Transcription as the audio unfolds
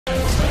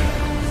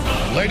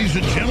Ladies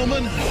and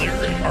gentlemen,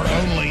 there are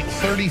only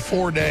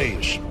 34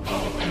 days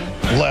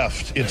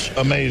left. It's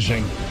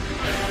amazing.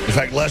 In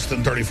fact, less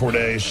than 34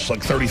 days. It's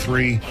like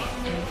 33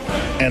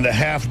 and a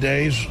half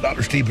days.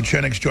 Dr. Steve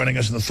Pieczenik's joining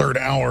us in the third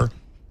hour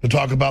to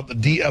talk about the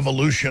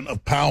de-evolution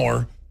of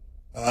power.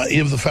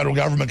 If the federal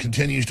government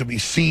continues to be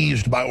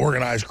seized by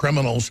organized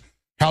criminals,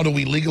 how do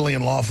we legally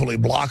and lawfully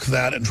block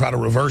that and try to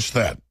reverse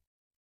that?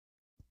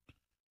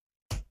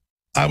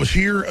 I was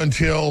here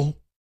until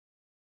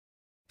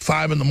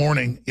 5 in the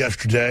morning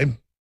yesterday, and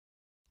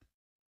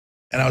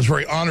I was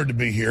very honored to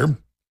be here.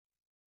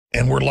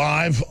 And we're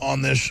live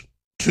on this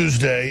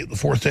Tuesday, the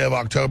 4th day of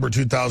October,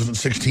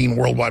 2016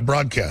 worldwide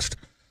broadcast.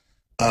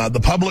 The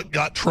public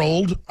got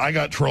trolled. I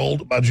got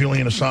trolled by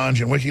Julian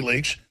Assange and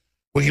WikiLeaks.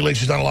 WikiLeaks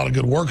has done a lot of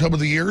good work over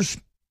the years.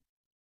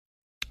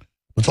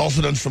 It's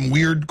also done some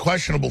weird,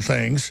 questionable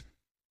things.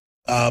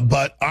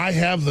 But I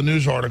have the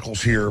news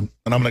articles here, and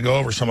I'm going to go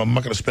over some of them. I'm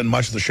not going to spend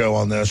much of the show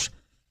on this.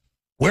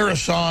 Where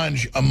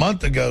Assange a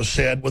month ago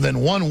said,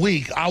 within 1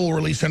 week, I will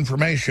release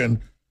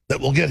information that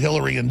will get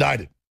Hillary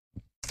indicted.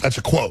 That's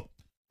a quote.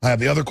 I have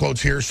the other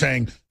quotes here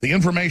saying, the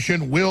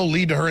information will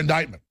lead to her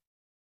indictment.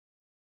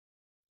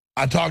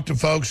 I talked to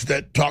folks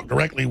that talked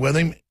directly with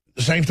him.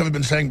 The same stuff I've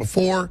been saying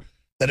before,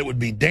 that it would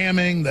be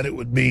damning, that it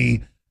would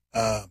be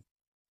very,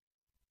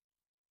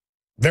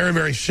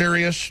 very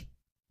serious.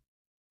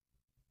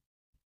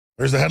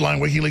 There's the headline,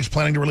 WikiLeaks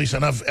planning to release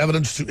enough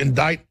evidence to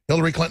indict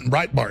Hillary Clinton.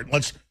 Breitbart.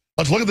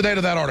 Let's look at the date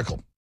of that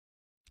article,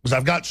 because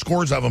I've got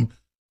scores of them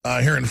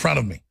here in front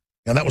of me.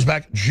 And that was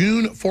back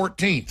June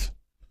 14th.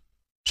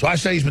 So I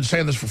say he's been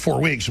saying this for 4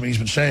 weeks. I mean, he's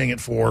been saying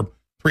it for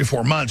 3 or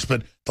 4 months,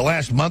 but the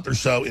last month or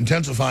so,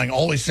 intensifying,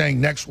 always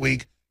saying next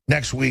week,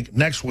 next week,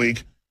 next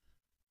week.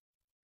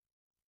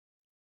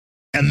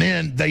 And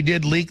then they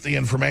did leak the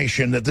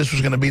information that this was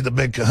going to be the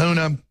big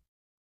kahuna.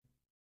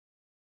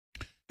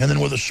 And then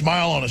with a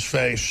smile on his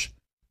face,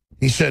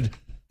 he said,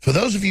 for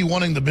those of you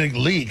wanting the big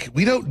leak,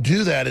 we don't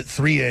do that at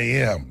 3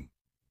 a.m.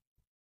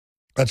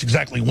 That's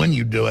exactly when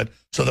you do it,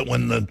 so that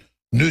when the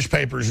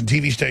newspapers and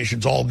TV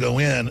stations all go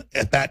in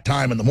at that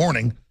time in the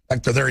morning, in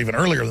fact, they're there even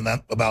earlier than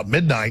that, about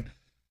midnight,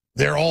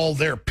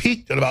 they're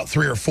peaked at about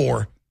 3 or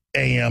 4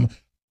 a.m.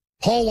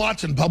 Paul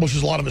Watson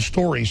publishes a lot of his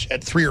stories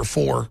at 3 or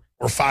 4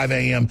 or 5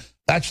 a.m.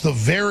 That's the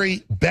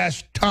very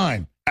best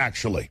time,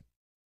 actually.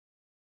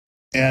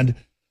 And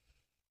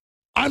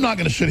I'm not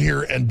going to sit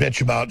here and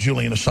bitch about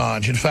Julian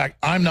Assange. In fact,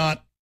 I'm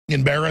not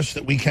embarrassed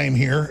that we came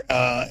here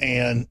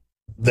and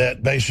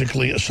that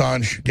basically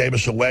Assange gave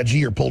us a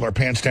wedgie or pulled our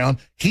pants down.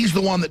 He's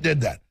the one that did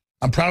that.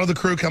 I'm proud of the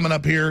crew coming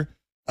up here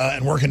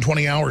and working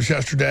 20 hours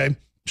yesterday.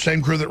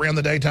 Same crew that ran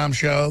the daytime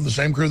show, the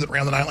same crew that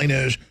ran the nightly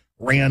news,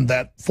 ran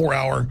that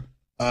 4-hour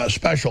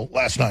special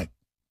last night.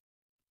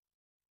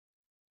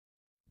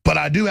 But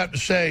I do have to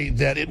say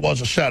that it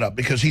was a setup,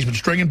 because he's been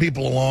stringing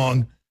people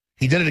along.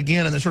 He did it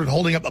again, and then sort of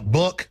holding up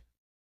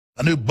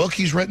a new book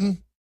he's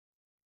written.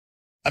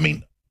 I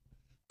mean,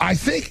 I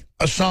think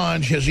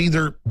Assange has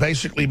either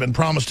basically been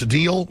promised a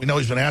deal. We know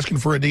he's been asking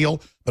for a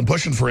deal, been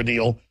pushing for a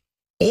deal,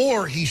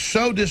 or he's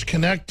so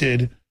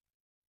disconnected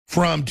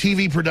from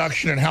TV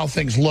production and how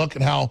things look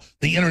and how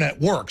the internet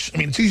works. I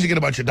mean, it's easy to get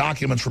a bunch of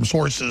documents from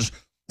sources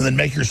and then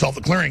make yourself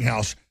a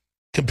clearinghouse,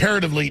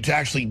 comparatively to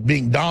actually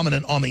being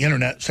dominant on the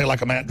internet, say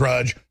like a Matt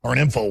Drudge or an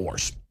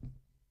InfoWars.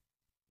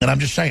 And I'm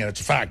just saying, it's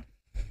a fact.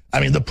 I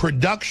mean, the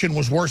production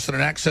was worse than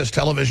an Access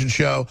television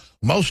show.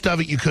 Most of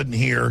it you couldn't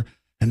hear.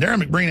 And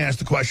Darren McBreen asked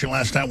the question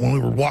last night when we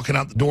were walking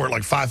out the door at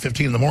like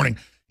 5:15 in the morning.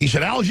 He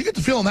said, Alex, you get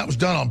the feeling that was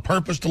done on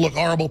purpose to look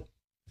horrible?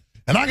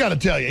 And I got to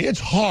tell you,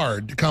 it's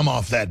hard to come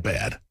off that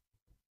bad.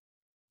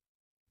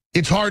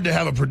 It's hard to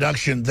have a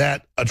production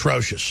that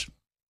atrocious.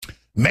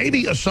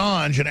 Maybe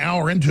Assange, an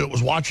hour into it,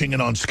 was watching it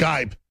on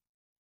Skype,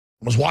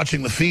 was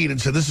watching the feed and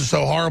said, this is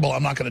so horrible,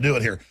 I'm not going to do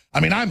it here. I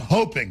mean, I'm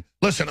hoping.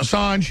 Listen,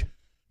 Assange,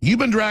 you've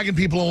been dragging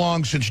people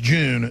along since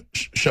June.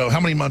 So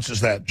how many months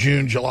is that?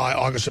 June, July,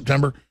 August,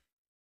 September,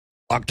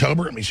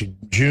 October? Let me see.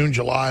 June,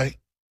 July,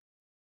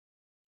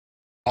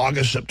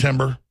 August,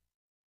 September.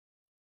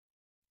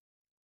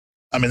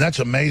 I mean, that's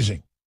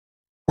amazing.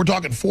 We're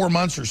talking 4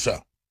 months or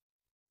so.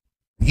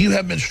 You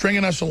have been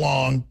stringing us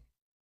along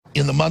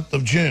in the month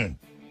of June,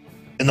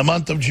 in the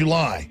month of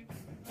July,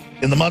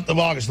 in the month of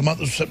August, the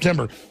month of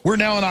September. We're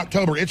now in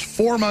October. It's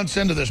 4 months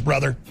into this,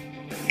 brother.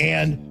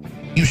 And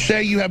you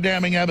say you have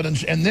damning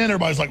evidence, and then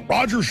everybody's like,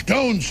 Roger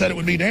Stone said it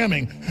would be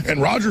damning, and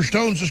Roger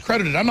Stone's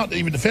discredited. I'm not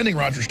even defending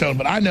Roger Stone,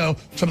 but I know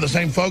some of the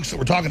same folks that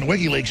were talking to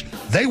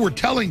WikiLeaks. They were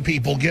telling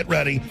people, get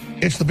ready,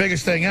 it's the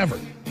biggest thing ever.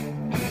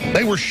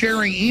 They were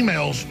sharing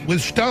emails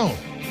with Stone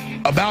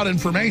about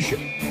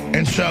information.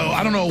 And so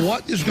I don't know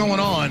what is going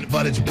on,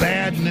 but it's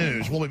bad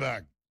news. We'll be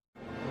back.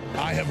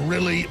 I have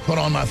really put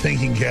on my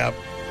thinking cap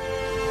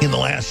in the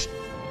last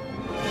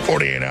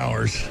 48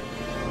 hours.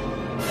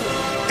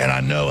 And I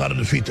know how to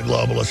defeat the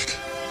globalist.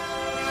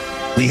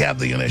 We have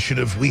the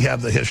initiative. We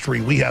have the history.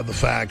 We have the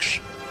facts.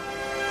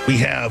 We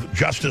have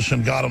justice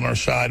and God on our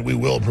side. We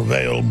will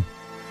prevail.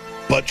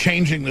 But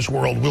changing this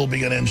world will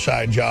be an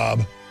inside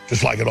job,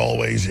 just like it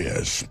always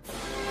is.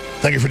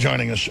 Thank you for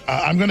joining us.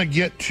 I'm going to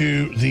get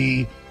to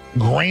the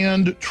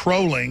grand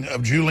trolling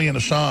of Julian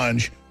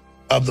Assange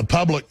of the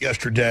public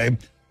yesterday,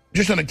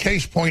 just on a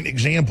case point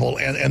example,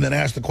 and then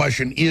ask the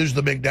question, is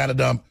the big data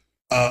dump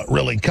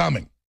really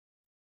coming?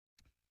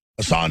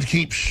 Assange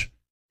keeps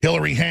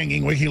Hillary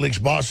hanging.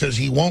 WikiLeaks boss says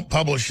he won't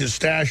publish his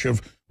stash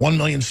of 1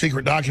 million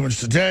secret documents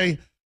today,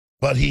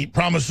 but he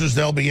promises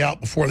they'll be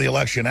out before the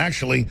election.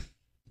 Actually,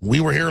 we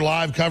were here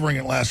live covering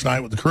it last night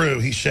with the crew.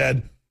 He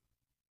said,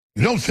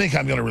 "You don't think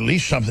I'm going to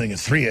release something at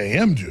 3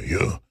 a.m., do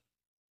you?"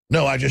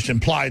 No, I just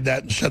implied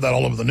that and said that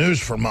all over the news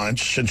for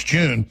months, since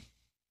June.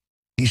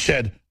 He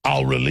said,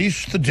 "I'll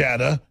release the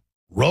data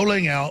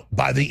rolling out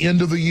by the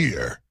end of the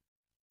year."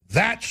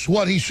 That's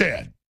what he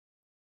said.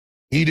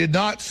 He did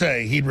not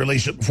say he'd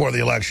release it before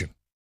the election.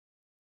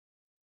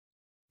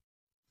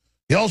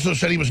 He also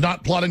said he was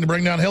not plotting to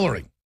bring down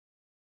Hillary.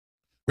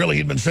 Really,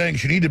 he'd been saying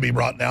she needed to be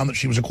brought down, that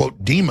she was a,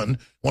 quote, demon,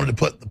 wanted to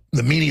put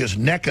the media's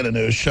neck in a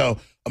noose. So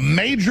a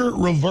major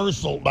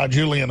reversal by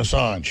Julian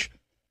Assange.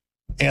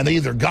 And they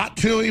either got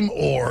to him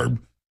or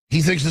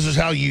he thinks this is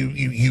how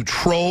you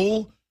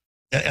troll.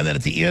 And then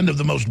at the end of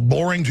the most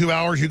boring 2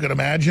 hours you could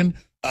imagine,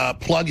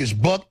 plug his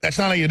book. That's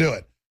not how you do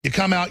it. You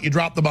come out, you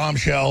drop the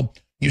bombshell.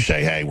 You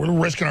say, hey, we're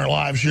risking our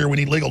lives here. We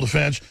need legal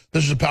defense.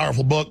 This is a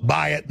powerful book.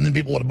 Buy it. And then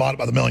people would have bought it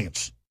by the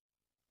millions.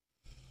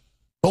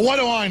 But what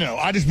do I know?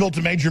 I just built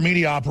a major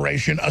media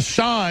operation.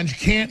 Assange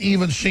can't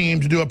even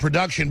seem to do a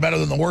production better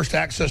than the worst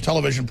access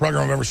television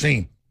program I've ever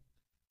seen.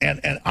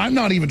 And I'm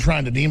not even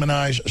trying to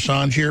demonize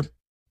Assange here.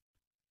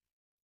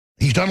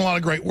 He's done a lot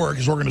of great work.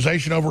 His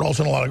organization overall's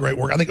done a lot of great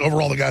work. I think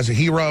overall the guy's a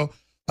hero.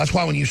 That's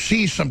why when you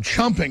see some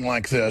chumping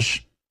like this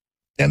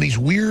and these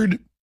weird,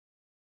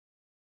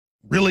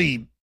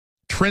 really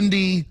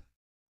trendy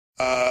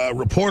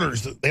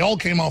reporters, they all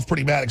came off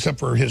pretty bad except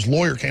for his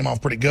lawyer came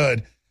off pretty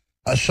good.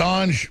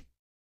 Assange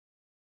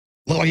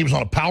looked like he was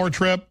on a power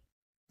trip.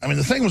 I mean,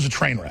 the thing was a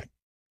train wreck.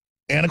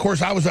 And, of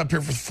course, I was up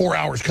here for 4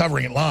 hours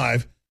covering it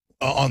live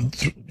on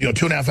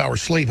 2.5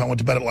 hours sleep. I went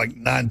to bed at like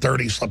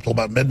 9:30, slept till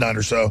about midnight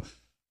or so.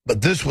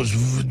 But this was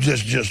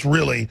just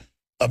really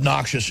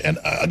obnoxious. And,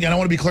 again, I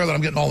want to be clear that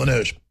I'm getting all the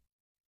news.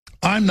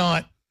 I'm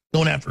not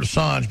going after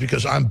Assange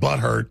because I'm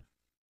butthurt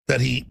that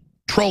he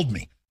trolled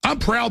me. I'm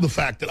proud of the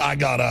fact that I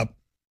got up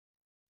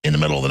in the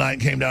middle of the night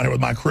and came down here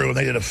with my crew, and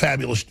they did a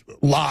fabulous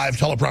live,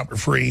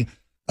 teleprompter-free,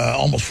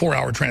 almost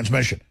 4-hour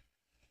transmission.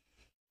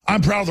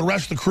 I'm proud of the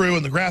rest of the crew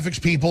and the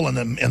graphics people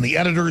and the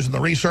editors and the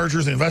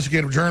researchers, the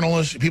investigative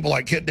journalists, people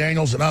like Kit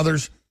Daniels and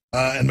others,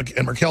 and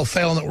Merkel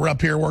Phelan that were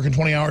up here working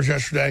 20 hours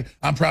yesterday.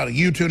 I'm proud of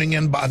you tuning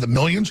in by the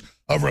millions.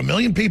 Over 1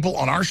 million people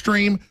on our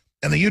stream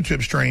and the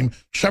YouTube stream,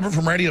 separate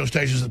from radio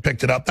stations that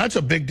picked it up. That's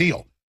a big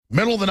deal.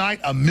 Middle of the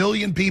night, 1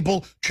 million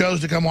people chose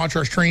to come watch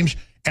our streams,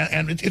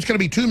 and it's going to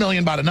be 2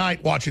 million by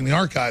tonight watching the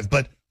archive,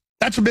 but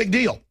that's a big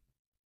deal.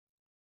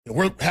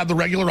 We have the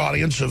regular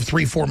audience of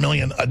 3-4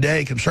 million a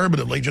day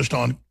conservatively just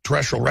on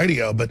terrestrial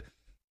radio, but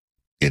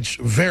it's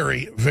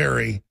very,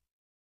 very,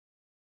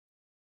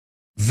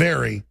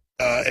 very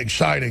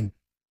exciting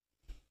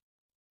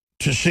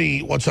to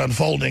see what's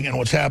unfolding and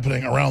what's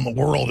happening around the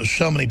world as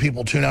so many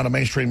people tune out of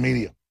mainstream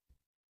media.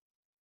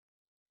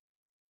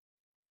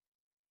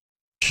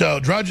 So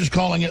Drudge is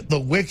calling it the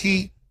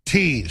Wiki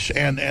Tease,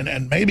 and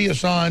maybe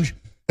Assange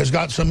has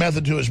got some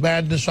method to his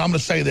madness. So I'm going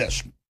to say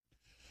this.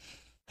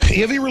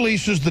 If he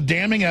releases the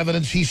damning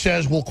evidence he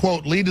says will,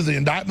 quote, lead to the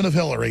indictment of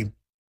Hillary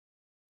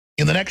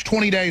in the next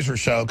 20 days or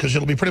so, because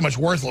it'll be pretty much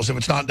worthless if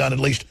it's not done at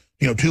least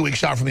 2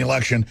 weeks out from the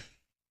election,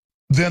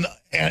 then,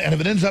 and if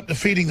it ends up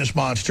defeating this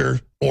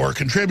monster or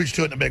contributes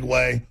to it in a big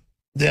way,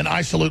 then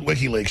I salute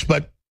WikiLeaks.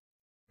 But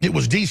it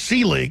was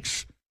DC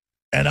Leaks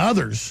and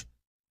others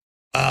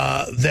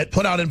that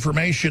put out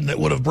information that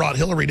would have brought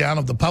Hillary down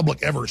if the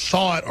public ever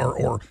saw it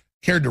or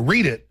cared to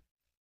read it,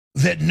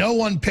 that no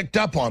one picked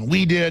up on.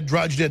 We did,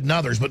 Drudge did, and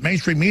others, but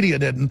mainstream media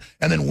didn't.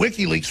 And then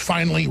WikiLeaks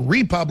finally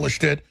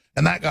republished it,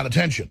 and that got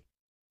attention.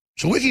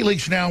 So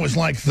WikiLeaks now is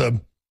like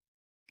the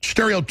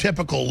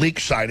stereotypical leak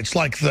site. It's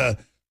like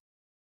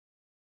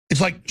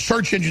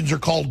search engines are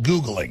called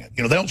Googling it.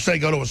 They don't say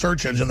go to a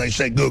search engine, they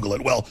say Google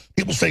it. Well,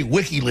 people say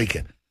WikiLeak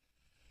it.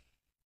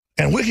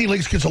 And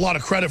WikiLeaks gets a lot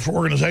of credit for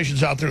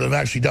organizations out there that have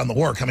actually done the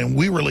work. I mean,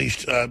 we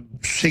released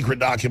secret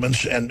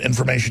documents and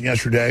information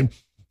yesterday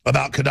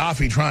about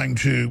Gaddafi trying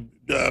to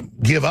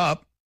give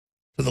up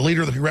to the leader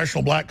of the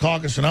Congressional Black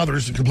Caucus and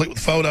others, and complete with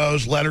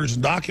photos, letters,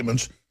 and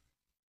documents.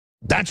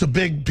 That's a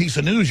big piece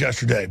of news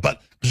yesterday.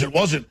 But because it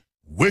wasn't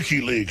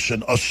WikiLeaks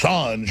and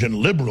Assange and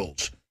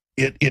liberals,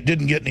 it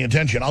didn't get any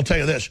attention. I'll tell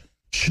you this.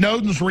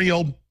 Snowden's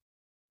real.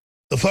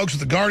 The folks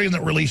at The Guardian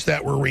that released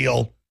that were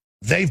real.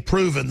 They've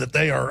proven that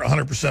they are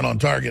 100% on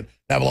target,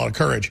 have a lot of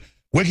courage.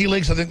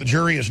 WikiLeaks, I think the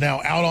jury is now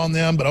out on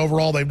them, but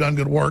overall they've done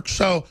good work.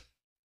 So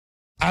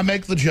I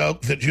make the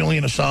joke that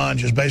Julian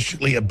Assange is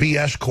basically a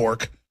BS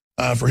cork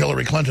for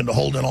Hillary Clinton to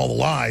hold in all the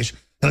lies.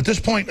 And at this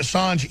point,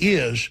 Assange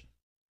is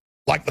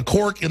like the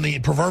cork in the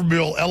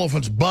proverbial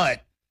elephant's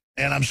butt.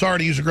 And I'm sorry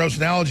to use a gross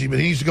analogy, but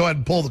he needs to go ahead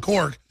and pull the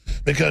cork,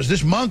 because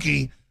this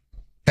monkey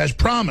has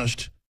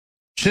promised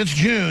since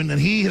June,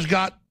 and he has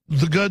got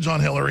the goods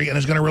on Hillary and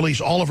is going to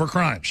release all of her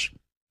crimes.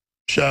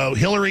 So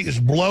Hillary is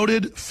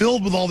bloated,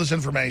 filled with all this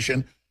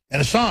information.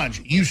 And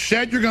Assange, you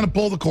said you're going to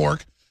pull the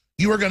cork.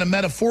 You are going to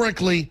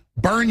metaphorically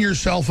burn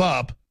yourself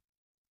up,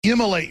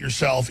 immolate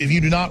yourself if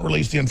you do not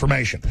release the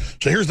information.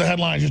 So here's the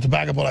headline just to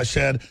back up what I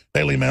said.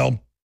 Daily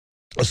Mail,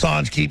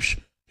 Assange keeps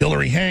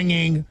Hillary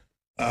hanging.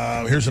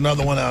 Here's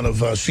another one out of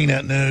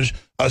CNET News.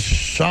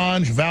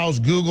 Assange vows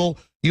Google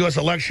U.S.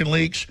 election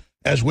leaks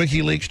as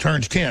WikiLeaks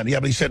turns 10. Yeah,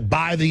 but he said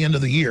by the end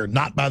of the year,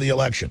 not by the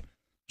election.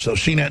 So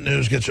CNET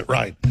News gets it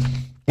right.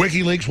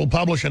 WikiLeaks will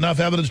publish enough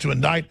evidence to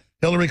indict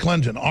Hillary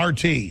Clinton,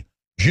 RT,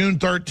 June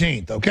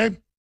 13th, okay?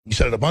 He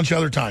said it a bunch of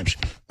other times.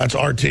 That's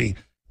RT.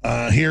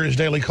 Here is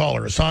Daily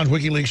Caller. Assange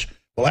WikiLeaks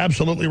will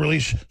absolutely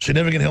release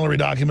significant Hillary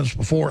documents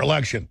before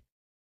election.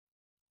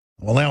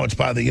 Well, now it's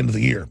by the end of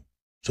the year.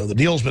 So the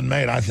deal's been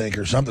made, I think,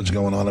 or something's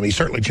going on. I mean, he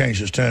certainly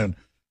changed his tune.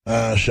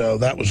 So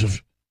that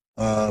was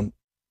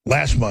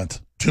last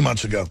month, 2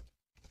 months ago.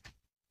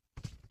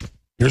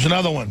 Here's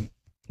another one.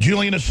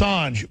 Julian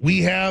Assange,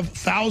 we have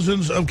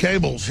thousands of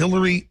cables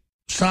Hillary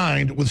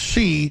signed with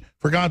C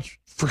for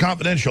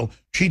confidential.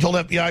 She told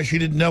FBI she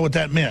didn't know what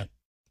that meant.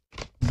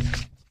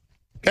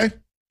 Okay?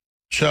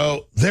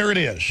 So there it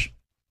is.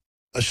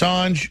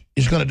 Assange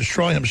is going to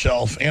destroy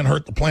himself and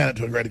hurt the planet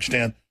to a great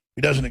extent.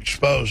 He doesn't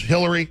expose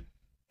Hillary.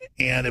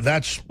 And if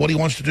that's what he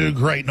wants to do,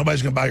 great.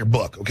 Nobody's going to buy your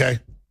book, okay?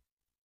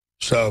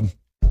 So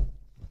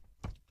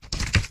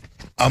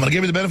I'm going to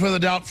give you the benefit of the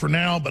doubt for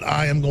now, but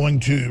I am going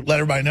to let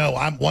everybody know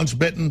I'm once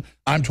bitten,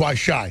 I'm twice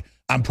shy.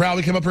 I'm proud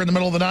we came up here in the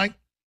middle of the night.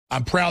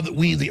 I'm proud that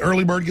the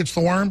early bird gets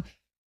the worm.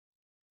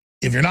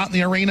 If you're not in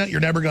the arena, you're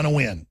never going to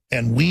win.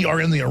 And we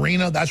are in the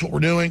arena. That's what we're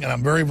doing. And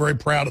I'm very, very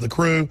proud of the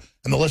crew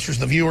and the listeners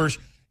and the viewers.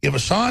 If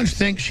Assange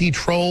thinks he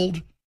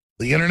trolled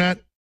the internet,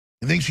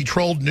 he thinks he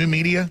trolled new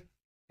media,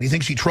 he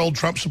thinks he trolled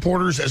Trump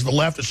supporters as the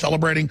left is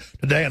celebrating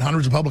today in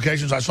hundreds of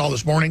publications I saw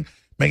this morning,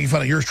 making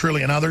fun of yours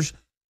truly and others,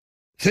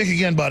 think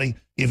again, buddy.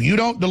 If you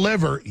don't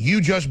deliver,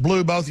 you just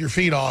blew both your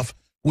feet off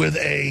with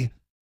a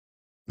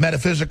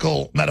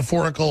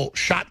metaphorical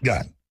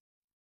shotgun.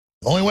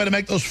 The only way to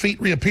make those feet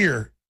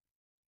reappear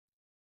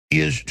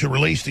is to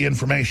release the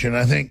information. And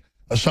I think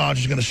Assange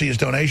is going to see his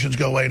donations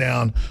go way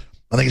down.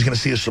 I think he's going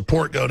to see his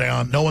support go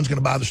down. No one's going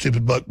to buy the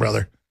stupid book,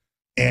 brother.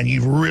 And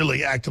you've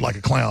really acted like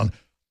a clown.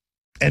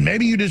 And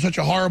maybe you did such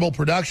a horrible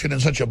production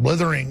and such a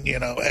blithering,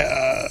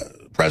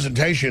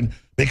 presentation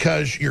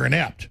because you're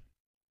inept.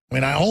 I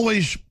mean, I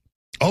always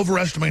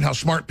overestimate how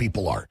smart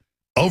people are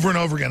over and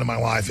over again in my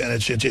life. And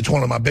it's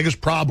one of my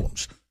biggest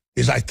problems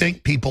is I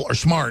think people are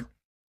smart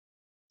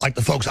like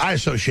the folks I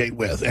associate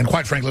with. And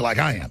quite frankly, like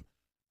I am.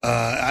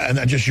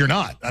 And just you're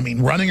not. I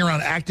mean, running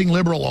around acting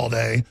liberal all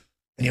day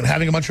and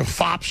having a bunch of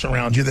fops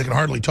around you that can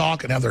hardly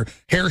talk and have their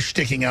hair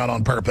sticking out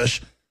on purpose,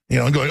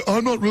 and going,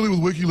 I'm not really with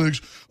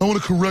WikiLeaks. I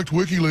want to correct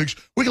WikiLeaks.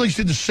 WikiLeaks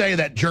didn't say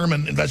that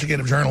German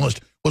investigative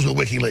journalist was with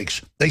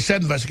WikiLeaks. They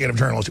said investigative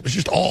journalist. It was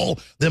just all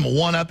them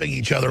one-upping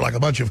each other like a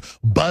bunch of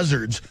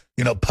buzzards,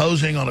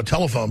 posing on a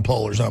telephone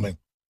pole or something.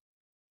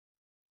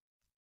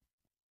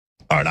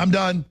 All right, I'm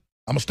done.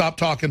 I'm going to stop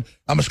talking.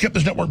 I'm going to skip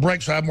this network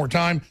break so I have more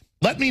time.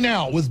 Let me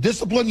now, with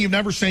discipline you've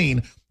never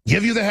seen,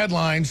 give you the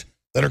headlines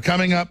that are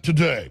coming up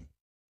today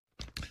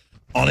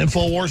on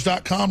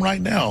Infowars.com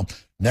right now.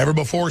 Never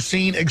before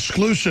seen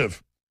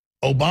exclusive.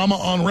 Obama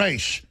on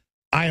race.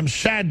 I am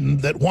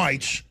saddened that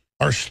whites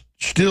are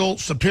still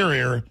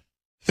superior.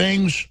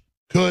 Things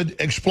could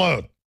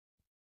explode.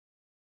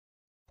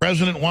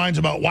 President whines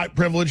about white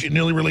privilege in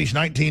newly released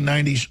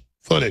 1990s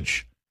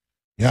footage.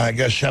 Yeah, I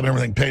guess having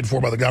everything paid for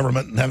by the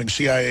government and having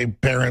CIA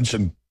parents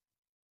and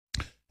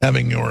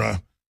having your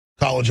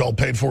college all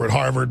paid for at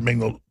Harvard, being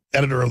the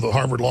editor of the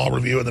Harvard Law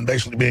Review, and then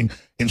basically being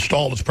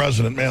installed as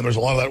president. Man, there's a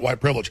lot of that white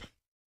privilege.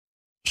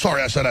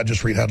 Sorry, I said I'd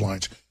just read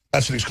headlines.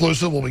 That's an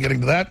exclusive. We'll be getting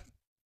to that.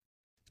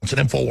 It's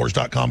an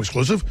Infowars.com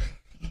exclusive.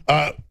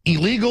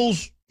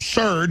 Illegals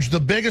surge, the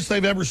biggest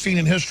they've ever seen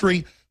in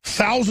history,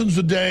 thousands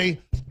a day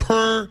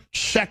per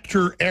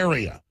sector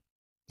area.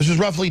 This is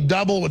roughly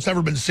double what's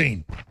ever been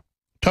seen.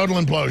 Total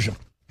implosion.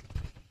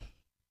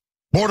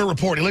 Border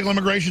report, illegal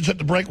immigration set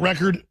to break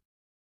record.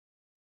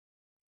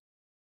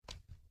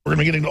 We're going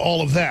to be getting to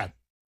all of that.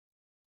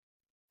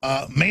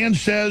 Man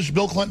says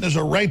Bill Clinton is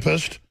a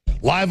rapist,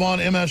 live on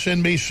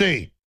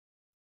MSNBC.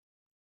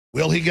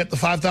 Will he get the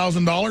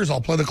 $5,000?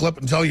 I'll play the clip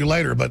and tell you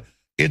later, but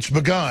it's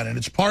begun, and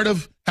it's part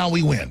of how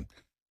we win.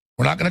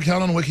 We're not going to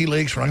count on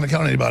WikiLeaks. We're not going to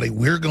count on anybody.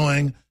 We're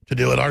going to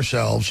do it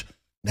ourselves.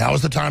 Now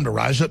is the time to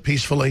rise up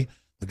peacefully.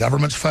 The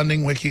government's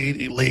funding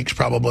WikiLeaks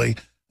probably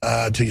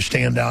to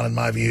stand down, in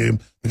my view.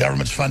 The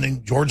government's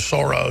funding George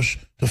Soros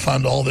to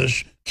fund all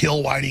this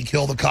kill Whitey,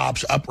 kill the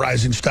cops,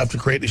 uprising stuff to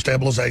create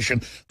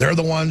destabilization. They're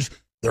the ones,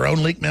 their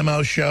own leak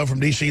memos show from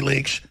DC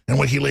Leaks and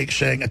WikiLeaks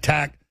saying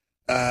attack,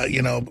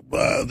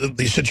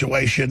 the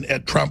situation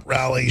at Trump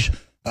rallies.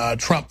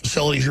 Trump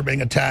facilities are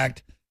being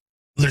attacked.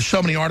 There's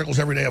so many articles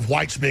every day of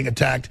whites being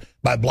attacked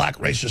by black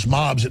racist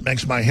mobs. It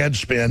makes my head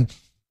spin.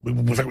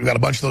 In fact, we've got a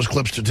bunch of those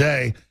clips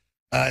today.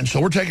 And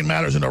so we're taking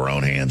matters into our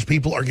own hands.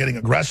 People are getting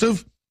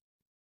aggressive.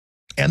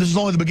 And this is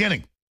only the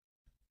beginning.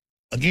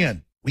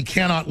 Again, we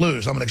cannot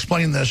lose. I'm going to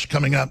explain this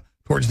coming up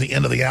towards the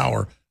end of the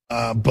hour,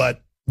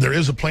 but there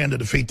is a plan to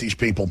defeat these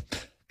people.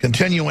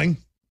 Continuing,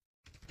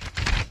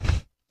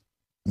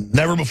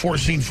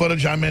 never-before-seen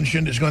footage I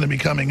mentioned is going to be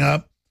coming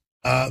up.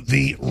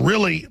 The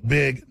really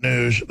big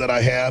news that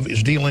I have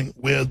is dealing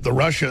with the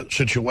Russia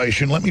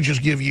situation. Let me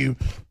just give you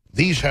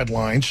these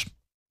headlines.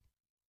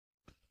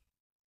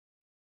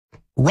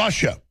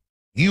 Russia,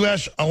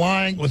 U.S.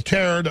 allying with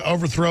terror to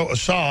overthrow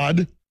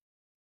Assad.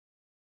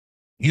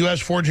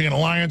 U.S. forging an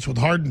alliance with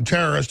hardened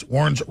terrorists,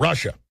 warns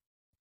Russia.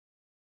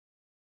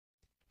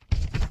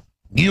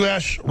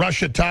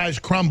 U.S.-Russia ties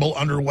crumble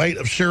under weight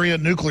of Syria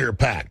nuclear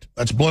pact.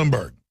 That's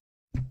Bloomberg.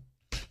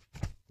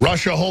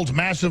 Russia holds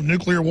massive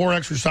nuclear war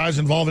exercise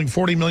involving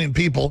 40 million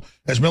people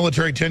as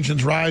military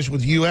tensions rise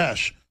with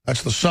U.S.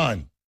 That's The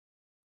Sun.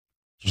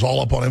 This is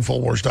all up on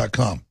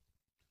Infowars.com.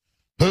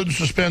 Putin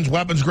suspends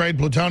weapons-grade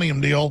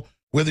plutonium deal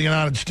with the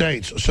United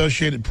States.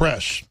 Associated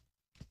Press.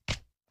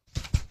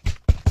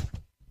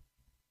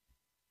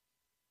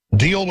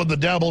 Deal with the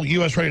devil.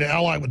 U.S. ready to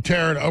ally with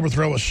terror to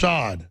overthrow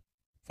Assad.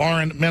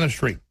 Foreign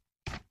Ministry.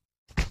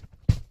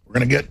 We're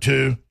going to get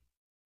to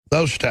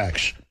those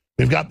stacks.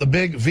 We've got the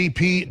big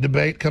VP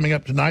debate coming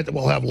up tonight that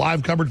we'll have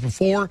live coverage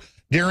before,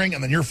 during,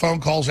 and then your phone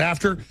calls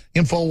after.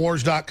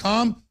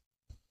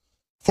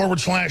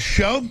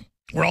 Infowars.com/show.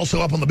 We're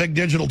also up on the big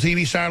digital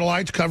TV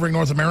satellites covering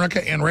North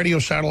America and radio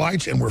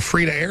satellites, and we're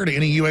free to air to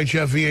any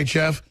UHF,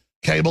 VHF,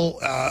 cable,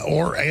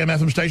 or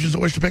AM/FM stations that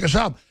wish to pick us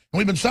up. And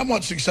we've been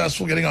somewhat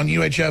successful getting on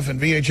UHF and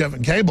VHF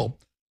and cable,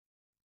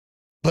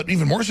 but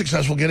even more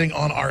successful getting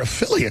on our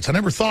affiliates. I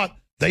never thought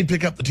they'd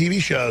pick up the TV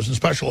shows and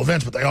special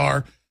events, but they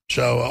are.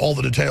 So all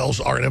the details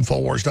are at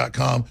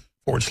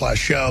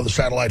Infowars.com/show, the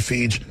satellite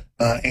feeds,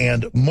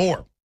 and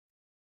more.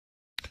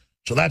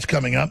 So that's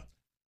coming up.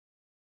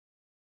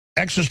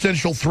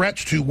 Existential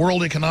threats to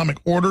world economic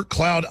order,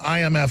 cloud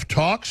IMF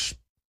talks.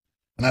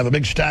 And I have a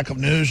big stack of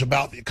news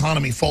about the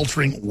economy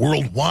faltering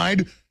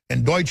worldwide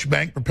and Deutsche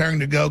Bank preparing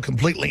to go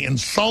completely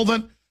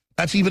insolvent.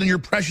 That's even in your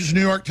precious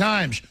New York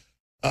Times,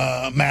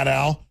 Matt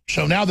Al.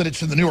 So now that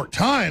it's in the New York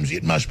Times,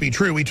 it must be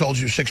true. We told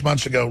you 6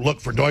 months ago, look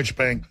for Deutsche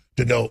Bank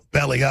to go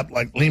belly up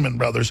like Lehman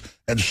Brothers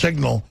and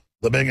signal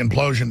the big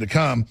implosion to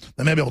come.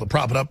 They may be able to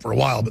prop it up for a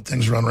while, but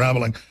things are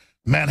unraveling.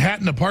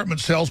 Manhattan apartment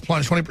sales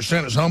plunged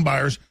 20% as home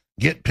buyers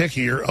get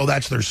pickier. Oh,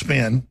 that's their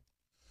spin.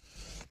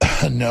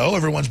 No,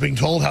 everyone's being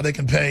told how they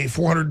can pay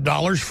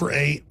 $400 for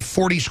a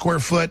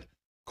 40-square-foot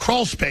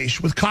crawl space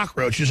with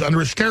cockroaches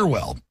under a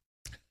stairwell.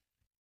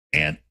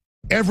 And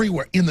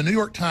everywhere, in the New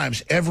York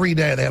Times, every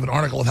day they have an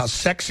article of how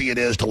sexy it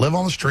is to live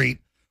on the street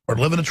or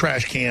to live in a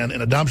trash can,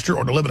 in a dumpster,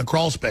 or to live in a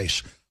crawl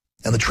space.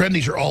 And the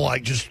trendies are all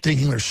like just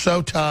thinking they're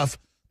so tough,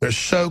 they're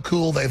so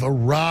cool, they've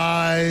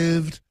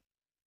arrived.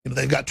 You know,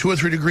 they've got 2 or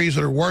 3 degrees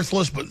that are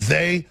worthless, but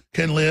they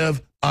can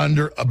live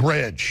under a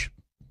bridge.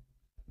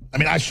 I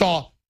mean, I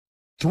saw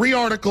 3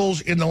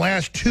 articles in the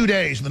last 2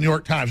 days in the New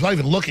York Times, not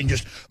even looking,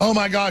 just, oh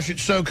my gosh,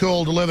 it's so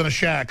cool to live in a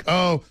shack.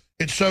 Oh,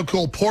 it's so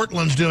cool.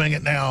 Portland's doing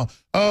it now.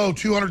 Oh,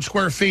 200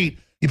 square feet.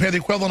 You pay the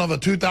equivalent of a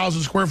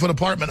 2,000 square foot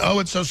apartment. Oh,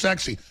 it's so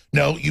sexy.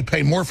 No, you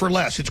pay more for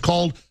less. It's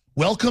called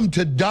Welcome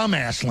to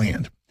Dumbass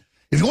Land.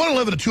 If you want to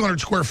live at a 200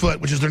 square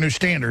foot, which is their new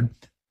standard,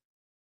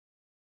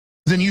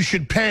 then you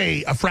should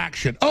pay a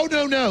fraction. Oh,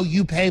 no,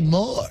 you pay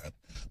more.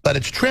 But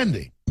it's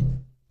trendy.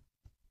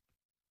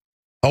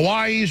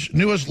 Hawaii's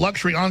newest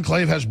luxury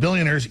enclave has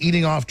billionaires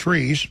eating off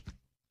trees.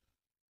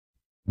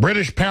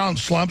 British pound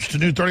slumps to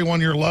new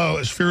 31-year low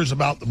as fears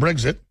about the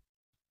Brexit.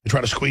 They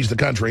try to squeeze the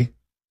country.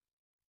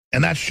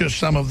 And that's just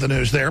some of the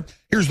news there.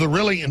 Here's the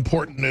really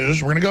important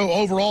news. We're going to go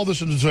over all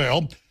this in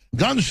detail.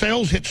 Gun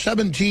sales hit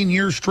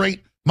 17-year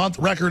straight month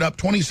record, up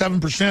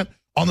 27%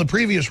 on the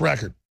previous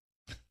record.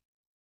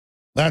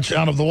 That's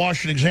out of the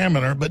Washington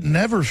Examiner. But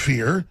never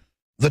fear,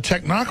 the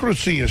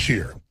technocracy is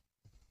here.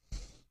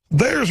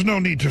 There's no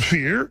need to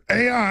fear.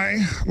 AI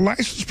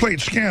license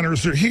plate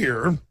scanners are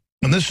here.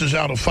 And this is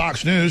out of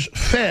Fox News.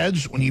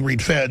 Feds, when you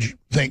read Feds,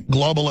 think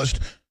globalist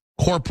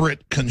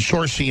corporate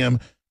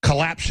consortium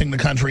collapsing the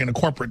country in a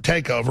corporate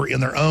takeover in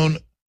their own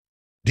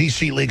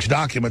DC Leaks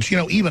documents. You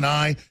know, even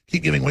I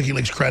keep giving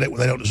WikiLeaks credit when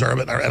they don't deserve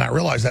it. And I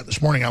realized that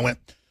this morning. I went,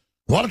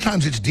 a lot of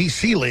times it's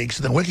DC Leaks,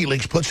 and then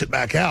WikiLeaks puts it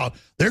back out.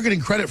 They're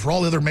getting credit for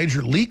all the other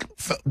major leak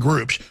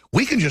groups.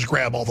 We can just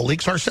grab all the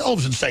leaks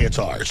ourselves and say it's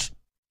ours.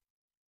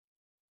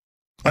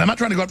 And I'm not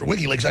trying to go after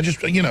WikiLeaks. I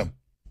just, you know,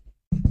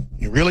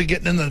 you're really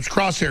getting in the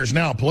crosshairs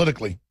now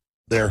politically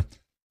there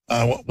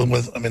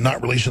with, I mean,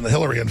 not releasing the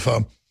Hillary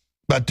info.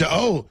 But,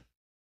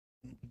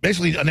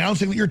 basically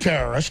announcing that you're a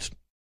terrorist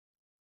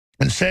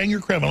and saying you're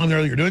criminal and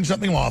you're doing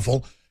something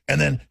lawful,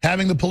 and then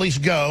having the police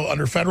go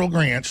under federal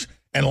grants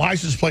and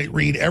license plate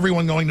read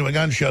everyone going to a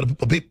gun show to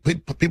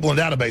put people in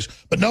a database.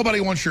 But nobody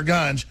wants your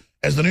guns,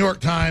 as the New York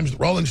Times, the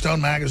Rolling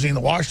Stone magazine, the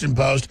Washington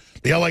Post,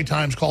 the LA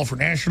Times call for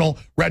national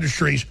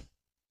registries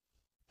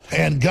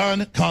and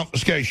gun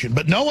confiscation.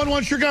 But no one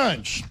wants your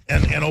guns,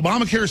 and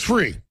Obamacare is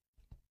free.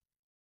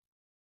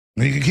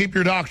 You can keep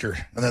your doctor.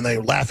 And then they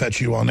laugh at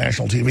you on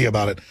national TV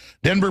about it.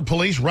 Denver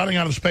police running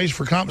out of space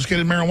for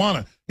confiscated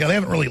marijuana. Yeah, they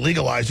haven't really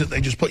legalized it.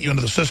 They just put you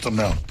into the system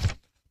now.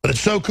 But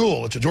it's so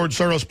cool. It's a George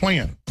Soros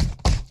plan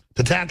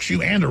to tax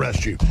you and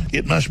arrest you.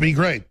 It must be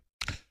great.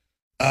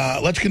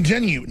 Let's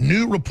continue.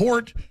 New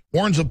report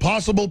warns of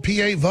possible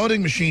PA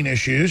voting machine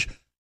issues.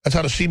 That's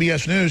out of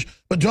CBS News.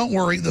 But don't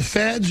worry, the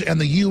feds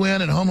and the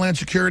UN and Homeland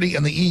Security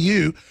and the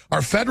EU are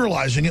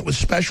federalizing it with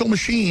special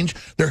machines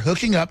they're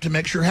hooking up to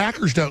make sure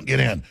hackers don't get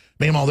in.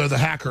 Meanwhile, they're the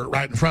hacker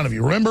right in front of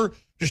you. Remember,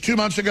 just 2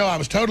 months ago, I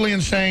was totally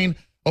insane.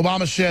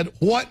 Obama said,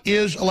 what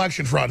is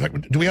election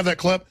fraud? Do we have that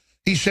clip?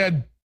 He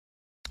said,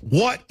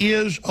 what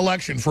is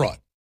election fraud?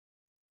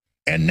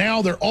 And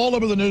now they're all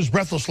over the news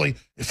breathlessly.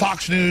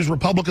 Fox News,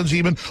 Republicans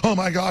even, oh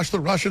my gosh, the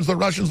Russians are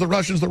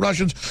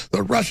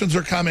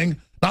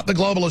coming. Not the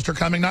globalists are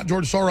coming, not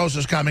George Soros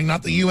is coming,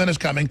 not the UN is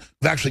coming.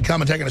 They've actually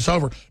come and taken us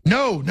over.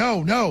 No.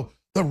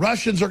 The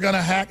Russians are going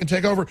to hack and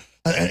take over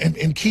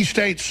in key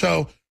states.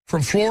 So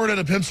from Florida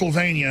to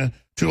Pennsylvania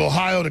to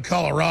Ohio to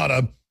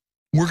Colorado,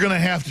 we're going to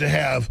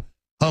have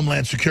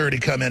Homeland Security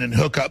come in and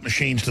hook up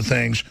machines to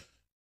things.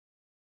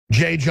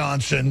 Jay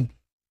Johnson,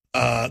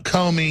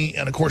 Comey,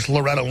 and, of course,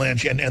 Loretta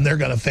Lynch, and they're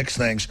going to fix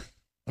things.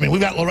 I mean,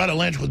 we've got Loretta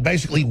Lynch with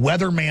basically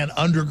Weatherman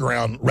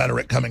Underground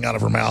rhetoric coming out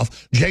of her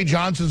mouth. Jay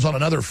Johnson's on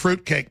another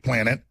fruitcake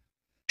planet.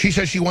 She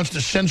says she wants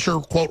to censor,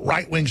 quote,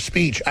 right-wing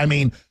speech. I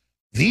mean,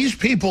 these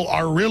people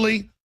are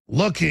really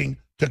looking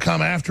to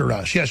come after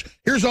us. Yes,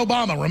 here's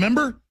Obama,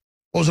 remember?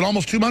 What was it,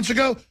 almost 2 months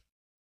ago?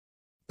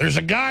 There's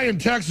a guy in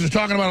Texas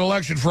talking about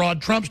election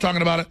fraud. Trump's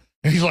talking about it.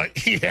 And he's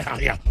like,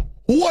 yeah.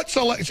 What's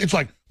election? It's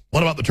like,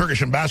 what about the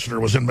Turkish ambassador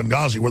was in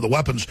Benghazi where the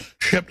weapons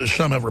shipped, as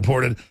some have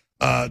reported,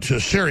 to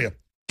Syria?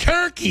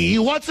 Turkey?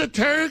 What's a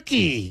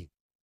turkey?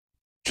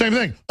 Same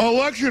thing.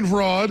 Election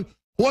fraud?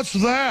 What's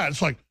that?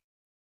 It's like,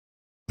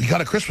 we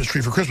got a Christmas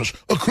tree for Christmas.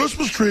 A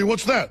Christmas tree?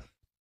 What's that?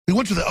 We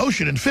went to the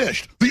ocean and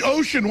fished. The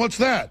ocean? What's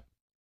that?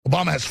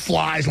 Obama has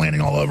flies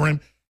landing all over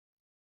him.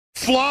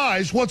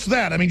 Flies? What's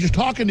that? I mean, just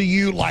talking to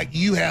you like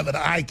you have an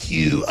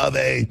IQ of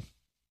a...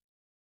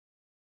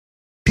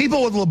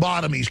 People with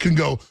lobotomies can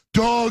go,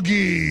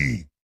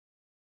 doggy.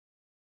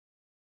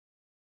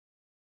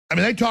 I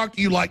mean, they talk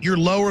to you like you're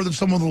lower than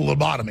someone with a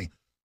lobotomy.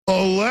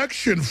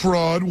 Election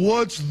fraud,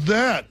 what's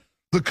that?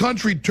 The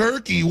country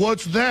Turkey,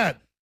 what's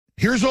that?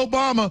 Here's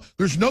Obama.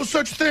 There's no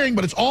such thing,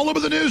 but it's all over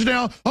the news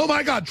now. Oh,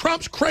 my God,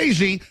 Trump's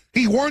crazy.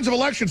 He warns of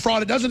election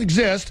fraud. It doesn't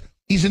exist.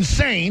 He's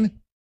insane.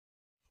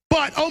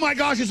 But, oh, my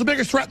gosh, it's the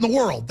biggest threat in the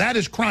world. That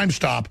is Crime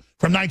Stop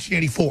from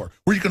 1984,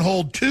 where you can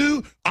hold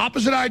two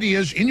opposite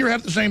ideas in your head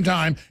at the same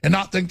time and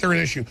not think they're an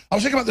issue. I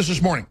was thinking about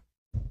this morning.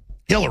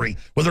 Hillary,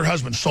 with her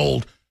husband,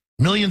 sold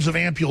millions of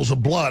ampules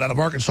of blood out of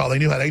Arkansas. They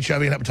knew had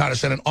HIV and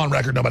hepatitis in it. On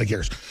record, nobody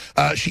cares.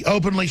 She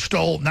openly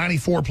stole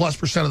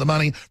 94+% of the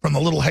money from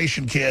the little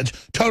Haitian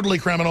kids. Totally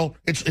criminal.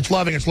 It's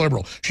loving. It's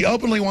liberal. She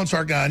openly wants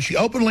our guns. She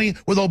openly,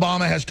 with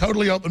Obama, has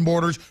totally open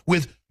borders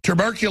with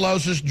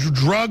tuberculosis,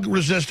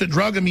 drug-resistant,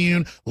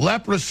 drug-immune,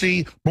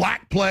 leprosy,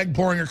 black plague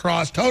pouring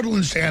across, total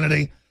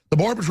insanity. The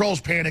Border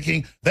Patrol's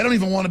panicking. They don't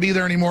even want to be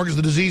there anymore because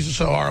the disease is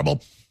so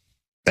horrible.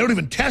 They don't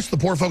even test the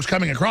poor folks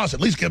coming across.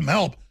 At least give them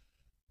help.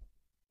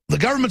 The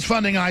government's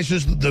funding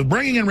ISIS, the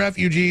bringing in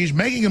refugees,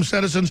 making them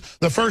citizens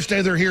the first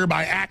day they're here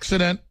by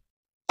accident,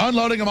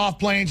 unloading them off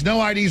planes,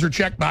 no IDs are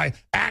checked by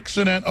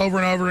accident over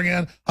and over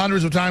again,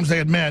 hundreds of times they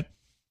admit.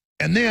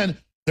 And then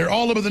they're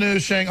all over the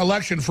news saying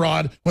election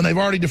fraud when they've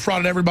already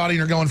defrauded everybody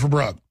and are going for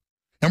broke.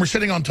 And we're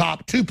sitting on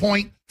top,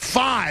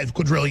 2.5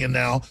 quadrillion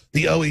now,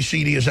 the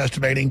OECD is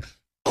estimating,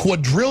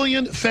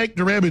 quadrillion fake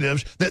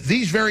derivatives that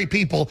these very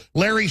people,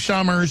 Larry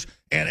Summers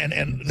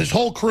and this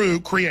whole crew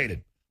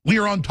created. We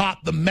are on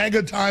top, the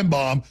mega time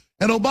bomb.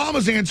 And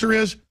Obama's answer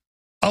is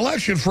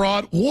election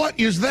fraud. What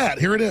is that?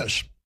 Here it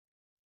is.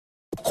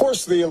 Of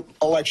course, the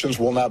elections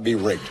will not be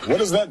rigged. What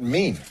does that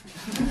mean?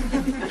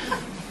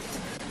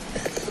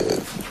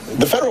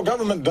 The federal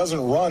government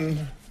doesn't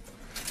run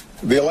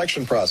the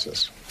election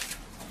process.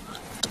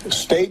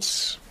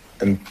 States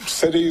and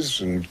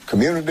cities and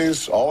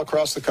communities all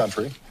across the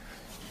country,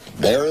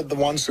 they're the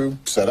ones who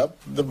set up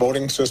the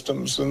voting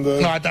systems and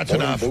the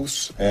voting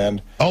booths.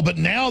 But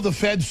now the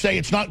feds say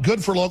it's not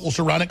good for locals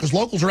to run it because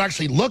locals are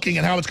actually looking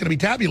at how it's going to be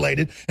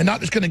tabulated and not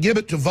just going to give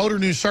it to Voter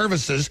News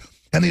Services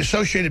and the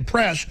Associated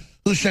Press,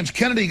 who since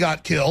Kennedy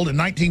got killed in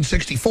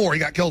 1964, he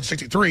got killed in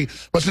 63,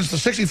 but since the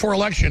 64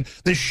 election,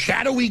 this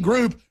shadowy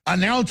group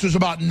announces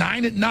about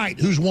 9 at night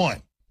who's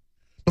won.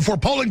 Before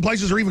polling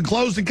places are even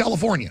closed in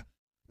California.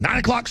 9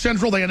 o'clock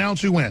Central, they announce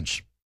who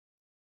wins.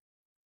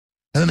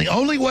 And then the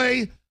only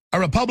way a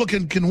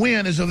Republican can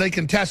win is if they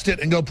can test it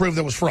and go prove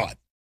there was fraud.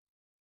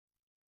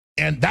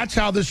 And that's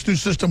how this new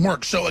system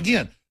works. So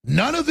again,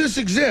 none of this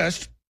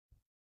exists,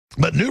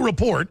 but new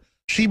report,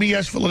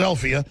 CBS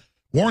Philadelphia,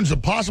 warns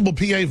of possible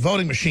PA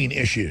voting machine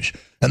issues.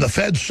 And the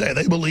feds say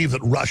they believe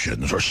that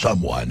Russians or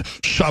someone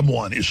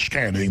is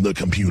scanning the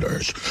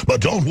computers.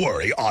 But don't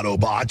worry,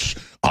 Autobots.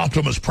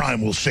 Optimus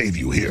Prime will save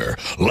you here.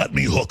 Let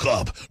me hook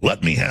up.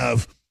 Let me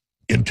have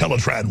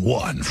IntelliTran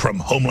One from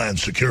Homeland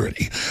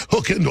Security.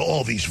 Hook into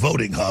all these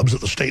voting hubs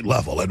at the state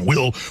level, and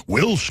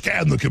we'll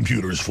scan the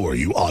computers for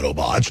you,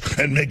 Autobots,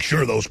 and make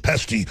sure those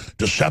pesky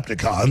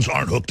Decepticons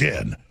aren't hooked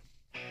in.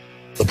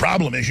 The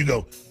problem is you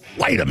go,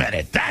 wait a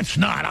minute, that's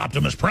not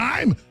Optimus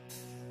Prime.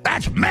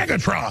 That's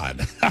Megatron.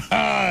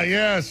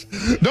 Yes.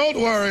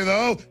 Don't worry,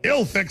 though.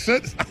 He'll fix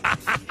it.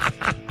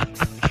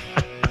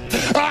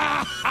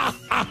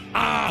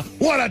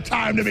 What a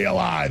time to be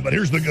alive. But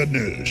here's the good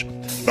news.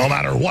 No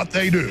matter what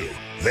they do,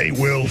 they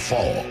will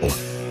fall.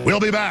 We'll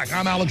be back.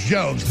 I'm Alex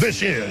Jones.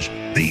 This is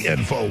The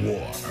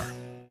InfoWar.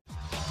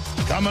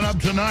 Coming up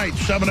tonight,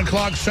 7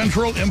 o'clock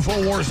Central,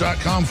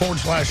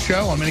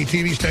 Infowars.com/show on many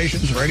TV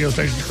stations and radio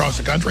stations across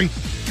the country.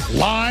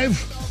 Live,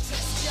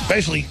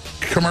 basically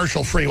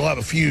commercial-free. We'll have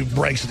a few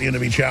breaks at the end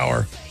of each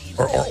hour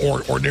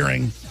or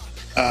during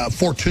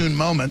fortune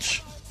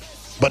moments.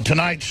 But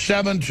tonight,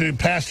 7 to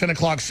past 10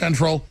 o'clock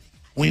Central,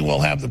 we will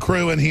have the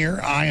crew in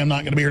here. I am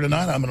not going to be here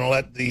tonight. I'm going to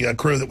let the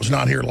crew that was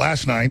not here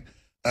last night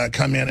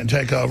come in and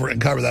take over and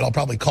cover that. I'll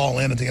probably call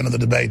in at the end of the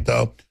debate,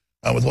 though,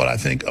 with what I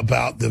think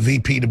about the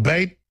VP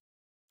debate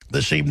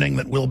this evening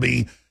that will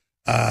be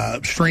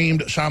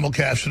streamed,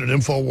 simulcasted at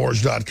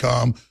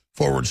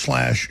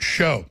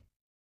Infowars.com/show.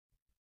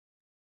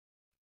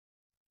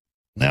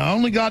 Now, I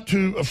only got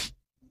to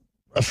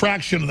a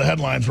fraction of the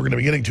headlines we're going to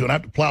be getting to, and I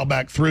have to plow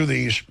back through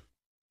these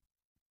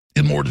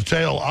in more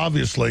detail,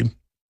 obviously.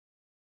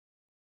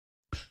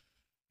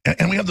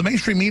 And we have the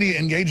mainstream media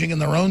engaging in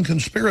their own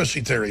conspiracy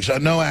theories.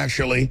 No,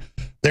 actually,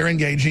 they're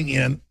engaging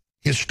in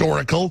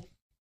historical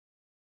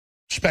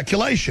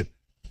speculation.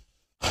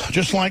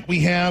 Just like we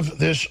have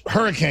this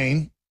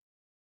hurricane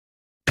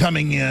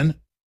coming in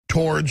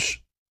towards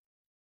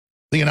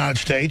the United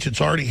States.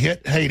 It's already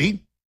hit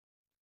Haiti,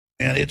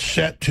 and it's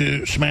set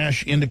to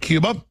smash into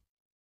Cuba.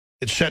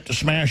 It's set to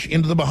smash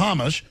into the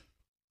Bahamas.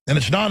 And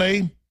it's not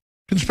a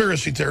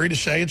conspiracy theory to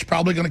say it's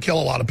probably going to kill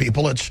a lot of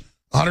people. It's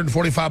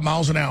 145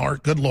 miles an hour,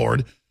 good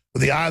Lord,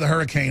 with the eye of the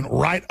hurricane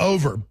right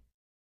over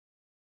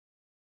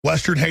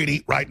western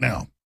Haiti right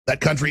now.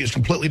 That country is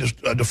completely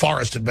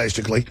deforested,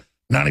 basically.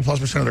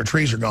 90+% of their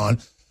trees are gone.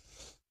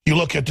 You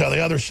look at the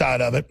other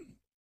side of it.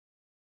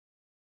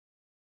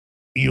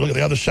 You look at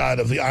the other side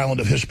of the island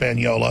of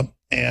Hispaniola,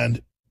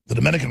 and the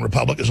Dominican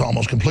Republic is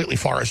almost completely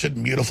forested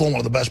and beautiful,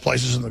 one of the best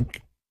places in the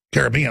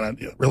Caribbean. I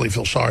really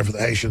feel sorry for the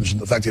Haitians and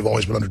the fact they've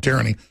always been under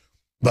tyranny.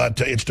 But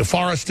it's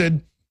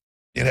deforested.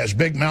 It has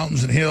big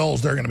mountains and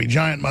hills. There are going to be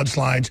giant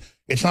mudslides.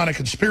 It's not a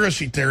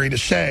conspiracy theory to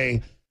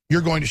say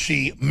you're going to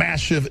see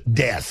massive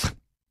death.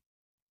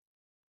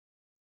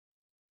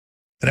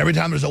 And every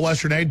time there's a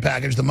Western aid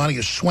package, the money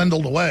is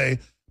swindled away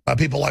by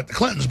people like the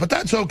Clintons. But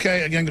that's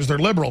okay, again, because they're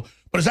liberal.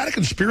 But is that a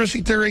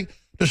conspiracy theory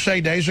to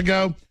say days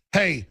ago,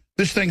 hey,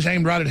 this thing's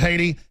aimed right at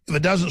Haiti. If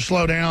it doesn't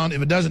slow down,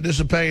 if it doesn't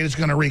dissipate, it's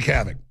going to wreak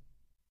havoc.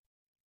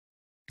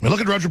 I mean, look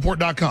at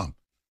DrudgeReport.com.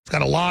 It's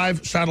got a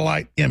live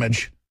satellite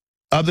image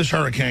of this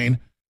hurricane.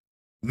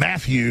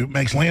 Matthew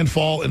makes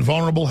landfall in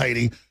vulnerable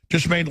Haiti.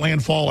 Just made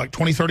landfall like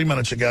 20, 30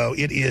 minutes ago.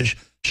 It is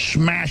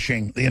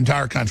smashing the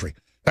entire country.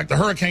 In fact, the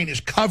hurricane is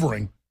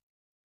covering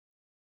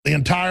the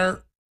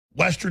entire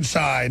western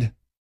side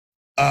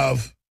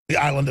of the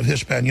island of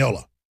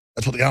Hispaniola.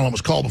 That's what the island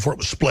was called before it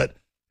was split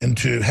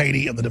into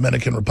Haiti and the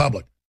Dominican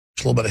Republic.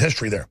 Just a little bit of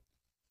history there.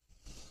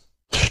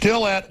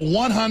 Still at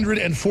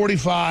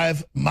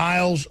 145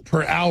 miles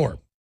per hour.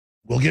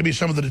 We'll give you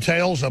some of the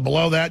details.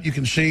 Below that, you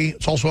can see,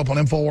 it's also up on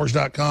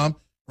Infowars.com.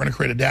 We're going to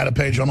create a data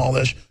page on all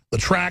this. The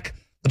track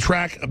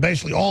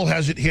basically all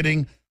has it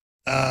hitting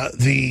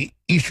the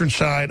eastern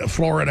side of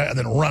Florida and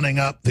then running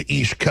up the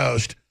East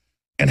Coast.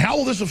 And how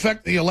will this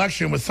affect the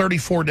election with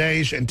 34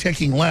 days and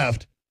ticking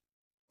left?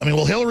 I mean,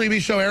 will Hillary be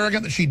so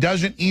arrogant that she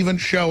doesn't even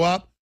show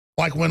up,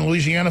 like when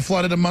Louisiana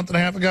flooded a month and a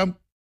half ago?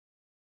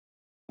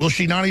 Will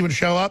she not even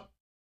show up?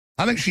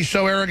 I think she's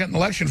so arrogant in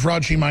election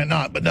fraud she might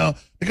not. But no,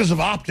 because of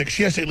optics,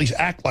 she has to at least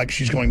act like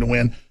she's going to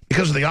win.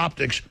 Because of the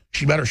optics,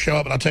 she better show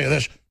up. And I'll tell you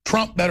this,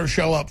 Trump better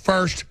show up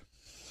first.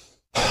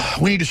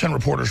 We need to send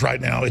reporters right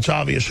now. It's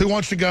obvious. Who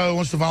wants to go, who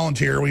wants to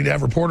volunteer? We need to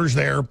have reporters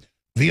there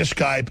via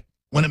Skype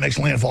when it makes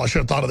landfall. I should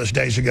have thought of this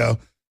days ago.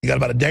 You got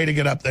about a day to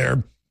get up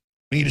there.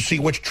 We need to see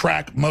which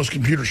track most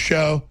computers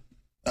show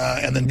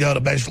and then go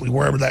to basically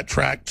wherever that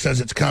track says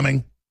it's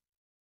coming.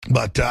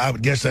 But I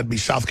would guess that'd be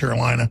South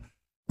Carolina,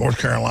 North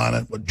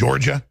Carolina,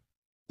 Georgia.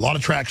 A lot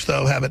of tracks,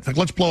 though, have it. In fact,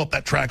 let's blow up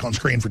that track on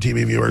screen for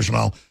TV viewers, and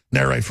I'll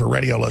narrate for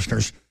radio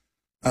listeners.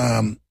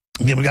 Again,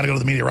 we got to go to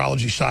the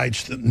meteorology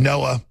sites, the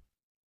NOAA,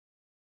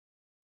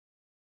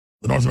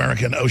 the North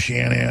American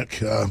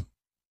Oceanic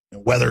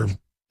Weather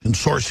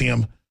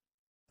Consortium.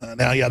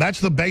 Now, yeah,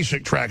 that's the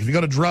basic track. If you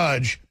go to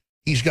Drudge,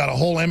 he's got a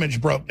whole image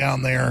broke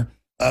down there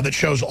that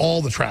shows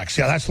all the tracks.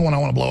 Yeah, that's the one I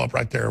want to blow up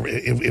right there.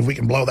 If we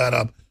can blow that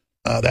up,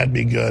 that'd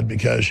be good,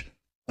 because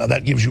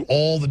that gives you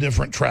all the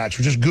different tracks.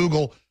 Or just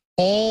Google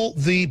all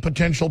the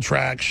potential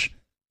tracks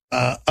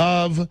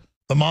of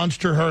the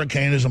monster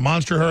hurricane. It's a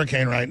monster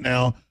hurricane right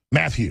now,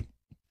 Matthew.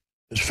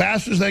 As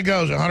fast as they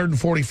go is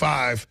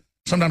 145,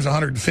 sometimes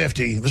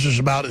 150. This is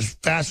about as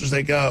fast as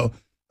they go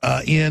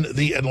in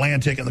the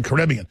Atlantic and the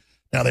Caribbean.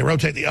 Now, they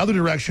rotate the other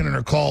direction and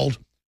are called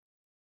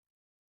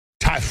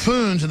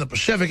typhoons in the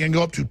Pacific and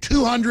go up to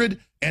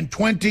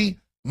 220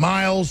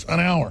 miles an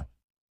hour.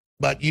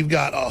 But you've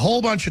got a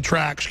whole bunch of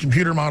tracks,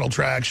 computer model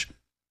tracks.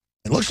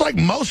 It looks like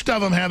most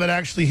of them have it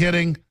actually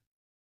hitting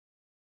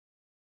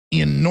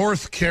in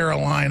North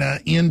Carolina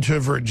into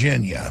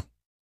Virginia.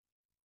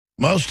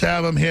 Most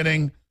have them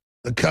hitting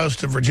the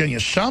coast of Virginia.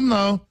 Some,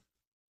 though,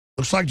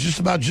 looks like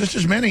just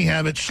as many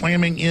have it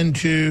slamming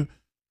into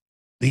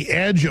the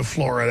edge of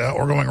Florida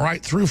or going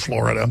right through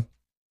Florida.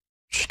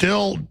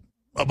 Still,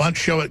 a bunch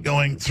show it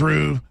going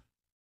through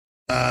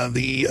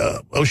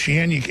the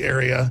Oceanic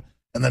area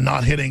and then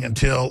not hitting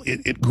until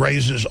it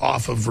grazes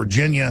off of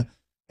Virginia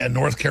and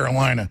North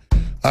Carolina.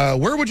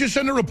 Where would you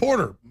send a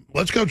reporter?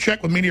 Let's go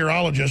check with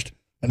meteorologists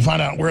and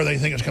find out where they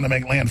think it's going to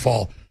make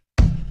landfall.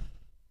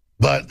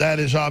 But that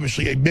is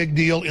obviously a big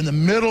deal. In the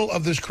middle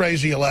of this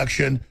crazy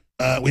election,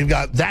 we've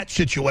got that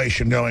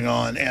situation going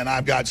on, and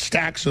I've got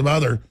stacks of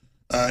other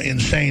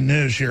insane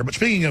news here. But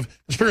speaking of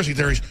conspiracy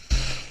theories,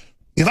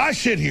 if I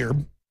sit here,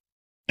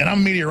 and I'm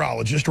a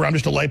meteorologist, or I'm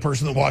just a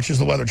layperson that watches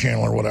the Weather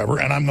Channel or whatever,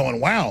 and I'm going,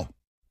 wow,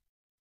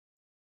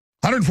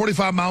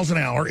 145 miles an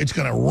hour, it's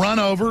going to run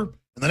over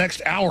in the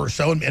next hour or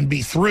so and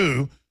be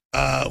through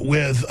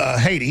with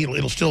Haiti.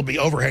 It'll still be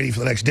over Haiti for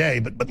the next day,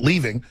 but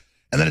leaving.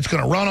 And then it's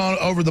going to run on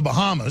over the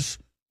Bahamas,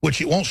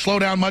 which it won't slow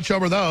down much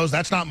over those.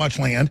 That's not much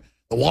land.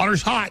 The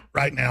water's hot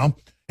right now.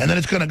 And then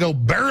it's going to go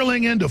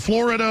barreling into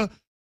Florida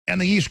and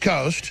the East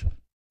Coast.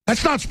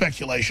 That's not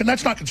speculation.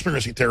 That's not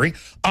conspiracy theory.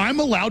 I'm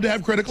allowed to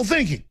have critical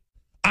thinking.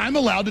 I'm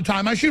allowed to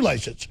tie my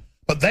shoelaces.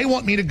 But they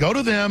want me to go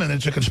to them, and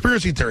it's a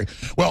conspiracy theory.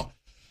 Well,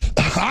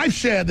 I've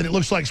said that it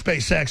looks like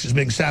SpaceX is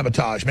being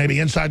sabotaged. Maybe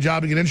inside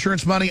job to get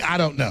insurance money. I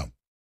don't know.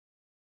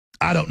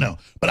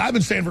 But I've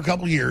been saying for a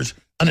couple of years,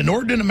 an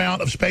inordinate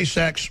amount of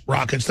SpaceX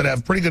rockets that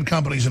have pretty good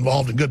companies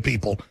involved and good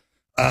people,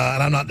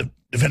 and I'm not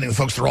defending the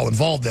folks that are all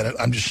involved in it.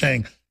 I'm just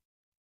saying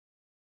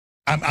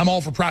I'm all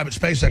for private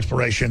space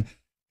exploration,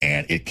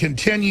 and it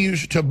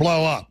continues to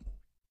blow up.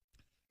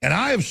 And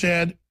I have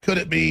said, could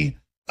it be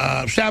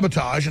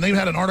sabotage? And they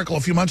had an article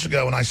a few months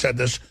ago when I said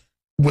this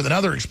with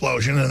another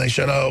explosion, and they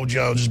said, oh,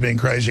 Jones is being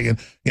crazy. And,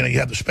 you know, you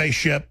had the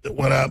spaceship that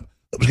went up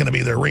that was going to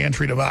be their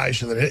reentry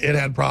device, and that it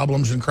had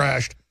problems and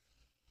crashed.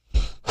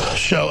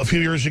 So a few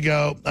years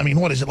ago, I mean,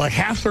 what is it, like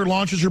half their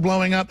launches are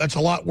blowing up? That's a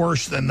lot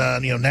worse than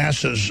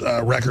NASA's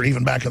record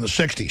even back in the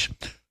 60s.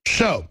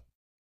 So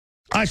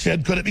I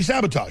said, could it be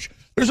sabotage?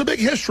 There's a big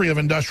history of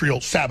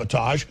industrial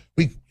sabotage,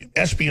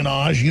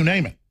 espionage, you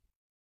name it.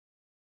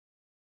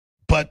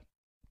 But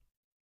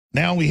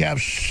now we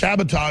have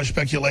sabotage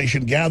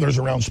speculation gathers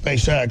around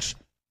SpaceX.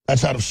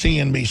 That's out of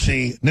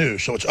CNBC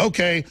News. So it's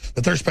okay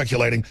that they're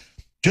speculating.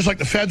 Just like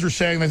the feds are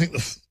saying they think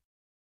the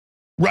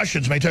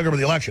Russians may take over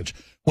the elections.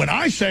 When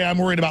I say I'm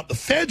worried about the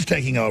feds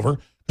taking over,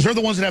 because they're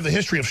the ones that have the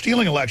history of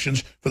stealing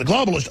elections, for the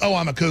globalists, oh,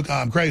 I'm a kook,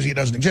 I'm crazy, it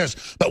doesn't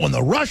exist. But when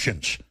the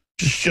Russians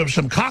just show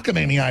some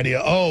cockamamie idea,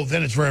 oh,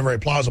 then it's very, very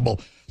plausible.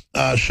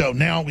 So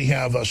now we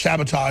have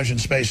sabotage in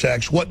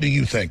SpaceX. What do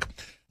you think?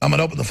 I'm going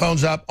to open the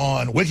phones up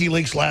on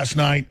WikiLeaks last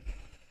night.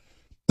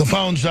 The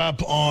phone's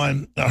up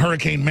on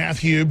Hurricane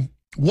Matthew.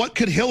 What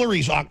could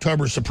Hillary's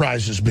October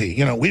surprises be?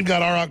 You know, we've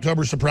got our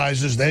October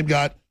surprises. They've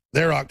got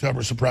their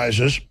October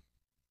surprises.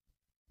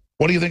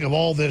 What do you think of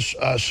all this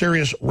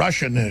serious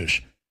Russian news?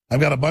 I've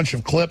got a bunch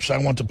of clips I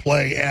want to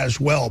play as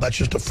well. That's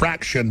just a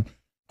fraction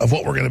of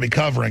what we're going to be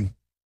covering.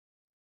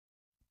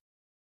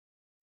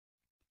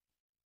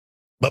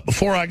 But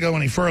before I go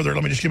any further,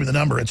 let me just give you the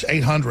number. It's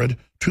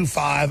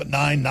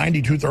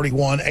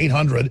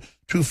 800-259-9231,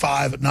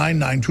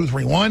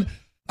 800-259-9231.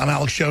 I'm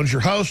Alex Jones,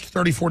 your host.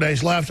 34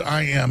 days left.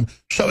 I am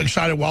so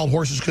excited. Wild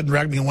horses couldn't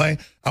drag me away.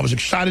 I was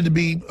excited to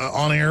be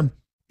on air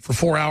for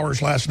 4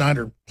 hours last night,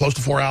 or close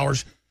to 4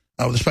 hours,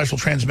 with a special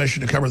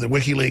transmission to cover the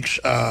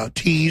WikiLeaks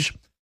tease,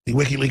 the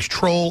WikiLeaks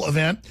troll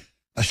event.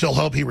 I still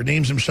hope he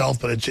redeems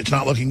himself, but it's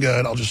not looking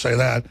good. I'll just say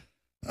that.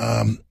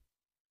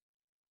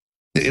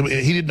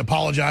 He didn't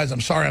apologize.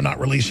 I'm sorry I'm not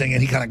releasing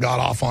it. He kind of got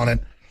off on it.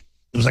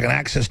 It was like an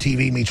Access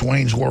TV meets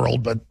Wayne's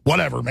World, but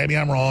whatever. Maybe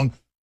I'm wrong.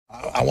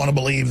 I want to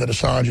believe that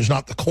Assange is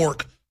not the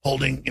cork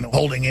holding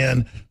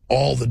in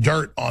all the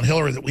dirt on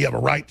Hillary that we have a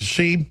right to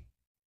see.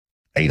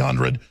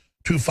 800-259-9231.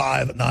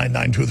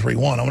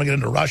 I want to get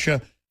into Russia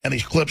and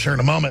these clips here in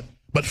a moment.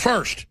 But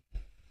first,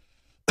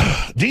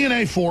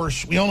 DNA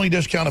Force, we only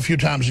discount a few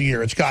times a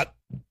year. It's got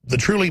the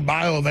truly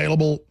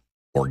bioavailable,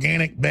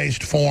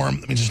 organic-based form,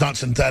 that means it's not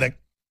synthetic,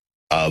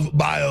 of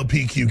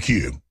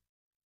BioPQQ.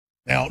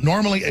 Now,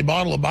 normally a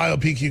bottle of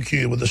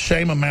BioPQQ with the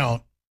same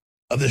amount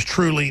of this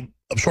truly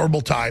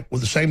absorbable type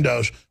with the same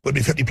dose would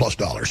be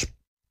 $50+.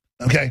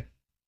 Okay?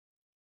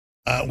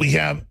 We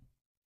have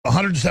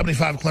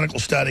 175 clinical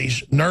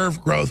studies.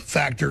 Nerve growth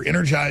factor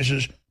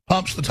energizes,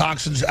 pumps the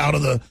toxins out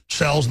of the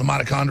cells, the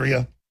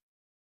mitochondria.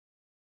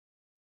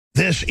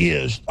 This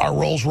is our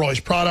Rolls-Royce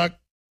product.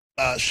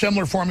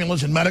 Similar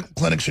formulas in medical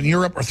clinics in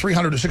Europe are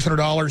 $300 to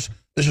 $600.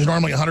 This is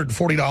normally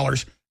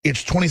 $140.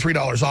 It's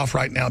 $23 off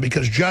right now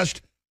because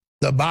just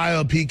the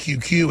Bio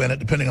PQQ in it,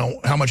 depending on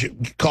how much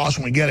it costs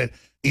when we get it,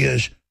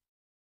 is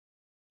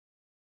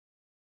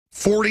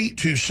 $40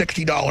 to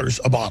 $60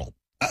 a bottle.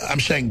 I'm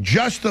saying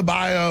just the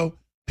Bio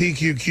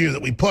PQQ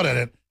that we put in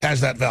it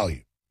has that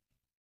value.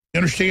 You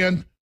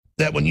understand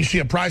that when you see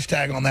a price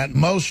tag on that,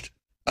 most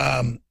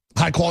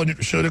high-quality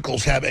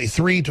nutraceuticals have a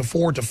 3 to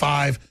 4 to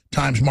 5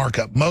 times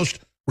markup. Most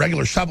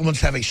regular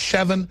supplements have a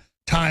 7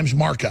 times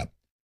markup.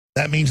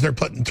 That means they're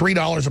putting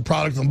 $3 a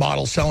product in the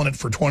bottle, selling it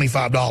for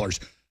 $25.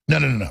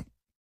 No.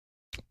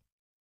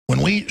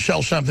 When we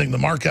sell something, the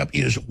markup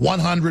is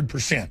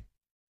 100%. And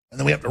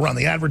then we have to run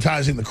the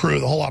advertising, the crew,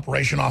 the whole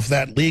operation off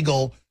that,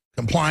 legal,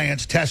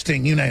 compliance,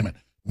 testing, you name it.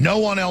 No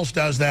one else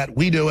does that.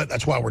 We do it.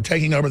 That's why we're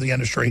taking over the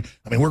industry.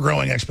 I mean, we're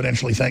growing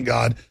exponentially, thank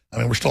God. I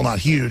mean, we're still not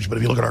huge, but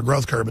if you look at our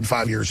growth curve in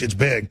 5 years, it's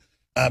big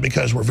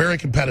because we're very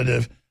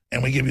competitive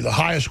and we give you the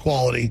highest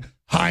quality,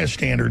 highest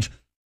standards,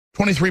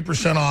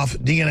 23% off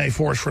DNA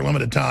Force for a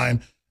limited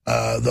time,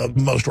 the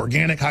most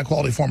organic,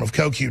 high-quality form of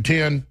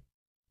CoQ10.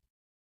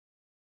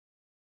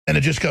 And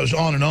it just goes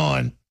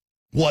on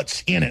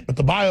what's in it. But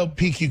the Bio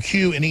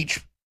PQQ in each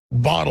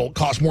bottle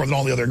costs more than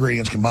all the other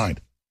ingredients combined.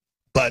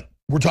 But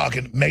we're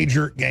talking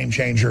major game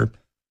changer.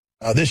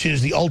 This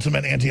is the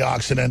ultimate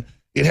antioxidant.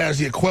 It has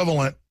the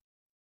equivalent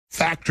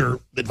factor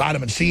that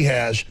vitamin C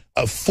has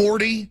of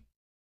 40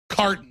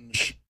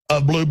 cartons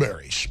of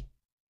blueberries.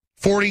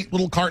 40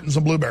 little cartons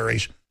of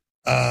blueberries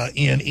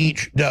in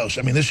each dose.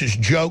 I mean, this is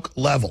joke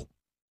level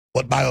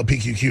what Bio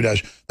PQQ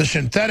does. The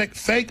synthetic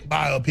fake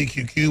Bio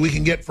PQQ we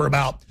can get for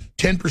about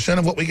 10%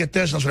 of what we get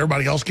this. That's what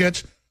everybody else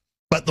gets.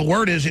 But the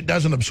word is it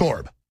doesn't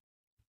absorb.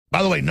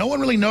 By the way, no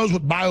one really knows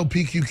what Bio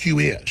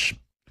PQQ is.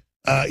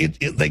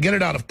 They get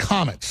it out of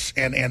comets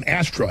and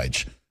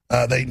asteroids.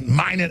 They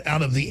mine it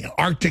out of the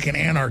Arctic and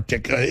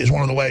Antarctic is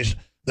one of the ways.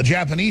 The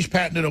Japanese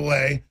patented a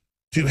way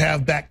to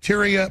have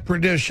bacteria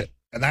produce it,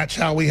 and that's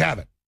how we have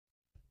it.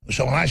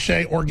 So when I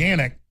say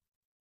organic,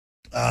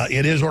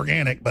 it is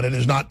organic, but it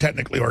is not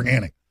technically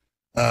organic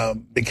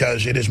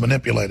because it is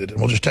manipulated. And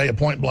we'll just tell you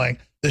point blank,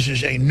 this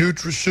is a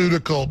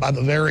nutraceutical by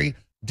the very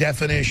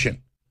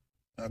definition.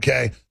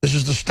 Okay, this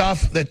is the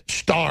stuff that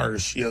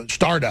stars,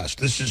 stardust.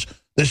 This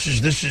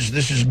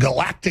is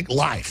galactic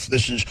life.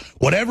 This is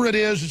whatever it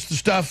is. It's the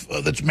stuff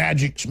that's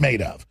magic's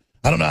made of.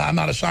 I don't know. I'm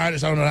not a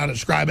scientist. I don't know how to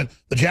describe it.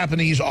 The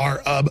Japanese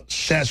are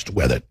obsessed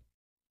with it.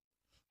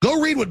 Go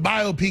read what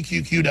Bio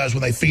PQQ does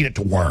when they feed it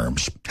to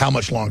worms. How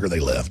much longer they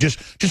live.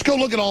 Just go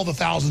look at all the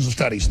thousands of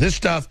studies. This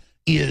stuff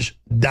is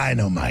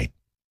dynamite.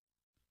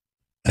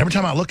 And every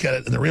time I look at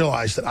it and I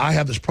realize that I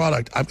have this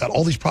product, I've got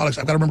all these products.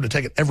 I've got to remember to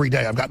take it every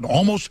day. I've gotten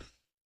almost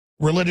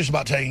religious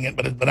about taking it,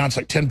 but now it's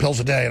like 10 pills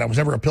a day, and I was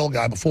never a pill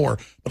guy before.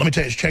 But let me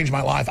tell you, it's changed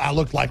my life. I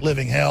looked like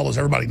living hell, as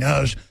everybody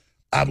knows.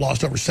 I've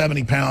lost over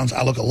 70 pounds.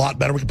 I look a lot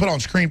better. We can put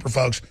on screen for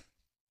folks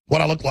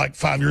what I looked like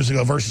 5 years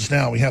ago versus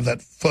now. We have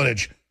that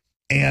footage,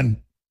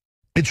 and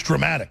it's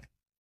dramatic.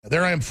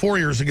 There I am 4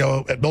 years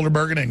ago at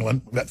Bilderberg in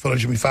England. That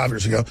footage of me 5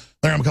 years ago.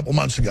 There I am a couple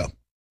months ago.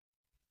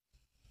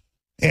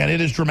 And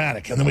it is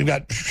dramatic. And then we've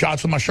got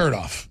shots with my shirt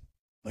off.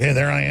 Okay,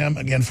 there I am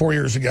again 4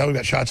 years ago. We've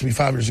got shots of me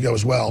 5 years ago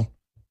as well.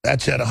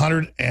 That's at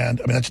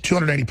that's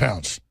 280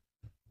 pounds.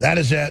 That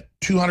is at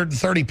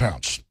 230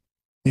 pounds.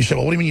 You say,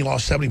 well, what do you mean you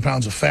lost 70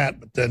 pounds of fat,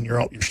 but then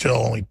you're still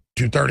only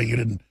 230? You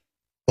didn't.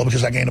 Well,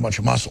 because I gained a bunch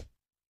of muscle.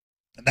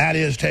 And that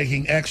is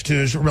taking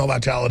X2, Super Male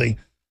Vitality.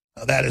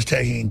 That is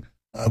taking,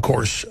 of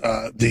course,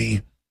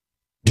 the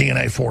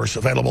DNA Force,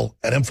 available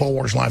at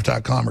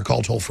InfoWarsLife.com or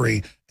call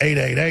toll-free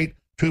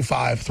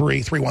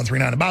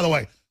 888-253-3139. And by the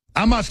way,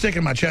 I'm not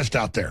sticking my chest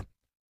out there,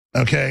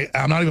 okay?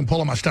 I'm not even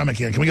pulling my stomach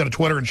in. Can we go to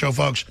Twitter and show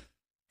folks?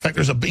 In fact,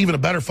 there's even a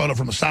better photo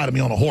from the side of me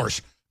on a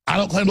horse. I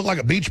don't claim to look like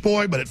a beach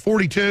boy, but at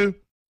 42,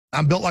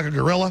 I'm built like a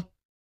gorilla.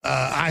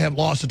 I have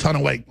lost a ton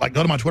of weight. Like,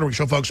 go to my Twitter. We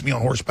show folks me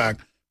on horseback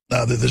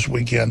this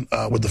weekend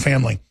with the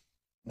family.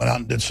 Went out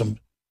and did some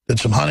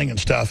hunting and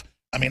stuff.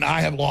 I mean,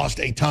 I have lost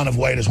a ton of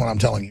weight is what I'm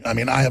telling you. I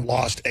mean, I have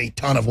lost a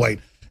ton of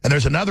weight. And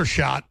there's another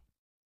shot.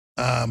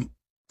 I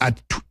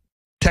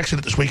texted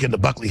it this weekend to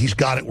Buckley. He's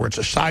got it where it's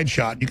a side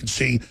shot. You can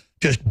see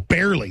just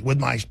barely with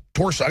my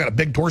torso. I got a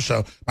big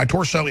torso. My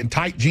torso in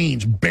tight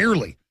jeans,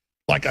 barely,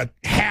 like a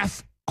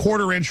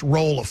quarter-inch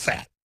roll of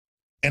fat.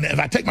 And if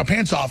I take my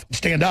pants off and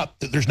stand up,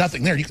 there's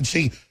nothing there. You can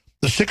see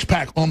the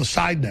six-pack on the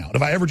side now.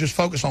 If I ever just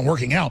focus on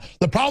working out.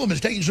 The problem is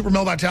taking Super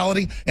Male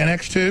Vitality and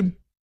X2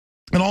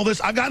 and all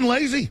this, I've gotten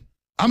lazy.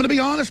 I'm going to be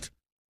honest.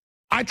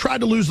 I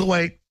tried to lose the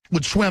weight,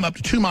 would swim up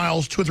to 2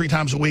 miles 2 or 3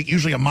 times a week,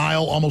 usually a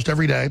mile almost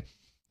every day.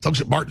 Folks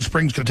at Barton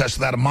Springs could attest to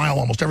that, a mile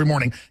almost every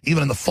morning.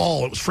 Even in the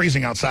fall, it was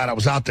freezing outside. I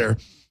was out there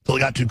until it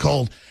got too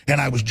cold. And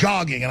I was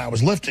jogging and I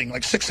was lifting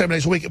like 6-7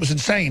 days a week. It was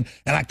insane.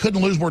 And I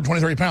couldn't lose more than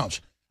 20, 30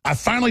 pounds. I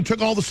finally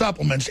took all the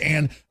supplements,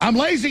 and I'm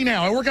lazy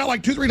now. I work out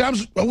like 2-3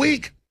 times a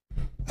week.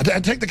 I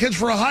take the kids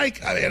for a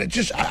hike.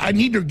 I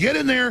need to get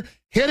in there,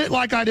 hit it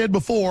like I did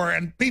before,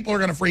 and people are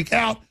going to freak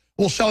out.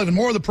 We'll sell even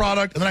more of the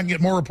product, and then I can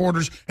get more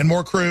reporters and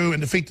more crew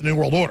and defeat the New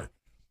World Order.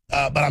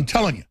 But I'm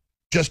telling you,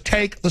 just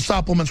take the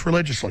supplements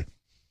religiously.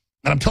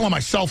 And I'm telling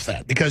myself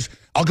that because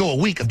I'll go a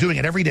week of doing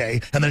it every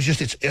day, and then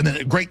and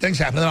then great things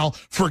happen, and then I'll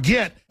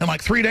forget, and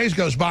like 3 days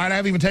goes by, and I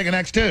haven't even taken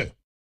X2.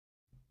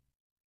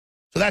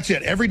 So that's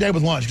it, every day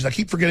with lunch, because I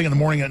keep forgetting in the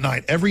morning and at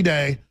night. Every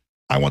day,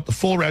 I want the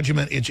full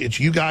regimen. It's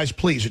you guys,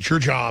 please. It's your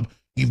job.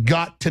 You've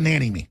got to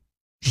nanny me.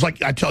 Just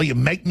like I tell you,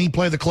 make me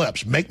play the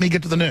clips. Make me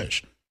get to the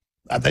news.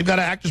 They've got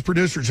to act as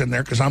producers in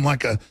there because I'm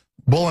like a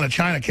bull in a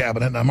china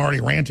cabinet, and I'm already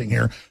ranting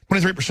here.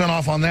 23%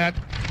 off on that.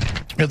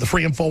 We have the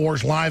free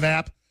InfoWars Live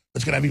app.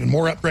 It's going to have even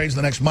more upgrades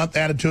the next month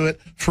added to it.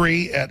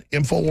 Free at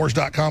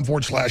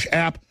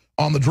Infowars.com/app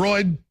on the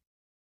Droid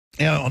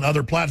and on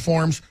other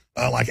platforms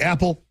like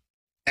Apple.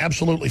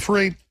 Absolutely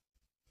free.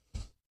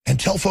 And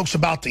tell folks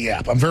about the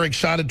app. I'm very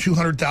excited.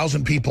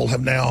 200,000 people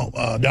have now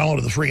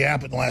downloaded the free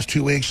app in the last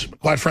 2 weeks.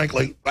 Quite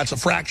frankly, that's a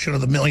fraction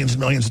of the millions and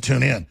millions that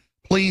tune in.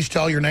 Please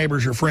tell your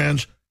neighbors, your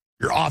friends,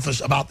 your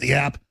office about the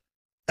app.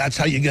 That's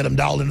how you get them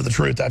dialed into the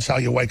truth. That's how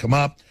you wake them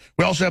up.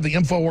 We also have the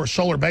InfoWars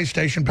Solar Base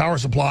Station Power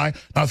Supply,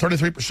 now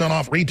 33%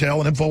 off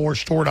retail at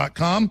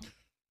InfoWarsStore.com.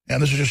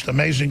 And this is just an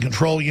amazing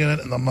control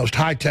unit and the most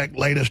high-tech,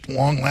 latest,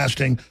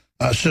 long-lasting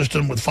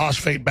system with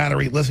phosphate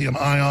battery, lithium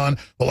ion.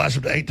 Will last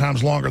up to 8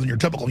 times longer than your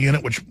typical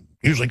unit, which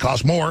usually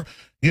costs more.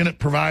 Unit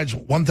provides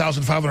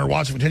 1,500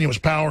 watts of continuous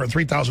power and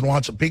 3,000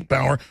 watts of peak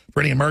power for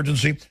any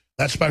emergency.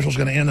 That special is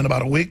going to end in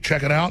about a week.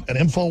 Check it out at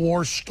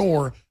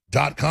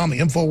InfoWarsStore.com, the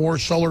InfoWars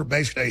Solar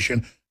Base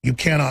Station. You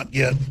cannot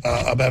get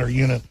a better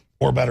unit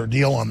or better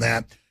deal on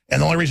that.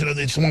 And the only reason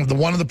it's one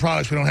of the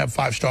products we don't have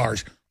 5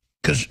 stars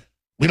because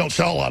we don't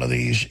sell a lot of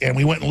these, and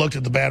we went and looked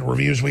at the bad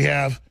reviews we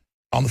have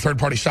on the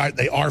third-party site.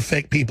 They are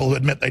fake people who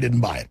admit they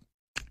didn't buy it.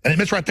 And it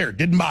admits right there,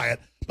 didn't buy it.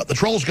 But the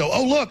trolls go,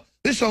 oh, look,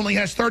 this only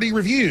has 30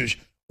 reviews.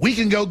 We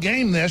can go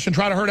game this and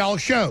try to hurt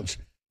Alex Jones.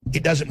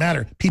 It doesn't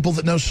matter. People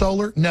that know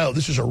solar know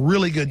this is a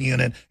really good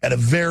unit at a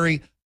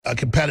very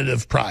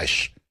competitive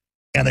price.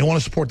 And they want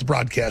to support the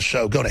broadcast,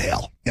 so go to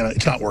hell. You know,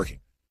 it's not working.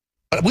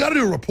 But we got to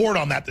do a report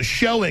on that,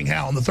 showing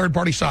how on the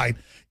third-party site,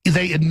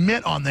 they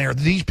admit on there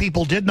that these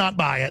people did not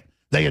buy it.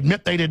 They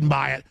admit they didn't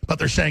buy it, but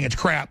they're saying it's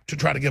crap to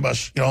try to give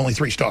us, only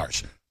 3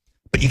 stars.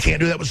 But you can't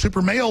do that with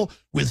Super Mail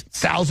with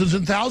thousands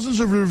and thousands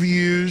of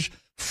reviews,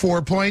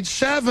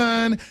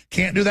 4.7.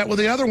 Can't do that with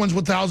the other ones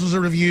with thousands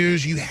of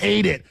reviews. You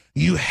hate it.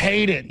 You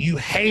hate it. You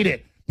hate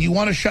it. You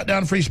want to shut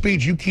down free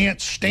speech. You can't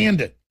stand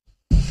it.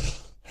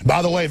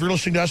 By the way, if you're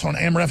listening to us on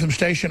Amber FM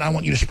station, I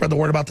want you to spread the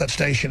word about that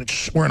station.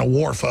 We're in a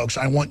war, folks.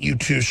 I want you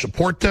to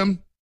support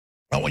them.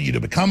 I want you to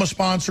become a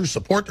sponsor,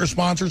 support their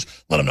sponsors,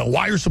 let them know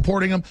why you're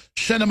supporting them.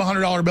 Send them a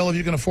 $100 bill if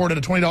you can afford it,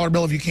 a $20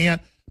 bill if you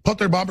can't. Put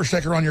their bumper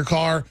sticker on your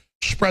car.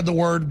 Spread the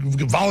word.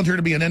 Volunteer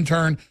to be an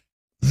intern.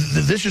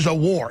 This is a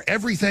war.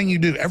 Everything you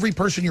do, every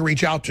person you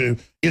reach out to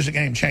is a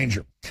game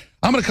changer.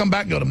 I'm going to come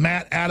back and go to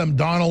Matt, Adam,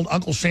 Donald,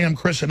 Uncle Sam,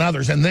 Chris, and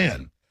others, and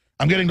then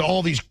I'm getting to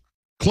all these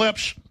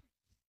clips.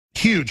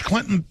 Huge.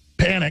 Clinton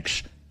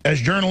panics as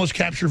journalists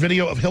capture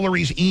video of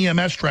Hillary's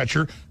EMS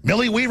stretcher.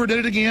 Millie Weaver did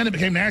it again. It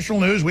became national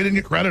news. We didn't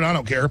get credit. I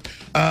don't care.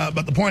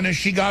 But the point is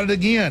she got it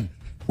again.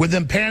 With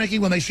them panicking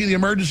when they see the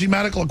emergency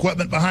medical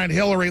equipment behind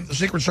Hillary that the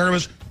Secret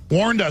Service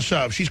warned us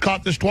of. She's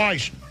caught this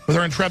twice with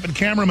her intrepid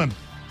cameraman.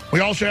 We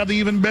also have the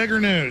even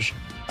bigger news.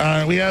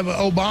 We have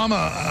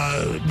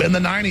Obama in the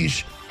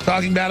 90s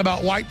talking bad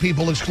about white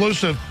people.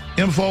 Exclusive,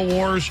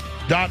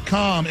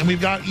 Infowars.com. And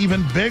we've got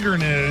even bigger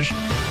news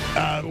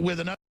with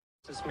another.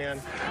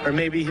 Man, or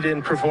maybe he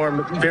didn't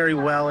perform very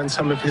well in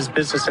some of his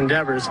business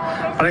endeavors.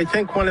 But I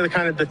think one of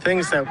the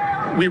things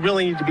that we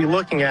really need to be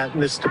looking at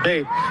in this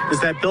debate is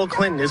that Bill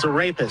Clinton is a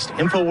rapist.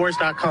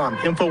 Infowars.com.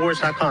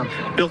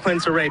 Infowars.com. Bill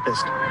Clinton's a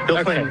rapist.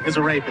 Bill Clinton is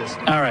a rapist.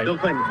 All right. Bill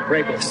Clinton,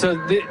 rapist. So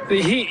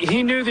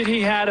he knew that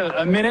he had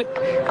a minute.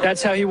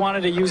 That's how he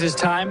wanted to use his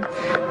time.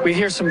 We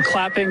hear some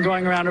clapping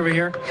going around over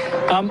here.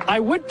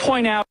 I would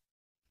point out.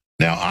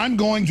 Now, I'm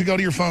going to go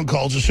to your phone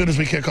calls as soon as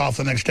we kick off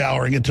the next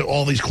hour and get to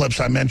all these clips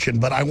I mentioned,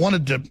 but I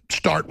wanted to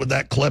start with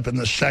that clip in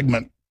this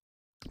segment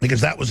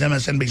because that was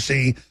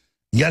MSNBC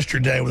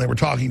yesterday when they were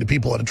talking to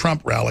people at a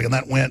Trump rally, and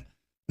that went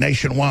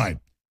nationwide.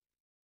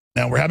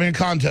 Now, we're having a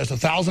contest,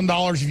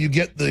 $1,000 if you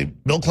get the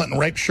Bill Clinton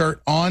rape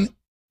shirt on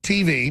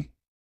TV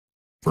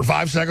for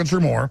 5 seconds or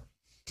more.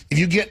 If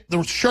you get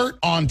the shirt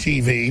on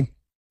TV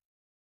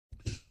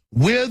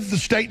with the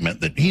statement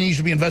that he needs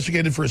to be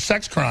investigated for his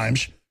sex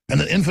crimes, and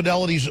that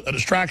infidelity is a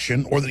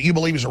distraction, or that you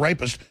believe he's a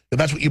rapist, if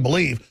that's what you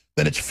believe,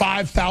 then it's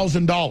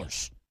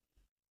 $5,000.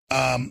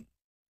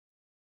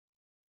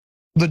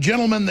 The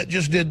gentleman that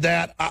just did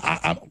that,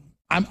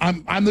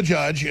 I'm the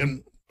judge,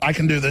 and I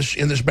can do this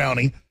in this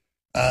bounty.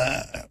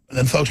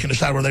 Then folks can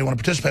decide where they want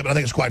to participate, but I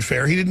think it's quite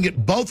fair. He didn't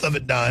get both of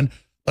it done,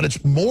 but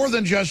it's more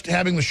than just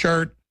having the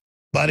shirt,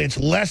 but it's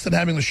less than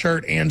having the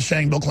shirt and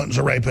saying Bill Clinton's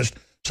a rapist.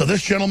 So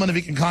this gentleman, if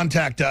he can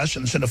contact us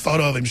and send a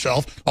photo of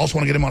himself, also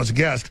want to get him on as a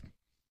guest,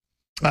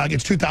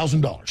 gets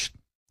 $2,000.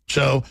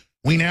 So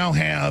we now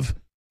have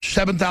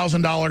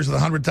 $7,000 of the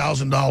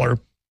 $100,000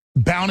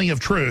 bounty of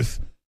truth,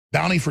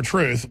 bounty for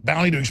truth,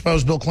 bounty to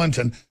expose Bill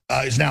Clinton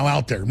is now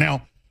out there.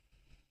 Now,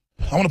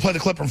 I want to play the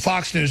clip from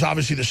Fox News,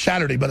 obviously, this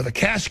Saturday, but if a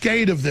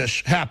cascade of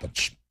this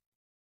happens,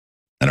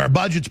 and our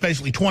budget's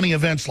basically 20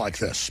 events like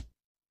this.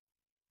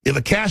 If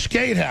a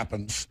cascade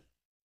happens,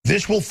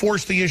 this will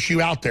force the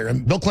issue out there.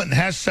 And Bill Clinton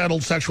has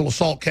settled sexual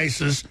assault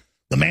cases.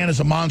 The man is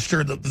a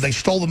monster. They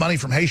stole the money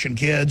from Haitian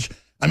kids.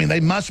 I mean, they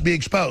must be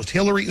exposed.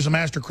 Hillary is a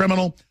master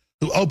criminal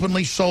who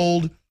openly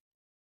sold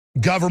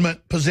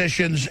government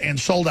positions and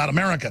sold out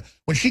America.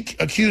 When she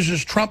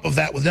accuses Trump of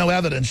that with no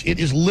evidence, it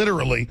is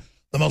literally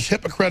the most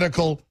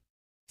hypocritical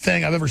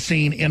thing I've ever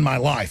seen in my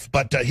life.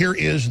 But here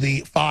is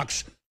the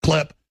Fox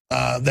clip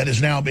that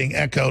is now being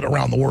echoed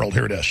around the world.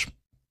 Here it is.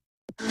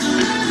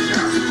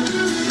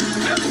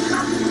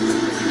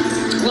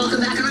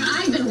 Welcome back.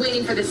 I've been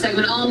waiting for this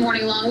segment all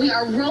morning long. We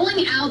are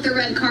rolling out the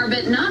red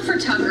carpet, not for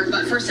Tucker,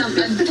 but for some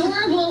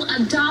adorable,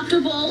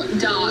 adoptable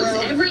dogs.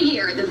 Every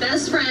year, the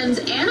Best Friends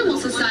Animal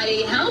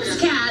Society helps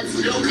cats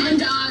and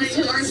dogs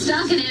who are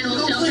stuck in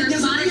animal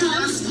shelters find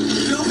homes.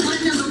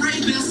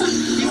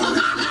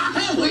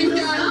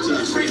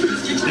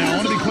 Now, I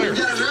want to be clear.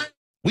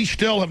 We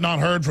still have not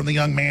heard from the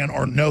young man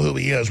or know who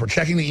he is. We're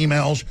checking the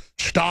emails,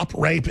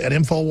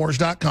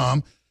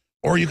 stoprape@infowars.com,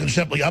 or you can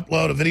simply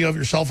upload a video of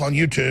yourself on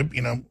YouTube,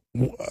 you know,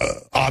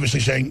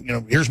 obviously saying, you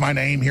know, here's my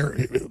name,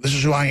 this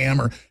is who I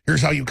am, or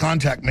here's how you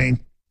contact me.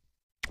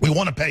 We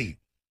want to pay you.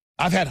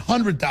 I've had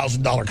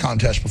 $100,000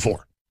 contests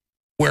before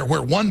where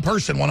one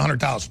person won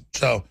 $100,000.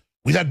 So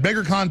we've had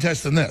bigger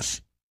contests than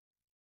this.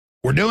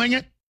 We're doing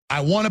it.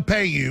 I want to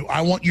pay you.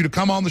 I want you to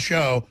come on the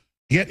show,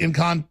 get in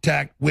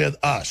contact with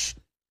us.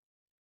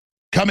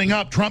 Coming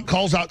up, Trump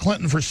calls out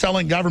Clinton for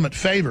selling government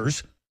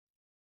favors.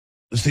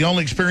 It's the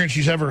only experience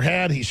he's ever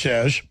had, he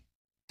says.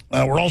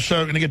 We're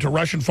also going to get to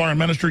Russian Foreign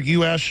Minister.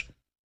 U.S.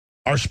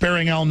 are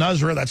sparing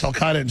al-Nusra, that's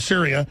al-Qaeda in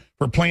Syria,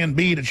 for Plan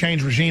B to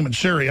change regime in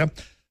Syria.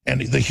 And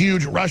the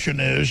huge Russia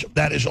news,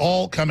 that is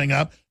all coming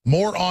up.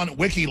 More on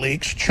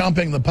WikiLeaks,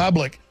 chumping the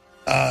public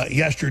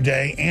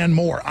yesterday, and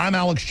more. I'm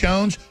Alex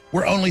Jones.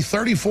 We're only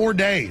 34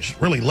 days,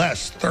 really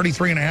less,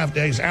 33 and a half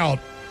days out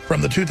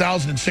from the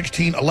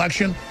 2016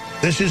 election.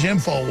 This is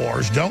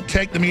InfoWars. Don't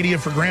take the media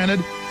for granted.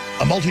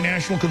 A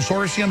multinational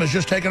consortium has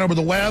just taken over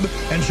the web,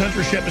 and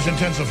censorship is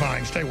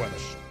intensifying. Stay with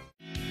us.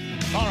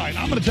 All right,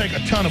 I'm going to take a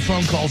ton of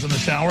phone calls in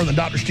this hour. Then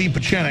Dr. Steve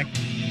Pieczenik,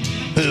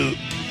 who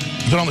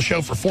has been on the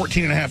show for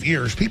 14 and a half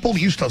years. People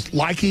used to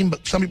like him,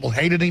 but some people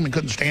hated him and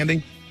couldn't stand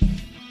him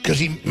because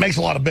he makes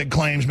a lot of big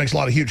claims, makes a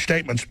lot of huge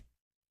statements.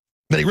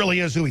 But he really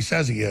is who he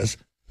says he is.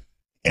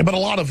 But a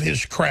lot of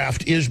his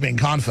craft is being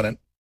confident,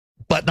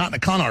 but not in a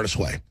con artist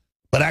way,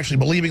 but actually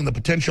believing the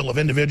potential of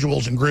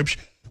individuals and groups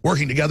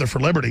working together for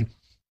liberty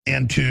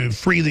and to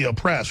free the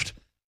oppressed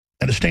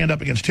and to stand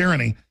up against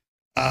tyranny.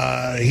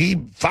 He,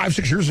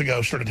 5-6 years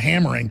ago, started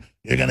hammering,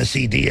 you're going to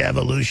see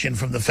de-evolution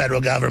from the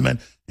federal government.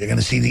 You're going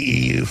to see the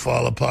EU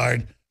fall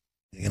apart.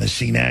 You're going to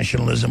see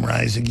nationalism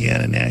rise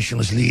again and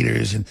nationalist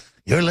leaders. And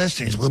your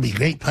listeners will be a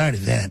great part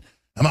of that.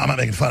 I'm not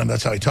making fun of him.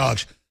 That's how he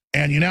talks.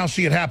 And you now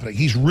see it happening.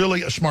 He's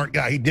really a smart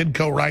guy. He did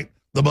co-write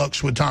the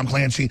books with Tom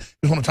Clancy. He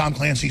was one of Tom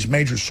Clancy's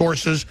major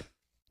sources.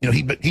 You know,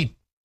 he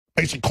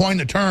basically coined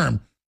the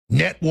term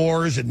net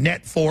wars and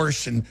net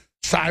force and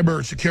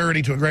cyber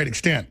security to a great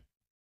extent.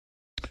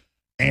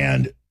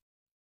 And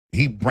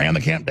he ran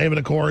the Camp David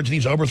Accords, and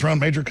he's overthrown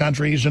major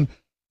countries, and,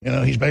 you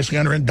know, he's basically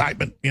under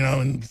indictment, you know,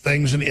 and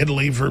things in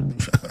Italy for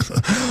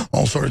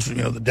all sorts of,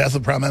 you know, the death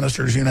of prime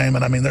ministers, you name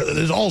it. I mean,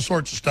 there's all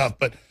sorts of stuff.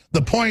 But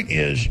the point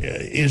is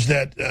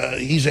that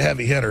he's a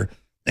heavy hitter,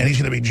 and he's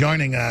going to be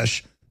joining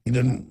us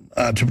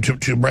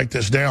to break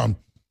this down.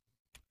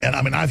 And,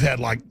 I mean, I've had,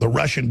 like, the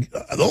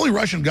only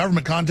Russian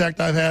government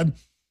contact I've had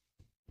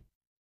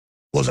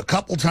was a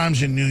couple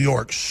times in New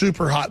York.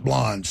 Super hot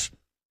blondes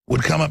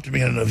would come up to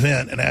me at an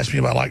event and ask me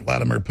if I like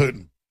Vladimir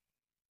Putin.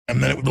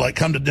 And then it would be like,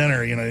 come to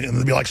dinner, you know, and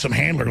there'd be like some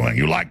handler going,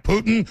 you like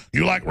Putin?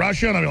 You like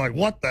Russia? And I'd be like,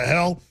 what the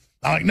hell?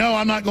 I'm like, no,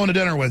 I'm not going to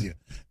dinner with you.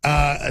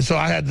 So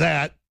I had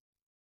that.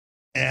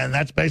 And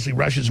that's basically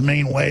Russia's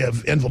main way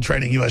of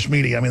infiltrating U.S.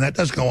 media. I mean, that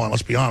does go on,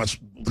 let's be honest.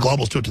 The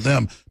globals do it to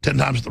them 10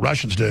 times what the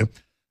Russians do.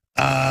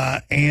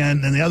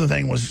 And then the other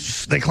thing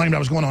was they claimed I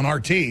was going on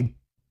RT.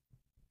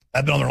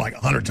 I've been on there like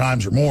 100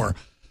 times or more.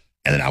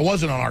 And then I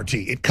wasn't on RT.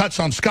 It cuts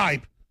on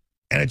Skype,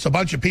 and it's a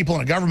bunch of people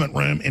in a government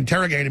room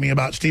interrogating me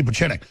about Steve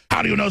Pieczenik.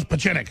 How do you know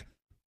Pieczenik?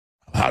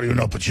 How do you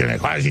know Pieczenik?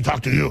 Why does he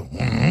talk to you?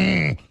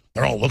 Mm-hmm.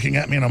 They're all looking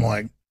at me, and I'm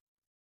like,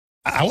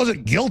 I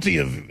wasn't guilty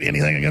of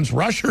anything against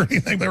Russia or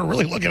anything. They were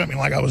really looking at me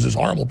like I was this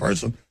horrible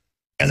person.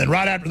 And then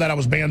right after that, I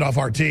was banned off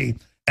RT, and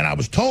I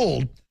was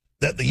told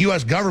that the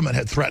U.S. government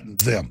had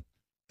threatened them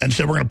and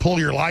said, we're going to pull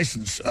your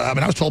license. I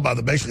mean, I was told by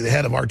basically the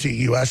head of RT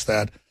US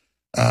that.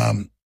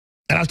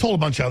 And I was told a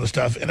bunch of other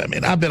stuff. And I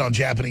mean, I've been on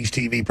Japanese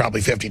TV probably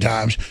 50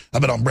 times.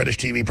 I've been on British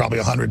TV probably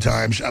 100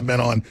 times. I've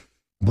been on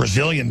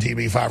Brazilian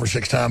TV 5 or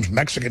 6 times,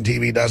 Mexican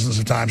TV dozens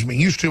of times. I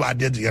mean, used to, I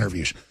did the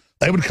interviews.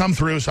 They would come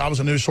through, so I was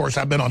a news source.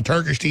 I've been on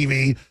Turkish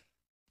TV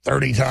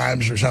 30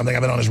 times or something.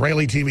 I've been on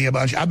Israeli TV a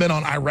bunch. I've been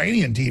on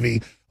Iranian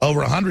TV over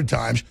 100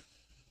 times.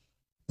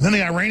 Then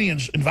the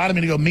Iranians invited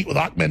me to go meet with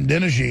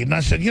Ahmadinejad, and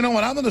I said, you know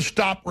what, I'm going to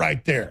stop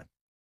right there.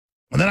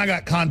 And then I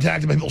got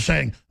contacted by people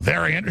saying,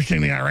 very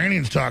interesting, the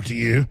Iranians talk to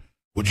you.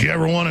 would you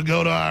ever want to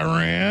go to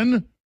Iran?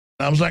 And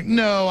I was like,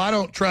 no, I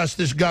don't trust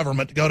this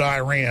government to go to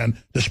Iran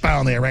to spy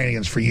on the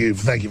Iranians for you.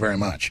 Thank you very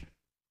much.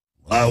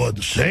 Well, I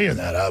wasn't saying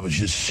that. I was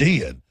just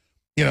seeing.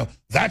 You know,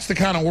 that's the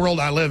kind of world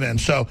I live in.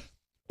 So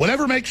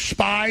whatever makes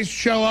spies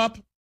show up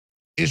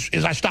is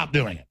I stop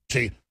doing it.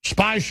 See,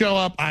 spies show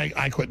up,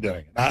 I quit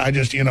doing it. I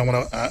just, you know, when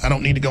I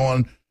don't need to go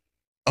on.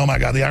 Oh, my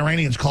God, the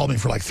Iranians called me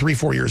for like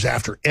 3-4 years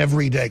after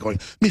every day going,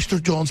 Mr.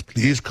 Jones,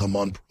 please come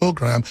on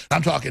program.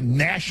 I'm talking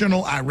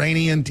national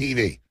Iranian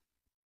TV,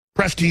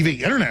 press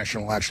TV,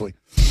 international, actually.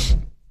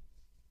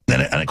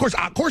 And of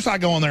course, I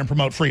go on there and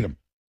promote freedom.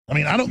 I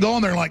mean, I don't go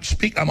on there and like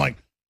speak. I'm like,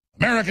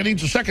 America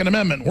needs a Second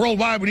Amendment.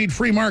 Worldwide, we need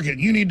free market.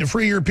 You need to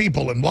free your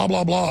people and blah,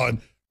 blah, blah.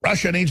 And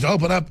Russia needs to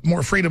open up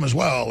more freedom as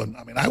well. And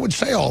I mean, I would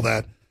say all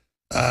that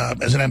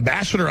as an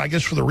ambassador, I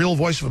guess, for the real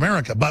voice of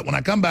America. But when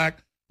I come back,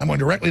 I'm going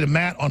directly to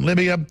Matt on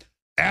Libya.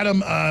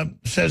 Adam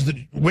says that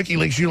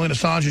WikiLeaks, Julian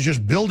Assange, is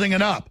just building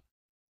it up.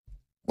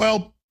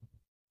 Well,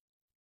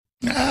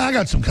 I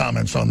got some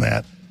comments on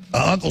that.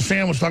 Uncle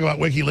Sam wants to talk about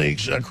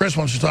WikiLeaks. Chris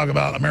wants to talk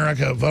about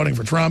America voting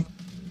for Trump.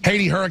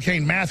 Haiti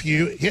Hurricane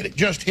Matthew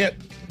just hit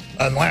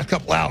in the last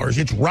couple hours.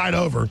 It's right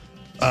over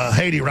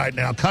Haiti right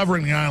now,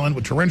 covering the island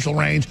with torrential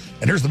rains.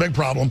 And here's the big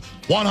problem,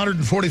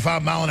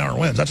 145-mile-an-hour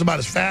winds. That's about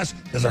as fast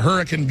as a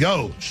hurricane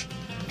goes.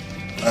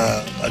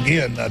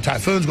 Again,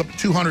 typhoons go up to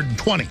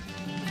 220.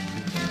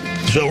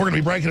 So we're going to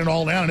be breaking it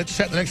all down, and it's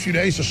set the next few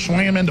days to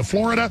slam into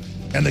Florida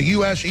and the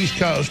U.S. East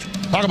Coast.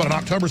 Talk about an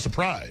October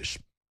surprise.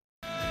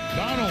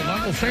 Donald,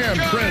 Uncle Sam,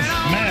 Chris,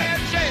 Matt,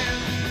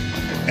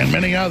 and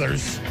many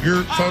others.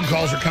 Your phone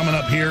calls are coming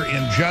up here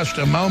in just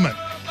a moment.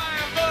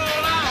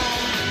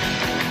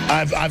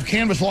 I've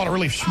canvassed a lot of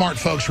really smart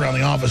folks around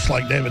the office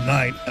like David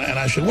Knight, and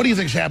I said, what do you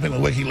think's happening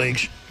with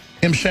WikiLeaks?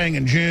 Him saying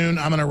in June,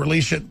 I'm going to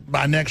release it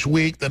by next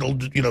week. That'll,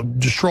 you know,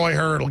 destroy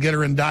her. It'll get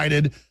her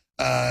indicted.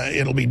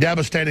 It'll be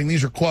devastating.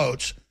 These are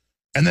quotes.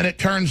 And then it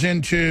turns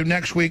into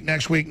next week.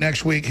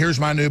 Here's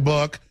my new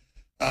book.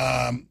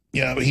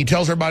 You know, he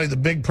tells everybody the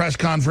big press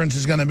conference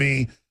is going to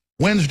be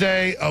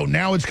Wednesday. Oh,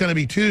 now it's going to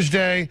be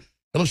Tuesday.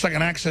 It looks like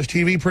an Access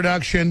TV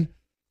production.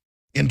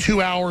 In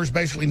 2 hours,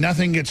 basically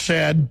nothing gets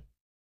said.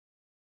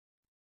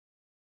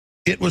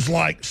 It was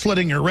like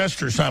slitting your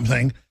wrist or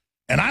something.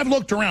 And I've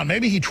looked around.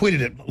 Maybe he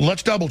tweeted it.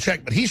 Let's double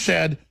check. But he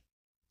said,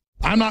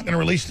 I'm not going to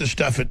release this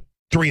stuff at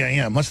 3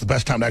 a.m. That's the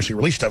best time to actually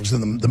release stuff, because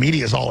then the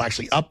media is all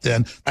actually up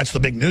then. That's the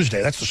big news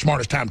day. That's the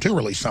smartest time to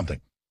release something.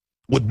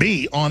 Would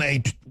be on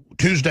a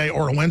Tuesday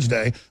or a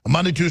Wednesday, a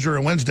Monday, Tuesday, or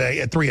a Wednesday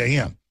at 3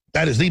 a.m.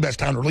 That is the best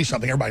time to release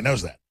something. Everybody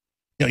knows that.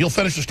 You know, you'll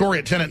finish the story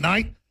at 10 at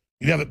night.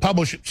 You have it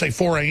published at, say,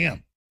 4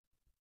 a.m.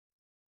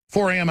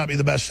 4 a.m. might be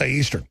the best, say,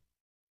 Eastern.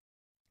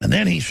 And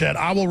then he said,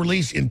 I will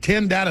release in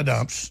 10 data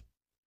dumps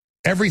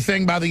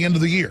everything by the end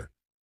of the year.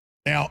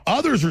 Now,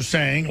 others are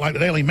saying, like the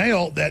Daily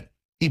Mail, that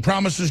he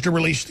promises to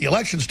release the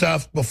election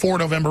stuff before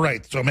November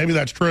 8th. So maybe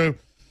that's true.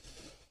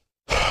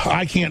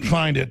 I can't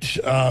find it.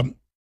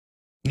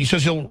 He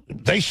says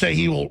they say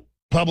he will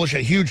publish a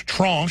huge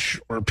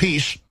tranche or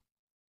piece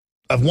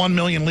of 1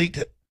 million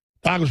leaked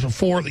documents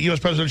before the U.S.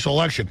 presidential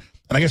election.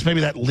 And I guess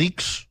maybe that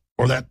leaks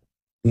or that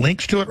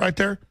links to it right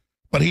there.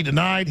 But he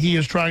denied he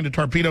is trying to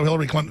torpedo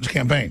Hillary Clinton's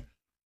campaign.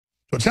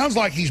 So it sounds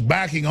like he's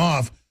backing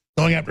off,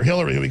 going after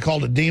Hillary, who he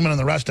called a demon, and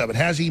the rest of it.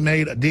 Has he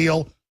made a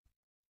deal?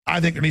 I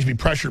think there needs to be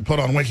pressure put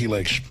on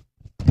WikiLeaks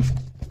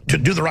to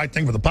do the right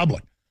thing for the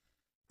public.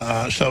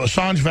 So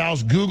Assange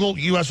vows Google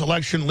U.S.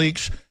 election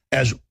leaks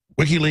as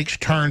WikiLeaks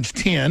turns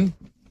 10.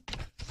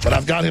 But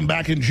I've got him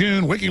back in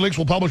June. WikiLeaks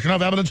will publish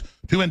enough evidence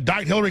to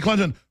indict Hillary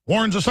Clinton,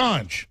 warns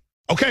Assange.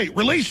 Okay,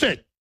 release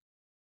it.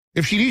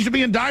 If she needs to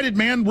be indicted,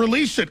 man,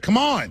 release it. Come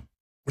on.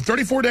 We're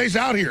 34 days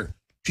out here.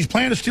 She's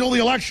planning to steal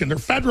the election. They're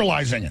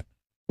federalizing it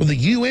with the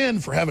UN,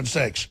 for heaven's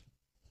sakes.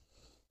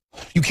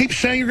 You keep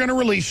saying you're going to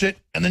release it,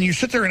 and then you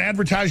sit there and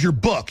advertise your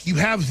book. You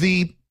have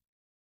the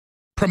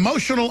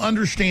promotional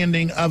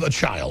understanding of a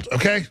child,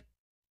 okay?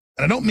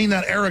 And I don't mean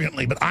that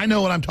arrogantly, but I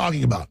know what I'm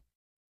talking about.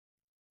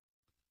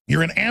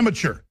 You're an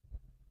amateur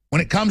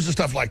when it comes to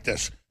stuff like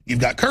this. You've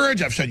got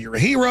courage. I've said you're a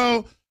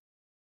hero.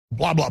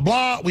 Blah, blah,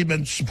 blah. We've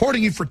been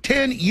supporting you for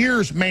 10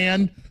 years,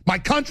 man. My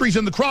country's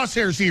in the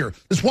crosshairs here.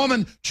 This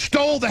woman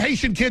stole the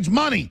Haitian kids'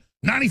 money,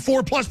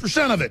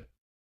 94+% of it.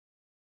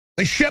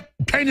 They shipped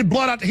tainted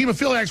blood out to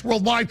hemophiliacs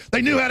worldwide.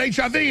 They knew had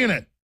HIV in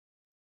it.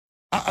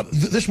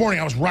 This morning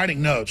I was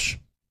writing notes.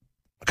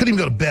 I couldn't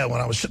even go to bed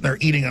when I was sitting there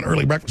eating an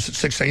early breakfast at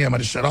 6 a.m. I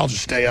just said, I'll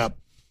just stay up,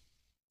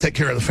 take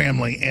care of the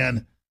family.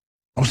 And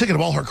I was thinking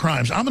of all her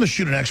crimes. I'm going to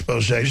shoot an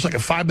expose, just like a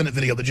 5-minute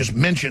video that just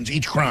mentions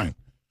each crime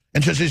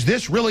and says, is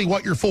this really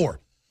what you're for?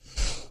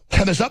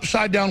 And this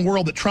upside-down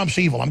world that Trump's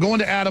evil. I'm going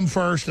to Adam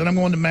first, then I'm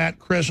going to Matt,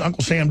 Chris,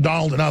 Uncle Sam,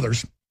 Donald, and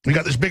others. We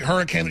got this big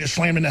hurricane that just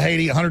slammed into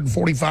Haiti,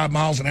 145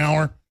 miles an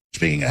hour.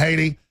 Speaking of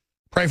Haiti,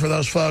 pray for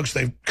those folks.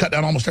 They've cut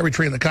down almost every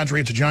tree in the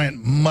country. It's a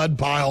giant mud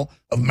pile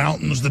of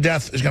mountains. The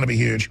death is going to be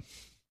huge.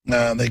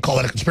 They call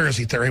that a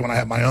conspiracy theory when I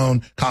have my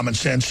own common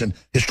sense and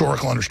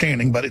historical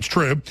understanding, but it's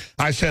true.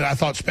 I said I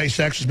thought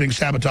SpaceX was being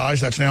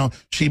sabotaged. That's now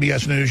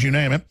CBS News, you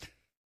name it.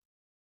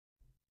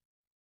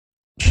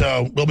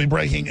 So we'll be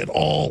breaking it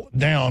all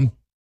down.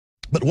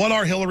 But what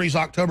are Hillary's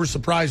October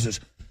surprises?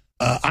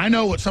 I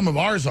know what some of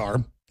ours are,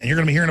 and you're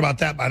going to be hearing about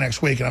that by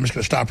next week, and I'm just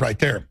going to stop right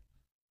there.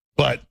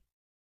 But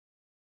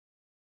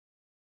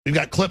we've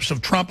got clips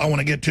of Trump I want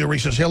to get to where he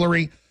says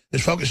Hillary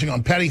is focusing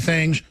on petty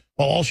things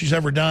while all she's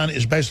ever done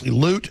is basically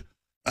loot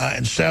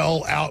and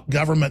sell out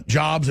government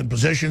jobs and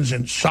positions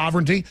and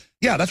sovereignty.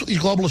 Yeah, that's what these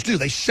globalists do.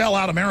 They sell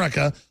out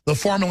America, the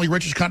formerly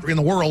richest country in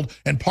the world,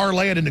 and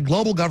parlay it into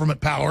global government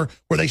power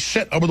where they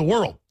sit over the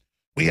world.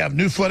 We have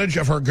new footage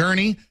of her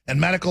gurney and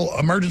medical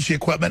emergency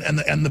equipment,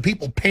 and the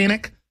people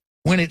panic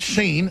when it's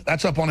seen.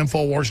 That's up on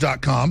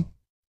Infowars.com.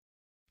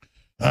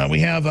 We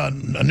have a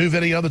new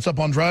video that's up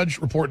on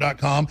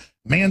DrudgeReport.com.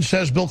 Man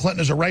says Bill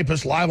Clinton is a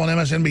rapist, live on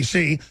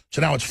MSNBC.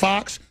 So now it's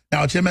Fox,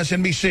 now it's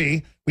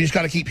MSNBC. We just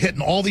got to keep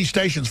hitting all these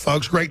stations,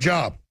 folks. Great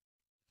job.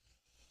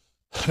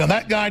 Now,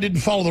 that guy didn't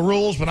follow the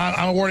rules, but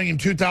I'm awarding him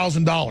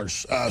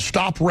 $2,000.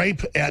 Stop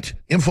rape at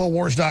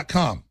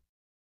Infowars.com.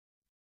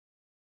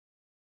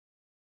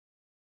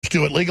 Just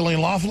do it legally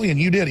and lawfully, and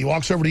you did. He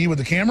walks over to you with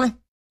the camera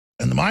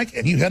and the mic,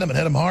 and you hit him and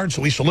hit him hard,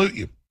 so we salute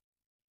you.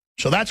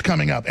 So that's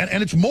coming up,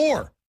 and it's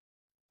more.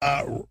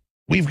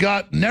 We've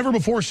got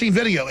never-before-seen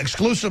video,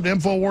 exclusive to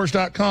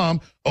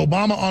Infowars.com,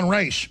 Obama on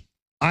race.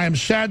 I am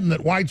saddened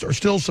that whites are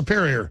still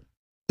superior.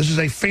 This is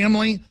a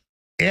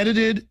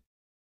family-edited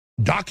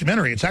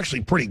documentary. It's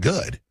actually pretty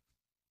good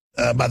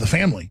by the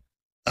family.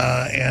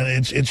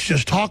 And it's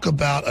just talk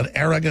about an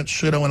arrogant,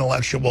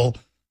 pseudo-intellectual,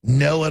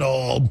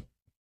 know-it-all,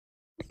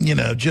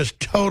 just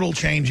total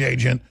change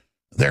agent.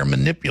 They're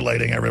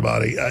manipulating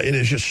everybody. It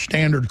is just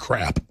standard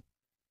crap.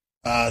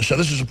 So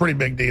this is a pretty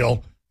big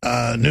deal.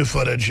 New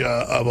footage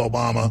of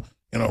Obama,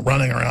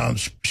 running around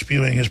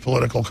spewing his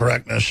political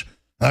correctness.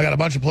 I got a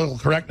bunch of political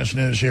correctness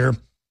news here.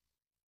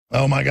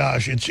 Oh my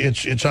gosh,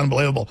 it's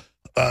unbelievable.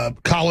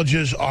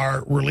 Colleges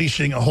are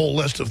releasing a whole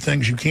list of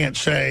things you can't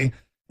say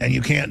and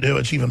you can't do.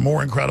 It's even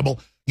more incredible.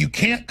 You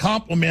can't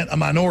compliment a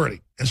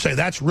minority and say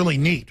that's really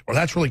neat or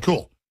that's really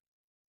cool.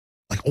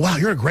 Like, wow,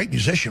 you're a great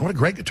musician. What a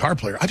great guitar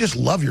player. I just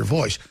love your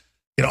voice.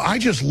 I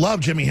just love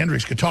Jimi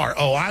Hendrix guitar.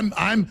 Oh,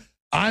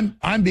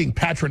 I'm being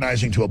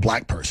patronizing to a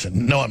black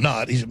person. No, I'm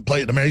not. He's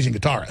played an amazing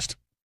guitarist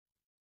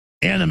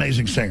and an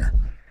amazing singer.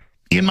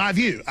 In my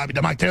view,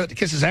 am I telling it to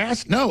kiss his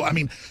ass? No,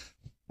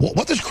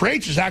 what this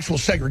creates is actual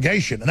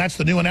segregation, and that's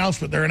the new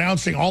announcement. They're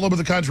announcing all over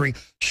the country,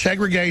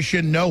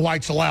 segregation, no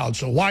whites allowed.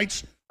 So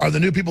whites are the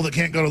new people that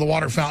can't go to the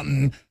water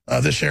fountain,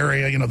 this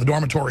area, the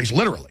dormitories,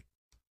 literally.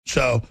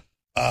 So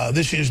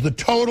this is the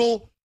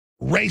total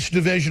race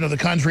division of the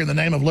country in the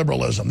name of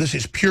liberalism. This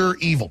is pure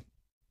evil.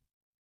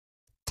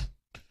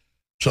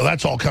 So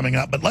that's all coming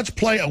up. But let's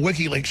play a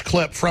WikiLeaks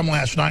clip from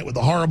last night with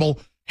the horrible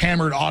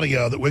hammered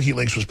audio that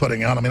WikiLeaks was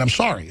putting out. I'm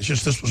sorry. It's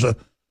just this was a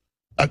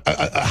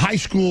high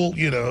school,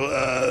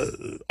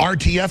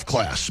 RTF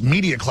class,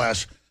 media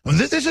class.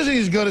 This isn't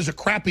as good as a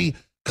crappy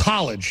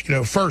college,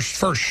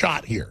 first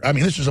shot here.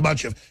 This is a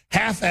bunch of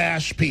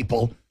half-ass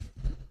people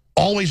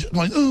always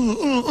going,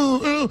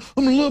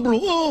 I'm a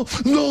liberal,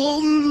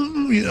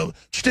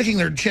 sticking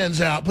their chins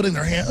out, putting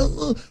their hand,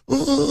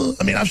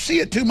 I see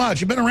it too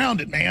much. You've been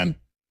around it, man.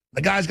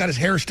 The guy's got his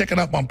hair sticking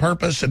up on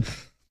purpose and,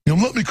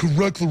 let me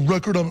correct the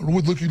record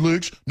with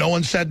WikiLeaks. No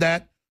one said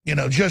that.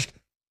 Just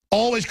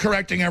always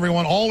correcting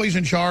everyone, always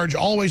in charge,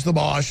 always the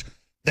boss.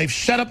 They've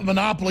set up a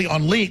monopoly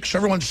on leaks, so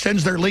everyone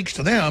sends their leaks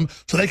to them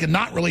so they can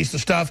not release the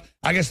stuff,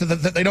 I guess,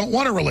 that they don't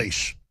want to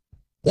release.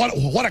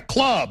 What a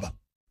club.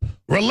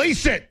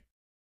 Release it.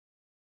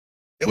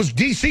 It was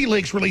DC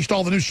Leaks released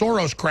all the new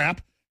Soros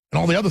crap and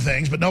all the other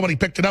things, but nobody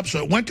picked it up,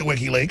 so it went to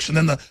WikiLeaks, and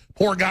then the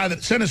poor guy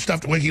that sent his stuff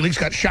to WikiLeaks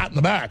got shot in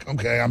the back.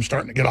 Okay, I'm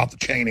starting to get off the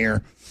chain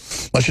here.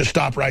 Let's just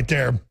stop right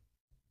there.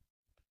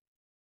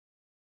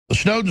 The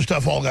Snowden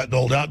stuff all got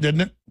doled out,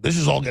 didn't it? This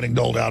is all getting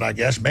doled out, I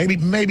guess.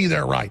 Maybe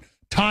they're right.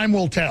 Time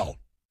will tell,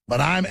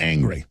 but I'm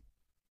angry.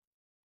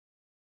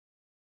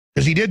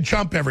 Because he did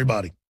chump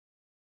everybody.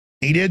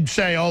 He did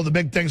say, oh, the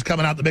big thing's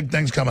coming out, the big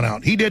thing's coming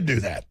out. He did do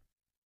that.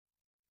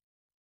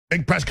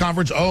 Big press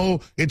conference,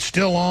 oh, it's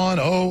still on,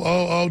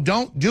 oh.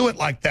 Don't do it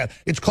like that.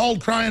 It's called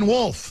crying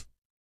wolf.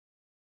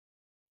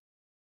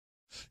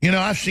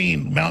 I've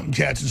seen mountain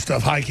cats and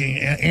stuff hiking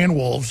and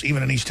wolves,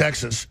 even in East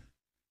Texas.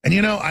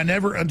 And, I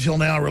never until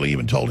now really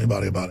even told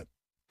anybody about it.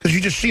 Because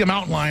you just see a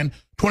mountain lion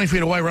 20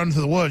 feet away running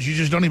through the woods. You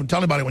just don't even tell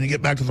anybody when you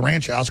get back to the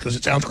ranch house because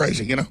it sounds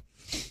crazy, You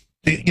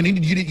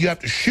have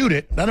to shoot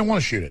it. I didn't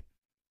want to shoot it.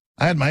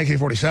 I had my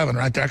AK-47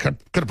 right there. I could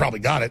have probably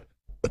got it.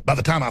 But by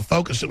the time I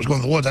focused, it was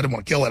going to the woods. I didn't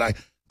want to kill it.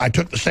 I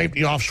took the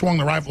safety off, swung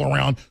the rifle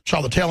around,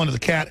 saw the tail end of the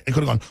cat. It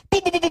could have gone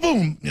boom, boom, boom,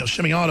 boom, boom.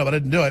 Semi-auto, but I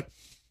didn't do it.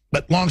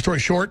 But long story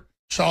short,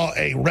 saw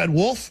a red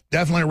wolf,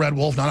 definitely a red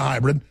wolf, not a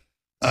hybrid.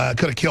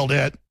 Could have killed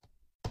it.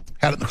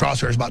 Had it in the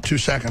crosshairs about 2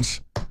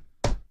 seconds.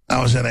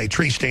 I was in a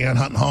tree stand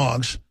hunting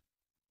hogs.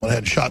 Well, I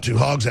had shot 2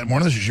 hogs that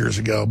morning. This was years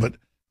ago, but I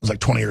was like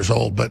 20 years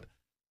old. But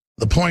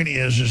the point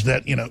is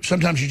that,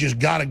 sometimes you just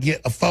got to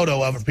get a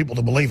photo of it for people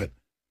to believe it.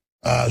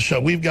 So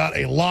we've got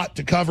a lot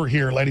to cover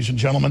here, ladies and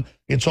gentlemen.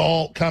 It's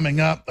all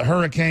coming up. The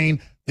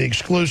hurricane, the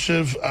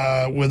exclusive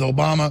with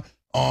Obama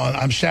on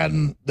I'm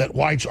saddened that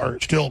whites are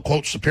still,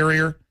 quote,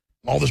 superior,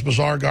 all this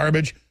bizarre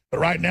garbage. But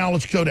right now,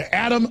 let's go to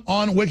Adam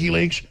on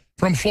WikiLeaks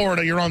from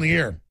Florida. You're on the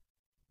air.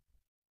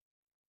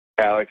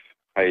 Alex,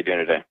 how you doing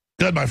today?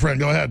 Good, my friend.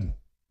 Go ahead.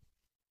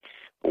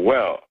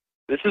 Well,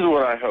 this is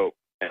what I hope,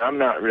 and I'm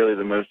not really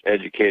the most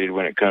educated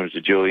when it comes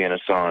to Julian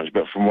Assange,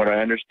 but from what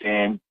I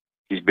understand,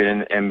 he's been in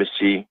the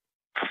embassy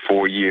for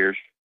 4 years.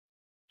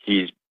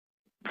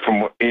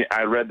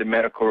 I read the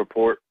medical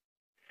report.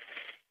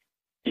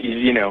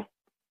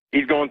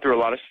 He's going through a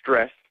lot of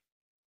stress.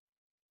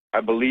 I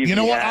believe. You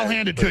know what? I'll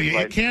hand it to you.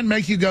 It can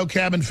make you go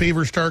cabin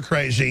fever, stir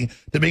crazy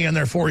to be in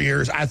there 4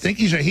 years. I think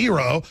he's a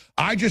hero.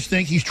 I just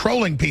think he's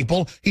trolling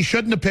people. He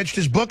shouldn't have pitched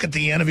his book at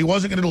the end if he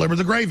wasn't going to deliver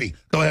the gravy.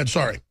 Go ahead.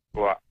 Sorry.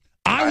 Well,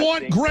 I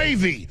want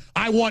gravy.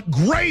 I want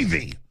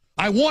gravy.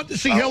 I want to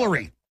see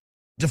Hillary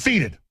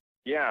defeated.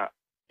 Yeah.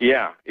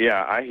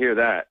 I hear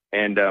that,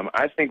 and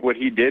I think what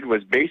he did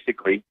was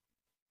basically,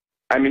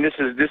 I mean, this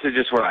is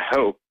just what I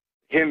hope.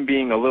 Him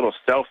being a little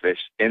selfish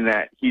in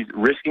that he's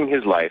risking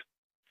his life.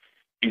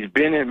 He's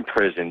been in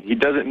prison. He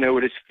doesn't know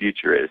what his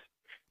future is.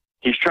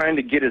 He's trying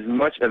to get as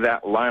much of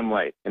that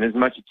limelight and as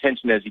much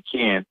attention as he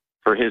can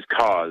for his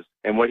cause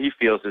and what he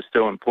feels is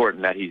so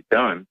important that he's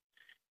done.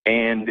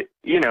 And,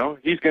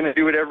 he's going to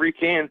do whatever he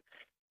can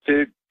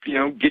to,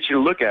 get you to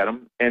look at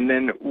him. And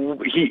then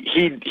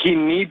he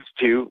needs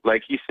to,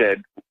 like he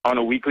said, on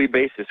a weekly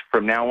basis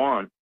from now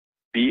on,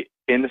 be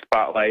in the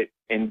spotlight.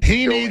 And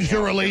he needs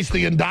to release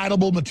the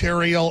indictable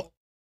material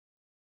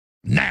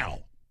now.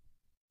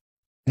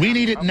 We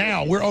need it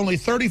now. We're only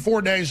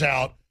 34 days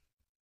out.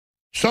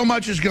 So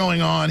much is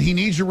going on. He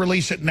needs to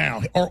release it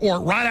now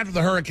or right after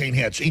the hurricane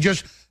hits. He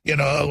just,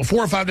 4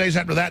 or 5 days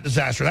after that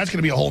disaster. That's going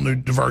to be a whole new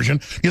diversion.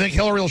 You think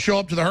Hillary will show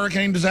up to the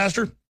hurricane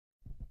disaster?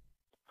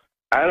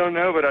 I don't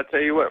know, but I'll tell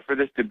you what, for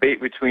this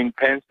debate between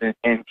Pence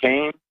and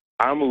Kaine,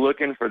 I'm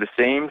looking for the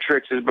same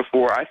tricks as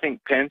before. I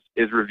think Pence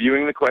is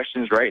reviewing the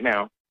questions right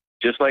now,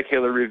 just like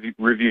Hillary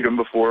reviewed them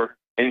before.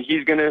 And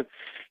you're going to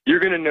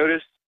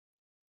notice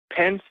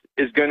Pence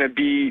is going to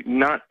be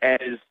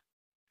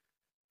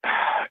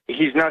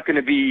he's not going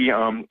to be,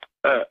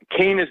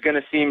 Kaine is going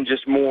to seem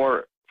just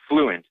more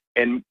fluent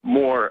and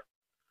more,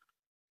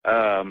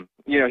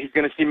 he's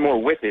going to seem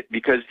more with it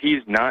because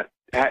he's not.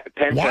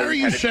 Pence why are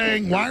you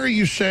saying that, why are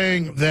you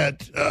saying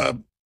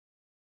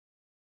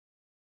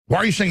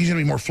he's going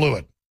to be more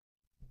fluid?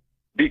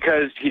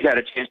 Because he's had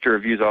a chance to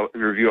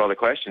review all the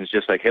questions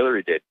just like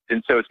Hillary did.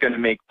 And so it's going to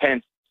make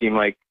Pence seem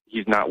like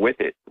he's not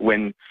with it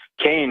when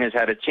Kaine has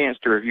had a chance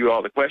to review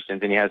all the questions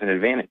and he has an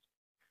advantage.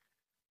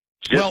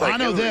 Well, like I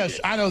know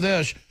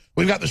this.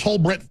 We've got this whole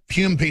Brit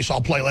Hume piece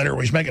I'll play later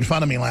where he's making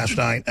fun of me last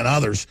night and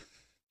others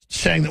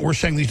saying that we're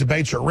saying these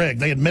debates are rigged.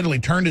 They admittedly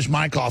turned his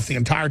mic off the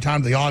entire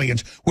time to the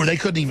audience where they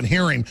couldn't even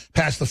hear him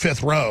past the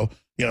fifth row.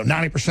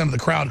 90% of the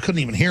crowd couldn't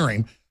even hear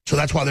him. So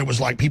that's why there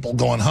was like people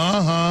going,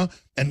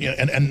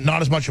 and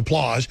not as much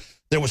applause.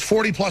 There was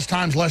 40-plus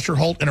times Lester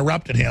Holt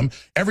interrupted him.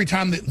 Every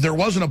time there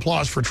was an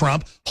applause for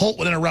Trump, Holt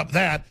would interrupt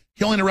that.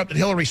 He only interrupted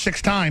Hillary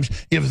 6 times.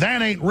 If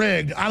that ain't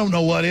rigged, I don't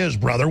know what is,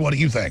 brother. What do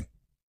you think?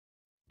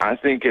 I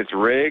think it's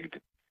rigged,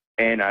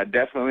 and I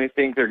definitely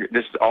think this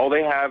is all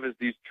they have is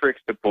these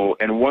tricks to pull.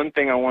 And one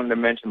thing I wanted to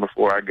mention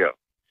before I go,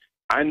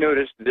 I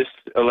noticed this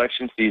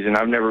election season,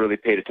 I've never really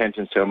paid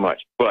attention so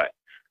much, but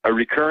a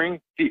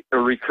recurring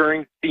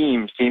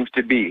theme seems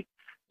to be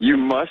you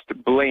must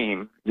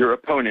blame your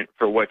opponent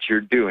for what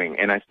you're doing.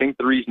 And I think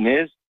the reason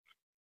is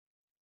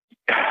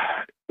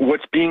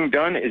what's being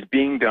done is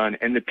being done,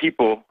 and the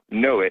people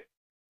know it,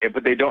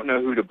 but they don't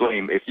know who to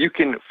blame. If you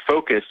can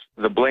focus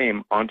the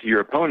blame onto your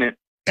opponent.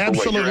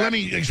 Absolutely. Let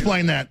me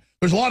explain that.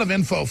 There's a lot of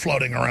info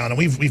floating around, and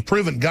we've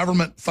proven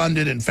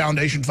government-funded and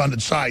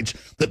foundation-funded sites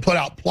that put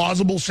out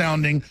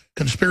plausible-sounding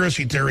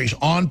conspiracy theories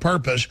on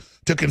purpose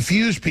to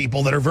confuse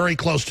people that are very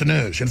close to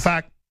news. In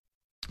fact,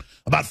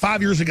 about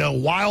 5 years ago,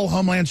 while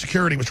Homeland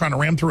Security was trying to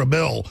ram through a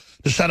bill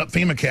to set up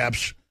FEMA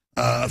camps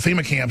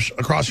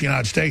across the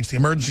United States, the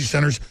Emergency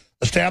Centers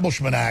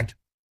Establishment Act,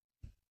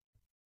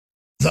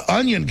 The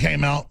Onion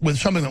came out with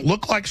something that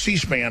looked like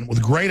C-SPAN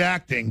with great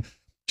acting,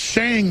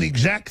 saying the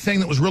exact thing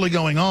that was really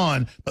going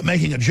on, but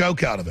making a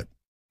joke out of it.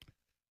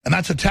 And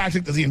that's a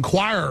tactic that the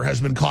Inquirer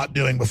has been caught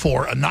doing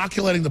before,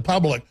 inoculating the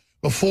public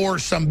before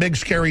some big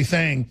scary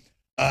thing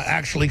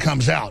actually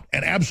comes out.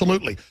 And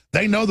absolutely,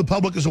 they know the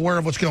public is aware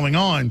of what's going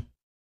on.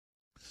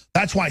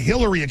 That's why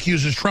Hillary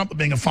accuses Trump of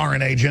being a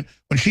foreign agent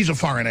when she's a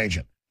foreign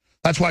agent.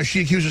 That's why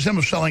she accuses him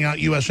of selling out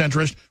U.S.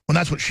 interests when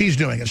that's what she's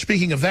doing. And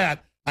speaking of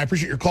that, I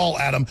appreciate your call,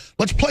 Adam.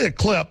 Let's play a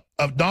clip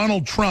of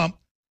Donald Trump.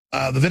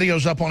 The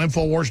video's up on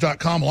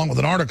Infowars.com along with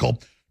an article.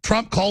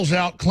 Trump calls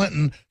out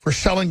Clinton for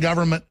selling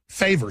government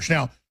favors.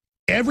 Now,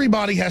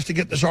 everybody has to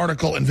get this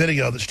article and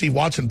video that Steve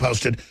Watson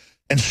posted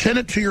and send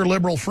it to your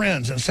liberal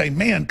friends and say,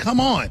 man,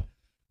 come on,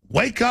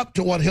 wake up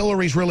to what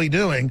Hillary's really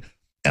doing,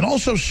 and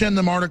also send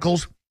them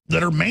articles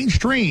that are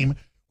mainstream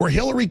where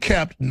Hillary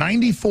kept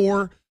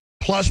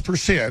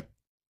 94+%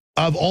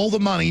 of all the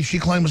money she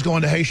claimed was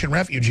going to Haitian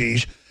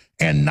refugees,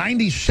 and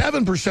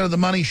 97% of the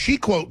money she,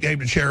 quote, gave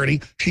to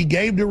charity, she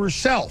gave to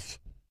herself.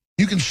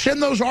 You can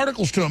send those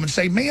articles to them and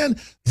say, man,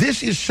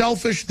 this is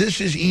selfish,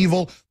 this is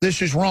evil,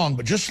 this is wrong.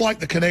 But just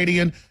like the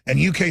Canadian and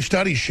UK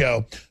studies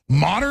show,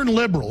 modern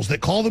liberals that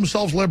call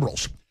themselves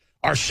liberals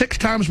are 6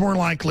 times more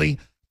likely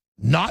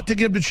not to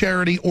give to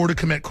charity or to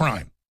commit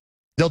crime.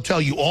 They'll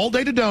tell you all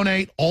day to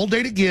donate, all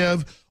day to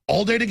give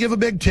a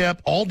big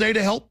tip, all day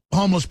to help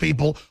homeless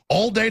people,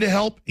 all day to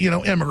help,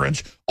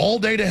 immigrants, all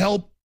day to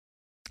help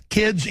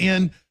kids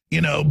in,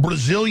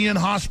 Brazilian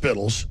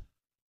hospitals.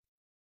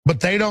 But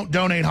they don't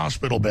donate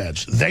hospital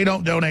beds. They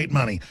don't donate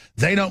money.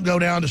 They don't go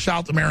down to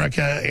South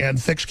America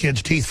and fix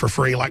kids' teeth for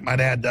free like my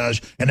dad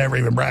does and never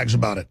even brags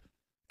about it.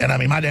 And, I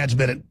mean, my dad's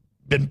been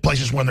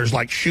places when there's,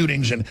 like,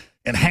 shootings and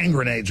hand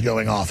grenades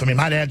going off. I mean,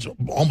 my dad's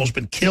almost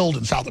been killed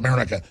in South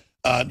America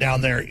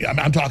down there.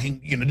 I'm talking,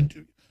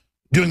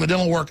 doing the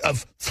dental work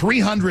of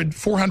 300,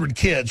 400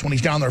 kids when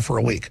he's down there for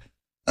a week,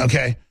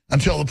 okay?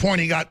 Until the point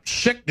he got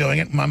sick doing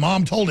it. My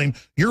mom told him,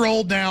 you're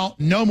old now,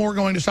 no more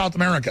going to South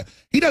America.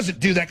 He doesn't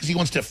do that because he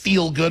wants to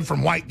feel good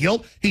from white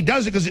guilt. He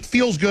does it because it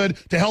feels good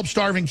to help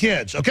starving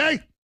kids, okay?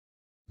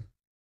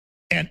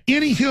 And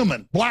any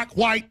human, black,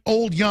 white,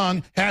 old,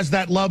 young, has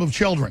that love of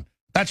children.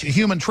 That's a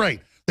human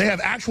trait. They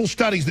have actual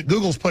studies that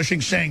Google's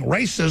pushing saying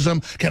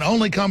racism can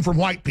only come from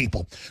white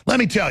people. Let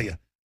me tell you,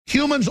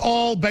 humans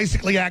all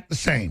basically act the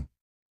same.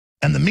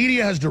 And the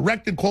media has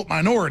directed, quote,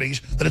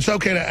 minorities that it's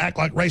okay to act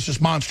like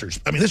racist monsters.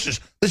 I mean, this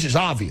is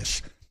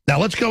obvious. Now,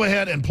 let's go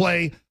ahead and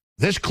play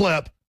this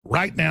clip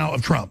right now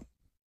of Trump.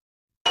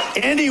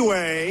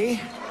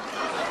 Anyway,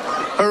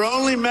 her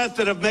only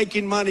method of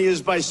making money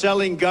is by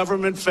selling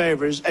government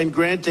favors and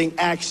granting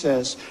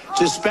access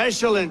to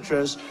special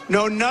interests,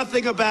 know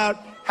nothing about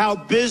how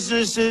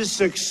businesses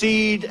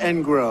succeed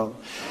and grow.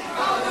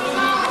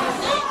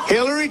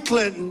 Hillary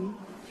Clinton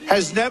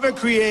has never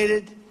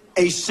created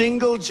a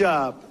single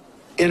job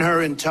in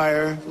her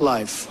entire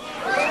life.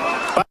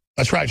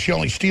 That's right. She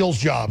only steals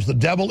jobs. The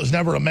devil is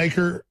never a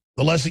maker.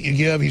 The less that you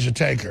give, he's a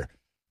taker.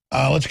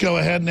 Let's go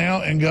ahead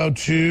now and go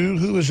to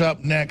who is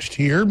up next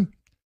here.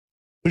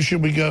 Who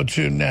should we go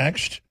to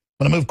next?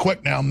 I'm going to move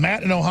quick now.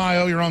 Matt in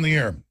Ohio, you're on the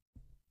air.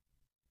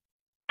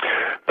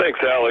 Thanks,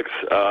 Alex.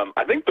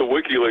 I think the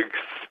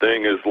WikiLeaks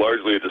thing is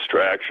largely a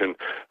distraction.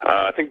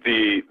 I think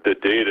the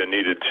data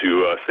needed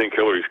to sink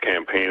Hillary's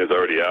campaign is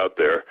already out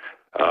there.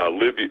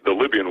 The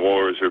Libyan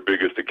war is her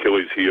biggest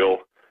Achilles heel.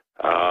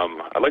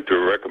 I'd like to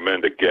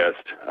recommend a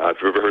guest. If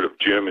you've ever heard of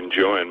Jim and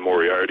Joanne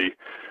Moriarty,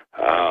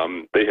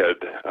 they had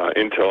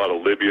intel out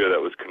of Libya that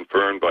was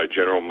confirmed by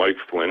General Mike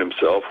Flynn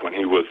himself when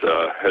he was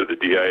head of the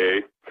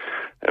DIA.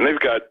 And they've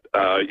got,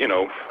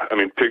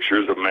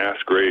 pictures of mass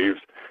graves.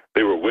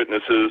 They were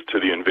witnesses to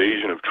the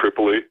invasion of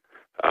Tripoli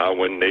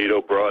when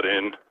NATO brought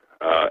in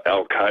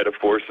al-Qaeda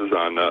forces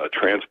on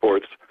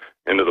transports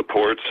into the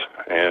ports.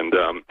 And,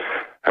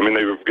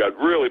 they've got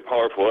really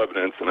powerful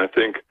evidence. And I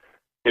think,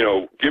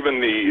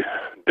 given the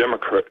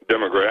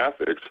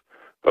demographics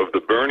of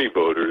the Bernie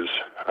voters,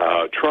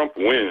 Trump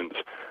wins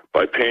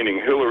by painting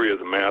Hillary as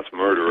a mass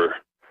murderer,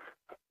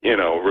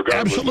 regardless.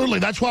 Absolutely.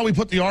 That's why we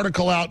put the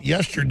article out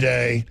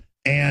yesterday,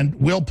 and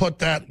we'll put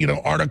that,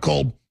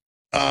 article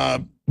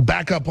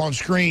back up on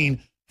screen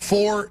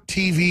for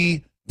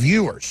TV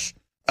viewers,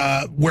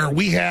 where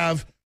we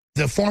have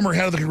the former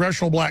head of the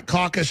Congressional Black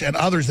Caucus and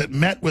others that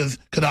met with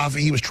Gaddafi.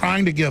 He was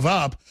trying to give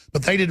up,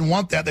 but they didn't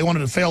want that. They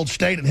wanted a failed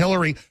state, and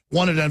Hillary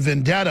wanted a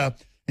vendetta.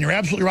 And you're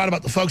absolutely right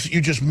about the folks that you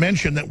just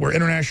mentioned that were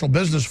international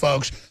business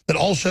folks that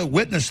also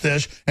witnessed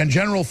this, and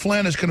General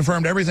Flynn has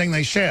confirmed everything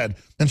they said.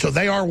 And so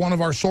they are one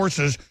of our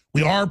sources.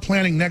 We are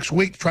planning next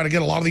week to try to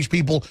get a lot of these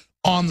people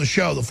on the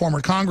show, the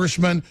former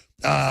congressman,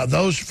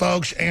 those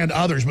folks, and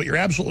others. But you're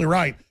absolutely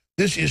right.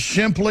 This is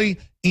simply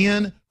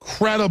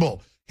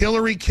incredible.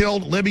 Hillary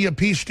killed Libya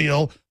peace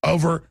deal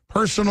over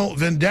personal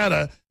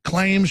vendetta,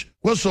 claims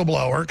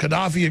whistleblower.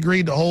 Gaddafi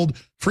agreed to hold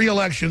free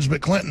elections, but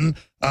Clinton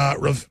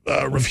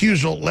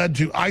refusal led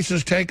to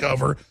ISIS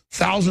takeover,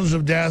 thousands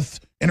of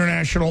deaths,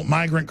 international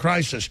migrant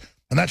crisis.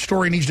 And that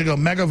story needs to go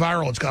mega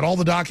viral. It's got all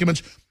the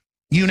documents,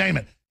 you name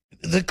it.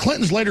 The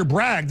Clintons later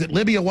bragged that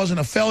Libya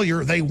wasn't a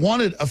failure. They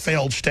wanted a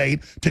failed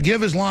state to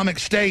give Islamic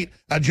State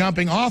a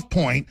jumping off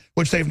point,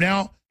 which they've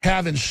now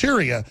have in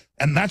Syria.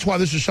 And that's why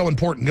this is so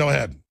important. Go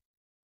ahead.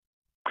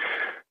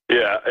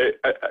 Yeah,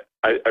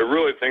 I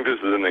really think this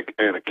is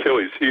an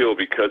Achilles heel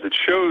because it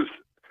shows,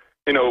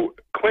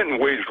 Clinton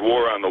waged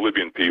war on the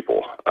Libyan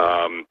people.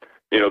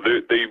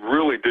 They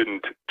really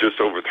didn't just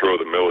overthrow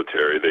the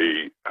military.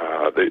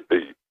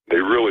 They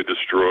really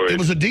destroyed. It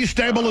was a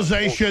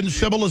destabilization,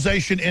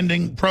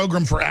 civilization-ending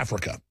program for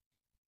Africa.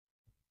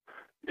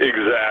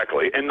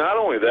 Exactly. And not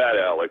only that,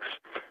 Alex,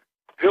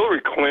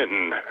 Hillary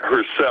Clinton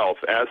herself,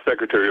 as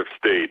Secretary of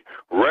State,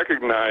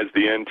 recognized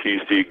the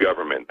NTC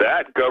government.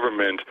 That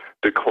government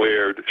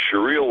declared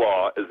Sharia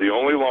law as the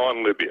only law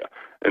in Libya.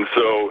 And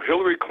so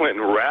Hillary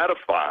Clinton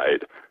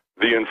ratified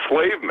the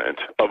enslavement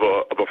of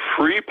a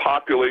free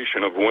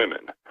population of women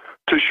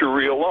to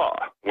Sharia law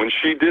when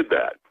she did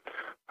that.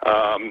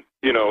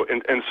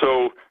 And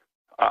so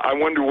I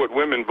wonder what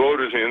women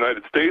voters in the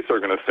United States are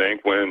going to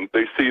think when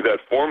they see that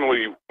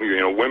formerly,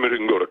 women who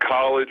can go to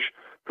college,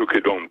 who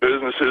could own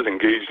businesses,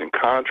 engaged in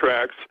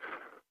contracts,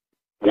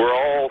 were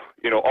all,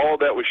 all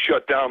that was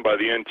shut down by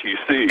the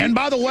NTC. And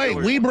by the way,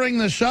 we bring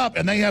this up,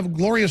 and they have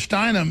Gloria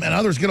Steinem and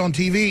others get on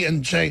TV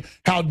and say,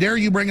 how dare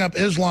you bring up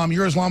Islam?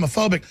 You're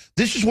Islamophobic.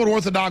 This is what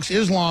Orthodox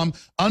Islam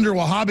under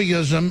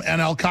Wahhabism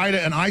and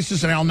Al-Qaeda and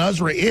ISIS and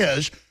Al-Nusra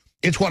is.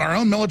 It's what our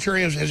own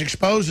military has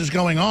exposed is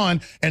going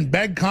on and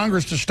begged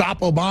Congress to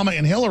stop Obama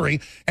and Hillary.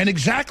 And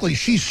exactly,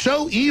 she's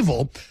so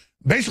evil,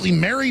 basically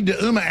married to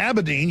Huma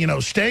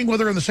Abedin, staying with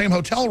her in the same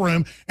hotel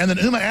room, and then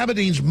Huma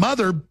Abedin's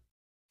mother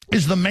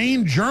is the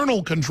main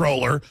journal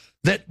controller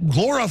that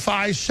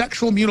glorifies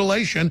sexual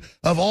mutilation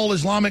of all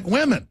Islamic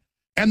women.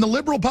 And the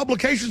liberal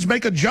publications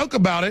make a joke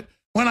about it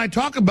when I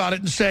talk about it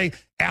and say,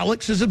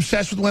 Alex is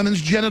obsessed with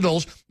women's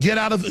genitals, get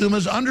out of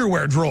Uma's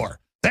underwear drawer.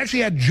 They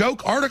actually had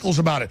joke articles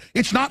about it.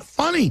 It's not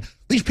funny.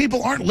 These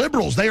people aren't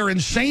liberals. They are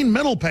insane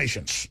mental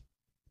patients.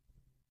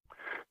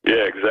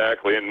 Yeah,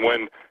 exactly. And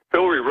when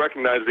Hillary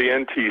recognized the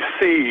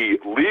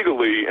NTC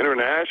legally,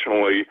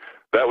 internationally,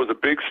 that was a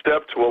big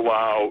step to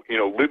allow,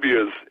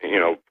 Libya's,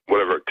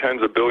 whatever,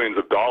 tens of billions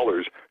of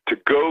dollars to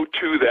go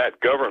to that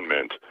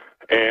government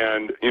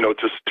and,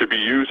 just to be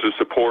used to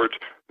support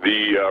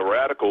the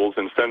radicals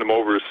and send them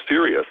over to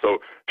Syria. So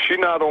she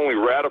not only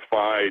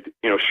ratified,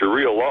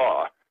 Sharia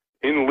law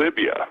in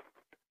Libya,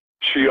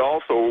 she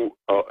also,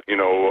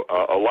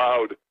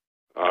 allowed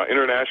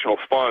international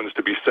funds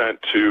to be sent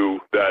to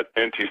that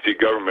NTC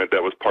government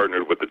that was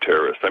partnered with the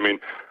terrorists. I mean,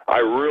 I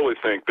really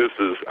think this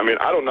is, I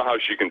don't know how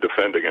she can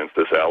defend against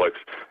this, Alex.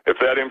 If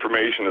that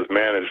information is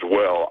managed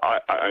well,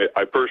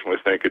 I personally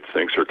think it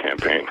sinks her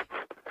campaign.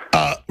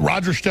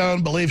 Roger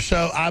Stone believes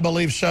so. I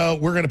believe so.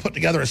 We're going to put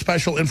together a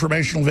special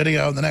informational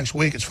video in the next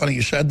week. It's funny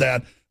you said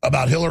that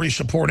about Hillary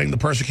supporting the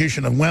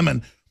persecution of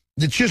women.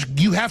 It's just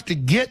you have to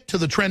get to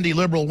the trendy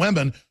liberal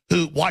women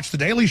who watch The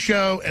Daily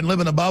Show and live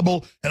in a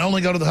bubble and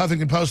only go to the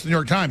Huffington Post and the New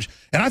York Times.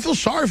 And I feel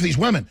sorry for these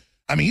women.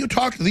 You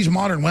talk to these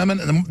modern women,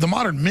 and the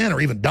modern men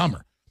are even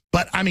dumber.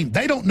 But,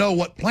 they don't know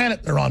what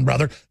planet they're on,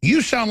 brother.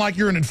 You sound like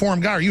you're an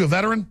informed guy. Are you a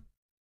veteran?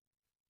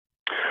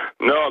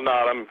 No, I'm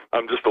not.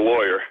 I'm just a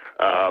lawyer.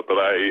 But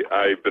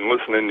I've been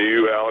listening to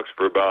you, Alex,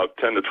 for about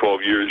 10 to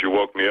 12 years. You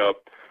woke me up.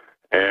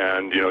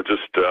 And,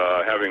 just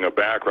having a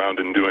background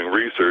in doing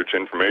research,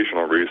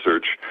 informational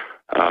research,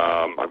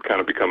 I've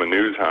kind of become a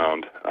news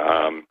hound.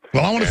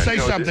 Well, I want to say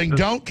something.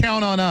 Don't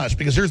count on us,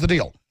 because here's the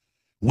deal.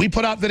 We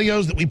put out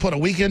videos that we put a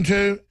week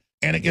into,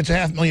 and it gets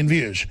 500,000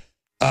 views.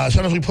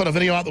 Sometimes we put a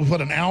video out that we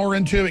put an hour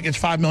into, it gets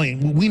 5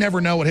 million. We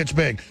never know what hits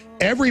big.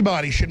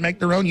 Everybody should make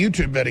their own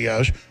YouTube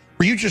videos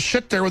where you just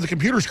sit there with a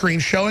computer screen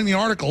showing the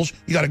articles.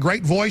 You got a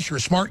great voice. You're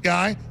a smart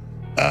guy.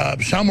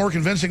 Some more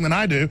convincing than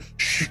I do.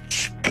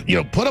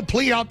 Put a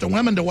plea out to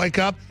women to wake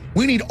up.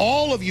 We need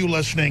all of you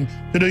listening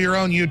to do your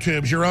own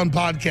YouTubes, your own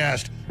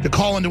podcast, to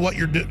call into what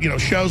you're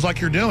shows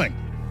like you're doing.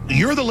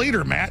 You're the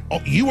leader, Matt.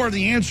 You are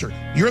the answer.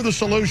 You're the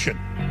solution.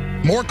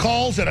 More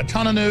calls and a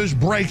ton of news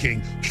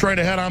breaking. Straight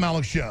ahead, I'm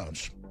Alex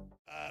Jones.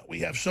 We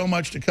have so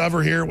much to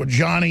cover here with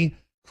Johnny,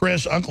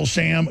 Chris, Uncle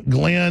Sam,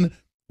 Glenn,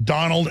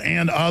 Donald,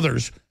 and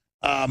others.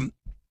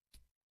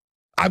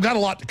 I've got a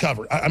lot to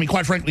cover.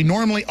 Quite frankly,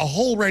 normally a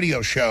whole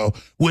radio show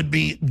would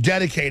be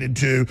dedicated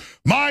to,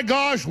 my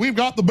gosh, we've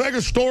got the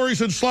biggest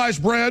stories in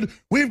sliced bread.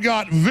 We've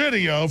got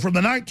video from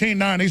the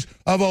 1990s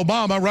of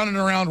Obama running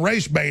around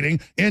race baiting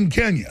in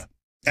Kenya.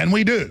 And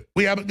we do.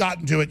 We haven't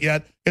gotten to it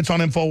yet. It's on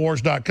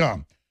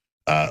Infowars.com.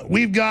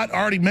 We've got,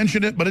 already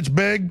mentioned it, but it's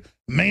big.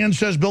 Man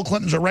says Bill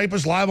Clinton's a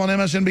rapist, live on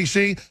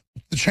MSNBC.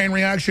 The chain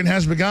reaction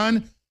has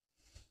begun.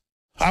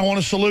 I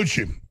want to salute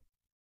you.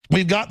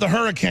 We've got the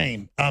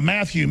hurricane.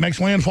 Matthew makes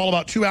landfall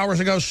about 2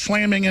 hours ago,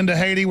 slamming into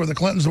Haiti, where the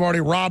Clintons have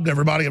already robbed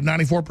everybody of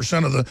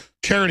 94% of the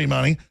charity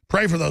money.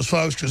 Pray for those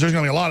folks, because there's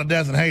going to be a lot of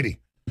death in Haiti.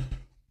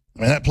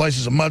 That place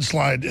is a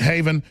mudslide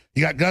haven.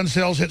 You got gun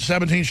sales hit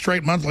 17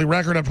 straight monthly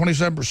record, up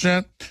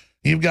 27%.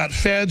 You've got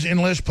feds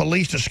enlist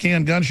police to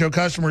scan gun show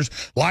customers'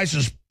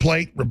 license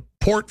plate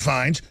report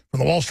fines from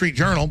the Wall Street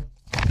Journal.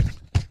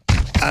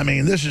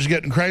 This is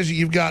getting crazy.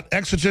 You've got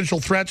existential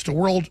threats to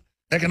world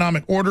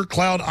economic order,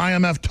 cloud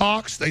IMF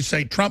talks. They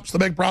say Trump's the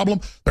big problem.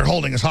 They're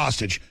holding us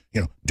hostage.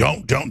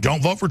 Don't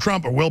vote for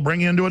Trump or we'll bring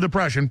you into a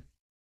depression.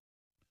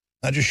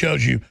 That just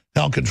shows you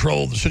how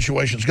controlled the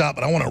situation's got.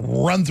 But I want to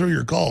run through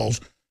your calls.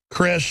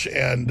 Chris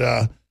and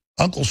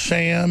Uncle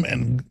Sam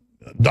and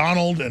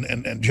Donald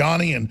and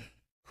Johnny and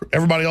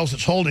everybody else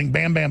that's holding,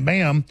 bam, bam,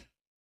 bam.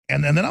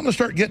 And then I'm going to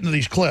start getting to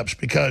these clips,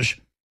 because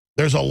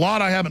there's a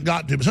lot I haven't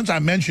gotten to. But since I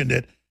mentioned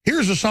it,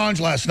 here's Assange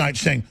last night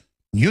saying,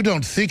 you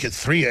don't think at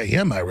 3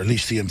 a.m. I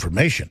released the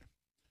information.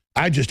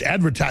 I just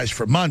advertised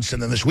for months,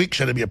 and then this week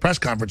said it'd be a press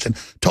conference and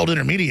told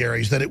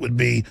intermediaries that it would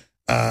be,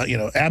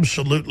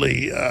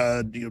 absolutely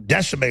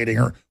decimating.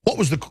 Or what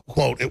was the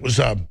quote? It was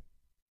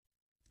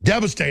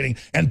devastating.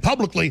 And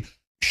publicly,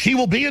 she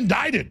will be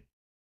indicted.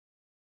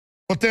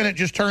 But then it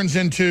just turns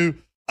into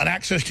an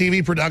Access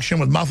TV production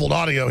with muffled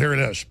audio. Here it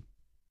is.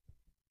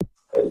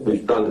 we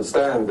should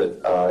understand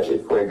that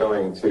if we're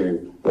going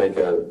to make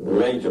a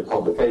major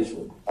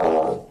publication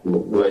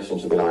in relation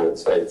to the United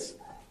States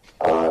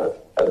at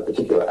a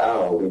particular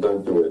hour, we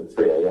don't do it at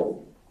 3 a.m.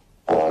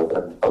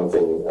 That's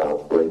something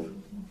brief.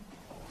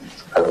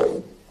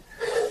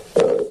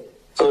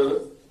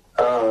 So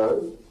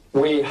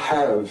we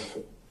have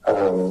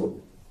a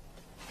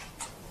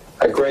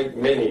great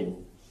many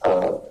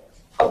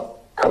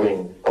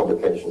upcoming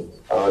publications.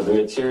 The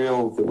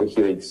material that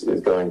WikiLeaks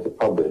is going to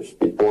publish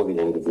before the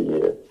end of the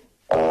year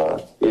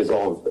is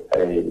of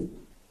a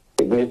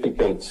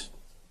significant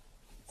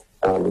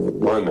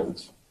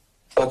moment,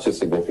 such a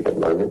significant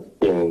moment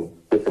in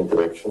different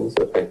directions,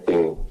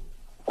 affecting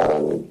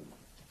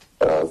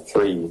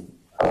three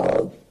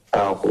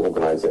powerful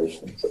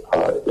organizations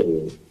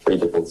in 3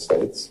 different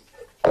states,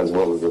 as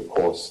well as, of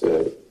course,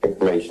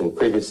 information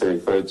previously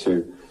referred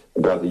to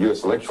about the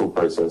U.S. electoral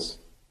process.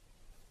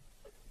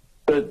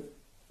 But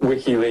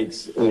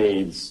WikiLeaks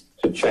needs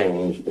to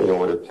change in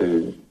order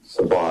to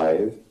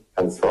survive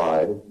and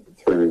thrive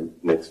through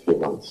the next few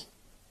months.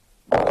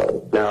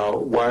 Now,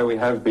 why we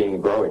have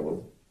been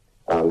growing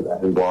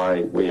and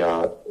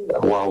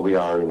while we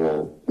are in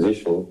a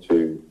position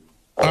to...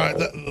 All right,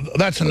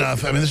 that's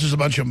enough. I mean, this is a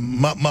bunch of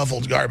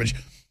muffled garbage.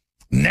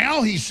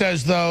 Now he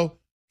says, though,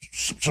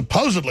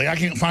 supposedly, I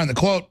can't find the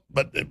quote,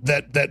 but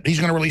that he's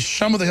going to release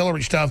some of the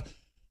Hillary stuff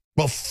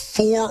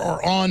before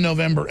or on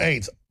November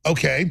 8th.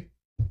 Okay,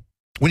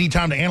 we need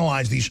time to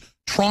analyze these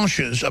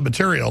tranches of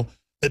material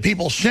that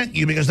people sent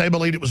you because they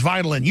believed it was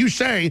vital, and you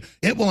say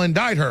it will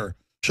indict her.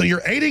 So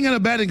you're aiding and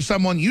abetting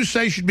someone you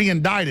say should be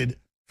indicted,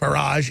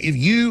 Farage, if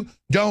you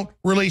don't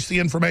release the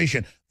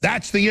information.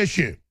 That's the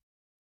issue.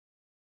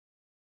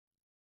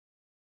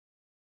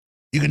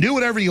 You can do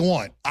whatever you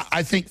want.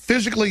 I think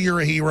physically you're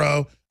a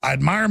hero. I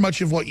admire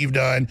much of what you've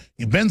done.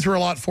 You've been through a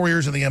lot, 4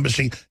 years in the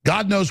embassy.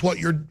 God knows what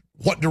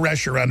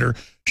duress you're under.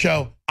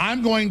 So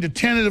I'm going to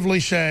tentatively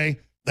say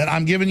that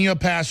I'm giving you a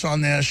pass on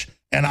this,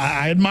 and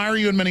I admire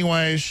you in many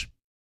ways.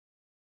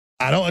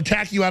 I don't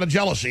attack you out of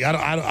jealousy.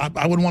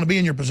 I wouldn't want to be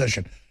in your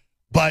position.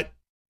 But,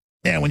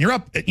 yeah, when you're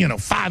up at,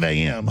 5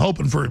 a.m.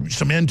 hoping for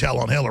some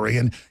intel on Hillary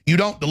and you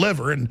don't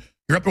deliver and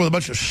you're up there with a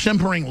bunch of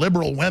simpering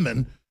liberal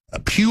women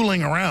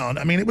puling around,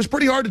 I mean, it was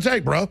pretty hard to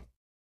take, bro.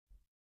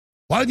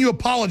 Why didn't you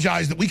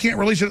apologize that we can't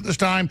release it at this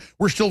time?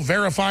 We're still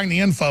verifying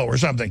the info or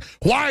something.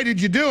 Why did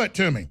you do it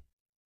to me?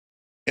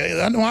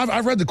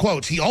 I've read the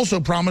quotes. He also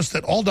promised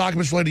that all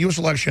documents related to the U.S.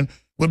 election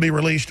would be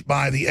released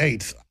by the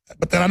 8th.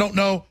 But then I don't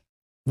know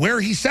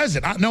where he says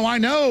it. I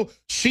know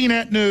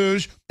CNET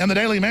News and the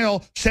Daily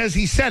Mail says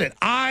he said it.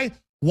 I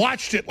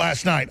watched it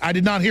last night. I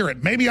did not hear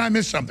it. Maybe I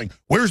missed something.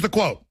 Where's the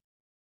quote?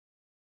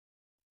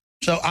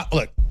 So,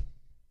 look,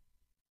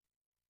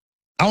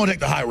 I want to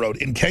take the high road.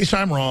 In case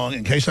I'm wrong,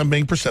 in case I'm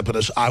being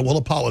precipitous, I will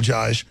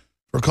apologize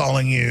for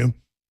calling you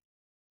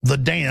the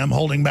dam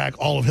holding back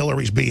all of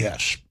Hillary's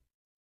BS. It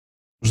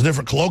was a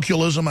different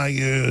colloquialism I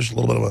used, a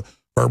little bit of a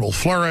verbal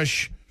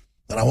flourish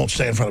that I won't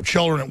say in front of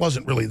children. It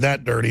wasn't really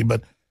that dirty,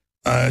 but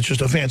it's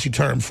just a fancy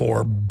term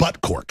for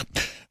butt cork.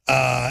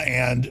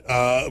 I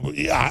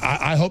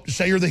hope to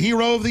say you're the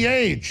hero of the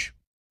age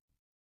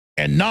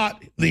and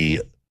not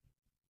the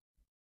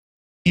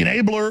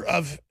enabler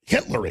of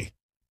Hitlery.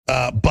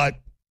 But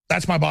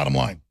that's my bottom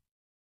line.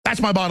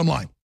 That's my bottom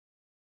line.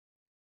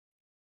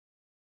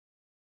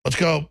 Let's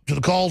go to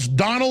the calls.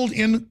 Donald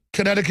in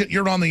Connecticut,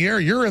 you're on the air.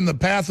 You're in the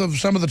path of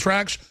some of the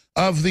tracks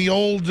of the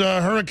old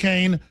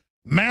Hurricane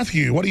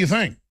Matthew. What do you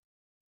think?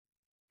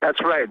 That's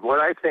right. What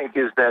I think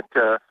is that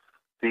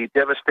the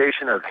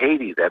devastation of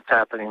Haiti that's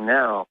happening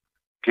now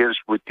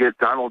would give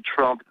Donald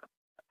Trump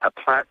a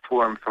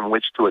platform from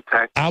which to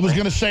attack. I was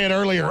going to say it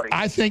earlier.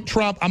 I think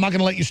Trump, I'm not going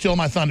to let you steal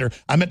my thunder.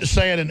 I meant to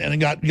say it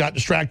and got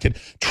distracted.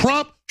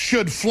 Trump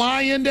should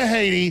fly into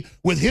Haiti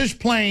with his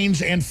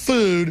planes and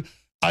food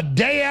a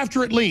day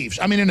after it leaves.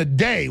 I mean, in a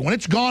day. When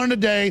it's gone in a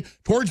day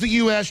towards the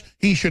U.S.,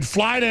 he should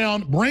fly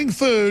down, bring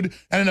food,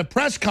 and in a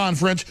press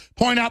conference,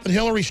 point out that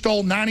Hillary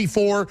stole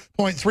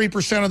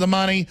 94.3% of the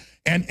money.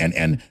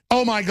 And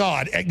oh, my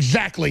God,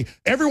 exactly.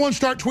 Everyone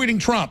start tweeting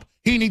Trump.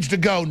 He needs to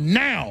go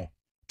now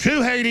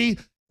to Haiti.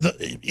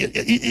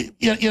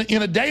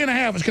 In a day and a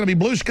half, it's going to be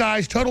blue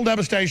skies, total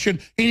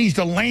devastation. He needs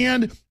to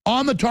land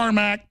on the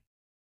tarmac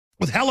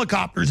with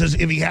helicopters, as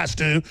if he has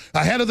to,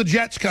 ahead of the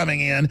jets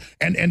coming in,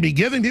 and be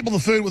giving people the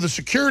food with a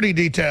security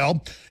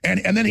detail.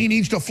 And then he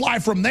needs to fly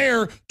from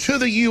there to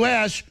the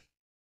U.S.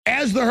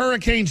 as the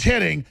hurricane's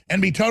hitting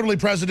and be totally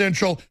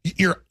presidential.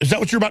 Is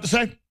that what you're about to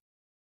say?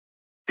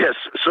 Yes.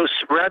 So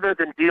rather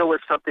than deal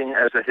with something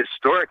as a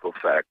historical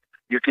fact,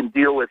 you can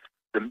deal with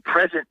the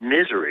present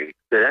misery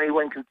that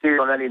anyone can see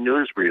on any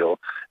newsreel,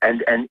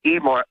 and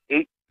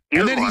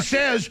then he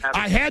says,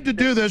 I had to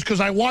do this because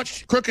I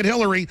watched Crooked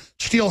Hillary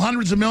steal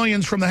hundreds of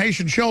millions from the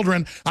Haitian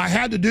children. I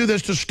had to do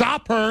this to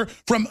stop her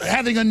from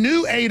having a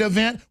new aid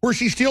event where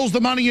she steals the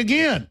money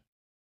again.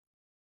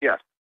 Yes.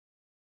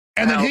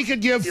 And then he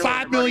could give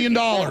 $5 million.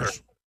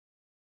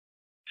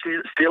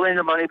 Stealing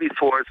the money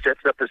before sets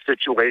up a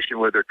situation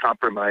where they're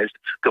compromised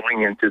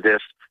going into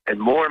this, and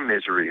more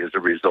misery as a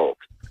result.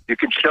 You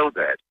can show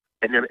that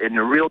in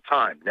the real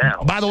time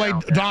now. By the way,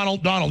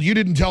 Donald, you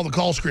didn't tell the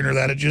call screener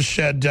that. It just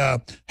said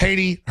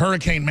Haiti,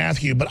 Hurricane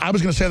Matthew. But I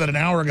was going to say that an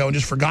hour ago and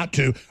just forgot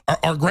to.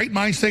 Are great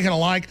minds thinking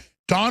alike?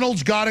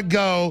 Donald's got to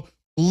go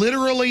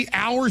literally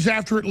hours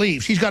after it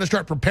leaves. He's got to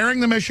start preparing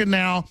the mission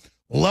now,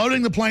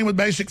 loading the plane with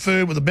basic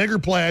food with a bigger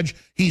pledge.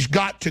 He's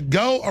got to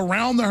go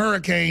around the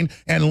hurricane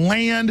and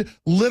land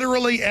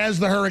literally as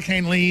the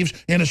hurricane leaves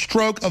in a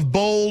stroke of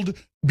bold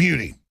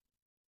beauty.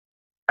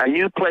 And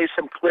you play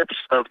some clips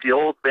of the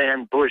old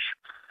man Bush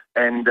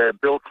and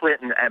Bill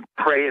Clinton and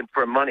praying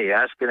for money,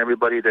 asking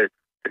everybody to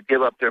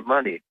give up their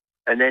money,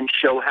 and then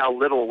show how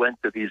little went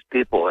to these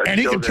people. And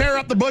he can tear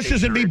up the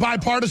bushes and be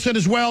bipartisan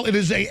as well. It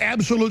is an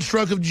absolute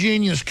stroke of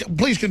genius.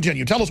 Please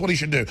continue. Tell us what he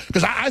should do.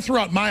 Because I threw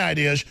out my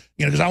ideas,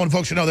 because I want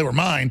folks to know they were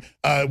mine.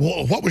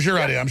 What was your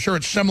idea? I'm sure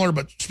it's similar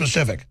but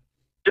specific.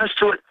 Just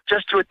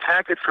to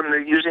attack it from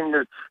using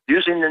the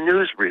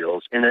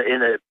newsreels in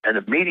an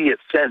immediate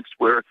sense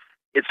where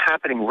it's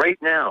happening right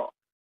now.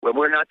 When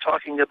we're not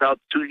talking about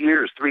 2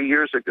 years, 3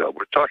 years ago,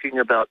 we're talking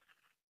about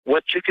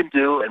what you can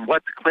do and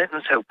what the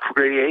Clintons have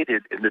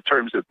created in the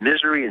terms of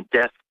misery and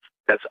death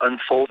that's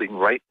unfolding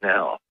right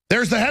now.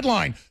 There's the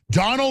headline.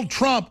 Donald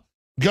Trump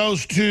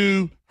goes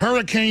to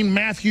Hurricane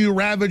Matthew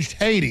ravaged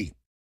Haiti.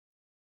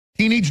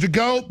 He needs to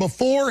go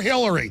before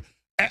Hillary.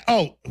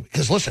 Oh,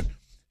 because listen,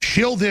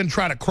 she'll then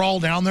try to crawl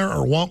down there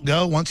or won't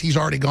go once he's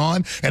already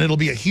gone, and it'll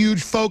be a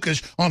huge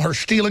focus on her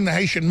stealing the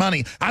Haitian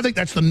money. I think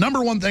that's the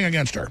number one thing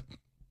against her.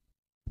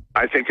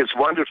 I think it's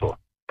wonderful.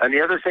 And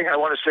the other thing I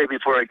want to say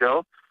before I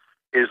go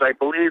is I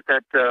believe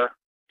that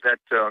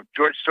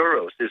George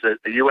Soros is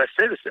a U.S.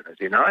 citizen, is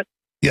he not?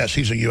 Yes,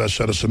 he's a U.S.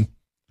 citizen.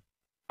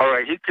 All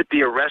right, he could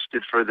be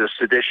arrested for the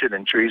sedition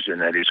and treason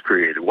that he's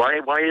created. Why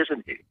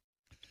isn't he?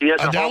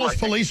 A Dallas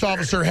police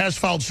officer has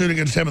filed suit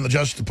against him in the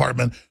Justice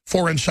Department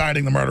for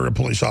inciting the murder of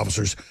police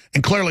officers.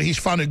 And clearly he's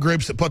funded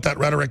groups that put that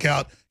rhetoric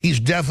out. He's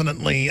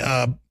definitely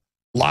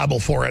liable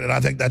for it, and I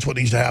think that's what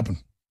needs to happen.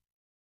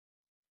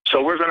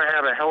 So we're going to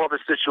have a hell of a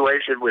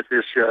situation with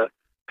this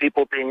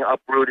people being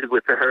uprooted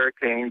with the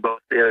hurricane,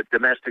 both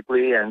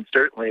domestically and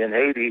certainly in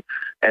Haiti.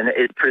 And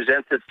it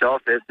presents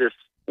itself as this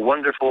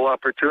wonderful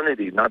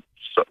opportunity, not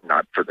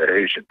for the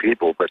Haitian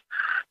people,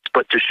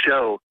 but to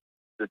show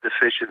the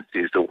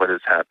deficiencies of what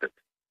has happened.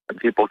 And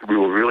people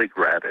will really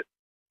grab it.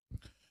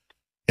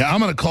 Yeah, I'm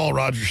going to call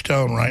Roger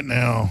Stone right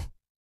now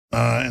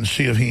and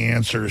see if he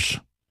answers,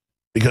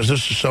 because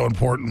this is so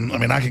important. I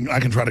mean, I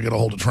can try to get a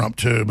hold of Trump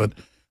too, but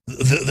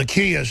the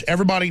key is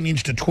everybody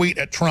needs to tweet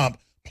at Trump,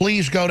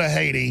 please go to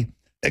Haiti,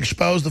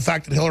 expose the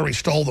fact that Hillary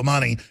stole the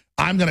money.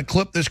 I'm going to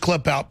clip this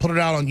clip out, put it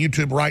out on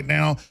YouTube right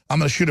now. I'm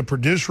going to shoot a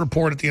produced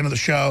report at the end of the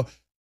show.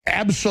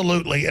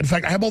 Absolutely. In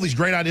fact, I have all these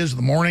great ideas in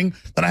the morning,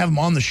 then I have them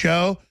on the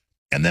show,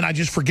 and then I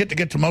just forget to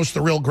get to most of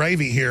the real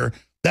gravy here.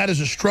 That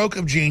is a stroke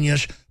of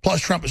genius.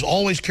 Plus, Trump has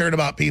always cared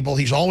about people.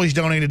 He's always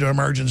donated to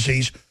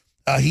emergencies.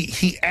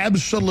 He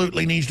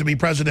absolutely needs to be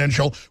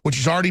presidential, which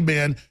he's already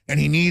been, and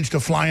he needs to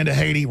fly into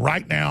Haiti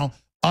right now,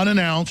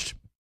 unannounced.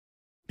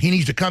 He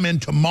needs to come in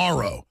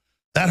tomorrow.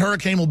 That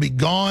hurricane will be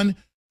gone.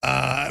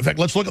 In fact,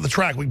 let's look at the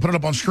track. We can put it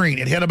up on screen.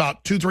 It hit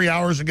about 2-3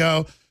 hours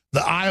ago.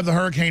 The eye of the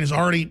hurricane is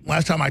already,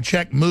 last time I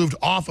checked, moved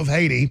off of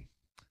Haiti,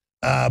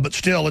 but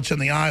still it's in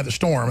the eye of the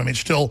storm. I mean, it's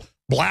still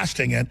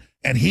blasting it,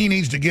 and he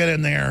needs to get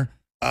in there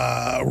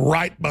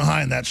right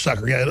behind that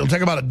sucker. Yeah, it'll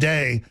take about a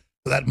day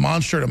for that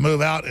monster to move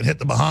out and hit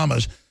the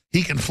Bahamas.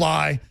 He can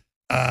fly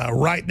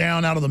right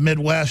down out of the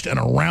Midwest and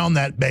around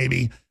that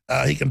baby.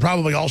 He can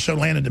probably also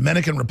land in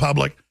Dominican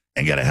Republic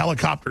and get a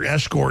helicopter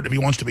escort if he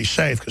wants to be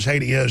safe, because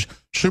Haiti is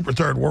super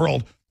third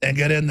world, and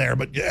get in there.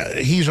 But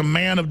he's a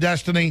man of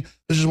destiny.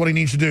 This is what he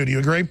needs to do. Do you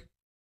agree?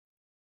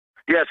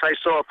 Yes, I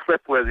saw a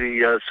clip where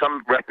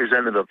some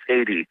representative of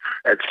Haiti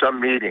at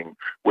some meeting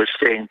was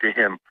saying to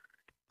him,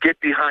 get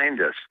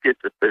behind us.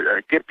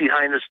 Get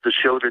behind us to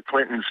show the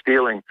Clinton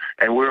stealing,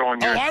 and we're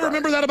on your side. I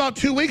remember that about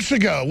 2 weeks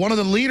ago. One of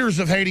the leaders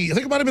of Haiti, I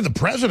think it might have been the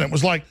president,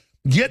 was like,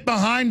 get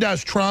behind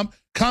us, Trump.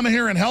 Come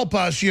here and help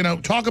us,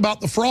 talk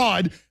about the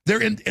fraud.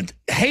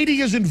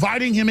 Haiti is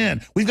inviting him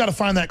in. We've got to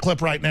find that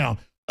clip right now.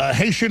 A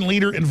Haitian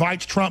leader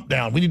invites Trump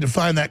down. We need to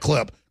find that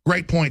clip.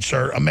 Great point,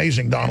 sir.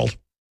 Amazing, Donald.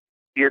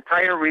 The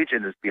entire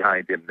region is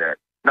behind him there,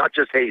 not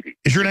just Haiti.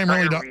 Is your name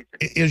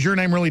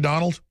really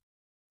Donald?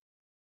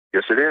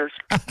 Yes, it is.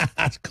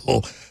 That's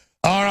cool.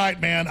 All right,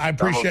 man. I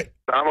appreciate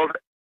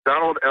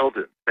Donald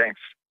Eldon.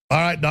 Thanks. All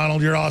right,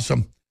 Donald, you're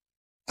awesome.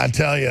 I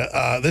tell you,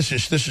 this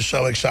is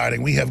so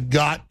exciting. We have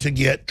got to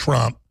get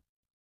Trump.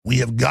 We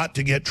have got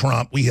to get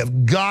Trump. We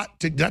have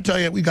got to, I tell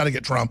you, we've got to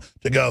get Trump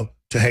to go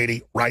to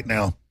Haiti right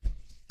now.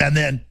 And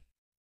then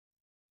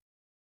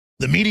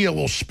the media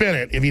will spin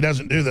it if he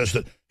doesn't do this,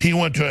 that he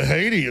went to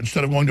Haiti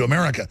instead of going to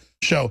America.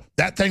 So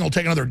that thing will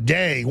take another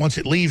day once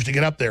it leaves to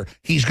get up there.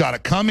 He's got to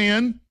come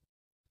in,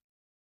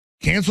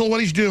 cancel what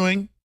he's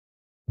doing.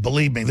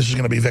 Believe me, this is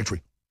going to be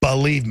victory.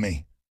 Believe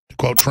me, to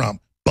quote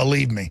Trump,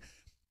 believe me.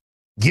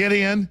 Get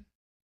in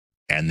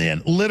and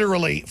then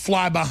literally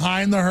fly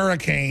behind the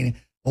hurricane,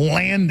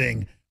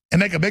 landing, and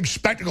make a big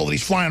spectacle that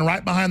he's flying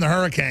right behind the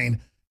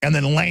hurricane, and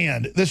then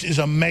land. This is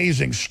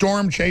amazing.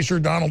 Storm chaser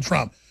Donald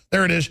Trump.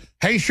 There it is.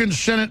 Haitian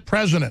Senate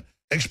president.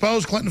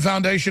 Exposed Clinton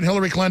Foundation.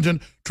 Hillary Clinton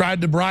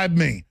tried to bribe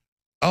me.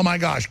 Oh, my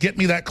gosh. Get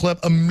me that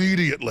clip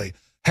immediately.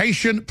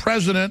 Haitian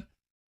president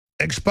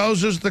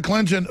exposes the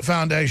Clinton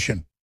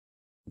Foundation.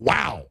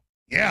 Wow.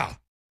 Yeah.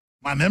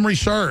 My memory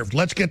served.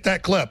 Let's get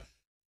that clip.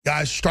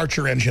 Guys, start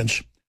your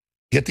engines.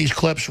 Get these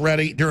clips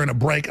ready. During a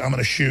break, I'm going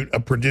to shoot a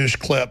produced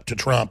clip to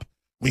Trump.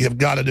 We have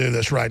got to do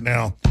this right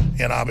now.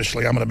 And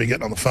obviously, I'm going to be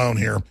getting on the phone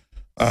here.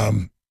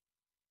 Oh,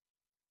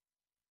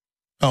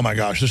 my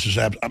gosh. This is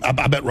I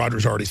bet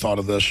Roger's already thought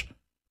of this.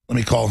 Let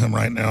me call him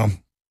right now.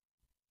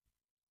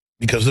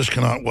 Because this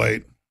cannot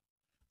wait.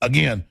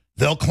 Again,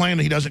 they'll claim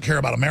that he doesn't care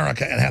about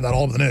America and have that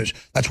all over the news.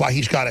 That's why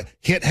he's got to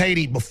hit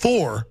Haiti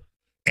before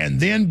and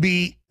then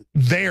be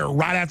there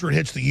right after it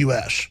hits the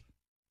U.S.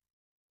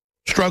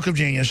 Stroke of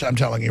genius, I'm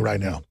telling you right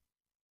now.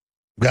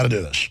 We've got to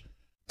do this.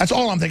 That's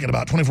all I'm thinking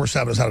about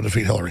 24/7 is how to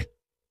defeat Hillary.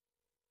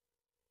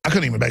 I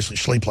couldn't even basically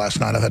sleep last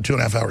night. I've had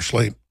 2.5 hours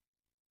sleep.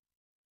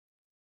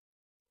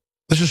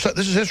 This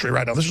is history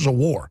right now. This is a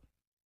war.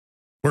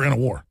 We're in a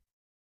war.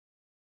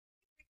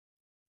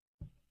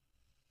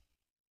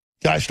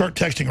 Guys, start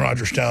texting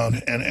Roger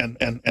Stone,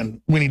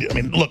 and we need to, I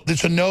mean, look,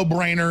 it's a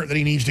no-brainer that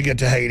he needs to get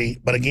to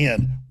Haiti, but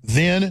again,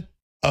 then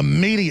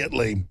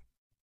immediately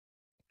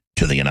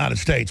to the United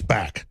States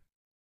back.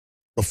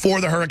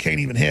 Before the hurricane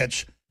even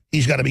hits,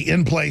 he's got to be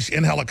in place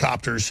in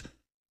helicopters,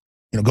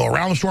 go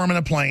around the storm in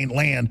a plane,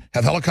 land,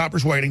 have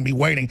helicopters waiting, be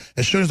waiting.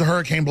 As soon as the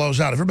hurricane blows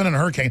out, if you've ever been in a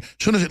hurricane, as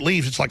soon as it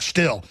leaves, it's like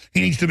still.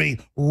 He needs to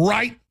be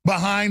right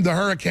behind the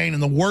hurricane in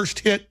the worst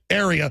hit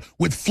area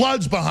with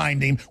floods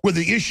behind him, with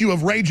the issue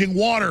of raging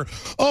water.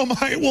 Oh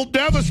my, it will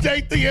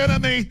devastate the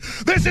enemy.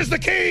 This is the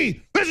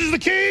key. This is the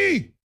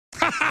key.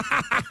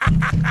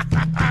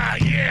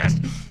 Yes.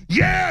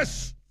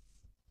 Yes.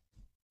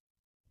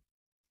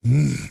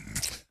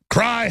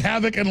 Cry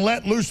havoc and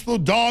let loose the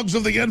dogs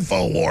of the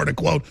info war, to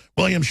quote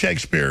William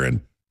Shakespeare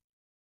in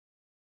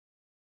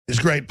his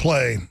great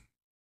play.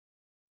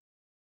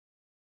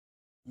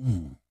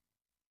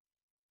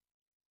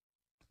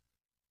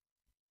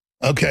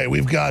 Okay,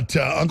 we've got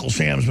Uncle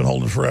Sam's been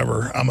holding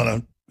forever. I'm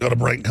going to go to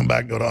break and come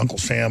back, go to Uncle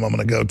Sam. I'm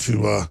going to go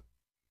to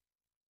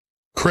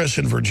Chris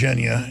in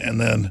Virginia, and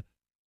then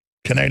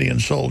Canadian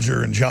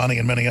Soldier and Johnny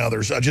and many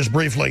others. Just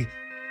briefly,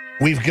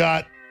 we've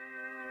got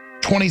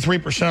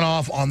 23%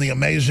 off on the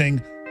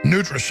amazing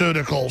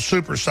nutraceutical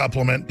super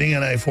supplement,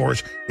 DNA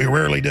Force. We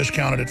rarely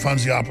discount it. It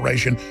funds the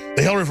operation.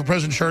 The Hillary for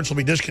President shirts will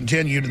be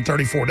discontinued in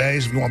 34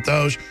 days if you want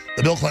those.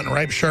 The Bill Clinton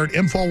rape shirt,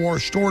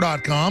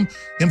 InfoWarsStore.com,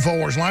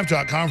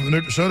 InfoWarsLife.com for the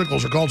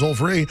nutraceuticals, or call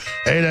toll-free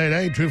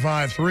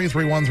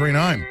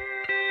 888-253-3139.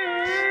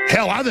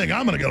 Hell, I think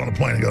I'm going to get on a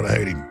plane and go to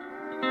Haiti.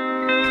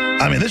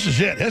 I mean, this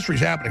is it. History's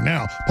happening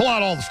now. Pull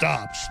out all the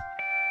stops.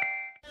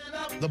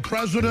 The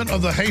president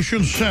of the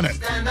Haitian Senate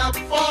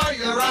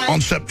on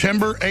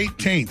September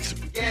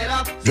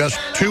 18th, just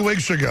 2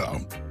 weeks ago,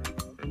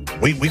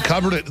 we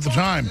covered it at the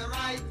time,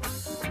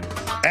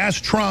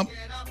 asked Trump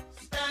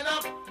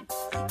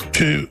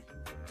to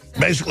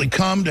basically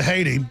come to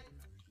Haiti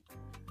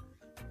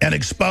and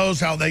expose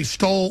how they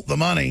stole the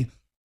money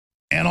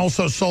and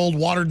also sold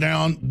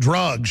watered-down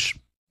drugs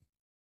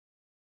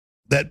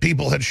that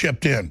people had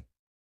shipped in.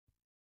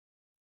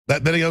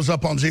 That video's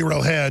up on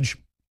Zero Hedge.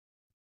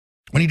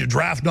 We need to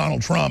draft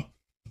Donald Trump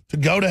to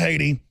go to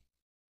Haiti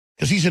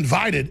because he's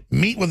invited,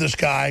 meet with this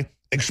guy,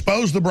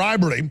 expose the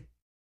bribery,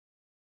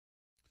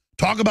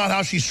 talk about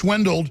how she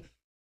swindled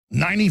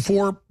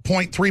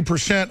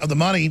 94.3% of the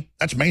money.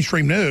 That's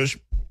mainstream news.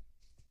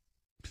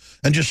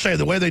 And just say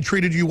the way they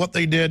treated you, what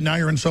they did, now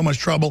you're in so much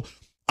trouble.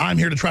 I'm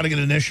here to try to get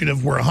an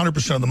initiative where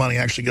 100% of the money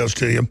actually goes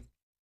to you.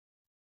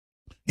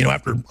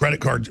 After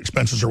credit card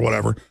expenses or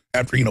whatever,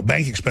 after,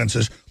 bank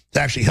expenses, to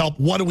actually help.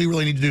 What do we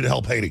really need to do to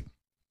help Haiti?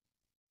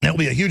 That will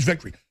be a huge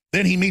victory.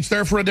 Then he meets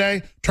there for a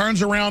day,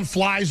 turns around,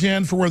 flies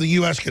in for where the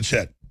U.S. gets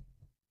hit.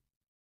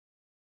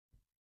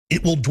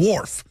 It will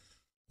dwarf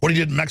what he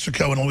did in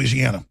Mexico and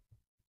Louisiana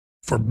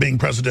for being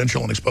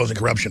presidential and exposing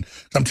corruption.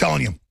 I'm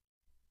telling you,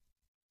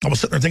 I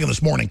was sitting there thinking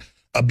this morning,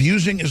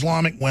 abusing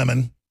Islamic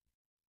women,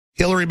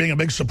 Hillary being a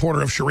big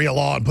supporter of Sharia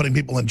law and putting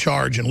people in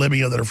charge in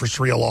Libya that are for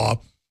Sharia law,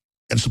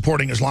 and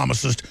supporting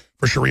Islamicists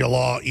for Sharia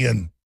law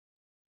in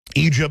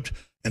Egypt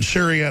and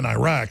Syria and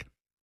Iraq,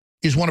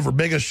 is one of her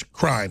biggest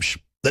crimes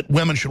that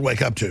women should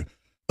wake up to.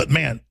 But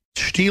man,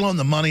 stealing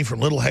the money from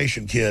little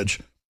Haitian kids,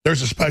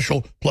 there's a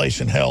special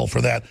place in hell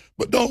for that.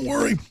 But don't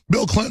worry,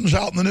 Bill Clinton's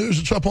out in the news.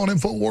 It's up on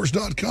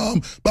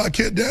Infowars.com by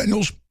Kit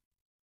Daniels.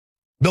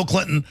 Bill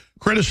Clinton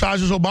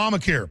criticizes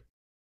Obamacare.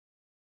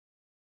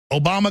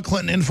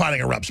 Obama-Clinton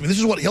infighting erupts. I mean, this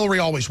is what Hillary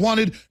always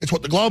wanted. It's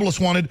what the globalists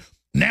wanted.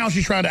 Now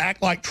she's trying to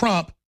act like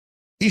Trump.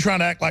 He's trying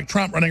to act like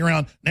Trump running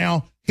around.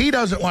 Now, he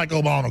doesn't like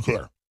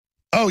Obamacare.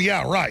 Oh,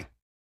 yeah, right.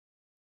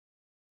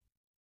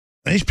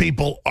 These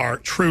people are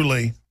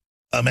truly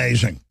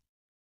amazing.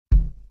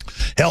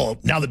 Hell,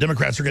 now the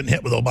Democrats are getting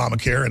hit with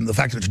Obamacare and the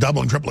fact that it's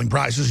doubling, tripling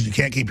prices and you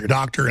can't keep your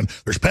doctor and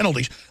there's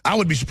penalties. I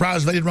would be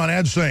surprised if they didn't run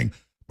ads saying,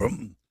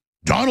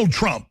 Donald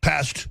Trump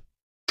passed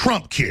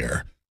Trump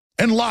Care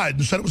and lied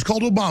and said it was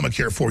called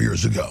Obamacare 4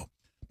 years ago.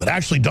 But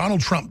actually,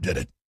 Donald Trump did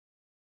it.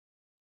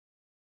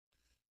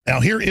 Now,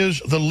 here is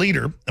the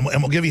leader, and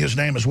we'll give you his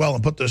name as well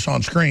and put this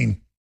on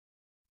screen,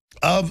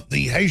 of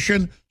the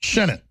Haitian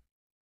Senate.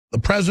 The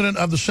president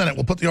of the Senate.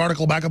 We'll put the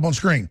article back up on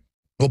screen.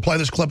 We'll play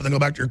this clip and then go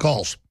back to your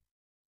calls.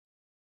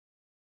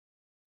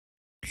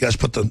 You guys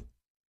put the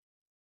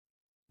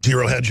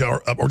Zero Hedge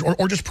up,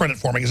 or just print it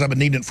for me, because I've been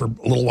needing it for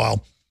a little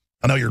while.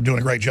 I know you're doing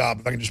a great job.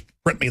 If I can just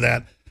print me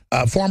that.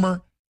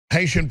 Former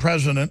Haitian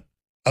president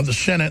of the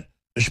Senate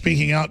is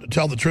speaking out to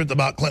tell the truth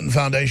about Clinton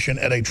Foundation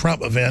at a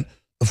Trump event.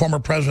 The former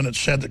president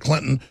said that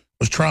Clinton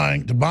was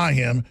trying to buy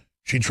him.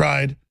 She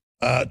tried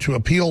to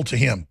appeal to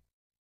him.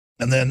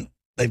 And then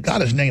they've got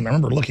his name. I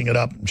remember looking it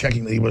up and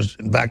checking that he was,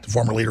 in fact, the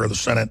former leader of the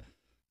Senate.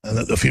 And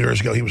that a few years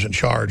ago, he was in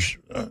charge.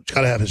 It's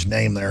got to have his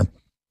name there.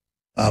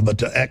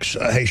 But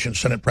ex-Haitian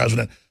Senate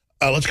president.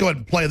 Let's go ahead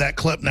and play that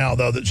clip now,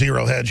 though, that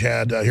Zero Hedge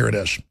had. Here it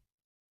is.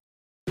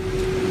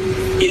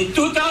 In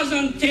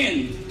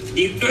 2010,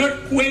 the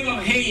earthquake of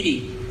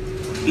Haiti,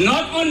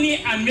 not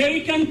only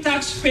American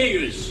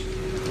taxpayers,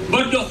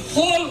 but the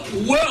whole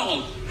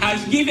world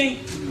has given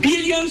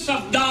billions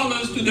of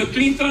dollars to the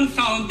Clinton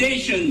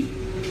Foundation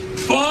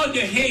for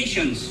the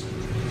Haitians.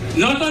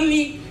 Not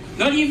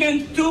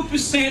even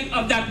 2%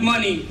 of that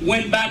money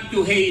went back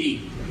to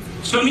Haiti.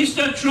 So,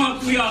 Mr.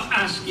 Trump, we are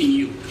asking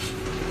you,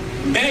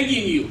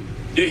 begging you,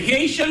 the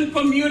Haitian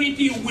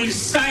community will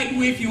side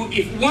with you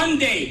if one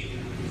day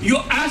you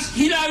ask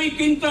Hillary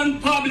Clinton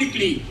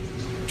publicly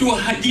to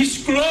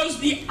disclose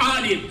the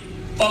audit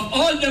of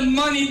all the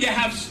money they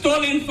have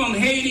stolen from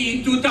Haiti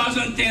in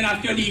 2010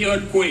 after the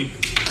earthquake.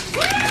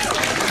 That's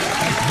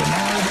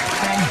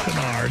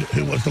Bernard,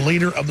 who was the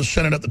leader of the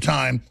Senate at the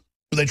time,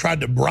 who they tried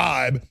to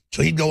bribe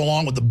so he'd go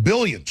along with the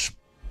billions.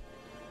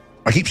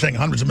 I keep saying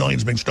hundreds of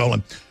millions being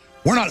stolen.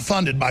 We're not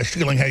funded by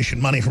stealing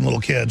Haitian money from little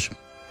kids.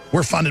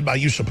 We're funded by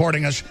you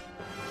supporting us.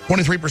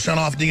 23%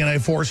 off DNA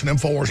Force and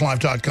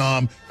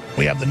InfoWarsLife.com.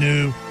 We have the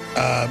new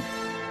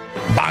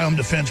Biome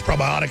Defense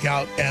probiotic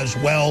out as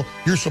well.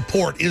 Your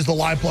support is the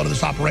lifeblood of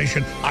this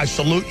operation. I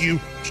salute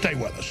you. Stay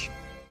with us.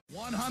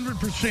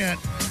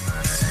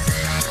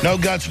 100%. No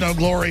guts, no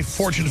glory.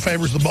 Fortune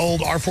favors the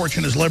bold. Our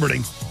fortune is liberty.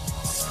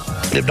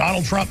 If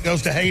Donald Trump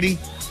goes to Haiti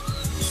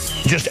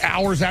just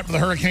hours after the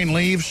hurricane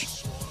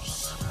leaves,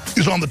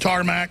 he's on the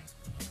tarmac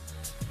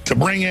to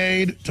bring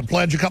aid, to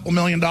pledge a couple $1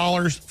 million,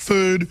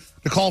 food,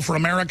 to call for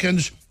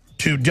Americans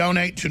to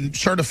donate to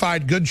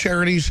certified good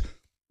charities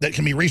that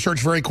can be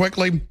researched very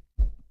quickly,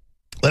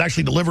 that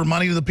actually deliver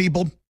money to the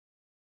people.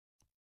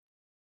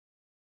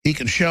 He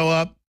can show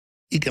up.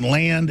 He can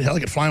land. Hell, he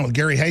could fly in with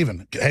Gary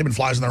Haven. Haven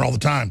flies in there all the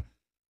time.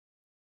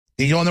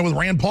 He can go in there with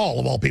Rand Paul,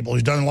 of all people,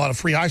 who's done a lot of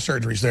free eye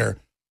surgeries there.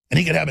 And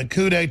he could have a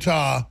coup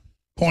d'etat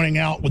pointing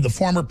out with the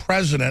former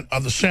president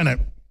of the Senate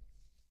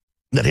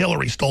that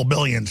Hillary stole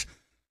billions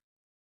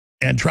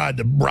and tried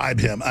to bribe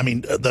him. I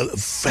mean, the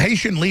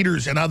Haitian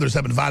leaders and others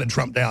have invited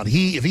Trump down.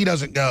 If he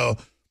doesn't go,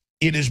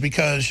 it is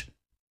because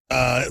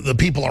the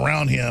people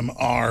around him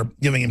are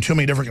giving him too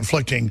many different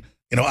conflicting,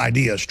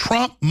 ideas.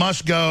 Trump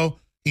must go.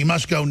 He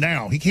must go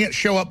now. He can't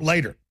show up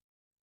later.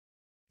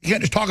 He can't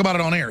just talk about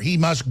it on air. He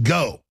must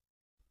go.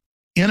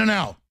 In and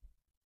out.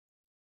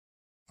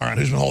 All right,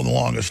 who's been holding the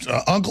longest?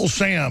 Uncle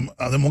Sam.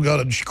 Then we'll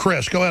go to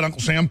Chris. Go ahead, Uncle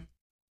Sam.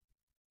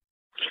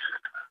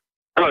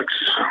 Alex,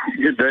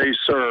 good day,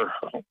 sir.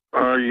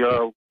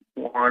 I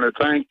want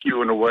to thank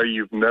you in a way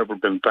you've never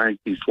been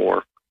thanked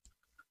before.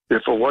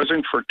 If it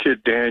wasn't for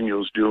Kid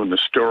Daniels doing the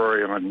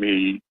story on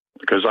me,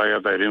 because I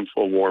have that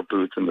InfoWar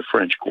booth in the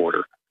French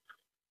Quarter,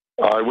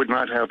 I would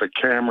not have the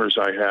cameras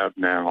I have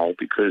now,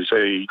 because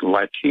a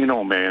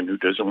Latino man who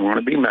doesn't want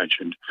to be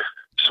mentioned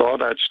saw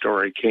that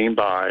story, came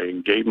by,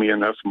 and gave me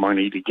enough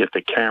money to get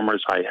the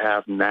cameras I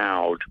have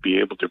now to be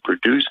able to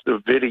produce the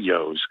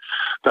videos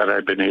that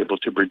I've been able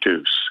to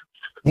produce.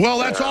 Well,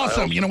 that's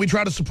awesome. We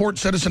try to support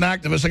citizen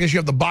activists. I guess you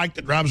have the bike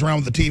that drives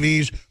around with the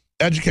TVs,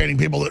 educating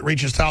people that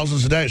reaches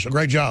thousands a day. So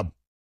great job.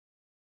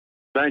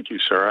 Thank you,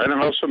 sir. And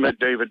I also met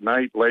David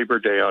Knight Labor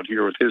Day out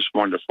here with his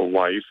wonderful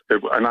wife.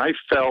 And I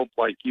felt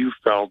like you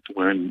felt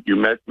when you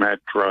met Matt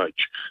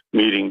Drudge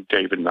meeting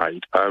David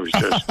Knight. I was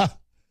just...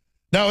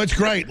 No, it's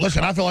great.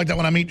 Listen, I feel like that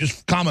when I meet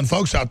just common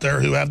folks out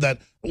there who have that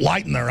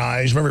light in their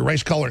eyes of every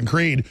race, color, and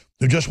creed,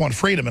 who just want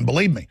freedom. And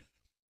believe me,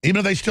 even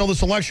if they steal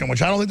this election,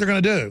 which I don't think they're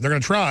going to do, they're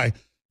going to try.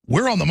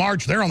 We're on the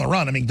march. They're on the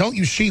run. I mean, don't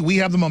you see we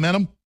have the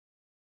momentum?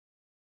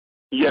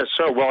 Yes,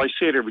 sir. Well, I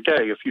see it every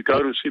day. If you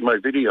go to see my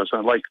videos,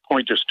 I'd like to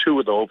point just two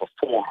of the over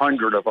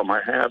 400 of them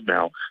I have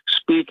now.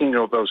 Speaking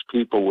of those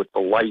people with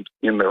the light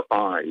in their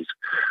eyes,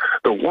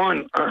 the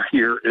one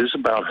here is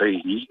about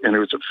Haiti, and it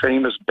was a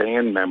famous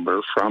band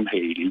member from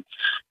Haiti.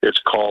 It's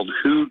called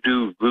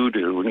Hoodoo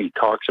Voodoo, and he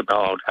talks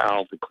about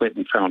how the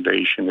Clinton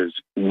Foundation has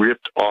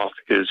ripped off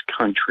his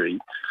country.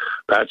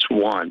 That's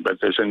one. But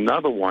there's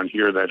another one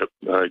here that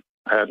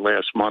had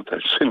last month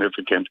that's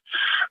significant.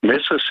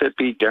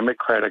 Mississippi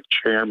Democratic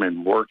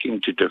chairman working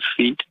to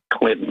defeat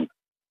Clinton.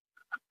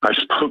 I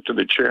spoke to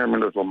the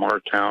chairman of Lamar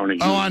County.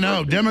 Oh, I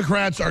know.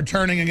 Democrats are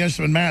turning against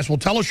him en masse. Well,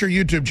 tell us your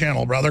YouTube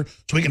channel, brother,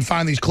 so we can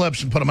find these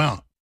clips and put them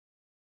out.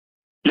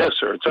 Yes,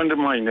 sir. It's under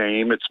my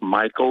name. It's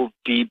Michael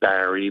D.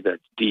 Barry.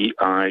 That's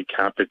D-I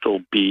capital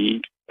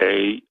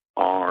B-A-R-I.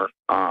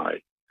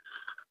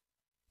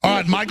 All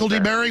right, Michael D.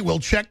 Barry, we'll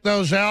check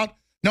those out.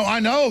 No, I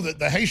know that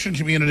the Haitian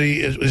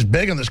community is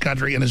big in this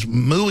country and is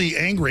muy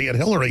angry at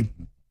Hillary.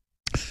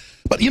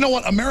 But you know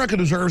what? America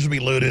deserves to be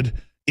looted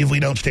if we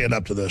don't stand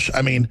up to this.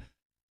 I mean,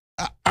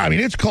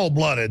 it's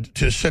cold-blooded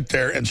to sit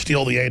there and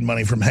steal the aid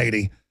money from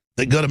Haiti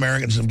that good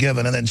Americans have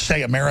given and then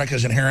say America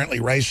is inherently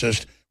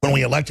racist when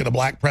we elected a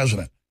black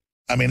president.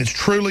 I mean, it's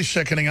truly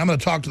sickening. I'm going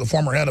to talk to the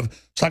former head of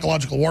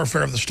psychological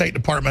warfare of the State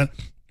Department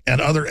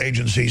and other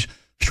agencies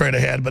straight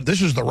ahead. But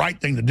this is the right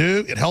thing to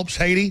do. It helps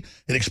Haiti.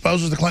 It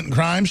exposes the Clinton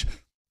crimes.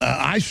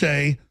 I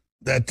say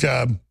that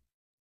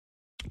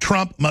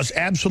Trump must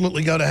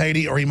absolutely go to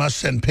Haiti or he must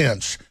send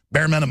Pence,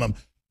 bare minimum.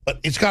 But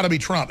it's got to be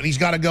Trump, and he's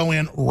got to go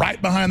in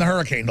right behind the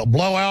hurricane. They'll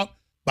blow out.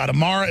 By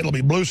tomorrow, it'll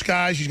be blue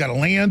skies. He's got to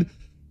land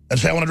and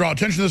say, I want to draw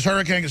attention to this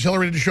hurricane because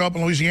Hillary didn't show up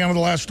in Louisiana the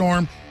last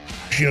storm.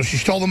 She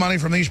stole the money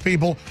from these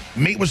people.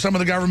 Meet with some of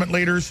the government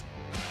leaders.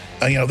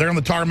 They're on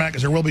the tarmac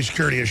because there will be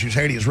security issues.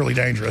 Haiti is really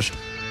dangerous.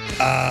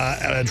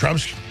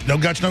 Trump's no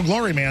guts, no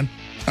glory, man.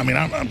 I mean,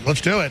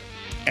 let's do it.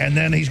 And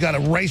then he's got to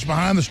race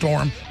behind the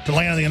storm to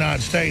land in the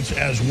United States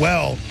as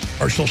well,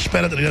 or she'll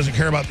spin it that he doesn't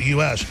care about the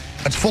U.S.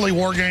 That's fully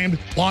war-gamed.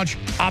 Launch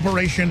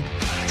Operation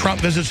Trump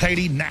Visits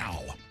Haiti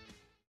now.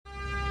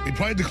 We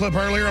played the clip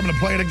earlier. I'm going to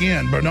play it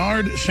again.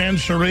 Bernard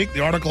Sansaric, the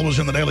article was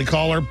in the Daily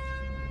Caller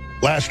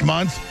last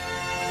month.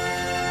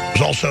 It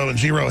was also in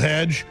Zero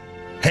Hedge.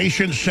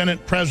 Haitian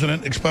Senate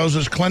president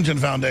exposes Clinton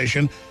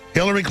Foundation.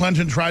 Hillary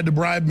Clinton tried to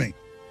bribe me.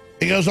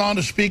 He goes on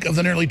to speak of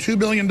the nearly $2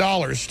 billion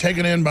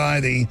taken in by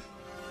the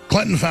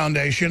Clinton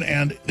Foundation,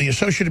 and the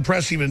Associated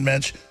Press even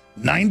admits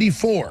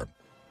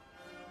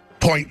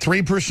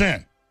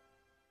 94.3%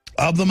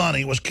 of the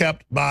money was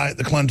kept by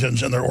the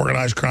Clintons and their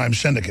organized crime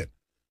syndicate.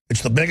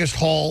 It's the biggest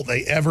haul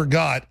they ever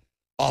got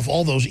off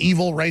all those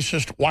evil,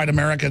 racist white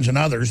Americans and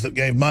others that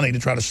gave money to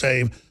try to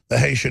save the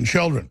Haitian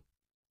children.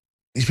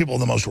 These people are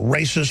the most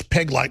racist,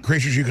 pig-like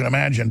creatures you can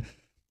imagine.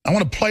 I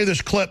want to play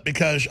this clip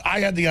because I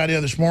had the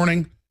idea this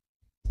morning,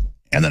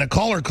 and then a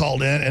caller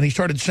called in, and he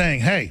started saying,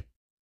 hey,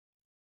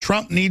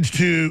 Trump needs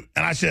to,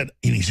 and I said,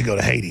 he needs to go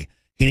to Haiti.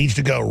 He needs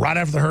to go right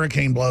after the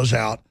hurricane blows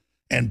out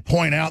and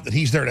point out that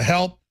he's there to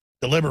help,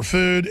 deliver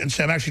food, and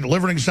say, I'm actually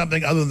delivering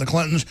something other than the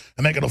Clintons,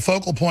 and make it a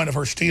focal point of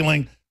her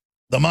stealing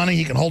the money.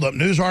 He can hold up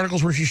news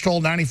articles where she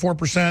stole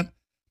 94%.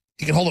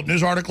 He can hold up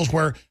news articles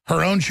where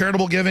her own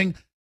charitable giving,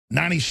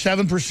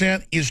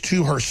 97% is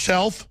to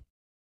herself.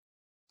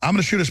 I'm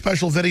going to shoot a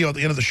special video at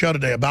the end of the show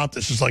today about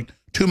this. It's like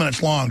 2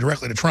 minutes long,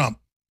 directly to Trump.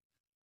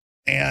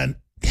 And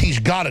he's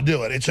got to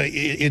do it.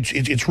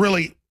 It's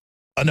really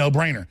a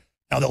no-brainer.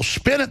 Now, they'll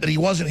spin it that he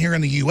wasn't here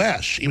in the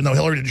U.S., even though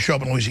Hillary didn't show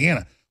up in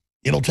Louisiana.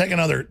 It'll take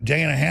another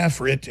day and a half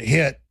for it to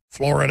hit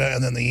Florida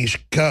and then the East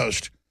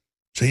Coast.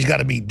 So he's got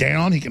to be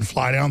down. He can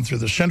fly down through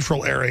the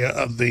central area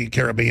of the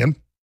Caribbean,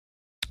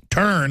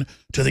 turn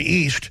to the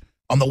east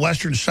on the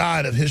western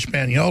side of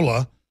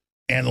Hispaniola,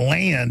 and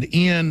land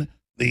in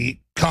the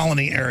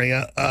colony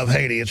area of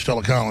Haiti. It's still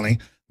a colony,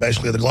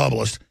 basically the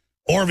globalist.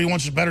 Or if he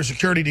wants a better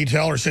security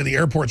detail or say the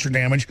airports are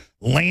damaged,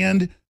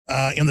 land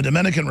in the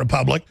Dominican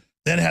Republic,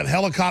 then have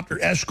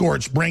helicopter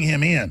escorts bring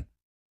him in,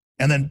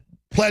 and then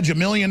pledge $1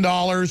 million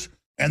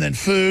and then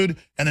food,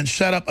 and then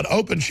set up an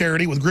open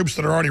charity with groups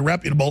that are already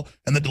reputable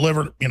and that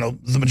deliver,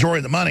 the majority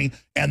of the money,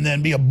 and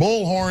then be a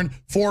bullhorn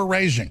for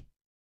raising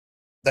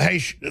the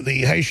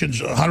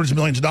Haitians hundreds of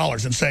millions of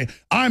dollars and say,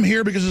 I'm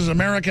here because as an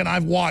American,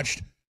 I've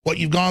watched what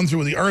you've gone through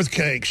with the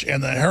earthquakes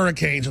and the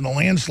hurricanes and the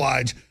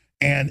landslides.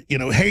 And,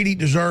 Haiti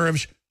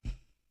deserves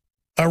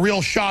a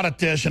real shot at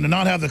this, and to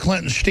not have the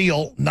Clintons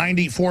steal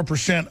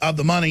 94% of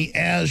the money,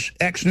 as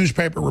X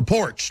newspaper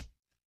reports.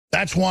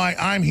 That's why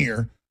I'm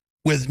here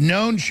with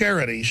known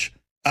charities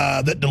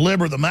that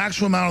deliver the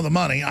maximum amount of the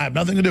money. I have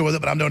nothing to do with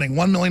it, but I'm donating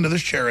 $1 million to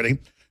this charity. And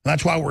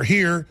that's why we're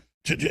here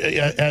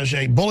as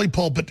a bully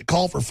pulpit to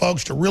call for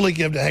folks to really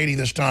give to Haiti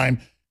this time,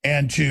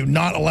 and to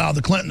not allow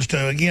the Clintons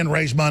to, again,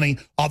 raise money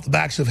off the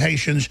backs of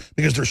Haitians,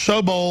 because they're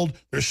so bold,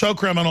 they're so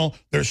criminal,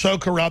 they're so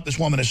corrupt. This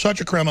woman is such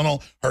a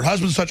criminal. Her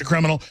husband's such a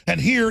criminal. And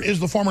here is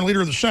the former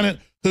leader of the Senate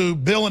who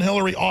Bill and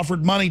Hillary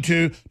offered money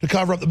to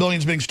cover up the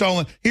billions being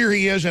stolen. Here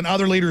he is and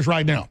other leaders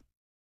right now.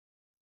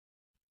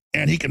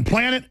 And he can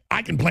plan it.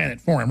 I can plan it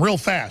for him real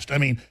fast. I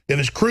mean, if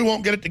his crew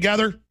won't get it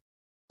together,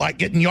 like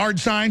getting yard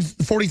signs,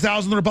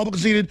 40,000 the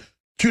Republicans needed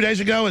 2 days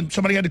ago, and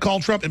somebody had to call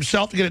Trump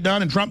himself to get it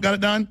done, and Trump got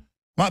it done.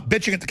 I'm not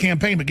bitching at the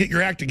campaign, but get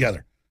your act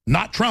together.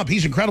 Not Trump.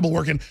 He's incredible,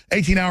 working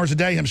 18 hours a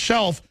day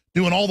himself,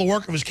 doing all the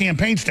work of his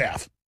campaign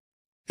staff,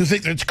 who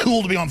think that it's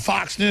cool to be on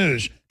Fox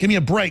News. Give me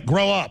a break.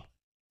 Grow up.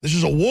 This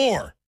is a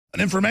war,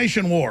 an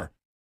information war.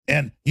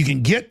 And you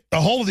can get a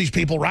hold of these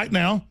people right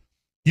now.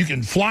 You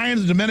can fly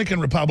into the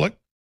Dominican Republic,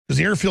 because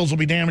the airfields will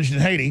be damaged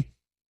in Haiti.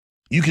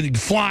 You can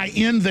fly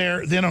in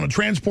there, then on a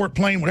transport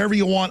plane, whatever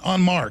you want,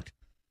 unmarked.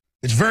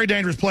 It's a very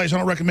dangerous place. I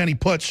don't recommend he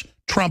puts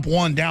Trump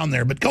 1 down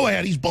there, but go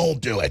ahead. He's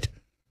bold to it.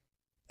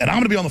 And I'm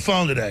going to be on the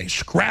phone today,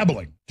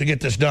 scrabbling to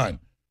get this done.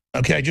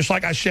 Okay, just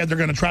like I said, they're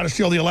going to try to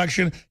steal the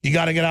election. You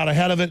got to get out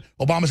ahead of it.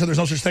 Obama said there's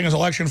no such thing as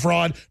election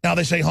fraud. Now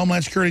they say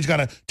Homeland Security's got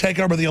to take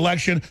over the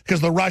election because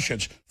the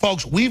Russians.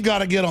 Folks, we've got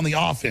to get on the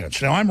offense.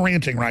 Now, I'm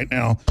ranting right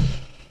now,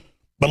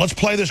 but let's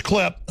play this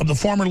clip of the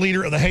former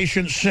leader of the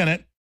Haitian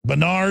Senate,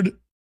 Bernard,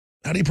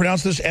 how do you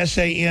pronounce this?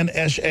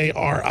 Sansaric.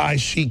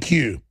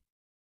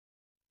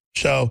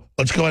 So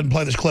let's go ahead and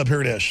play this clip.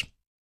 Here it is.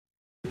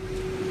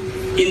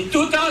 In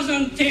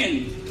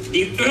 2010,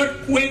 the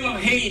earthquake of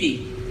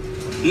Haiti,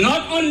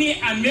 not only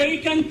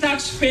American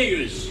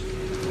taxpayers,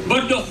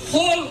 but the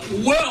whole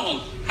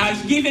world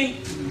has given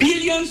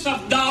billions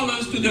of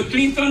dollars to the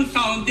Clinton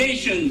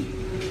Foundation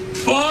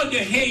for the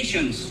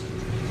Haitians.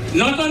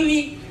 Not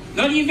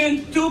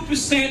even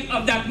 2%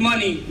 of that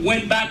money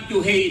went back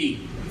to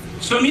Haiti.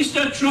 So,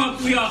 Mr.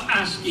 Trump, we are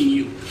asking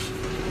you,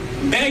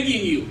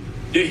 begging you,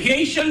 the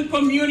Haitian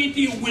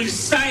community will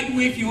side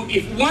with you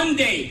if one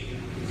day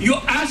you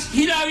ask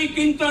Hillary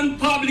Clinton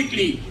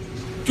publicly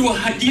to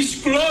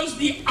disclose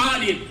the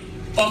audit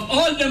of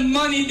all the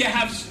money they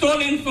have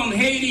stolen from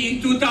Haiti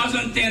in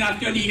 2010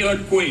 after the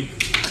earthquake.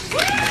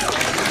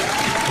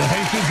 The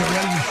Haitians are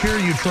ready to cheer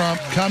you,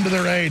 Trump. Come to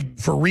their aid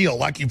for real,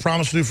 like you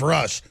promised to do for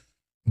us.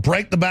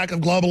 Break the back of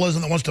globalism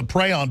that wants to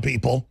prey on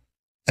people.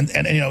 And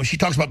you know, she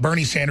talks about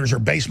Bernie Sanders or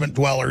basement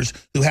dwellers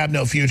who have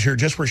no future,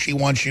 just where she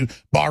wants you,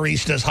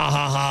 baristas,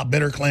 ha,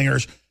 bitter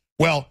clingers.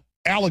 Well,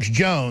 Alex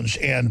Jones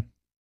and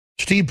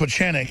Steve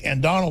Pieczenik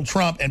and Donald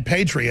Trump and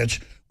patriots,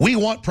 we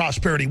want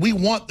prosperity. We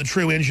want the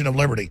true engine of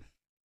liberty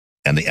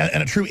and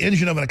a true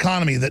engine of an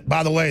economy that,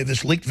 by the way,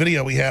 this leaked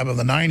video we have of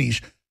the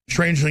 90s,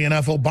 strangely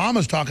enough,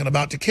 Obama's talking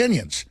about to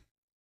Kenyans,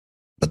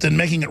 but then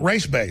making it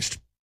race-based.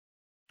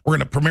 We're going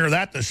to premiere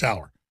that this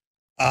hour.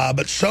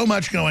 But so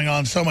much going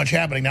on, so much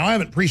happening. Now, I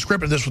haven't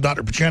pre-scripted this with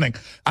Dr. Pieczenik.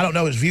 I don't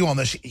know his view on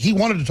this. He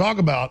wanted to talk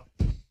about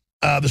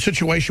the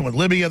situation with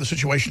Libya, the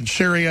situation in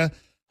Syria.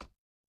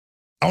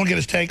 I want to get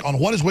his take on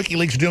what is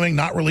WikiLeaks doing,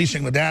 not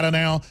releasing the data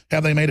now.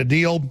 Have they made a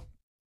deal?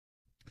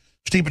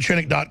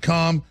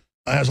 StevePieczenik.com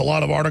has a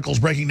lot of articles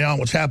breaking down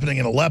what's happening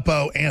in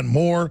Aleppo and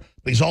more.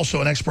 But he's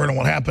also an expert on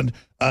what happened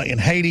in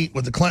Haiti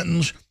with the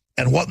Clintons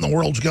and what in the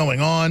world's going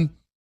on.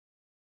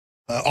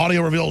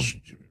 Audio reveals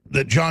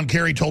that John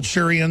Kerry told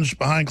Syrians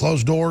behind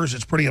closed doors.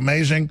 It's pretty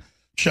amazing.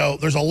 So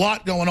there's a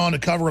lot going on to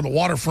cover the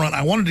waterfront.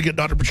 I wanted to get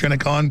Dr.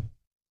 Pieczenik on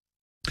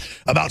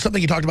about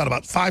something he talked about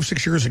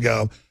 5-6 years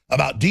ago,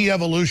 about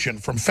de-evolution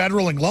from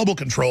federal and global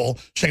control,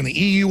 saying the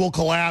EU will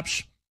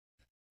collapse,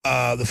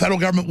 the federal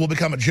government will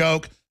become a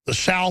joke, the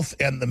South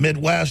and the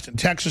Midwest and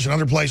Texas and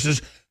other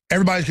places,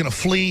 everybody's going to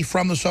flee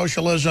from the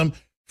socialism,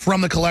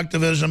 from the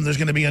collectivism. There's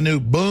going to be a new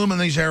boom in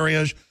these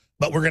areas,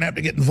 but we're going to have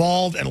to get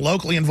involved and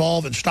locally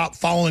involved and stop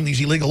following these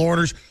illegal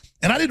orders.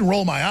 And I didn't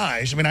roll my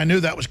eyes. I mean, I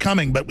knew that was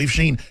coming, but we've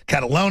seen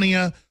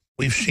Catalonia,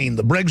 we've seen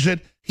the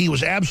Brexit. He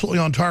was absolutely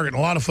on target, and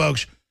a lot of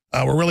folks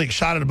were really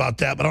excited about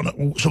that. But I don't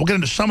know. So we'll get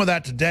into some of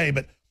that today.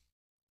 But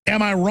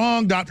am I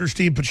wrong, Dr.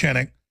 Steve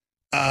Pieczenik,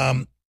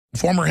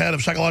 former head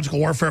of psychological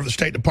warfare of the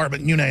State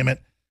Department, you name it,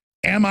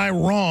 am I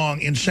wrong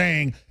in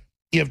saying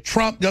if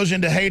Trump goes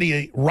into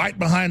Haiti right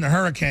behind the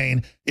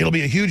hurricane, it'll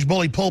be a huge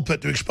bully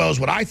pulpit to expose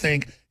what I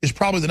think is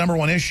probably the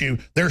 #1 issue?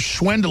 They're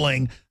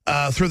swindling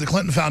through the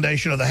Clinton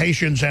Foundation of the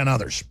Haitians and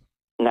others.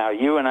 Now,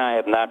 you and I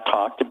have not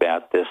talked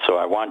about this, so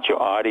I want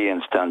your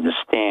audience to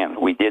understand.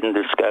 We didn't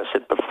discuss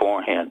it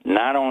beforehand.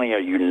 Not only are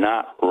you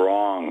not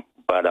wrong,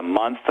 but a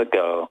month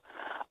ago,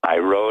 I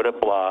wrote a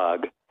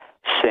blog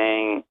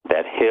saying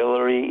that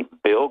Hillary,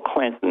 Bill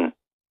Clinton,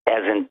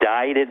 as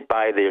indicted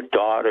by their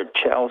daughter,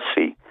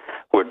 Chelsea,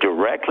 were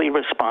directly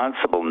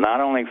responsible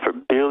not only for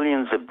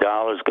billions of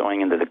dollars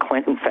going into the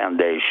Clinton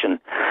Foundation,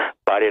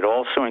 but it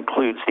also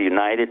includes the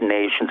United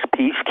Nations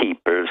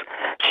peacekeepers.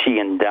 She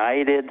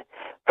indicted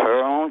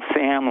her own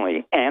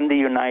family and the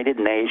United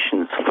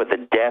Nations for the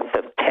death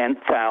of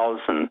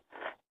 10,000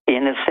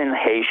 innocent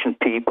Haitian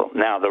people.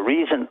 Now, the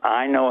reason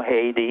I know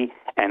Haiti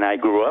and I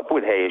grew up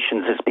with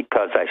Haitians is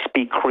because I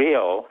speak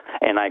Creole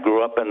and I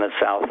grew up in the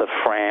south of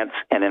France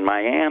and in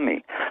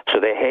Miami. So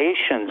the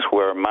Haitians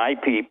were my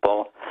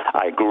people.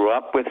 I grew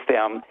up with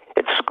them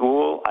at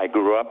school. I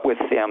grew up with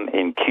them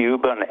in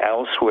Cuba and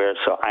elsewhere.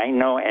 So I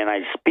know and I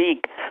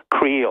speak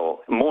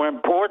Creole. More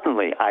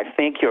importantly, I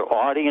think your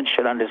audience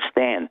should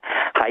understand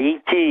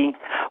Haiti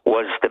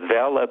was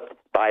developed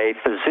by a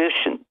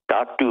physician,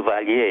 Dr.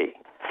 Duvalier.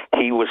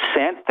 He was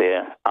sent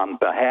there on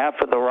behalf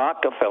of the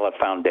Rockefeller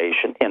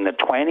Foundation in the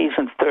 20s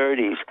and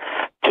 30s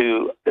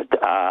to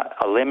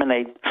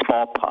eliminate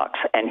smallpox.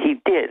 And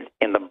he did.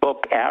 In the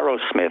book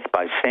Arrowsmith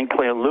by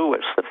Sinclair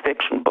Lewis, the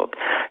fiction book,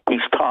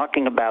 he's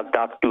talking about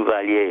Dr.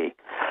 Duvalier.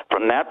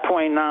 From that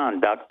point on,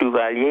 Dr.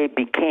 Duvalier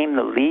became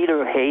the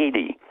leader of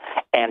Haiti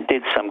and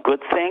did some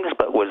good things,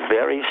 but was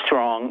very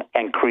strong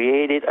and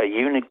created a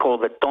unit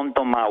called the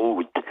Tonton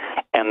Maout.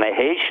 And the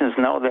Haitians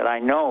know that I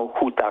know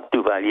who Dr.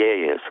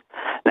 Duvalier is.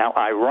 Now,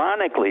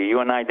 ironically, you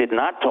and I did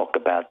not talk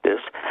about this,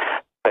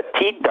 but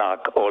Petit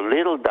Doc, or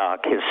Little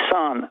Doc, his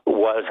son,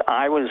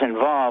 I was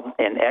involved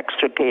in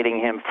extricating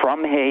him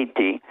from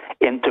Haiti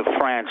into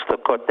France to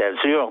Côte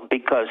d'Azur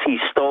because he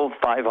stole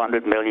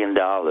 $500 million.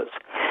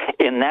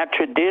 In that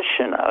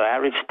tradition of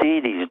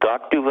Aristides,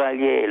 Doc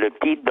Duvalier, Le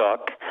Petit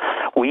Doc,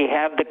 we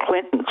have the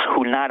Clintons,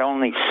 who not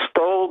only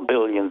stole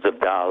billions of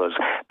dollars,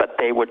 but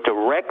they were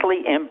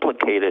directly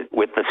implicated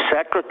with the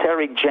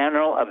Secretary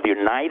General of the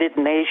United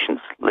Nations.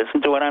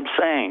 Listen to what I'm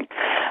saying.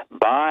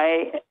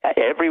 By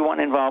everyone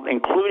involved,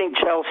 including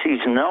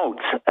Chelsea's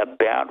notes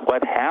about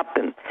what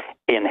happened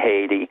in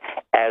Haiti,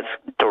 as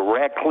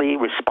directly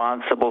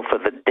responsible for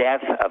the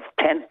death of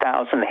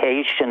 10,000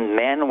 Haitian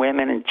men,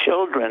 women, and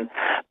children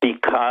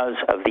because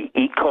of the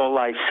E.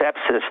 coli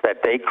sepsis that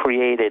they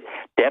created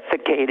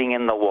defecating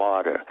in the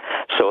water.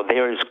 So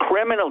there's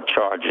criminal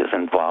charges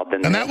involved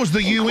in and that was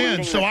the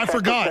UN, so I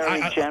forgot.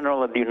 Secretary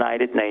General of the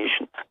United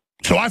Nations.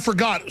 So I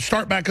forgot.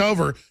 Start back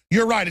over.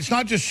 You're right. It's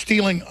not just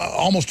stealing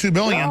almost $2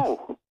 billion.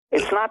 No.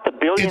 It's not the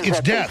billions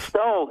it's that death. they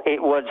stole.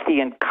 It was the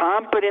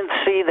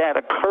incompetency that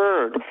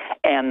occurred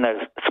and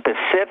the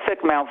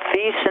specific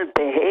malfeasant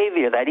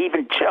behavior that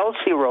even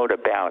Chelsea wrote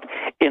about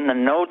in the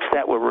notes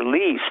that were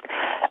released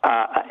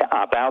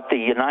about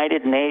the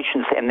United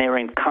Nations and their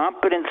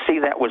incompetency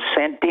that was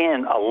sent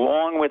in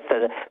along with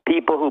the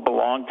people who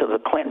belonged to the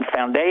Clinton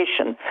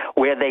Foundation,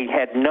 where they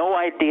had no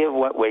idea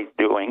what they were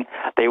doing.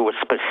 They were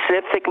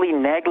specifically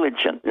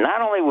negligent. Not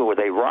only were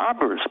they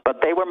robbers,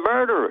 but they were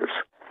murderers.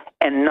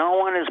 And no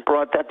one has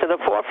brought that to the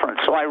forefront.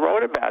 So I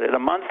wrote about it a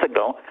month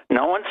ago.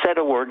 No one said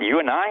a word. You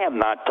and I have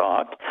not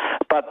talked.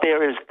 But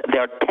there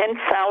are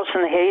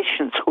 10,000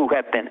 Haitians who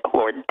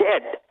are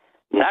dead.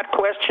 Not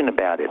question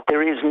about it.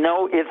 There is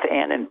no if,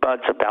 and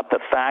buts about the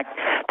fact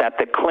that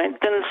the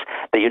Clintons,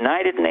 the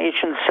United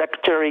Nations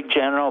Secretary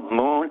General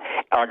Moon,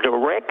 are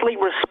directly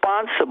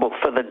responsible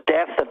for the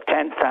death of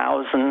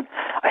 10,000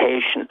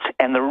 Haitians.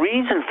 And the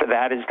reason for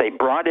that is they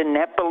brought in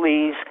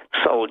Nepalese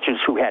soldiers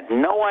who had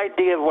no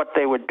idea of what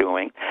they were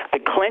doing. The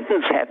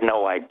Clintons had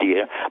no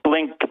idea.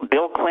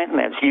 Bill Clinton,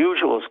 as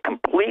usual, is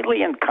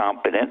completely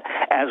incompetent,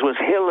 as was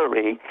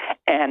Hillary,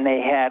 and they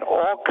had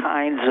all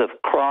kinds of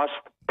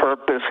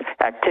cross-purpose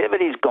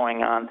activities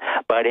going on,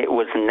 but it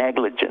was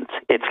negligence.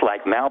 It's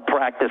like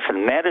malpractice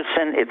in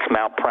medicine, it's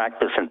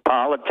malpractice in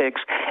politics,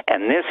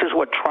 and this is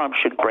what Trump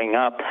should bring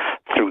up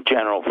through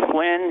General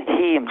Flynn,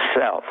 he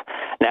himself.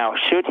 Now,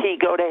 should he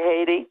go to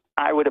Haiti?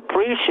 I would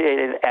appreciate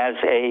it as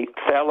a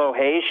fellow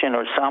Haitian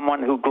or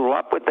someone who grew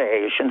up with the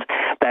Haitians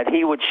that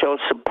he would show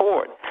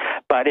support.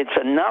 But it's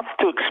enough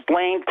to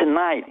explain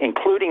tonight,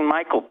 including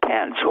Michael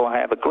Pence, who I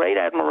have a great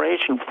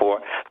admiration for,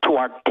 to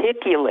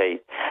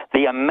articulate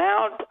the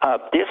amount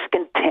of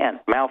discontent,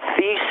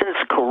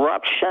 malfeasance,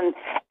 corruption,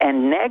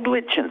 and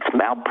negligence,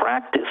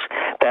 malpractice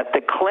that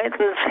the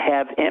Clintons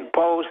have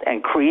imposed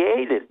and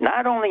created,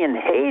 not only in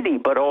Haiti,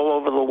 but all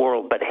over the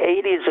world. But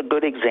Haiti is a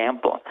good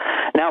example.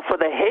 Now, for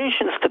the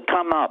Haitians to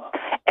come up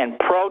and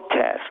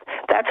protest,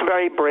 that's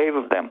very brave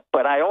of them.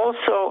 But I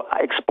also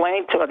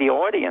explained to the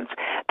audience,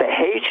 the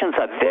Haitians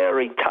are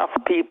very tough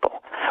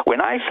people.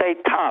 When I say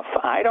tough,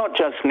 I don't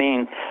just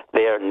mean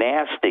they're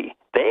nasty.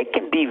 They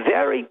can be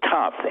very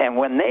tough, and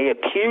when they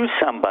accuse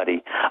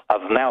somebody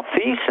of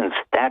malfeasance,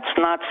 that's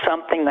not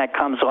something that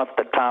comes off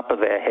the top of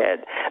their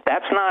head.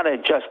 That's not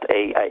just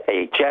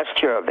a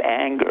gesture of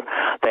anger.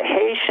 The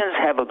Haitians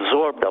have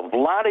absorbed a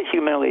lot of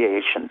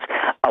humiliations,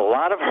 a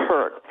lot of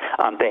hurt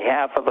on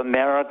behalf of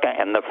America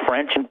and the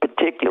French in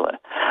particular.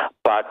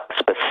 But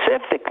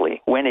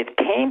specifically, when it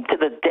came to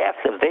the death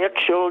of their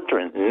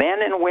children,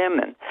 men and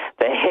women,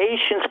 the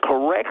Haitians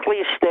correctly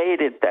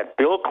stated that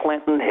Bill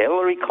Clinton,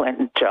 Hillary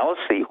Clinton, Chelsea,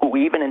 who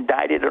even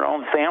indicted her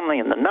own family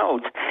in the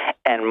notes,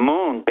 and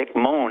Moon, Big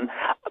Moon,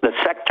 the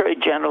Secretary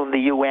General of the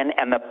UN,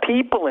 and the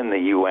people in the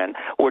UN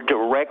were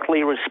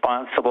directly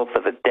responsible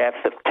for the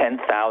death of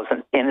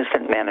 10,000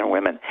 innocent men and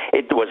women.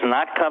 It was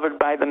not covered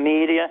by the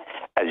media.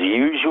 As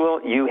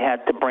usual, you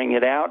had to bring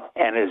it out,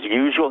 and as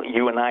usual,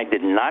 you and I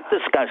did not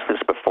discuss this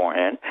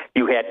beforehand.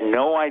 You had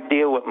no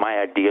idea what my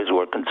ideas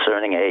were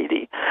concerning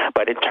Haiti,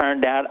 but it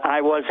turned out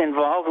I was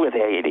involved with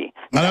Haiti.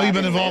 I know you've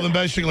been involved in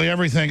basically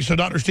everything. So,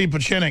 Dr. Steve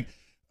Pieczenik,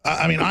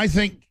 I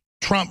think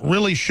Trump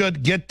really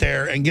should get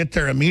there and get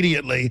there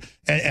immediately.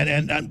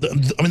 And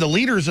the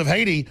leaders of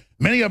Haiti,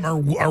 many of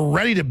them are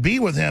ready to be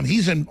with him.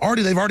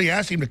 They've already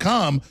asked him to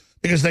come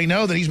because they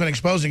know that he's been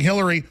exposing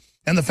Hillary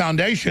and the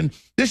foundation.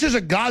 This is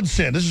a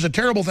godsend. This is a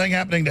terrible thing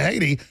happening to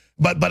Haiti,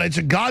 but it's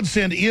a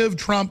godsend if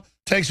Trump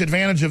takes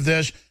advantage of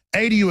this.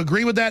 A, do you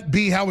agree with that?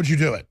 B, how would you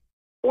do it?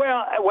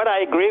 Well, what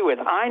I agree with,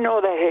 I know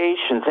the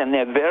Haitians, and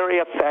they're very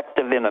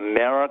effective in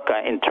America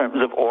in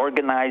terms of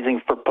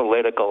organizing for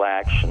political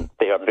action.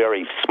 They are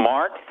very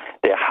smart.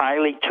 They're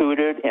highly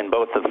tutored in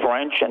both the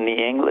French and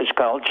the English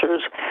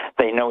cultures.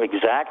 They know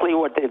exactly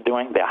what they're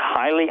doing. They're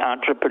highly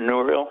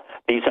entrepreneurial.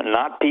 These are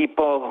not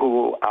people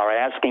who are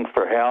asking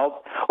for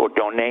help or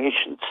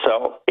donations.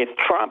 So if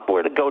Trump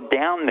were to go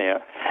down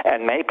there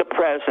and make a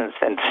presence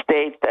and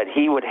state that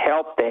he would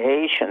help the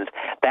Haitians,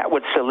 that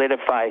would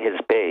solidify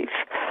his base.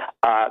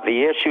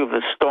 The issue of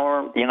the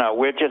storm, you know,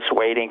 we're just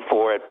waiting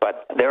for it,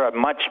 but there are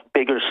much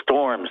bigger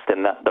storms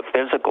than the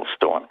physical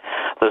storm.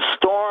 The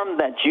storm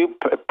that you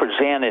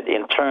presented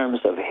in terms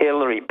of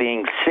Hillary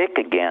being sick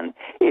again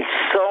is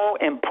so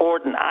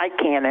important. I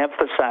can't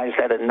emphasize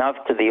that enough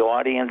to the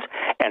audience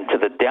and to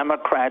the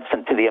Democrats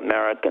and to the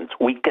Americans.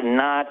 We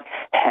cannot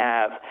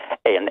have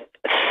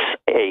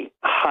a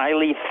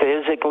highly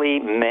physically,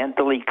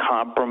 mentally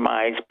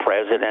compromised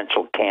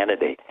presidential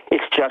candidate.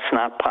 It's just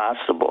not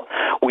possible.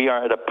 We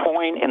are at a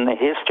point in the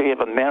history of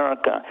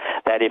America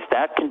that if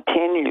that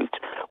continues,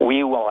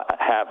 we will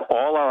have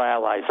all our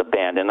allies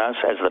abandon us,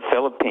 as the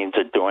Philippines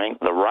are doing,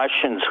 the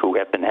Russians who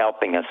have been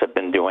helping us have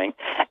been doing,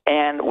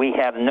 and we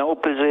have no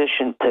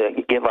position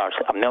to give our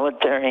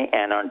military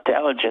and our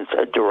intelligence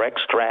a direct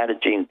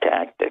strategy and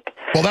tactic.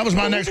 Well, that was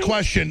my next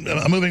question,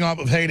 moving off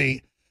of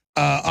Haiti.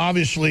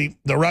 Obviously,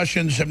 the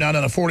Russians have now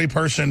done a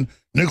 40-person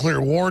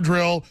nuclear war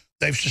drill.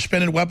 They've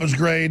suspended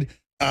weapons-grade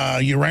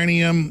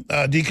uranium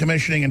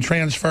decommissioning and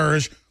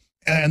transfers,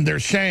 and they're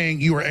saying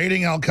you were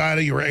aiding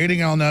al-Qaeda, you were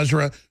aiding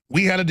al-Nusra.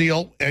 We had a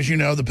deal, as you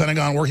know, the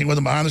Pentagon working with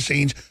them behind the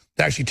scenes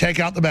to actually take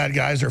out the bad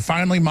guys. They're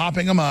finally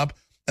mopping them up,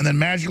 and then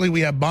magically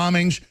we have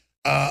bombings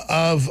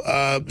of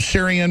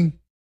Syrian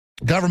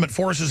government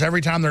forces every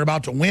time they're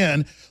about to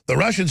win. The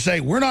Russians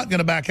say, we're not going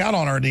to back out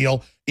on our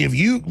deal. If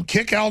you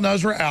kick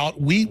al-Nusra out,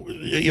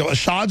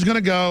 Assad's going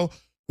to go.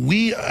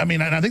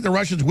 And I think the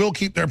Russians will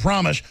keep their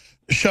promise.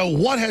 So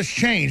what has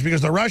changed?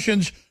 Because the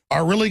Russians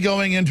are really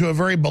going into a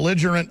very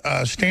belligerent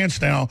stance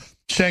now,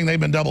 saying they've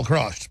been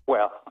double-crossed.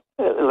 Well,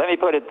 let me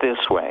put it this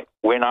way.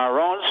 When our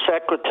own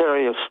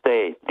Secretary of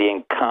State, the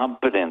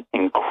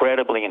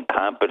incredibly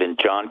incompetent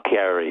John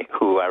Kerry,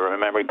 who I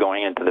remember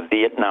going into the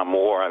Vietnam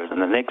War, I was in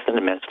the Nixon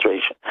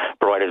administration,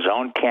 brought his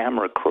own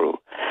camera crew,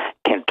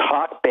 can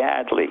talk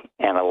badly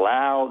and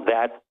allow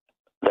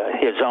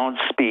his own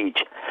speech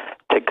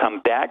to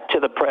come back to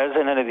the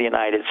President of the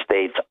United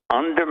States,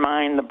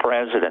 undermine the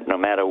President, no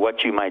matter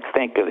what you might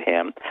think of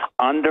him,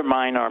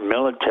 undermine our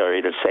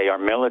military to say our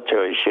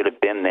military should have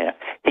been there.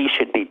 He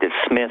should be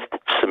dismissed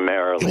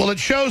summarily. Well, it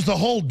shows the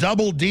whole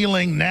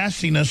double-dealing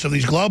nastiness of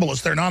these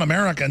globalists. They're not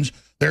Americans.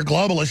 They're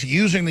globalists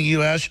using the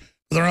U.S.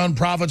 for their own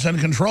profits and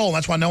control. And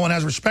that's why no one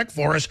has respect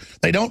for us.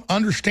 They don't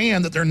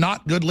understand that they're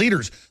not good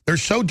leaders. They're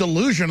so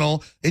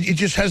delusional, it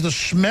just has the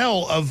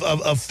smell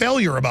of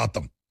failure about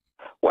them.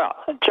 Well,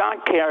 John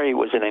Kerry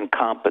was an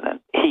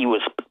incompetent. He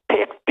was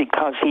picked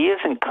because he is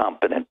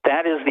incompetent.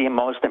 That is the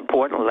most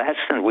important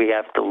lesson we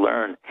have to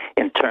learn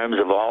in terms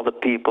of all the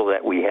people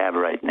that we have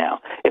right now.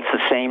 It's the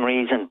same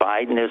reason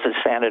Biden is a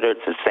senator.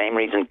 It's the same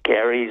reason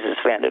Kerry is a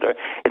senator.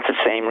 It's the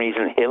same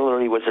reason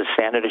Hillary was a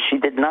senator. She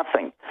did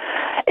nothing.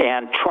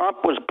 And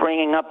Trump was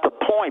bringing up the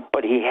point,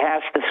 but he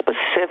has to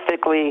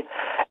specifically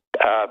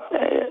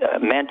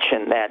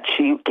mentioned that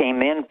she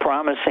came in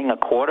promising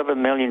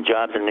 250,000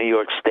 jobs in New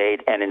York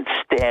State, and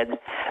instead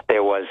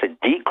there was a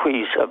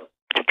decrease of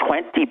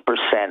 20%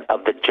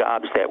 of the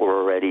jobs that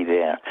were already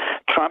there.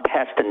 Trump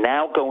has to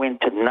now go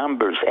into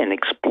numbers and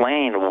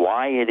explain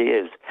why it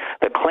is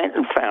the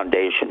Clinton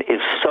Foundation is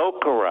so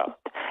corrupt,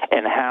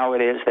 and how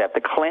it is that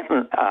the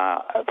Clinton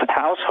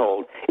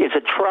household is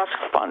a trust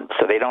fund,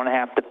 so they don't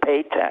have to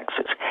pay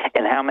taxes,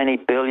 and how many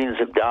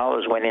billions of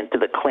dollars went into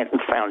the Clinton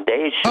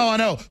Foundation. Oh, I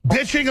know.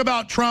 Bitching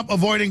about Trump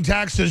avoiding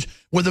taxes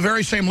with the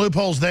very same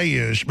loopholes they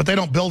use, but they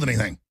don't build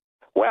anything.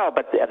 Well,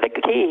 but the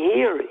key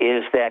here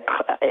is that,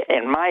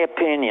 in my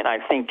opinion,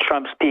 I think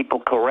Trump's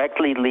people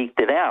correctly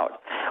leaked it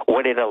out.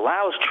 What it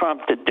allows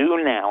Trump to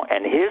do now,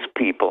 and his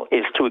people,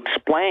 is to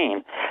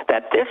explain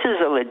that this is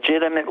a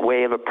legitimate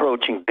way of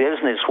approaching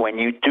business when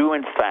you do,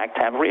 in fact,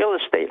 have real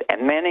estate.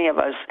 And many of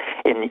us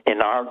in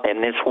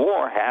this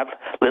war have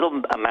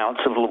little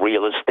amounts of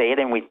real estate,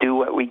 and we do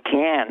what we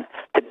can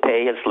to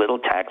pay as little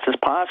tax as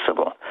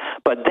possible.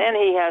 But then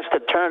he has to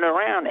turn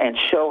around and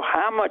show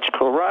how much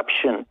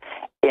corruption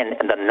in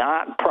the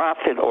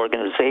non-profit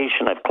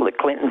organization of the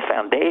Clinton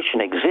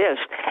Foundation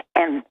exists,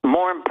 and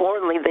more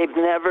importantly, they've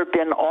never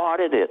been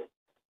audited.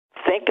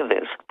 Think of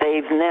this.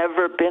 They've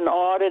never been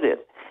audited.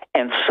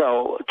 And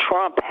so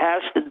Trump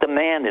has to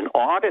demand an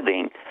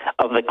auditing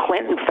of the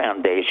Clinton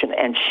Foundation,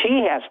 and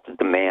she has to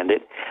demand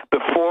it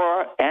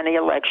before any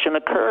election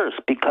occurs,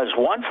 because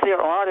once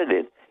they're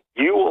audited,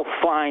 you will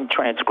find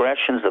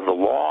transgressions of the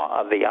law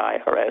of the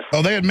IRS.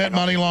 Oh, they admit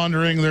money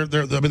laundering,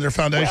 their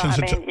foundations.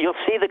 Well, you'll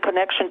see the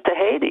connection to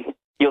Haiti.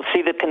 You'll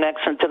see the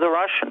connection to the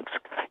Russians.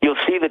 You'll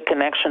see the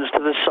connections to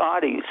the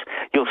Saudis.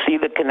 You'll see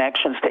the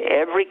connections to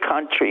every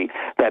country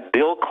that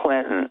Bill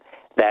Clinton,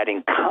 that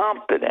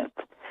incompetent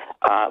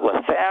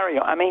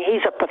Lothario,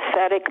 he's a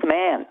pathetic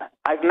man.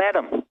 I've met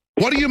him.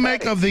 What do you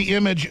make of the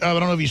image, I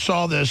don't know if you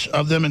saw this,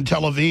 of them in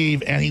Tel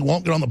Aviv, and he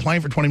won't get on the plane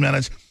for 20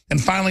 minutes,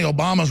 and finally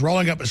Obama's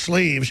rolling up his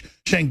sleeves,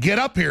 saying, get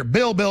up here,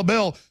 Bill, Bill,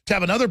 Bill, to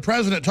have another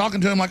president talking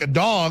to him like a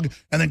dog,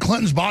 and then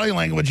Clinton's body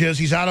language is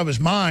he's out of his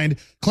mind.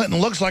 Clinton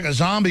looks like a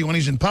zombie when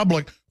he's in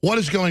public. What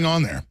is going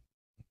on there?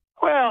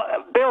 Well,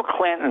 Bill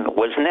Clinton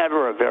was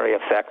never a very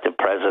effective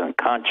president,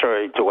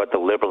 contrary to what the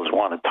liberals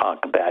want to talk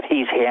about.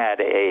 He's had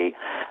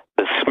the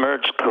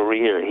besmirched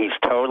career. He's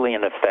totally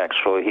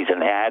ineffectual. He's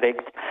an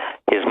addict.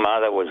 His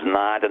mother was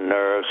not a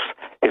nurse.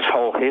 His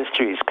whole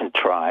history is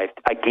contrived.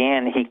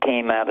 Again, he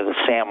came out of the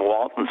Sam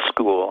Walton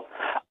School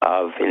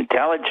of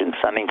Intelligence.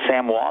 I mean,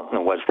 Sam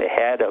Walton was the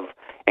head of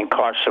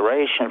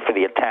incarceration for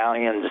the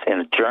Italians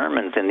and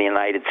Germans in the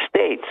United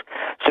States.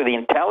 So the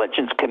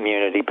intelligence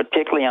community,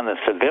 particularly on the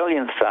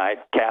civilian side,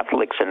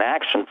 Catholics in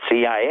Action,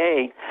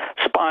 CIA,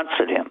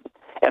 sponsored him.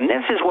 And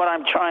this is what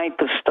I'm trying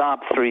to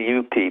stop through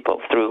you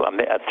people, through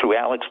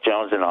Alex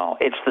Jones and all.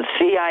 It's the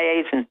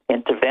CIA's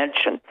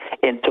intervention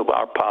into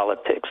our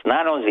politics.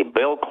 Not only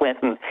Bill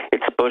Clinton,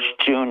 it's Bush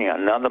Jr.,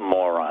 another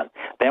moron.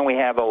 Then we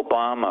have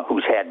Obama,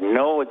 who's had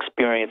no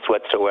experience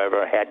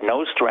whatsoever, had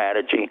no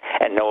strategy,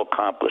 and no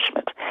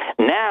accomplishments.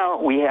 Now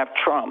we have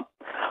Trump,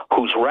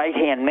 whose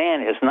right-hand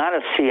man is not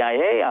a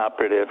CIA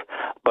operative,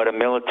 but a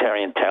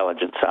military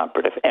intelligence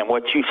operative. And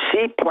what you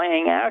see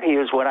playing out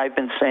here is what I've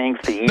been saying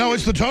for years. No,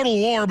 it's the total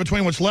war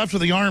between what's left of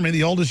the Army,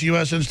 the oldest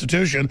U.S.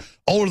 institution,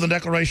 older than the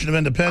Declaration of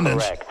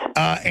Independence,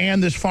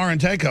 and this foreign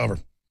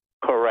takeover.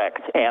 Correct,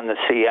 and the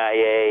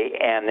CIA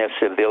and their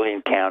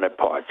civilian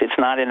counterparts. It's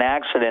not an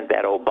accident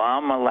that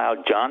Obama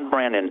allowed John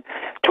Brennan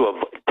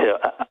to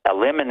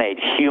eliminate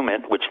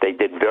human, which they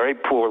did very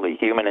poorly,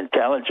 human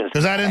intelligence.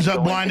 Because that ends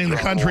up blinding the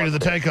country to the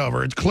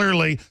takeover. It's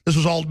clearly, this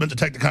was all meant to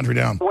take the country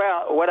down.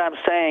 Well, what I'm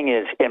saying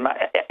is, in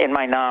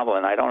my novel,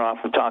 and I don't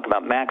often talk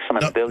about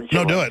maximum vigilance.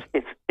 No, do it.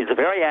 It's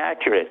very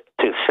accurate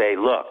to say,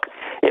 look,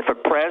 if a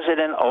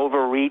president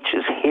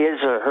overreaches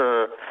his or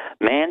her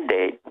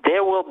mandate,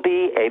 there will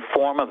be a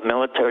form of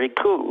military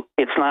coup.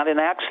 It's not an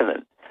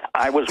accident.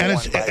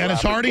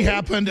 It's already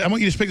happened. I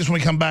want you to speak this when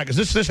we come back,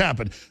 because this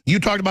happened. You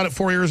talked about it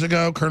 4 years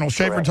ago. Colonel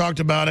Schaefer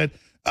talked about it.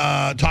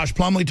 Tosh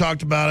Plumlee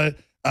talked about it.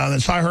 Then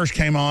Cy Hirsch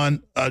came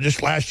on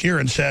just last year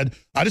and said,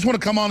 I just want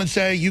to come on and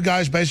say you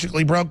guys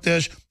basically broke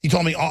this. He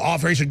told me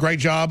off air, he said, great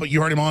job, but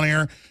you heard him on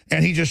air.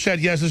 And he just said,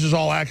 yes, this is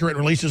all accurate,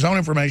 and released his own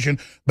information,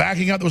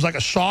 backing up. There was like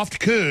a soft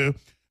coup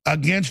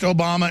against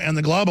Obama and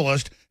the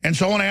globalist. And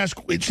so I want to ask,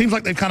 it seems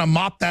like they've kind of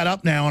mopped that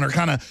up now and are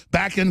kind of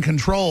back in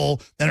control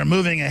and are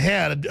moving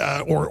ahead,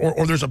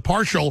 or there's a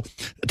partial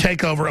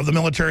takeover of the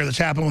military that's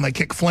happened when they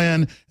kick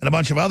Flynn and a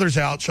bunch of others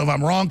out. So if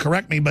I'm wrong,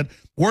 correct me, but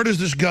where does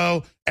this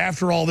go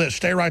after all this?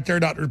 Stay right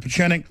there, Dr.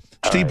 Pieczenik,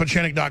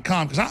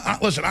 StevePieczenik.com.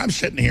 Because, listen, I'm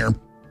sitting here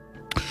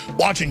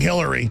watching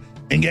Hillary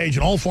engage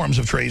in all forms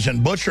of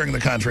treason, butchering the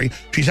country.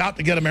 She's out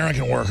to get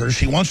American workers.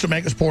 She wants to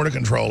make us poor to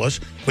control us.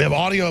 We have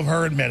audio of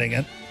her admitting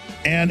it.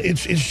 And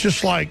it's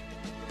just like,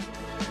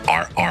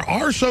 are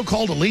our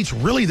so-called elites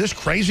really this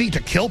crazy to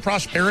kill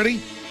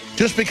prosperity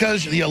just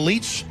because the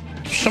elites,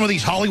 some of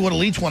these Hollywood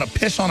elites, want to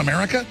piss on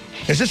America?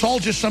 Is this all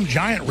just some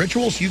giant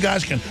ritual so you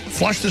guys can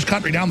flush this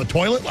country down the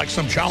toilet like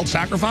some child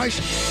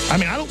sacrifice? I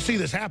mean, I don't see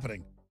this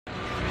happening.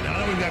 Now, I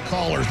know we've got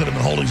callers that have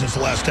been holding since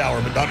the last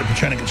hour, but Dr.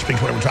 Pieczenik can speak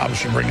to whatever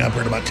topics you bring up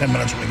here in about 10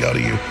 minutes when we go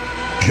to you.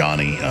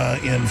 Johnny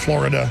in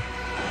Florida,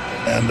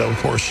 and, of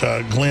course,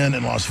 Glenn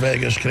in Las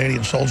Vegas,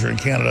 Canadian Soldier in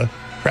Canada,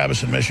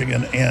 Travis in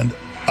Michigan, and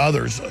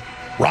others.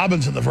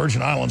 Robin's in the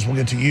Virgin Islands. We'll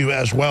get to you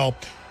as well.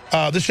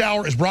 This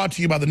hour is brought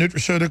to you by the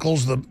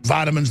nutraceuticals, the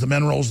vitamins, the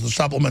minerals, the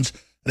supplements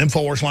at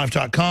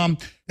InfoWarsLife.com.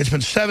 It's been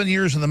 7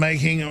 years in the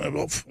making.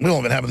 We've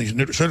only been having these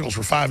nutraceuticals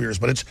for 5 years,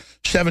 but it's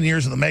 7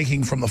 years in the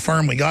making from the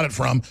firm we got it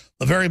from.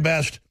 The very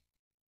best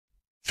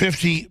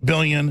 50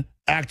 billion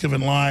active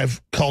and live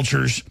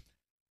cultures.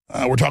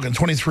 We're talking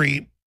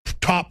 23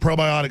 top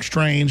probiotic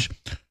strains.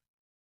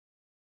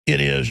 It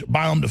is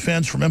Biome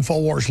Defense from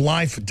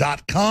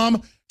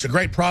InfoWarsLife.com. It's a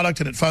great product,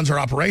 and it funds our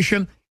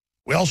operation.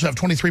 We also have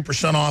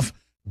 23% off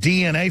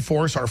DNA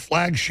Force, our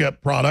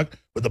flagship product,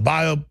 with the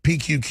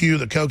Bio-PQQ,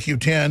 the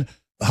CoQ10,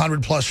 the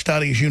 100-plus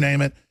studies, you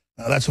name it.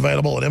 That's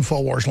available at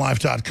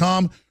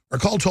InfoWarsLife.com. Or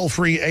call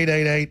toll-free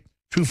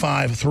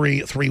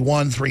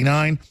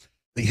 888-253-3139.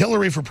 The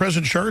Hillary for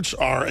President shirts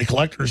are a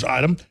collector's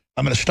item.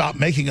 I'm going to stop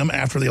making them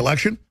after the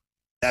election.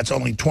 That's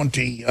only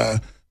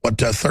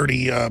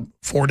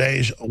 34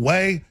 days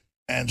away.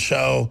 And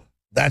so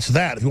that's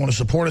that. If you want to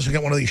support us and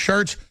get one of these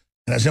shirts,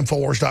 it has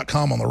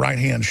Infowars.com on the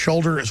right-hand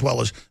shoulder, as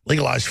well as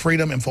Legalized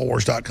Freedom,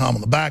 Infowars.com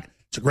on the back.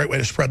 It's a great way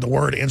to spread the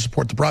word and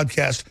support the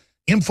broadcast.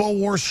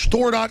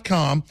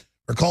 InfoWarsStore.com,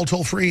 or call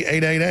toll-free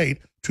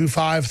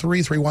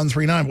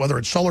 888-253-3139. Whether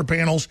it's solar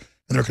panels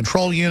and their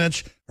control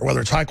units, or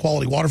whether it's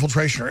high-quality water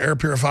filtration or air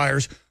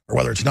purifiers, or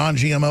whether it's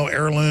non-GMO,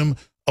 heirloom,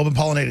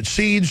 open-pollinated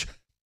seeds,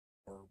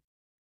 or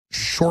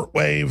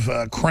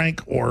shortwave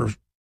crank or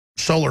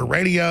solar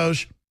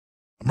radios,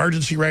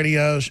 emergency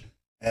radios,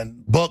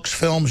 and books,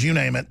 films, you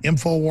name it,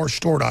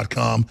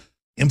 InfoWarsStore.com,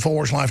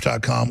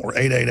 InfoWarsLife.com, or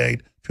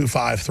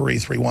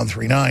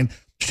 888-253-3139.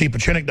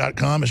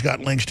 StevePieczenik.com has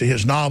got links to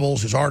his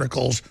novels, his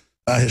articles,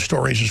 his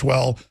stories as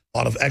well. A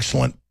lot of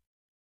excellent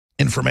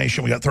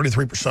information. We got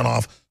 33%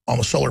 off on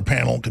the solar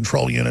panel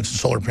control units and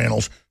solar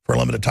panels for a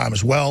limited time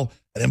as well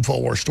at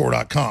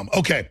InfoWarsStore.com.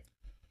 Okay.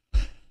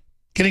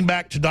 Getting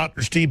back to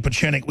Dr. Steve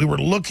Pieczenik, we were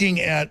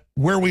looking at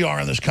where we are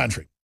in this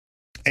country.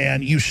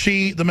 And you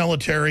see the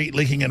military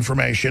leaking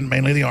information,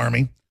 mainly the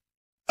Army.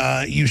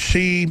 You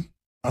see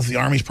Not the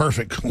Army's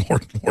perfect,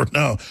 Lord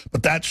no.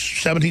 But that's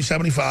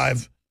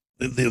 1775.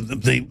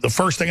 The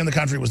first thing in the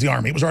country was the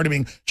Army. It was already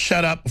being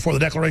set up before the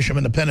Declaration of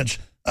Independence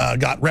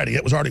got ready.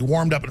 It was already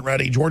warmed up and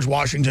ready. George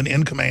Washington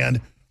in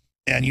command.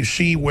 And you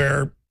see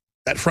where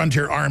that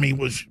frontier army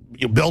was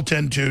built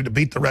into to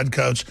beat the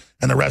Redcoats,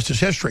 and the rest is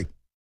history.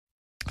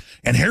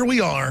 And here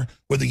we are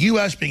with the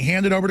U.S. being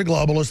handed over to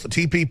globalists, the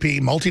TPP,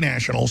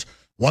 multinationals,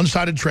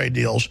 one-sided trade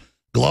deals,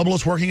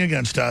 globalists working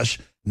against us,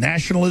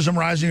 nationalism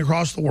rising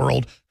across the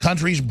world,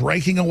 countries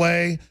breaking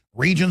away,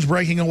 regions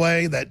breaking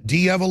away, that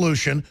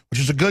de-evolution, which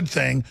is a good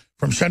thing,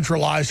 from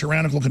centralized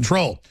tyrannical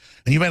control.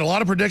 And you made a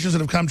lot of predictions that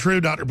have come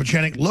true, Dr.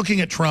 Pieczenik,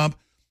 looking at Trump,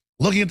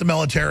 looking at the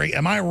military.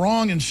 Am I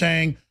wrong in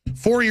saying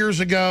 4 years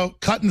ago,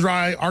 cut and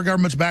dry, our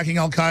government's backing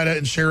al-Qaeda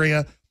in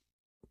Syria?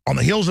 On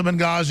the heels of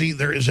Benghazi,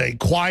 there is a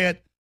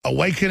quiet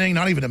awakening,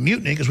 not even a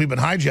mutiny because we've been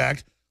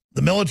hijacked.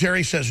 The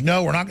military says,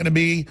 no, we're not going to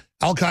be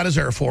al-Qaeda's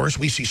Air Force.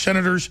 We see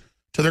senators,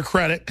 to their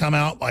credit, come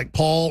out like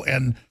Paul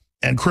and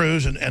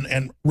Cruz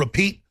and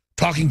repeat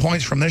talking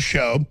points from this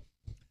show.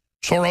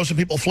 Soros and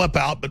people flip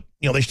out, but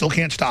they still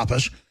can't stop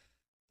us.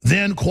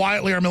 Then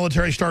quietly our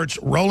military starts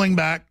rolling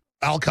back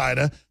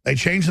al-Qaeda. They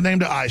change the name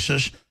to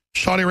ISIS.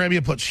 Saudi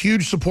Arabia puts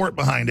huge support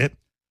behind it.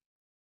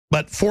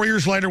 But 4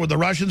 years later, with the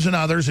Russians and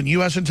others and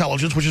U.S.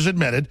 intelligence, which is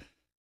admitted,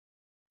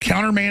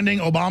 countermanding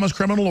Obama's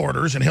criminal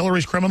orders and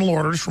Hillary's criminal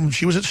orders from when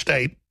she was at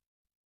state,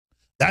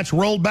 that's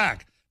rolled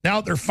back.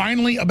 Now they're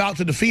finally about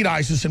to defeat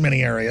ISIS in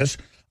many areas.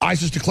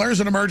 ISIS declares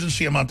an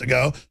emergency a month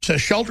ago,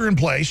 says shelter in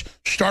place,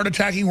 start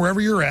attacking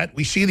wherever you're at.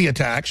 We see the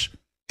attacks.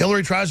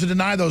 Hillary tries to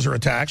deny those are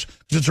attacks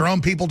because it's her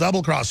own people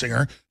double-crossing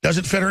her.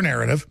 Doesn't fit her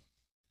narrative.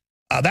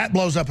 That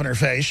blows up in her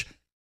face.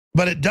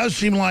 But it does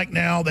seem like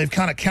now they've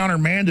kind of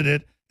countermanded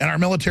it, and our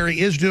military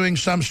is doing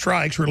some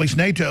strikes, or at least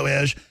NATO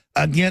is,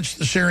 against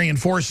the Syrian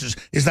forces.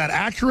 Is that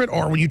accurate?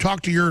 Or when you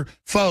talk to your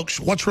folks,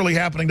 what's really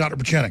happening, Dr.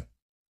 Pieczenik?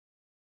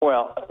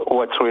 Well,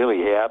 what's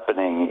really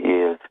happening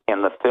is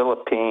in the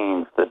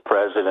Philippines, the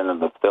president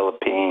of the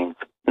Philippines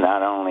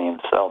not only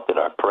insulted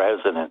our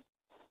president,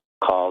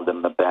 called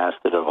him the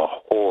bastard of a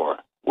whore,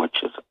 which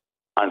is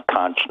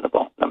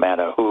unconscionable, no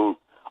matter who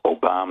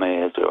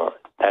Obama is, or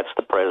that's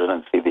the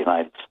presidency of the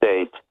United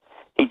States.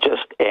 He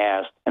just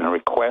asked and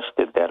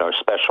requested that our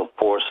special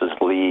forces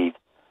leave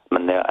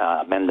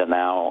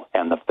Mindanao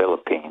and the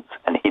Philippines,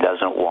 and he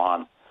doesn't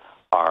want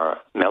our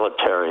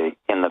military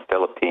in the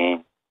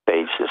Philippines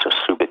bases of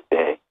Subic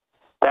Bay.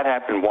 That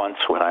happened once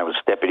when I was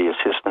Deputy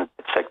Assistant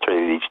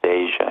Secretary of East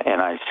Asia,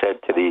 and I said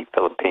to the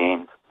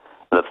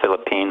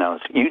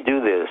Filipinos, you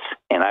do this,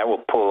 and I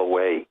will pull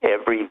away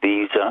every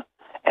visa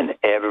and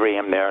every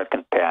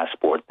American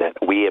passport that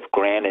we have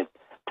granted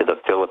to the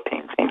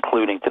Philippines,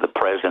 including to the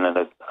President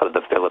of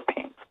the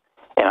Philippines.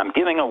 And I'm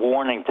giving a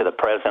warning to the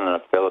President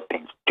of the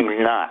Philippines. Do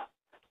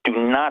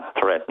not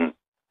threaten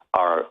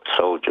our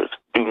soldiers.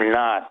 Do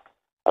not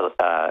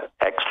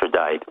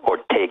extradite or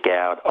take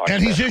out our...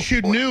 And he's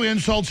issued new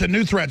insults and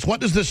new threats.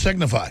 What does this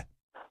signify?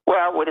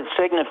 Well, what it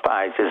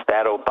signifies is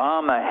that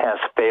Obama has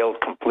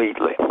failed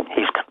completely.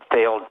 He's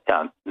failed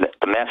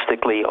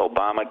domestically.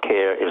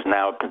 Obamacare is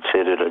now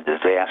considered a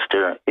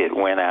disaster. It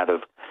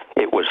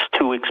was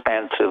too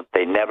expensive.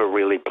 They never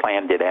really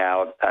planned it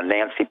out.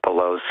 Nancy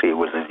Pelosi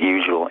was, as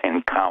usual,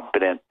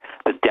 incompetent.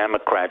 The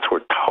Democrats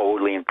were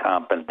totally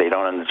incompetent. They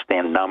don't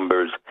understand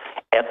numbers.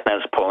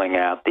 Aetna's pulling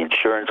out. The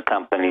insurance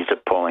companies are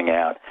pulling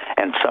out.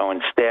 And so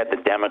instead,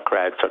 the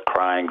Democrats are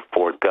crying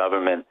for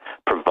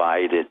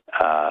government-provided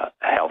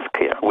health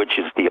care, which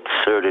is the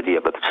absurdity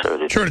of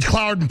absurdity. Sure, it's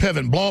Cloward and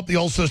Piven. Blow up the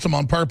old system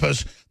on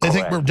purpose. They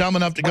think we're dumb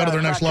enough to go to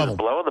their next level.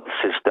 Blow the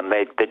system.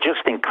 They're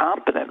just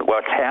incompetent.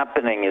 What's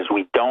happening is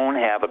we don't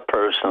have a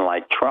person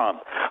like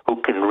Trump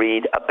who can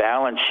read a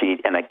balance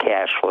sheet and a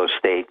cash flow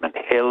statement.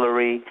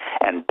 Hillary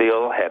and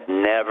Bill have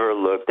never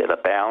looked at a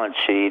balance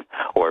sheet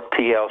or a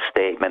PL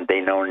statement. They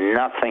know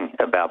nothing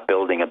about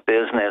building a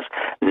business,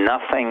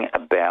 nothing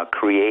about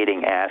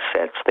creating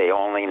assets. They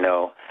only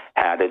know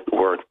how to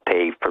work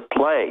pay for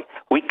play.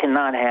 We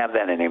cannot have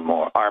that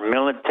anymore. Our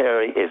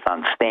military is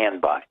on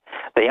standby.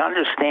 They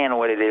understand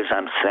what it is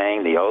I'm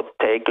saying. The oath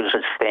takers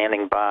are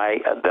standing by,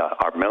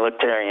 our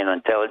military and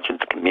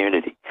intelligence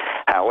community.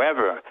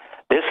 However,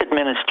 this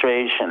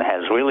administration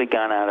has really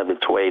gone out of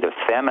its way to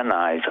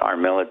feminize our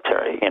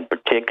military. In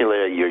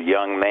particular, your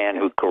young man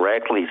who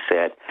correctly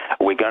said,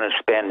 we're going to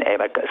spend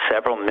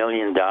several $1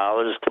 million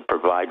to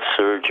provide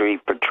surgery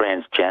for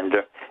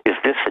transgender. Is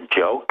this a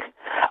joke?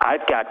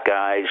 I've got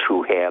guys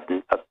who have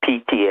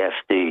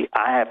PTSD.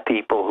 I have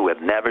people who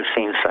have never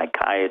seen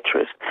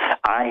psychiatrists.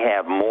 I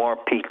have more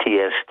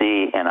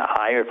PTSD and a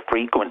higher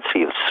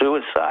frequency of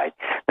suicide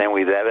than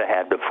we've ever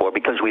had before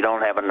because we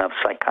don't have enough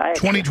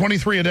psychiatrists.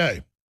 23 a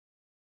day.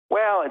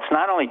 Well, it's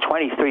not only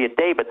 23 a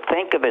day, but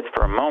think of it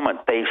for a moment.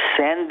 They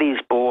send these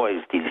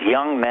boys, these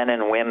young men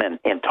and women,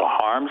 into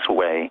harm's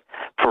way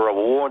for a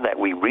war that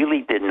we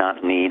really did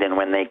not need, and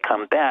when they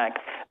come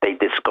back, they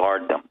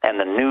discard them. And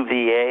the new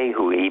VA,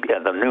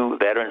 the new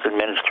Veterans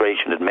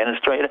Administration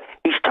administrator,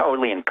 he's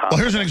totally incompetent.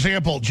 Well, here's an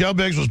example. Joe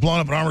Biggs was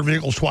blown up in armored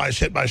vehicles twice,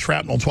 hit by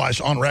shrapnel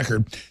twice on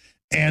record.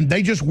 and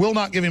they just will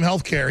not give him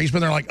health care. He's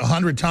been there like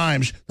 100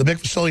 times, the big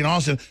facility in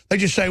Austin. They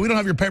just say, we don't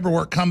have your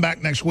paperwork, come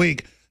back next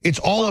week. It's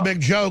all a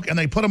big joke, and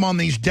they put him on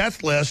these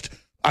death lists,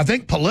 I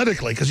think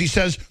politically, because he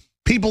says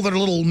people that are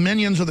little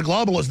minions of the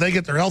globalists, they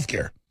get their health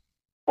care.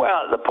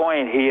 Well, the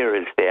point here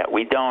is that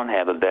we don't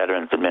have a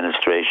Veterans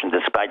Administration,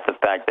 despite the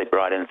fact they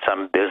brought in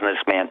some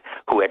businessman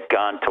who had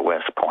gone to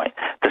West Point,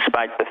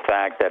 despite the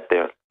fact that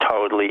they're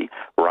totally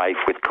rife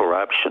with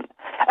corruption.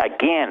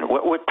 Again,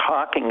 what we're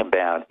talking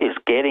about is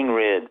getting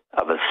rid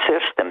of a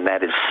system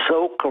that is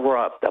so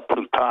corrupt, a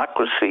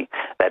plutocracy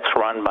that's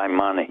run by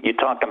money. You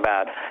talk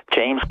about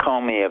James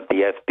Comey of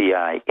the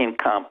FBI,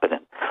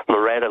 incompetent.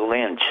 Loretta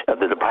Lynch of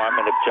the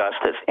Department of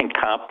Justice,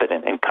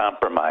 incompetent and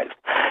compromised.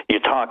 You're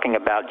talking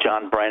about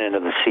John Brennan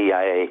of the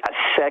CIA, a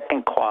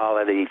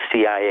second-quality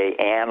CIA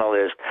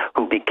analyst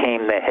who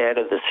became the head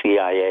of the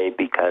CIA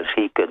because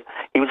he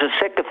was a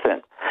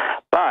sycophant.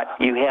 But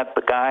you have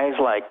the guys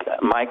like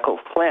Michael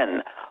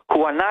Flynn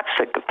who are not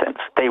sycophants.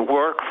 They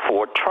work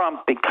for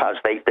Trump because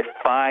they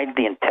defied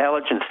the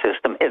intelligence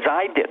system, as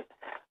I did.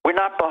 We're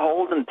not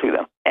beholden to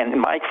them. And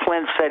Mike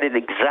Flynn said it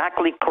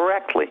exactly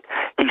correctly.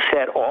 He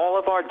said all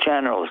of our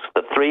generals,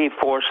 the 3,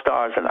 4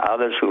 stars and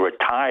others who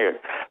retired,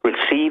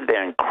 received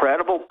their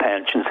incredible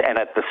pensions, and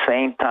at the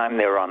same time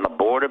they're on the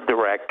board of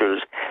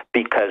directors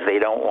because they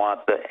don't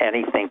want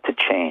anything to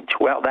change.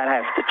 Well, that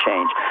has to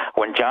change.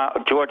 When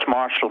George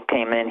Marshall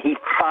came in, he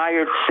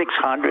fired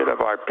 600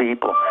 of our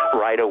people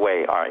right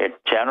away, our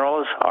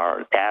generals,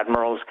 our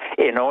admirals,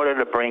 in order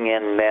to bring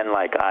in men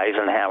like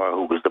Eisenhower,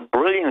 who was the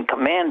brilliant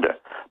commander.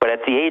 But at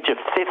the age of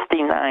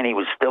 59, he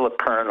was still a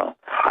colonel.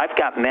 I've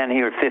got men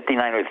here at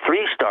 59 with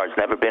 3 stars,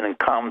 never been in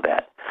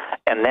combat.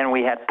 And then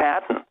we had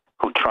Patton,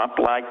 who Trump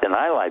liked and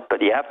I liked.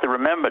 But you have to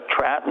remember,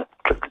 Patton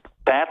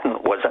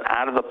was an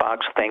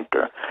out-of-the-box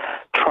thinker.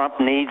 Trump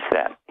needs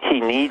that. He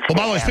needs... Well,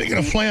 by the way, speaking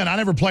of Flynn, I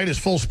never played his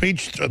full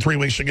speech 3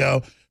 weeks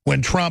ago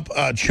when Trump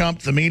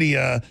chumped the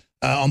media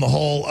on the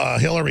whole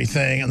Hillary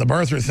thing and the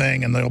birther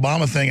thing and the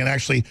Obama thing, and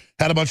actually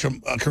had a bunch of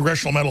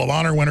Congressional Medal of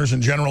Honor winners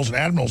and generals and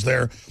admirals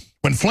there.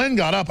 When Flynn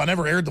got up, I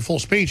never aired the full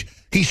speech,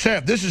 he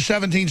said, this is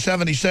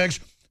 1776,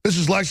 this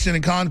is Lexington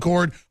and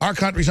Concord, our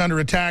country's under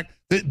attack.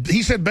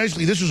 He said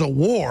basically this is a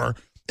war,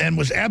 and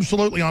was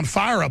absolutely on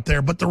fire up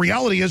there. But the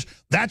reality is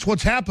that's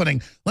what's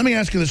happening. Let me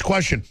ask you this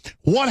question.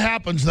 What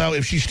happens, though,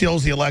 if she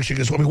steals the election?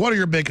 Because, I mean, what are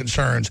your big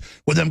concerns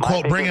with them,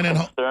 quote, bringing in...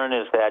 My concern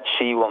is that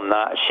she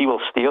will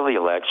steal the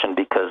election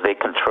because they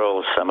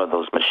control some of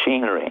those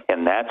machinery,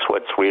 and that's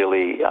what's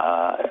really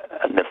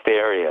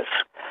nefarious.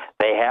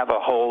 They have a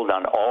hold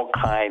on all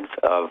kinds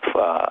of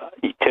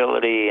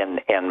utility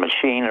and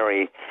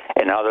machinery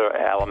and other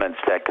elements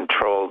that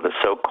control the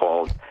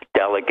so-called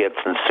delegates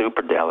and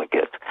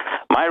superdelegates.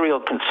 My real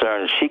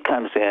concern is she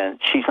comes in,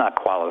 she's not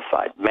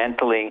qualified.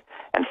 Mentally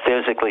and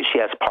physically, she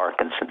has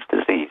Parkinson's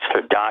disease.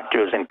 Her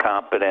doctor is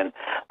incompetent.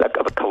 The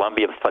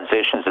Columbia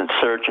physicians and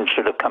surgeons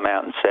should have come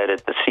out and said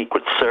it. The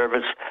Secret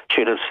Service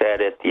should have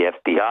said it. The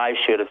FBI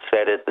should have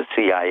said it. The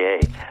CIA.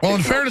 Well,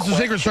 in fairness, the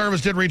Secret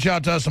Service did reach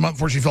out to us a month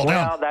before she fell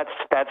down. Well,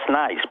 that's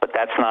nice, but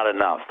that's not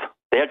enough.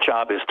 Their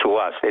job is to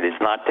us. It is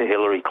not to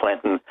Hillary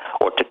Clinton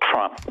or to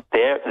Trump.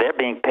 They're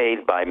being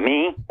paid by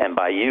me and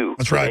by you.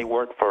 That's right. They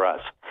work for us.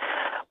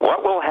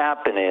 What will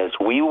happen is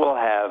we will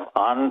have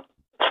on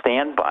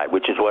standby,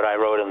 which is what I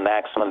wrote in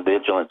Maximum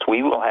Vigilance,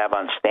 we will have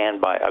on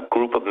standby a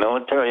group of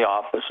military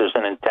officers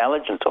and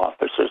intelligence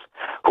officers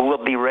who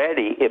will be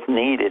ready, if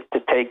needed, to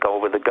take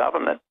over the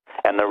government.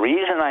 And the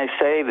reason I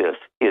say this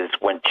is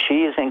when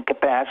she is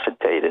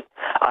incapacitated,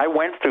 I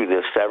went through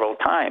this several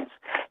times.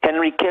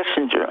 Henry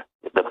Kissinger,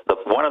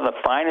 one of the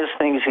finest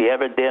things he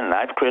ever did, and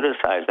I've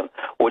criticized him,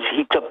 was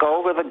he took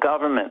over the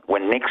government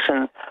when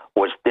Nixon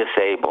was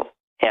disabled.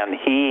 And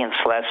he and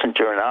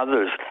Schlesinger and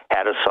others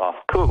had a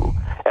soft coup.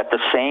 At the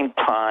same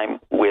time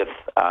with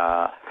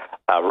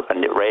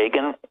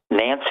Reagan,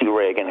 Nancy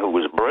Reagan, who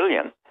was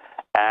brilliant,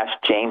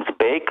 asked James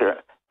Baker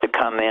to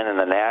come in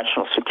the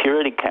National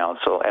Security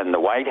Council and the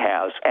White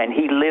House, and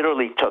he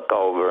literally took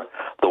over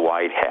the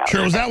White House.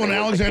 Sure, was that when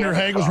Alexander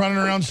Haig was running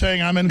around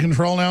saying, I'm in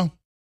control now?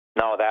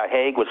 No, that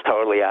Haig was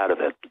totally out of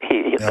it.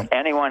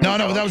 Anyone? No,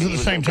 but that was at the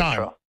same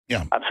time.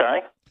 Yeah. I'm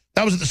sorry?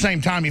 That was at the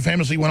same time. He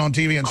famously went on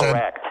TV and said...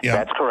 Correct. Yeah.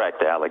 That's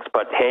correct, Alex.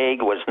 But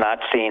Haig was not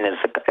seen as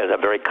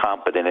a very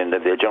competent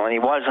individual, and he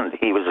wasn't.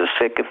 He was a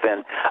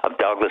sycophant of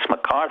Douglas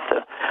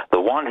MacArthur. The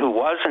one who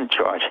was in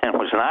charge and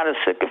was not a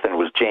sycophant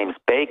was James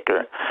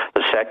Baker,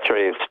 the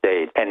Secretary of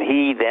State, and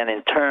he then,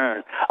 in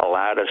turn,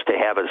 allowed us to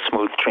have a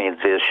smooth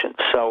transition.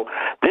 So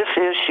this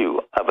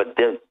issue of a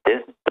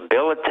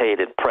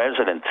debilitated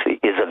presidency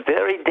is a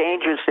very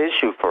dangerous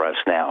issue for us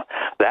now.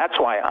 That's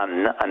why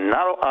on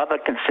another other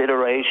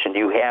consideration,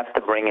 you have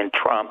to bring in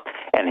Trump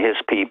and his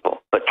people.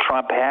 But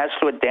Trump has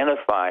to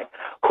identify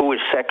who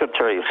his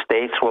Secretary of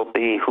States will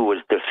be, who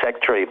his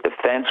Secretary of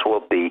Defense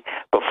will be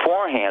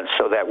beforehand,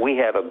 so that we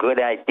have a good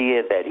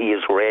idea that he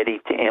is ready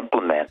to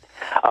implement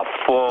a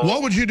full...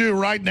 What would you do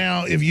right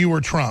now if you were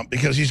Trump?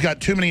 Because he's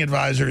got too many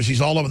advisors. He's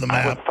all over the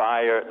map. I would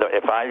fire...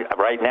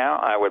 Right now,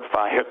 I would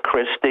fire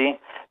Christie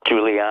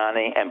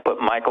Giuliani, and put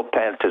Michael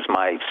Pence as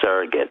my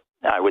surrogate.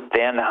 I would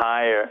then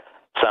hire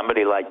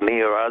somebody like me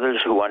or others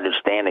who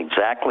understand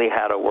exactly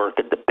how to work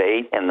a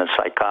debate and the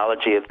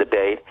psychology of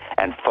debate,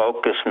 and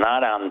focus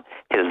not on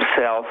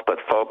himself, but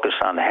focus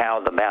on how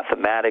the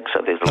mathematics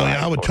of his life.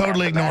 Yeah, I would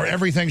totally ignore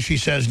everything she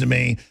says to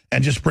me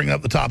and just bring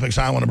up the topics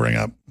I want to bring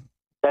up.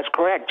 That's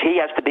correct. He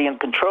has to be in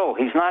control.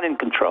 He's not in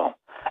control.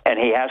 And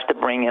he has to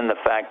bring in the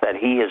fact that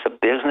he is a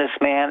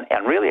businessman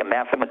and really a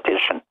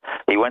mathematician.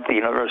 He went to the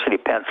University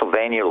of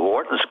Pennsylvania,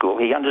 Wharton School.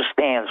 He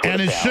understands what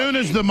and as soon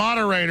as the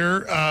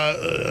moderator,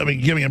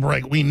 give me a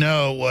break, we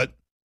know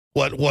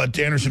what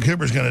Anderson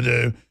Cooper's going to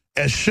do.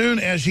 As soon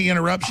as he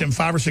interrupts him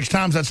 5 or 6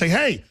 times, I'd say,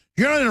 hey,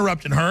 you're not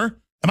interrupting her.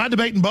 Am I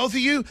debating both of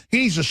you? He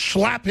needs to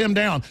slap him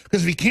down.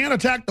 Because if he can't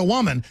attack the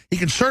woman, he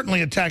can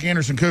certainly attack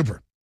Anderson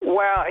Cooper.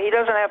 Well, he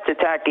doesn't have to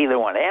attack either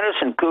one.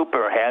 Anderson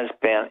Cooper has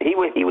been, he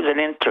was an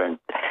intern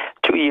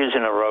 2 years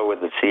in a row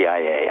with the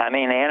CIA. I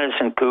mean,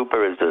 Anderson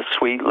Cooper is a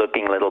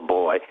sweet-looking little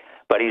boy,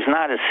 but he's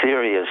not a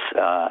serious,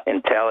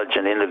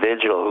 intelligent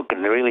individual who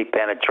can really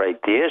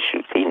penetrate the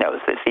issues. He knows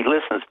this. He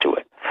listens to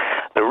it.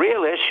 The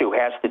real issue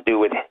has to do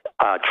with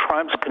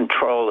Trump's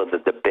control of the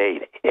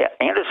debate.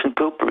 Anderson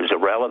Cooper is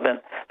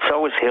irrelevant.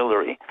 So is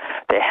Hillary.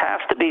 There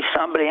has to be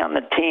somebody on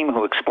the team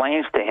who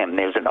explains to him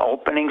there's an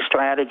opening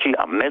strategy,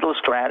 a middle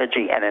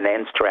strategy, and an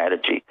end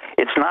strategy.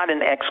 It's not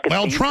an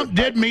Well, Trump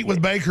did meet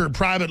with Baker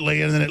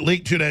privately, and then it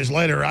leaked 2 days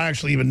later. I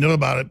actually even knew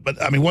about it.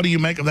 But, I mean, what do you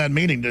make of that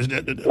meeting?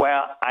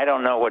 Well, I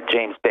don't know what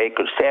James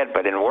Baker said,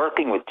 but in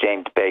working with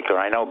James Baker,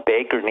 I know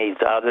Baker needs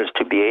others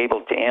to be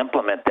able to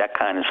implement that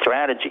kind of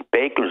strategy.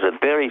 Baker's a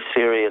very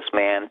serious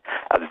man,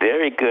 a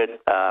very good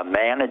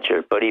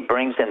manager, but he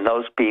brings in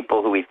those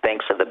people who he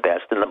thinks are the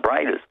best and the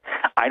brightest.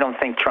 I don't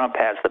think Trump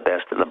has the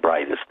best and the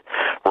brightest.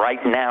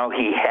 Right now,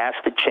 he has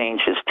to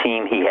change his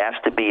team. He has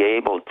to be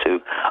able to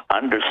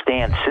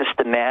understand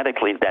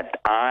systematically that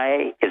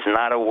I is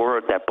not a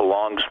word that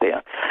belongs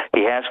there.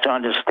 He has to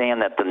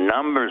understand that the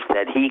numbers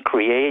that he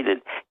created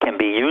can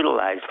be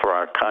utilized for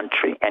our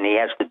country, and he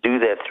has to do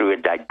that through a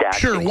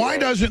didactic Sure, why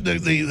doesn't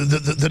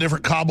the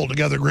different cobbled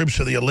together groups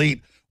of the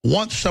elite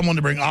want someone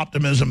to bring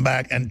optimism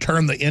back and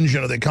turn the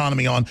engine of the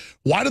economy on?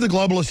 Why do the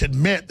globalists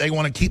admit they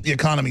want to keep the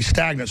economy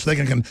stagnant so they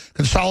can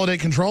consolidate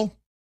control?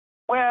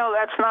 Well,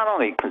 that's not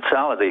only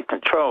consolidate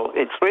control.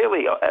 It's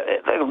really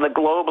the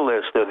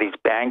globalists or these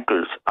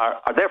bankers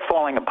they're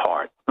falling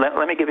apart.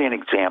 Let me give you an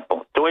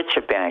example. Deutsche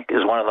Bank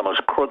is one of the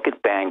most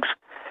crooked banks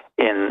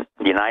in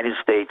the United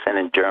States and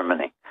in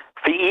Germany.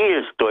 For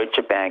years, Deutsche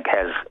Bank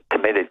has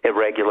committed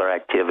irregular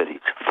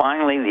activities.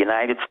 Finally, the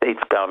United States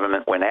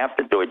government went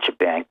after Deutsche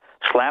Bank,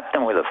 slapped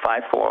them with a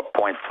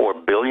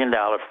 $5.4 billion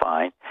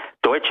fine.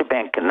 Deutsche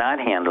Bank could not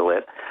handle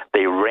it.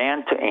 They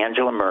ran to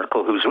Angela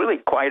Merkel, who's really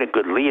quite a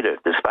good leader,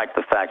 despite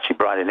the fact she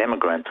brought in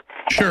immigrants.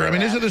 Sure. I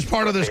mean, isn't this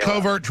part of this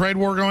covert trade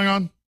war going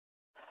on?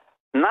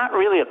 Not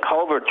really a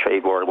covert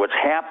trade war. What's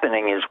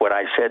happening is what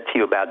I said to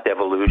you about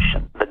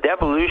devolution. The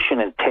devolution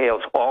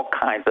entails all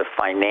kinds of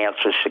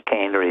financial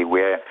chicanery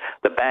where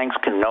the banks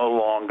can no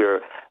longer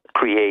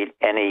create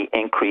any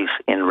increase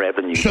in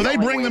revenue. So they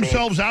bring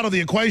themselves out of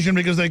the equation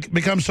because they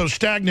become so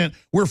stagnant,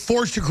 we're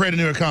forced to create a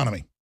new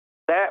economy.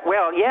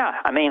 Well, yeah.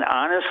 I mean,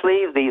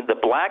 honestly, the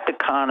black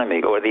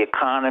economy or the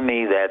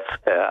economy that's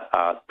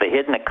the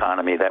hidden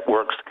economy that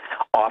works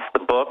off the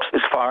books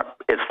is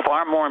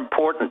far more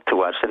important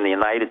to us in the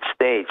United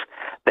States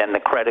than the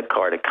credit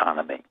card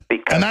economy.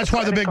 And that's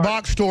why the big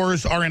box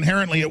stores are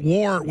inherently at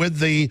war with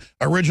the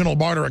original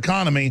barter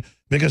economy,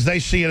 because they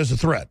see it as a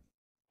threat.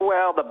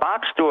 Well, the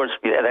box stores,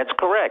 yeah, that's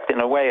correct in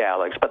a way,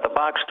 Alex, but the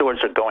box stores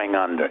are going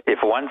under. If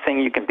one thing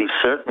you can be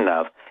certain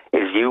of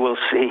is you will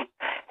see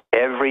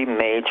every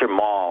major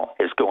mall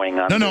is going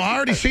under. No, I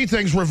already see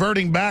things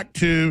reverting back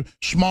to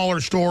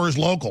smaller stores,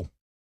 local.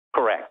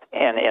 Correct.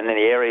 And in the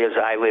areas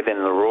I live in,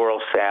 the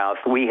rural South,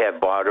 we have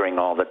bartering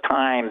all the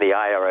time. The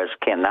IRS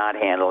cannot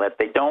handle it.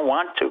 They don't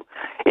want to.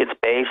 It's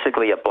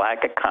basically a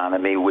black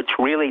economy, which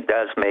really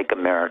does make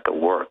America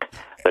work.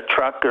 The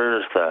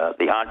truckers,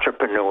 the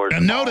entrepreneurs.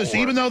 And notice,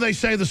 even though they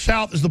say the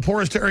South is the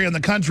poorest area in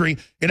the country,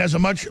 it has a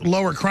much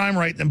lower crime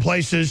rate than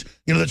places,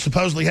 that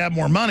supposedly have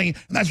more money,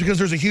 and that's because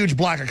there's a huge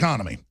black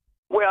economy.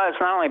 Well, it's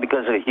not only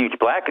because of the huge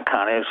black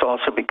economy, it's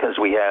also because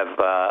we have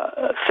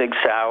Sig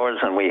Sauers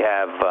and we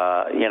have,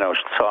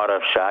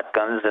 sawed-off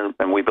shotguns,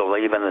 and we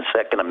believe in the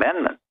Second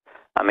Amendment.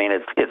 I mean,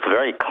 it's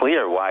very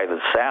clear why the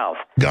South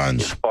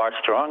is far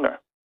stronger.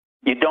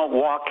 You don't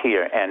walk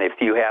here, and if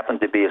you happen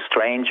to be a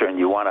stranger and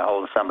you want to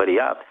hold somebody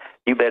up,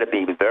 you better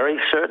be very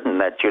certain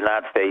that you're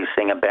not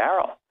facing a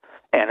barrel.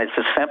 And it's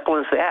as simple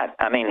as that.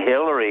 I mean,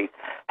 Hillary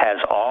has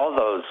all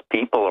those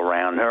people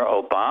around her.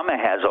 Obama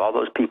has all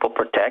those people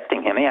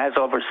protecting him. He has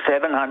over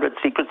 700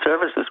 Secret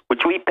Services,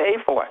 which we pay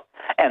for.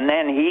 And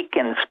then he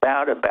can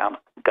spout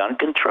about gun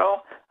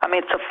control. I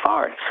mean, it's a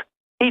farce.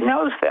 He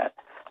knows that.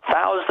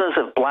 Thousands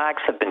of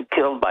blacks have been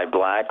killed by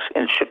blacks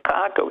in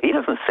Chicago. He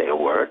doesn't say a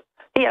word.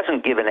 He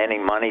hasn't given any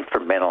money for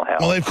mental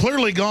health. Well, they've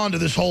clearly gone to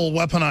this whole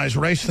weaponized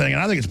race thing,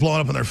 and I think it's blowing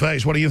up in their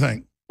face. What do you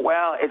think?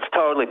 Well, it's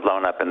totally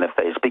blown up in the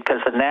face because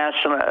the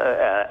national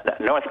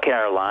North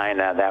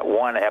Carolina, that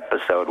one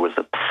episode was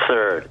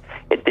absurd.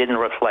 It didn't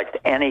reflect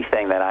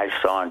anything that I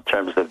saw in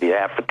terms of the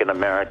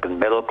African-American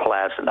middle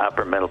class and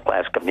upper middle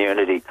class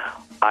community.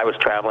 I was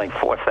traveling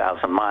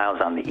 4,000 miles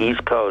on the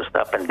East Coast,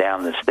 up and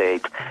down the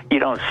states. You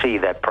don't see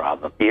that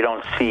problem. You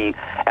don't see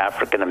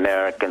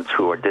African-Americans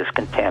who are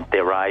discontent.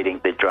 They're riding,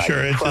 they're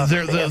driving.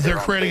 Sure, they're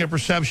creating a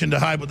perception to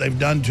hide what they've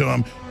done to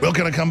them. We're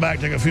going to come back,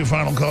 take a few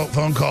final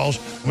phone calls.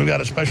 We've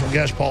got a special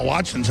guest, Paul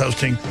Watson's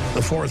hosting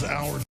the 4th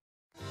hour.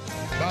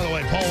 By the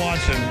way, Paul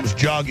Watson was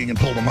jogging and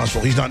pulled a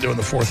muscle. He's not doing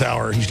the 4th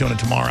hour. He's doing it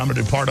tomorrow. I'm going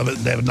to do part of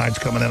it. David Knight's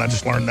coming in. I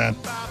just learned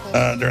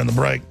that during the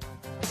break.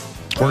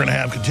 We're going to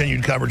have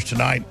continued coverage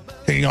tonight,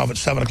 kicking off at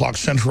 7 o'clock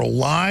Central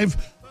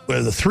live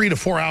with 3 to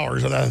 4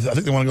 hours. I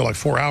think they want to go like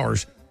 4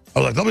 hours. I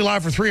was like, they'll be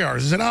live for 3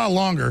 hours. I said,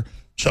 longer.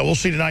 So we'll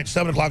see tonight,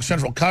 7 o'clock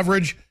Central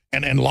coverage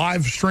and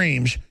live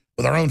streams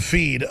with our own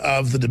feed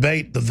of the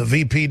debate, the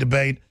VP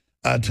debate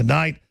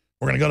tonight.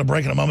 We're going to go to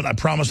break in a moment. I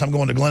promise I'm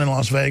going to Glenn in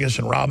Las Vegas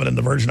and Robin in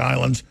the Virgin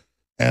Islands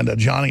and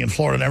Johnny in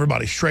Florida and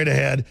everybody straight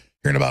ahead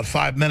here in about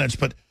 5 minutes.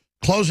 But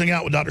closing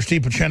out with Dr.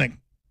 Steve Pieczenik,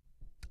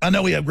 I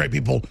know we have great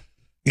people,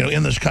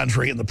 in this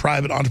country, in the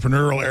private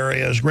entrepreneurial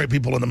areas, great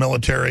people in the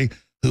military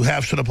who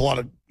have stood up a lot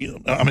of,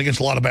 against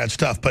a lot of bad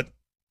stuff. But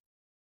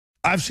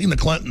I've seen the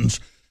Clintons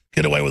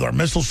get away with our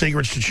missile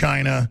secrets to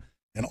China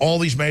and all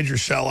these major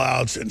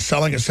sellouts and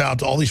selling us out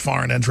to all these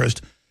foreign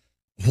interests.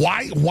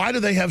 Why do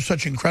they have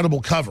such incredible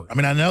cover? I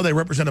mean, I know they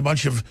represent a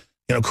bunch of,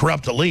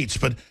 corrupt elites,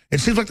 but it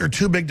seems like they're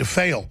too big to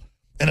fail.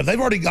 And if they've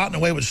already gotten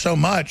away with so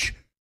much,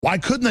 why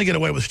couldn't they get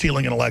away with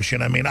stealing an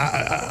election? I mean,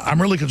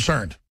 I'm really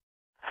concerned.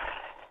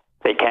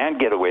 They can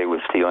get away with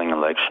stealing an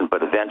election,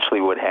 but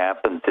eventually what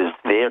happens is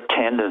their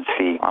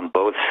tendency on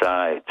both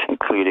sides,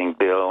 including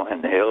Bill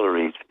and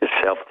Hillary, is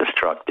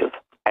self-destructive.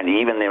 And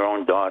even their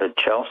own daughter,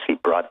 Chelsea,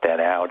 brought that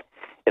out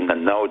in the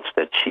notes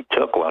that she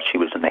took while she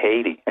was in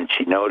Haiti, and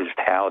she noticed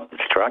how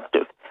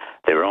destructive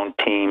their own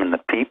team and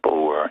the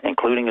people were,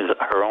 including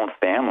her own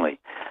family,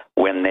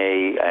 when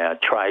they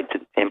tried to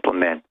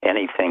implement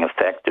anything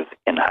effective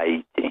in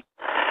Haiti.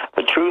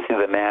 The truth of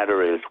the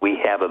matter is we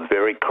have a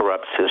very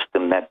corrupt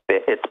system that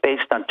it's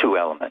based on two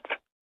elements.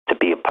 To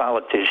be a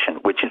politician,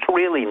 which is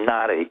really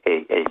not a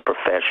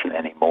profession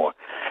anymore,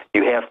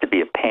 you have to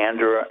be a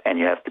panderer and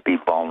you have to be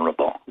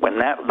vulnerable. When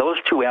those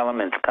two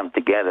elements come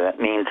together, that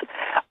means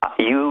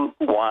you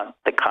want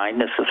the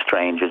kindness of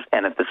strangers,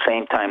 and at the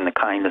same time, the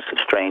kindness of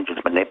strangers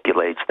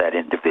manipulates that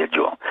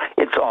individual.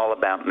 It's all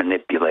about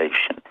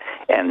manipulation.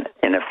 And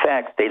in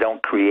effect, they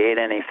don't create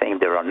anything.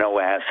 There are no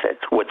assets.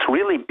 What's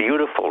really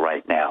beautiful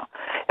right now,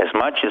 as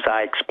much as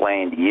I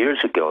explained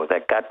years ago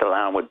that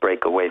Catalan would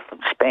break away from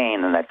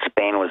Spain and that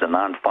Spain was a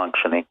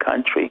non-functioning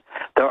country,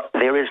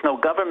 there is no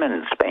government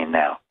in Spain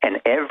now, and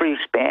every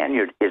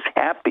Spaniard is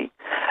happy.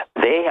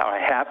 They are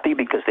happy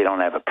because they don't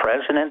have a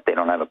president, they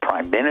don't have a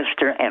prime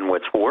minister, and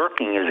what's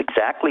working is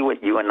exactly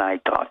what you and I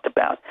talked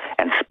about,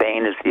 and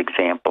Spain is the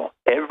example.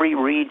 Every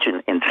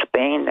region in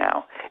Spain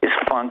now is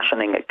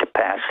functioning at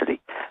capacity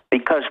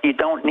because you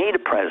don't need a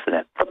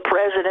president. The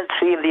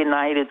presidency of the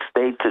United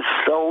States is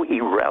so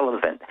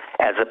irrelevant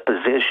as a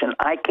position.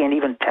 I can't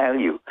even tell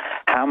you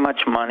how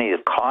much money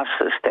it costs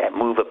us to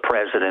move a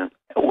president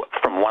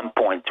from one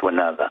point to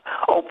another.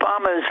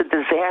 Obama is a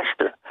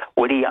disaster.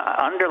 What he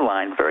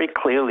underlined very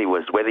clearly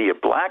was whether you're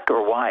black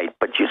or white,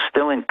 but you're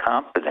still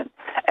incompetent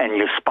and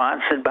you're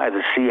sponsored by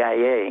the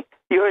CIA,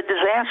 you're a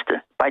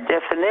disaster by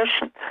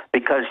definition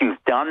because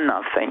you've done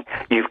nothing,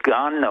 you've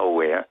gone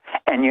nowhere,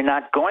 and you're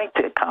not going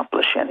to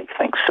accomplish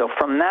anything. So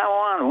from now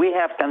on, we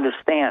have to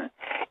understand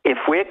if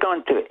we're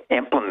going to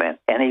implement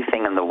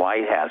anything in the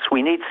White House,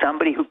 we need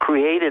somebody who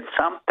created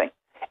something.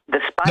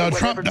 No,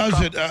 Trump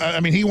does it. I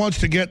mean, he wants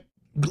to get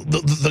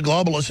the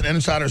globalists and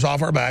insiders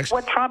off our backs.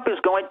 What Trump is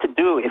going to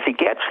do, if he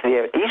gets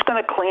there, he's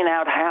going to clean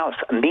out house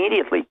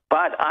immediately.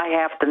 But I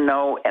have to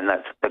know, and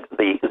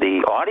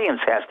the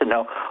audience has to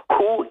know,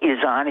 who is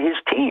on his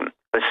team.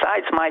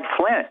 Besides Mike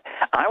Flynn,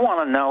 I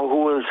want to know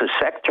who is the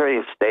Secretary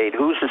of State,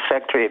 who's the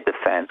Secretary of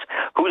Defense,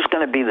 who's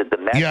going to be the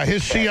domestic. Yeah,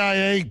 his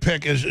CIA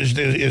pick is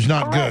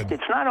not correct. Good.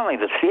 It's not only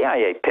the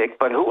CIA pick,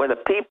 but who are the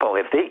people?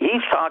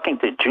 He's talking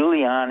to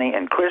Giuliani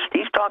and Christie,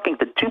 he's talking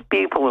to two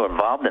people who are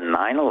involved in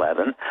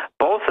 9/11,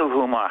 both of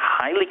whom are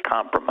highly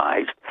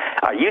compromised.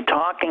 Are you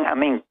talking? I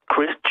mean,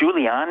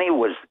 Giuliani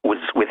was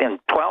within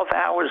 12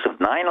 hours of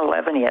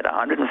 9/11. He had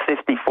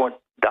 154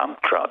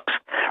 dump trucks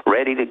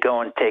ready to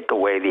go and take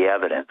away the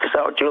evidence.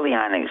 So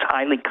Giuliani is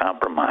highly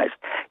compromised.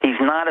 He's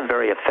not a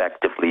very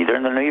effective leader,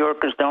 and the New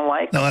Yorkers don't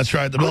like him. No, that's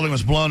right. The building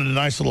was blown into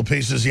nice little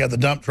pieces. He had the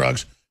dump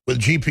trucks with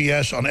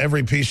GPS on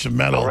every piece of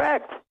metal.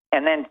 Correct.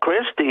 And then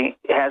Christie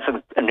has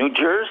a New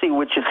Jersey,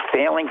 which is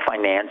failing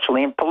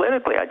financially and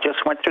politically. I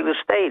just went through the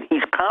state.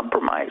 He's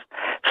compromised.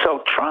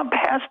 So Trump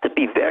has to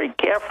be very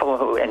careful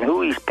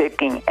who he's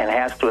picking and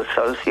has to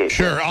associate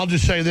Sure, with. I'll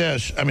just say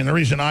this. I mean, the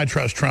reason I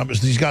trust Trump is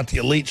he's got the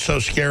elite so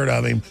scared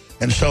of him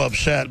and so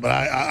upset. But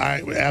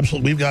I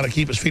absolutely, we've got to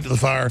keep his feet to the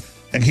fire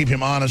and keep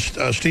him honest.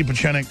 Steve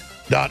Pieczenik,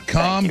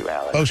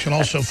 Folks can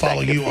also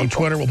follow you on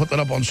Twitter. We'll put that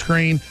up on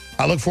screen.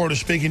 I look forward to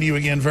speaking to you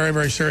again. Very,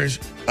 very serious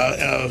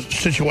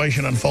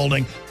situation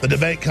unfolding. The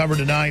debate covered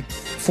tonight.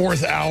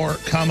 4th hour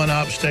coming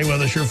up. Stay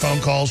with us. Your phone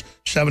calls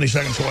 70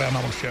 seconds away. I'm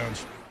Alex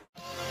Jones.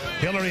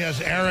 Hillary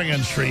has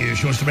arrogance for you.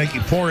 She wants to make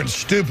you poor and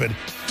stupid.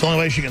 It's the only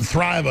way she can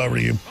thrive over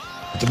you.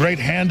 The great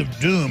hand of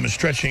doom is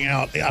stretching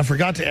out. I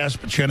forgot to ask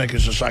Pachinik,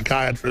 as a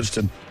psychiatrist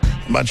and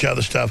a bunch of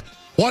other stuff,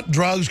 what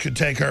drugs could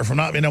take her from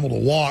not being able to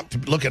walk to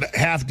look at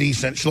half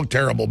decent? She looked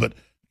terrible, but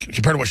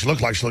compared to what she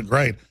looked like, she looked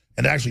great.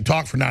 And to actually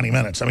talk for 90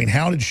 minutes. I mean,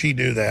 how did she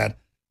do that?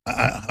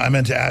 I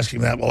meant to ask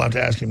him that. We'll have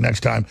to ask him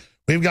next time.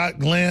 We've got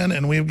Glenn,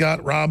 and we've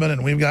got Robin,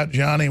 and we've got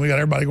Johnny, and we've got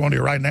everybody going to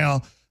you right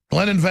now.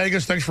 Glenn in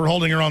Vegas, thanks for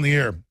holding her on the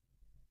air.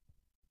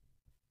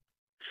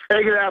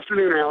 Hey, good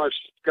afternoon, Alex.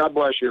 God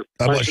bless you.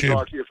 God bless you. Nice to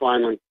talk to you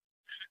finally.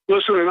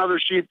 Listen, another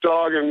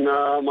sheepdog and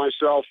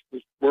myself,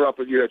 we're up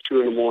with you at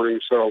 2 in the morning,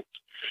 so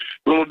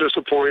a little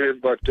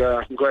disappointed, but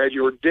I'm glad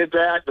you did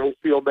that. Don't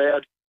feel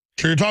bad.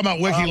 So you're talking about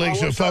WikiLeaks,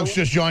 so folks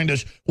just joined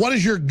us. What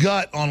is your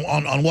gut on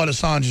what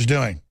Assange is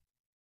doing?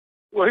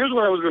 Well, here's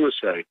what I was going to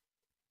say.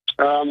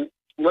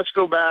 Let's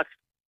go back,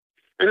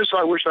 and this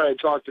I wish I had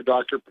talked to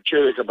Dr.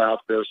 Pachinik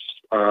about this.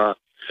 Of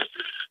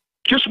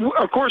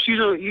course, he's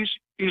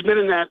been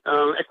in that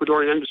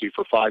Ecuadorian embassy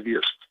for 5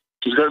 years.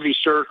 He's going to be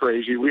stir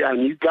crazy.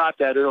 And you got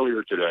that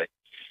earlier today.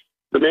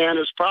 The man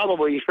is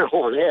probably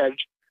on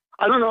edge.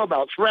 I don't know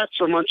about threats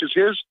so much as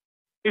his.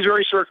 He's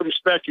very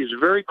circumspect. He's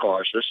very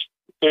cautious.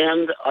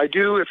 And I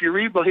do, if you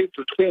read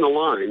between the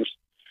lines,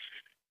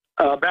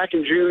 back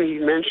in June, he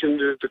mentioned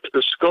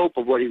the scope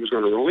of what he was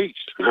going to release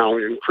and how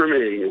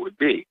incriminating it would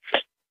be.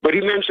 But he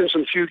mentioned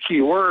some few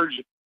key words.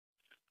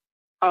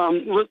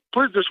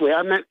 Put it this way.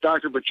 I met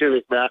Dr.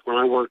 Pachinik back when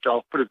I worked,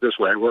 I'll put it this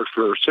way. I worked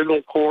for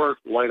Signal Corps,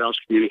 White House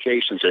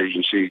Communications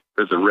Agency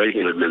of the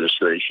Reagan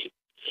administration.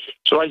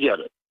 So I get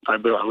it. I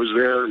was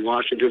there in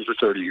Washington for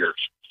 30 years.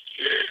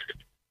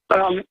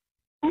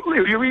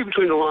 If you read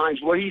between the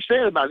lines, what he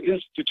said about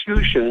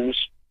institutions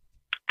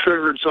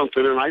triggered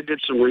something, and I did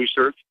some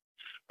research.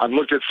 I've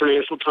looked at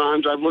Financial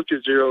Times. I've looked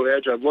at Zero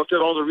Hedge. I've looked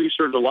at all the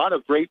research a lot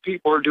of great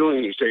people are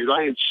doing these days.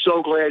 I am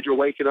so glad you're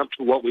waking up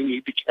to what we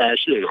need to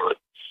cash in on.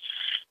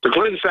 The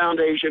Clinton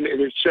Foundation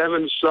and its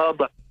 7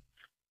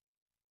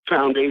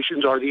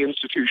 sub-foundations are the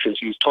institutions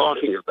he's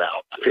talking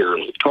about,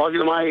 apparently. Talking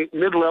to my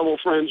mid-level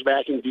friends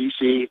back in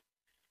D.C.,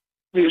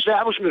 the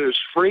establishment is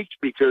freaked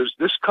because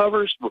this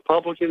covers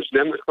Republicans,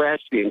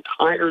 Democrats, the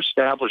entire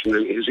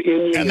establishment is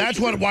in. And that's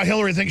why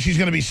Hillary thinks she's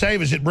going to be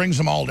safe, is it brings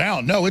them all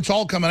down. No, it's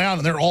all coming out,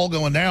 and they're all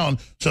going down.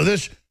 So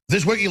this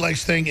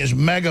WikiLeaks thing is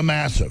mega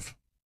massive.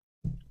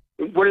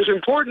 What is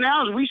important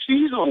now is we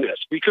seize on this,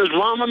 because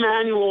Rahm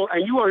Emanuel,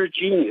 and you are a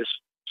genius,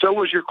 so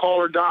was your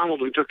caller Donald,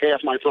 who took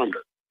half my thunder.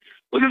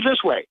 Look at it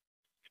this way.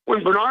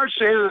 When Bernard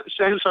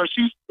Sanchez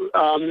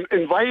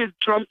invited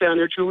Trump down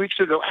there 2 weeks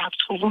ago,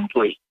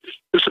 absolutely.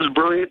 This is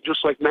brilliant,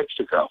 just like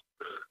Mexico.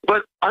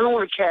 But I don't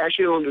want to cash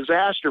in on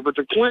disaster, but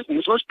the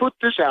Clintons, let's put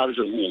this out as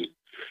a meme.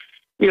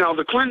 You know,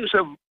 the Clintons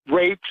have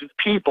raped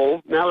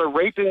people. Now they're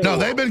raping. No,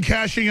 they've been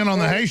cashing in on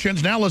the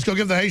Haitians. Now let's go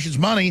give the Haitians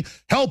money,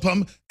 help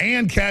them,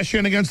 and cash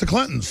in against the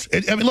Clintons.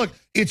 I mean, look,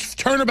 it's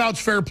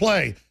turnabout's fair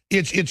play.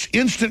 It's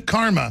instant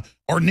karma,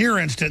 or near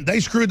instant.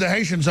 They screwed the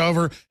Haitians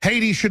over.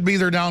 Haiti should be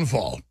their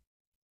downfall.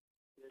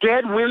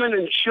 Dead women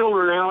and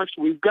children, Alex.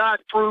 We've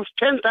got proof.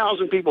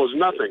 10,000 people is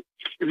nothing.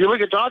 If you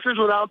look at Doctors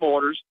Without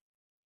Borders,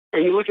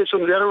 and you look at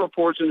some data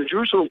reports in the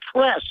Jerusalem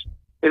Press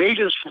and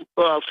Agence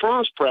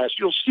France Press,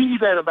 you'll see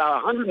that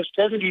about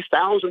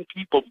 170,000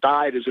 people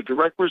died as a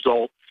direct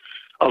result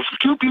of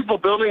 2 people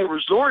building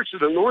resorts to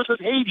the north of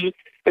Haiti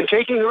and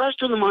taking the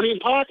rest of the money and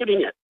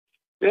pocketing it.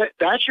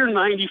 That's your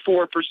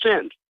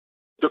 94%.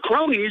 The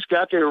cronies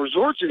got their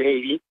resorts in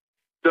Haiti.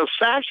 The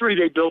factory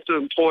they built to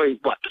employ,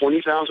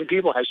 20,000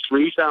 people, has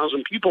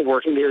 3,000 people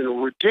working there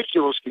in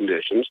ridiculous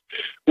conditions.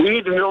 We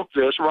need to milk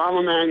this. Rahm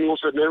Emanuel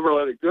said never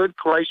let a good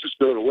crisis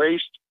go to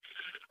waste.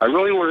 I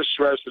really want to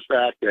stress the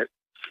fact that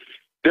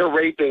they're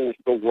raping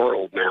the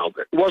world now.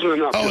 It wasn't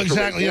enough. Oh,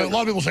 exactly. You know, a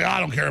lot of people say, I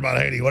don't care about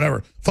Haiti,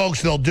 whatever.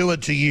 Folks, they'll do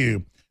it to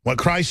you. What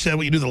Christ said,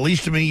 what you do the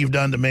least to me, you've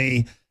done to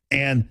me.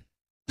 And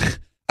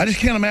I just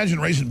can't imagine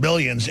raising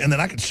billions, and then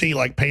I could see,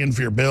 like, paying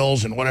for your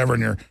bills and whatever,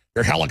 and your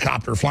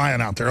helicopter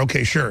flying out there.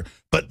 Okay, sure.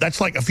 But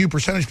that's like a few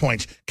percentage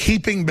points.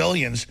 Keeping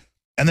billions,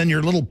 and then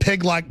your little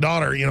pig-like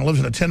daughter, you know, lives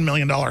in a $10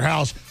 million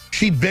house.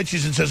 She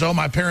bitches and says, oh,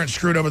 my parents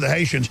screwed over the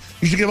Haitians.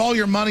 You should give all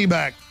your money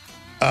back,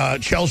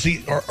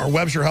 Chelsea or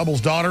Webster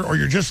Hubbell's daughter, or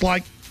you're just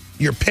like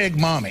your pig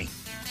mommy.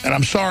 And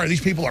I'm sorry,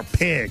 these people are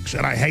pigs,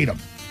 and I hate them.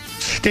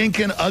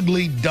 Stinking,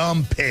 ugly,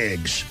 dumb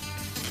pigs.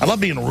 I love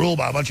being ruled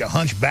by a bunch of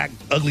hunchback,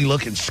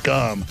 ugly-looking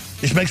scum.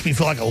 This makes me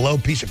feel like a low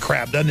piece of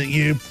crap, doesn't it,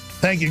 you?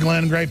 Thank you,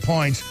 Glenn. Great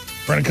points.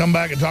 We're going to come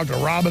back and talk to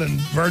Robin in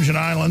Virgin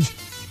Islands,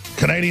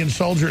 Canadian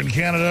soldier in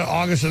Canada,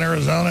 August in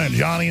Arizona, and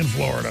Johnny in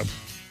Florida.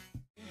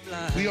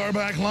 We are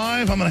back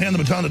live. I'm going to hand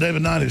the baton to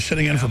David Knight, who's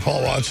sitting in for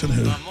Paul Watson,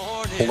 who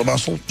pulled a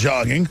muscle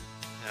jogging.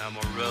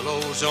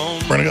 Amarillo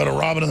We're going to go to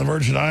Robin in the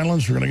Virgin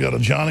Islands. We're going to go to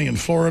Johnny in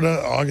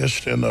Florida,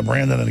 August, and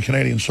Brandon and the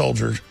Canadian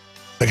Soldiers.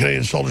 The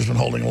Canadian Soldier's been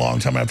holding a long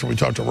time. After we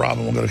talk to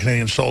Robin, we'll go to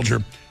Canadian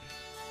Soldier.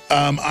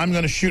 I'm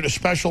going to shoot a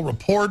special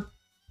report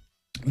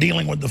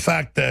dealing with the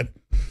fact that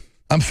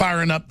I'm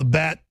firing up the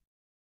bat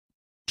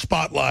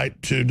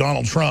spotlight to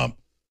Donald Trump.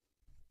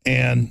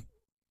 And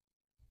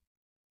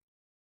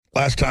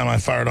last time I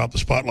fired off the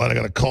spotlight, I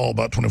got a call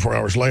about 24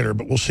 hours later,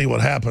 but we'll see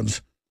what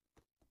happens.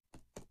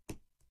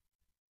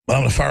 But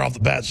I'm going to fire off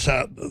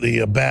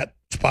the bat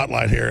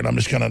spotlight here, and I'm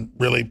just going to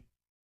really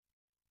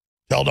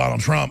tell Donald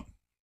Trump,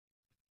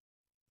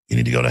 you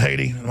need to go to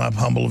Haiti, in my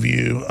humble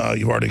view.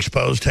 You've already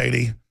exposed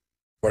Haiti. You've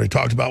already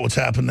talked about what's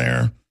happened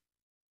there.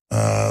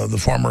 The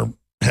former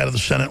head of the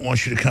Senate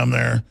wants you to come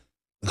there.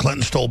 The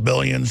Clintons stole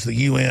billions. The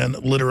UN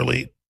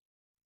literally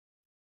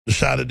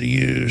decided to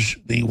use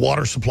the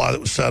water supply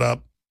that was set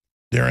up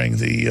during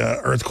the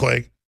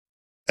earthquake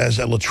as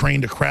a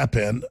latrine to crap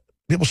in.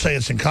 People say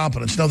it's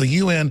incompetence. No, the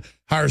UN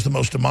hires the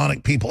most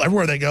demonic people.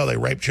 Everywhere they go, they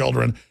rape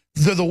children.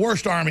 They're the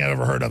worst army I've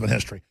ever heard of in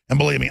history. And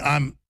believe me,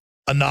 I'm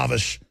a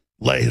novice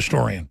lay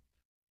historian.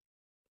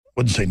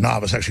 Wouldn't say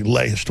novice, actually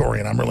lay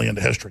historian. I'm really into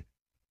history.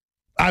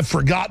 I've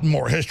forgotten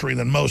more history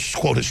than most,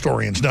 quote,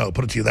 historians know,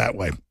 put it to you that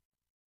way.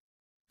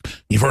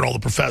 You've heard all the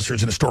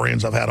professors and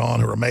historians I've had on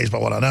who are amazed by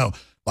what I know,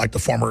 like the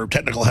former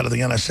technical head of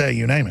the NSA,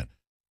 you name it.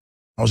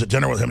 I was at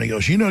dinner with him, and he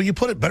goes, you know, you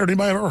put it better than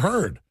anybody I've ever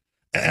heard.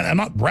 And I'm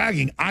not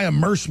bragging. I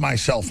immerse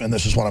myself in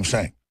this is what I'm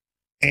saying.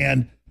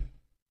 And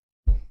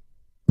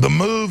the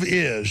move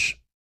is,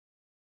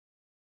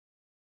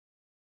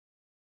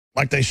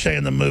 like they say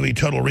in the movie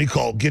Total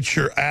Recall, get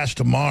your ass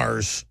to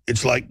Mars.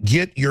 It's like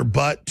get your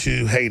butt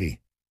to Haiti.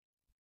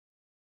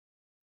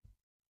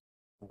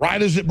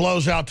 Right as it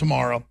blows out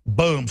tomorrow,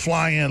 boom,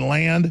 fly in,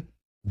 land,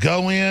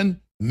 go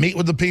in, meet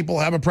with the people,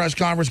 have a press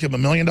conference, give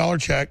them $1 million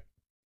check.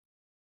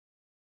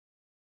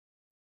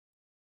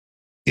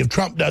 If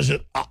Trump does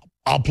it,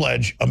 I'll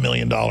pledge $1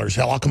 million.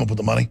 Hell, I'll come up with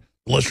the money.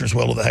 The listeners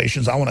will, to the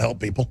Haitians. I want to help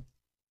people.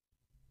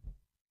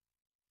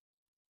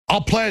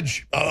 I'll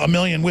pledge $1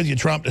 million with you,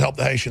 Trump, to help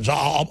the Haitians.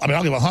 I'll give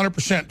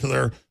 100% to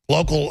their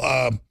local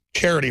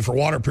charity for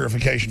water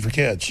purification for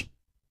kids.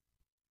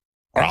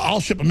 Or I'll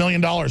ship $1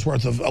 million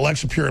worth of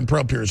Alexa Pure and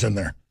Pro Pures in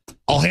there.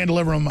 I'll hand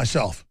deliver them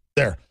myself.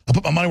 There. I'll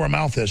put my money where my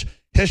mouth is.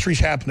 History's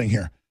happening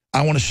here.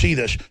 I want to see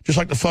this. Just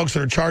like the folks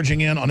that are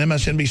charging in on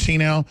MSNBC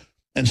now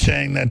and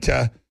saying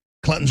that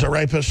Clinton's a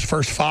rapist,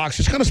 first Fox.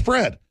 It's going to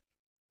spread.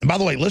 And by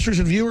the way, listeners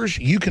and viewers,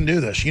 you can do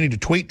this. You need to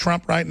tweet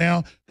Trump right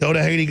now. Go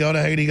to Haiti, go to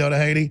Haiti, go to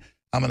Haiti.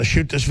 I'm going to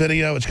shoot this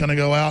video. It's going to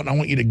go out, and I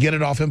want you to get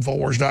it off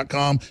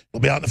Infowars.com.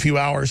 It'll be out in a few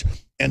hours,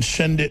 and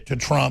send it to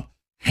Trump.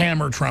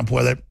 Hammer Trump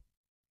with it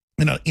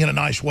in a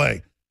nice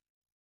way.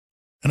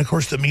 And, of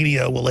course, the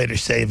media will later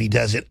say if he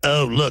does it,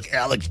 oh, look,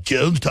 Alex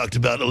Jones talked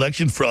about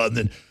election fraud, and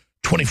then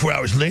 24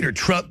 hours later,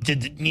 Trump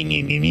did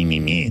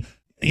the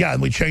Yeah,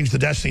 and we changed the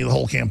destiny of the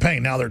whole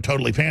campaign. Now they're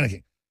totally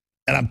panicking.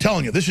 And I'm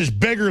telling you, this is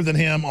bigger than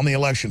him on the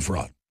election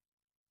fraud.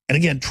 And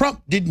again,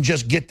 Trump didn't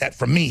just get that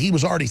from me. He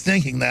was already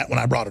thinking that when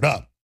I brought it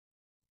up.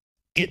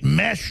 It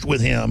meshed with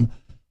him.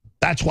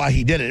 That's why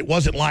he did it. It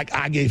wasn't like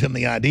I gave him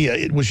the idea.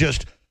 It was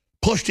just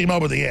pushed him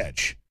over the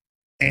edge.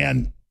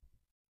 And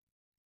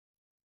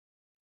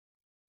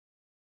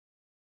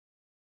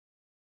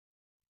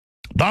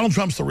Donald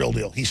Trump's the real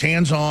deal. He's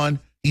hands-on.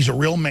 He's a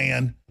real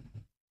man.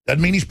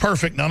 Doesn't mean he's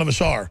perfect. None of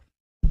us are.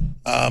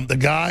 The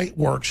guy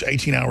works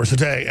 18 hours a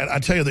day. And I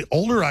tell you, the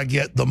older I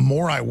get, the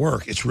more I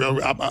work. It's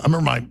real. I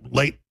remember my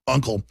late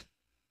uncle.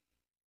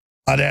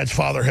 My dad's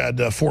father had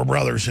 4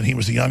 brothers, and he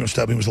was the youngest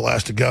of them. He was the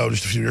last to go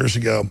just a few years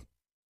ago.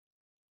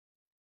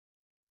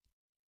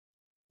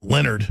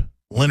 Leonard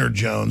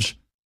Jones,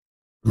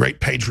 great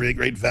patriot,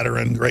 great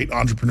veteran, great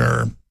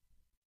entrepreneur,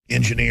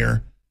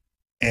 engineer.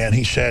 And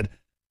he said,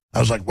 I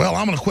was like, well,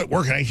 I'm going to quit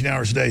working 18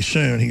 hours a day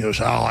soon. He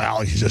goes, oh,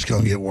 Alex, it's just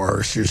going to get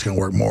worse. You're just going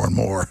to work more and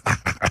more.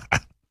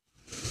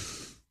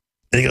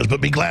 And he goes,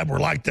 but be glad we're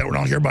like that. We're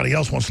not like everybody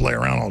else wants to lay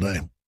around all day.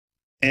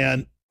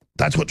 And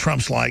that's what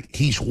Trump's like.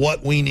 He's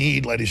what we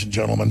need, ladies and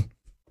gentlemen.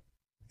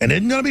 And it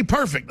isn't going to be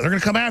perfect. They're going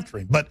to come after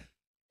him. But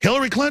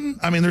Hillary Clinton,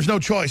 I mean, there's no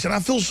choice. And I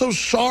feel so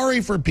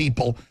sorry for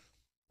people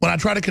when I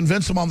try to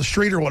convince them on the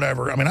street or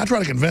whatever. I mean, I try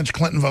to convince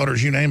Clinton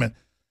voters, you name it.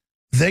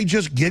 They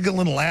just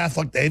giggle and laugh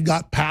like they've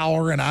got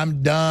power and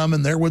I'm dumb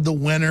and they're with the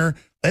winner.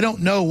 They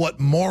don't know what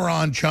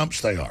moron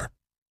chumps they are.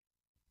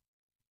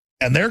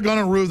 And they're going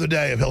to rue the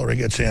day if Hillary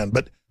gets in.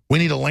 But we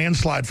need a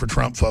landslide for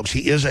Trump, folks.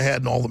 He is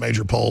ahead in all the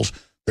major polls.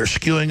 They're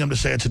skewing him to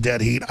say it's a dead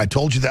heat. I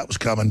told you that was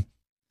coming.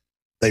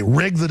 They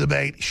rigged the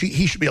debate.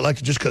 He should be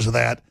elected just because of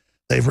that.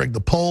 They've rigged the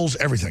polls,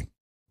 everything.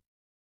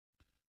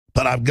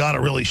 But I've got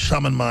to really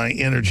summon my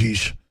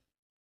energies.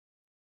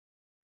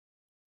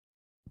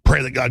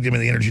 Pray that God give me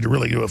the energy to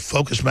really do a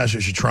focused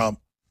message to Trump.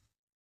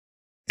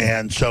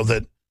 And so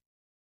that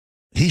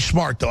he's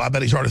smart, though. I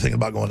bet he's already thinking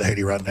about going to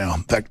Haiti right now.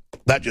 In fact,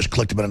 that just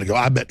clicked a minute ago.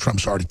 I bet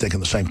Trump's already thinking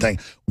the same thing.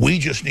 We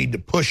just need to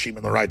push him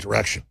in the right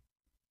direction.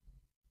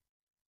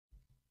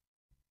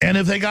 And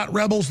if they got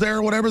rebels there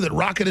or whatever, that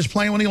rocket is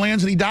playing when he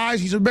lands and he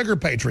dies, he's a bigger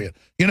patriot.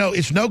 You know,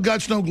 it's no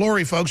guts, no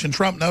glory, folks, and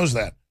Trump knows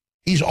that.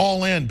 He's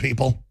all in,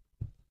 people.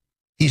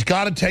 He's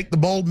got to take the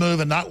bold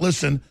move and not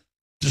listen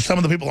to some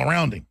of the people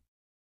around him.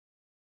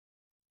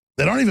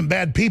 That aren't even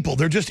bad people.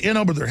 They're just in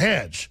over their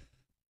heads.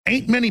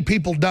 Ain't many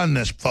people done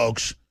this,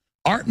 folks.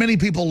 Aren't many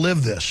people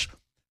live this.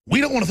 We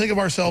don't want to think of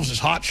ourselves as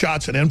hot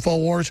shots at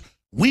InfoWars.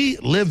 We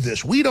live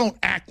this. We don't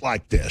act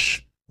like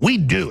this. We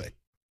do it.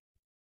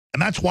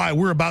 And that's why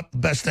we're about the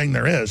best thing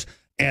there is.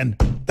 And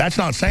that's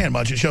not saying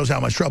much. It shows how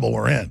much trouble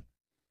we're in.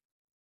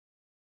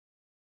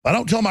 I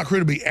don't tell my crew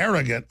to be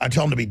arrogant. I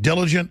tell them to be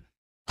diligent,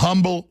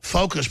 humble,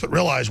 focused, but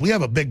realize we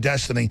have a big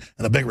destiny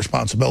and a big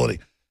responsibility.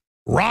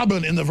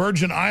 Robin in the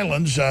Virgin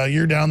Islands,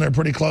 you're down there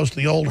pretty close to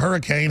the old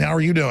hurricane. How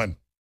are you doing?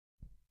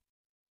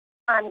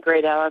 I'm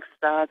great, Alex.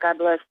 God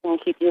bless and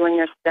keep you and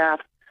your staff.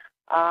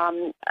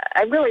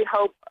 I really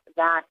hope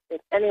that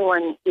if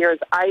anyone hears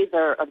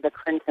either of the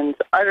Clintons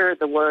utter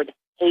the word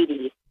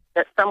Haiti,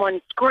 that someone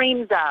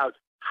screams out,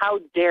 "How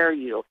dare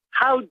you?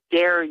 How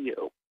dare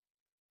you?"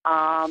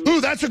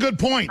 Ooh, that's a good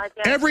point.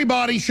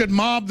 Everybody should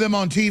mob them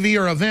on TV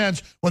or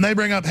events when they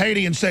bring up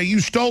Haiti and say, you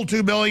stole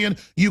 $2 billion,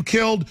 you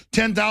killed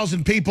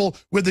 10,000 people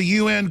with the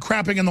UN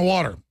crapping in the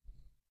water.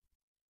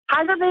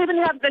 How do they even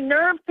have the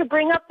nerve to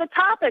bring up the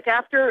topic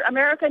after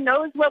America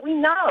knows what we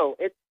know?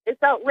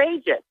 It's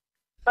outrageous.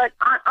 But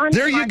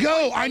there you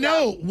go. I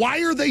know.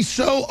 Why are they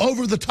so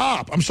over the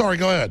top? I'm sorry.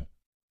 Go ahead.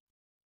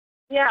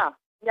 Yeah.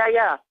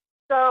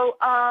 So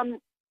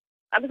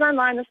I was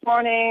online this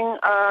morning,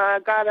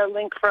 got a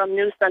link from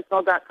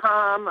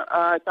newssentinel.com.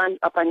 It's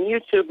up on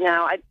YouTube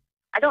now.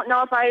 I don't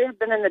know if I have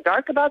been in the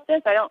dark about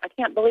this. I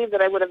can't believe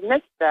that I would have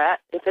missed that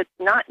if it's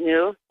not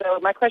new. So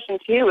my question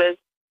to you is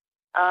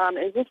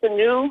this a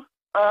new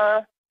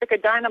stick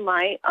of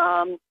dynamite?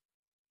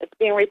 It's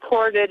being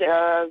reported.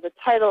 The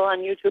title on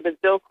YouTube is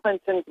Bill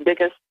Clinton's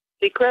Biggest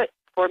Secret,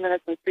 4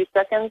 minutes and 3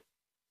 seconds.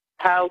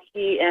 How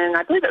he, in,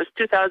 I believe it was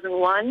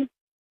 2001,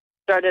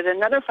 started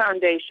another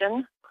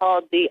foundation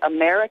called the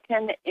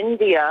American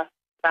India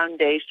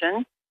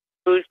Foundation,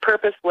 whose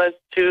purpose was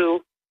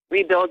to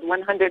rebuild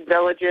 100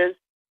 villages.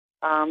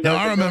 No,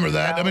 I remember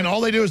that. I mean,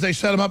 all they do is they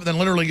set them up and then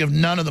literally give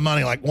none of the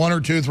money, like 1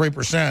 or 2,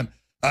 3%.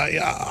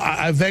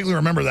 I vaguely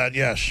remember that,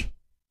 yes.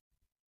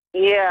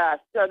 Yeah,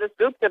 so this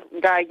Gupta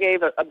guy gave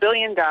 $1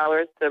 billion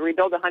to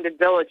rebuild 100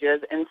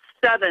 villages, and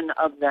 7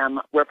 of them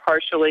were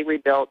partially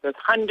rebuilt. There's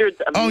hundreds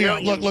of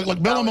millions. Oh, yeah,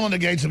 look, Bill and Melinda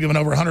Gates have given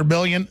over $100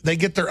 billion. They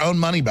get their own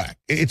money back.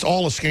 It's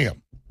all a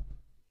scam.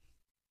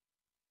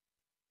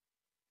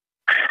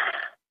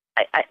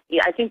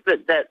 I think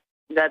that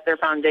their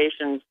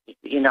foundations,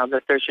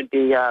 that there should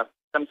be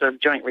some sort of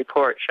joint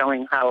report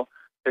showing how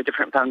their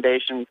different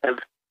foundations have.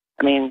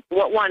 I mean,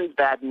 one's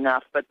bad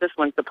enough, but this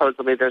one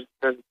supposedly there's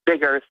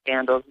bigger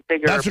scandals,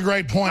 bigger. That's a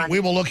great point.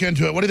 We will look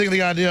into it. What do you think of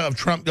the idea of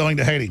Trump going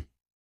to Haiti?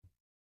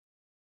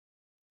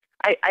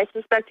 I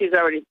suspect he's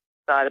already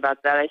thought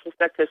about that. I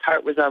suspect his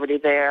heart was already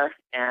there,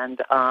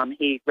 and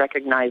he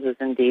recognizes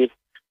indeed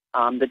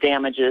the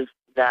damages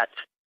that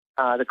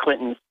the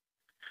Clintons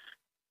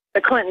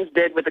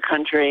did with the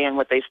country and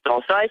what they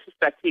stole. So I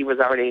suspect he was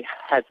already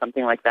had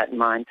something like that in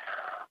mind.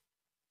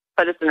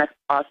 But it's an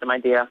awesome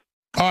idea.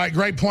 All right,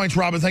 great points,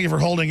 Robin. Thank you for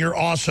holding. You're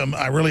awesome.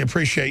 I really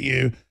appreciate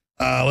you.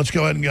 Let's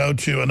go ahead and go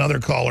to another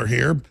caller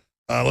here.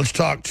 Let's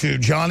talk to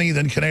Johnny,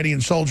 then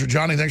Canadian Soldier.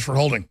 Johnny, thanks for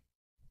holding.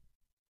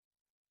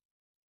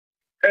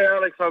 Hey,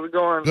 Alex, how's it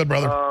going? Good,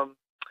 brother.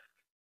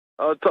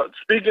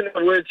 Speaking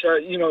of which,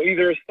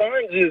 either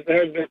Assange has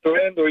been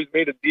threatened or he's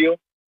made a deal.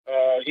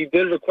 He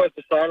did request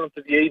asylum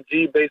to the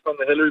AG based on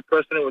the Hillary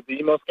precedent with the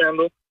email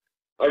scandal.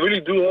 I really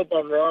do hope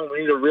I'm wrong.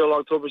 We need a real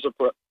October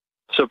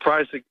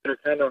surprise to get her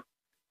kind of,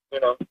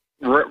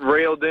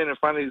 railed in and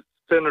finally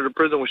send her to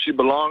prison where she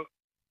belongs.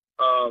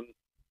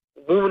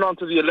 Moving on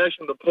to the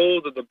election, the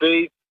polls, the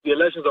debates, the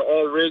elections are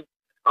all rigged.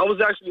 I was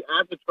actually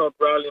at the Trump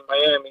rally in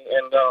Miami,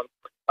 and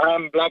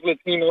I'm Black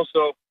Latino,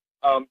 so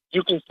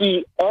you can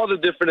see all the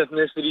different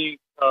ethnicities,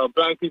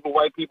 Black people,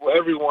 white people,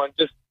 everyone,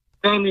 just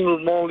standing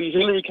room only.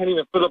 Hillary can't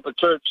even fill up a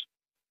church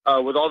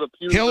with all the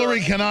pews.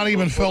 Hillary cannot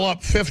even fill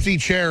up 50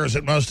 chairs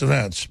at most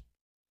events.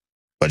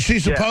 But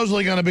she's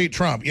supposedly going to beat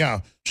Trump,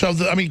 yeah. So,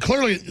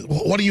 clearly,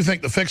 what do you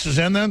think? The fix is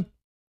in then?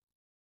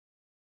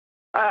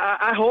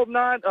 I hope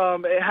not.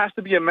 It has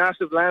to be a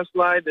massive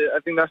landslide. I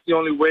think that's the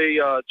only way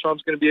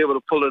Trump's going to be able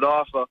to pull it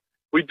off.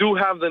 We do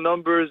have the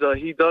numbers.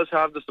 He does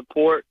have the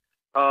support.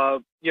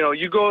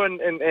 You go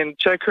and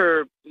check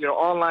her,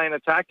 online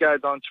attack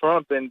guides on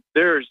Trump, and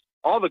there's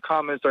all the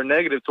comments are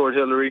negative toward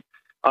Hillary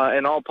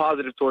and all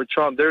positive toward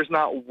Trump. There's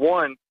not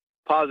one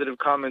positive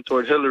comment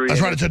toward Hillary.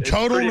 That's right. It's a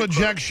total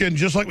rejection,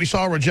 just like we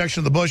saw a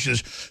rejection of the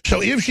Bushes.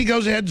 So if she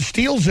goes ahead and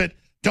steals it,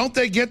 don't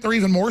they get they're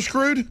even more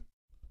screwed?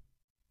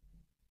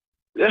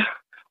 Yeah.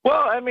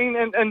 Well, and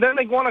then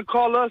they want to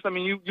call us.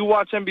 You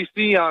watch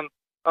NBC on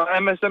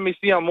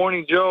MSNBC on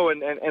Morning Joe,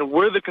 and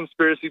we're the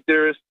conspiracy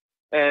theorists,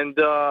 and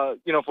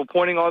for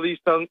pointing all these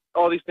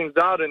things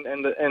out and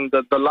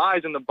the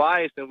lies and the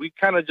bias, and we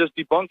kind of just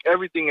debunk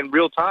everything in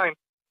real time.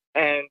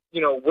 And,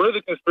 you know, we're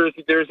the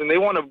conspiracy theorists, and they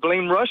want to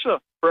blame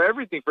Russia for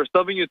everything, for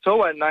stubbing your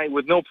toe at night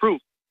with no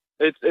proof.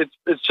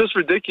 It's just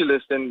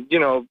ridiculous. And, you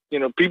know,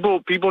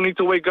 people need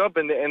to wake up,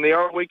 and they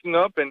are waking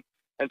up, and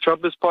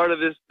Trump is part of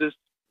this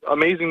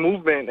amazing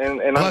movement. And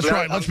well, that's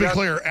right. Let's be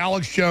clear.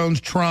 Alex Jones,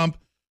 Trump,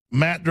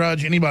 Matt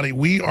Drudge, anybody,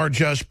 we are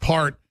just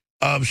part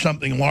of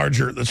something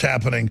larger that's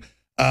happening.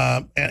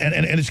 And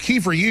it's key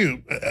for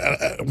you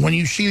when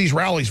you see these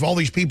rallies of all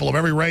these people of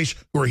every race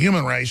who are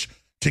human race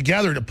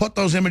together to put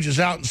those images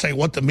out and say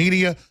what the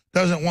media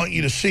doesn't want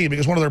you to see,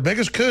 because one of their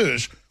biggest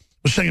coups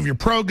was saying if you're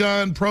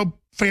pro-gun,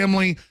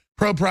 pro-family,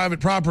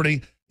 pro-private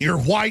property, you're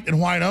white and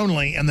white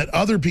only, and that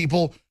other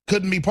people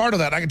couldn't be part of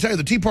that. I can tell you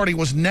the Tea Party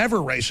was never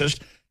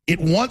racist. It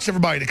wants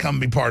everybody to come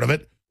and be part of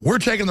it. We're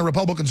taking the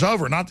Republicans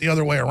over, not the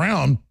other way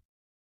around.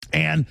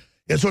 And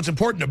so it's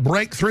important to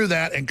break through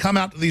that and come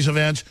out to these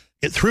events,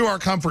 get through our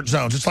comfort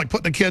zones. It's like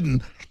putting a kid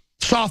in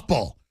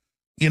softball.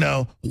 You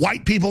know,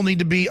 white people need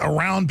to be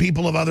around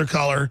people of other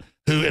color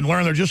and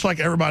learn they're just like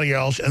everybody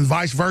else, and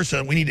vice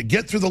versa. We need to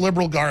get through the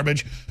liberal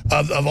garbage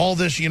of all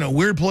this, you know,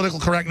 weird political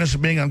correctness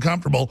of being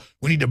uncomfortable.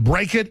 We need to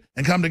break it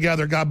and come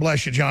together. God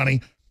bless you,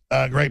 Johnny.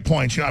 Great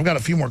points. You know, I've got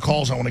a few more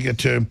calls I want to get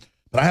to,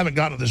 but I haven't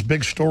gotten to this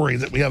big story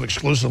that we have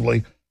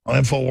exclusively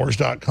on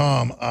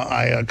Infowars.com.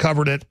 I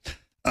covered it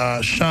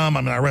some.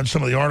 I mean, I read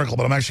some of the article,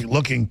 but I'm actually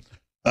looking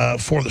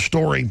for the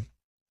story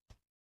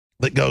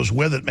that goes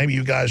with it. Maybe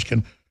you guys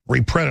can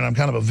reprint it. I'm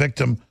kind of a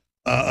victim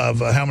of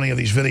how many of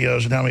these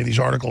videos and how many of these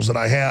articles that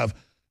I have.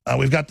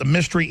 We've got the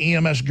mystery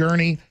EMS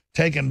gurney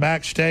taken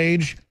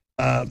backstage.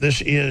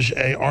 This is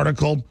an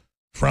article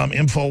from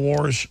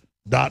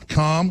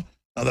Infowars.com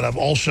that I've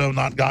also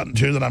not gotten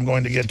to, that I'm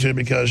going to get to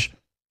because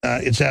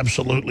it's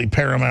absolutely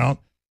paramount.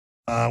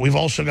 We've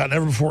also got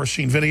never before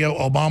seen video,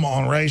 Obama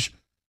on race.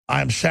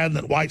 I am saddened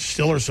that whites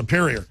still are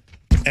superior.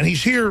 And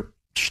he's here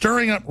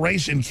stirring up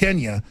race in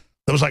Kenya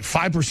that was like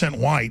 5%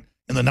 white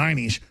in the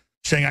 90s,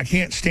 saying, I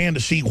can't stand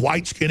to see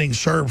whites getting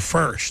served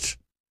first.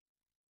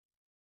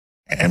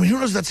 I mean, who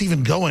knows that's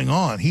even going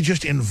on? He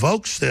just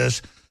invokes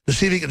this to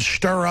see if he can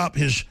stir up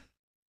his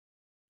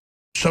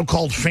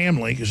so-called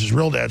family, because his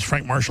real dad's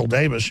Frank Marshall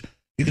Davis.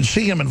 You can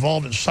see him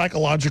involved in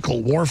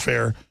psychological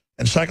warfare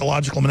and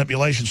psychological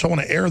manipulation. So I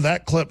want to air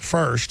that clip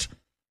first.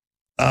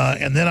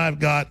 And then I've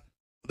got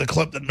the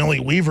clip that Millie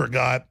Weaver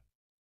got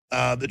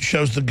that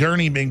shows the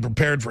gurney being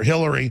prepared for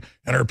Hillary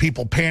and her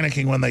people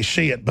panicking when they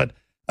see it. But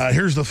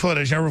here's the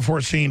footage, never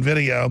before seen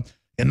video.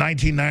 In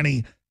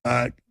 1990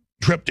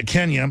 trip to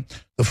Kenya,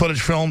 the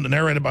footage filmed and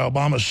narrated by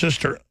Obama's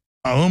sister,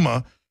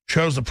 Auma,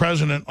 shows the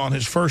president on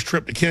his first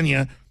trip to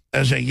Kenya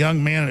as a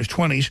young man in his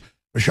 20s.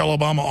 Michelle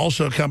Obama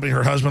also accompanied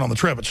her husband on the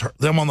trip. It's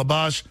them on the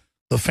bus,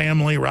 the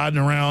family riding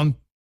around.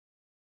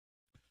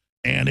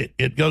 And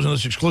it goes in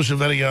this exclusive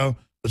video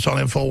that's on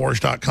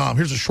Infowars.com.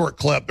 Here's a short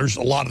clip. There's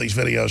a lot of these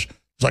videos.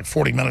 It's like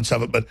 40 minutes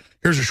of it, but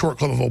here's a short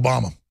clip of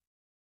Obama.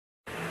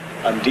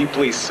 I'm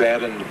deeply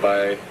saddened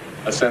by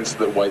a sense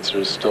that whites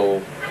are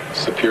still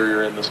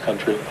superior in this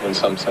country, in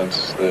some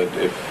sense, that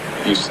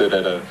if you sit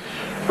at a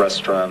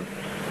restaurant,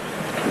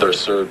 they're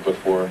served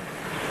before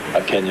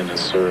a Kenyan is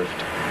served.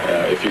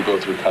 If you go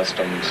through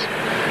customs,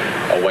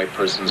 a white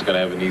person's going to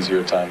have an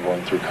easier time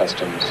going through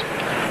customs.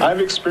 I've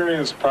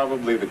experienced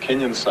probably the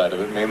Kenyan side of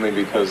it, mainly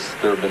because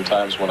there have been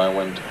times when I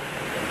went,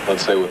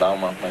 let's say with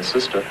Alma, my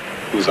sister,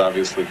 who's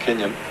obviously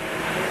Kenyan,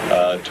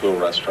 to a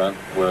restaurant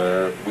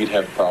where we'd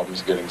have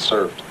problems getting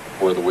served,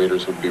 where the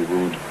waiters would be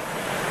rude.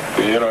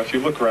 You know, if you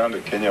look around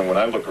at Kenya, when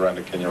I look around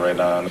at Kenya right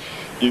now,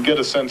 you get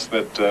a sense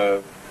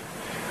that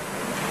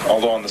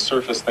although on the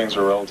surface things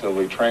are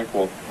relatively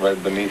tranquil,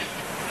 right beneath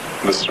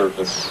the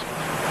surface,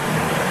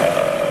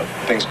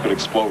 things could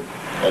explode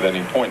at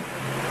any point.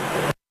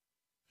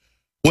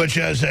 Which,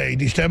 as a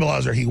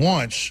destabilizer he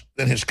wants,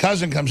 then his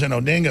cousin comes in,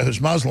 Odinga,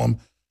 who's Muslim.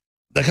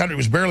 The country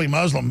was barely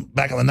Muslim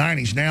back in the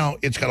 90s. Now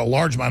it's got a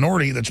large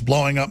minority that's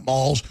blowing up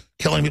malls,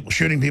 killing people,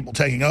 shooting people,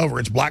 taking over.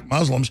 It's black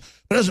Muslims.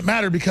 But it doesn't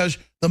matter because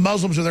the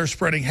Muslims are there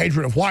spreading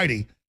hatred of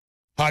whitey.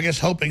 I guess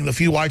hoping the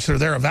few whites that are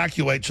there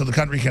evacuate so the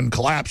country can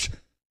collapse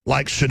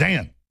like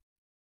Sudan.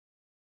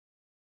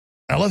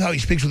 I love how he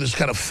speaks with this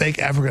kind of fake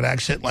African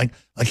accent like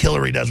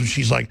Hillary does when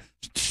she's like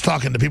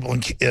talking to people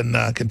in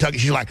Kentucky.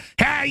 She's like,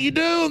 how you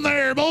doing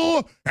there,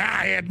 boy?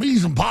 I had me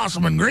some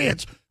possum and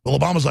grits. Well,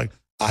 Obama's like,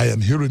 I am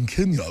here in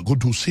Kenya.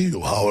 Good to see you.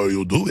 How are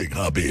you doing,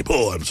 Habib?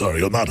 Oh, I'm sorry,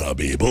 you're not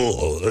Habib.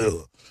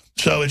 Oh.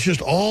 So it's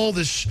just all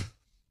this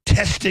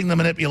testing the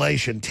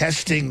manipulation,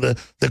 testing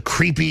the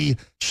creepy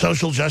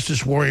social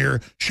justice warrior,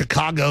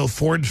 Chicago,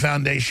 Ford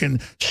Foundation,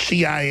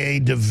 CIA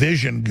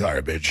division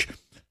garbage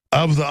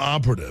of the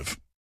operative.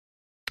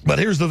 But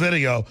here's the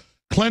video.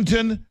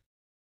 Clinton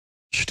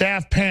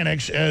staff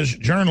panics as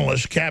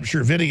journalists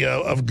capture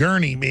video of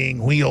gurney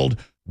being wheeled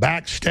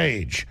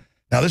backstage.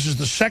 Now, this is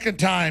the second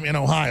time in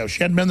Ohio.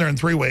 She hadn't been there in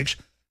 3 weeks.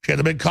 She had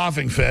the big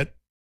coughing fit.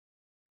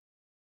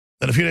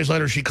 Then a few days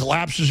later, she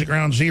collapses at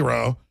ground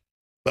zero.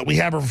 But we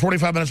have her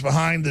 45 minutes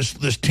behind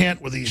this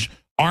tent with these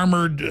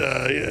armored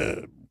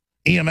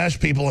EMS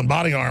people in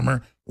body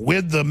armor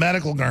with the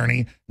medical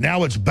gurney.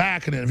 Now it's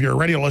back, and if you're a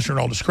radio listener,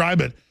 I'll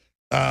describe it.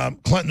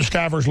 Clinton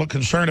staffers look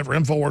concerned after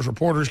InfoWars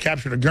reporters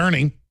captured a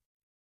gurney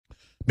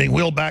being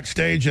wheeled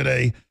backstage at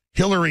a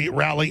Hillary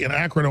rally in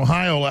Akron,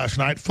 Ohio last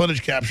night.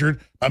 Footage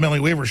captured by Millie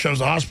Weaver shows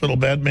the hospital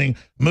bed being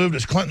moved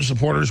as Clinton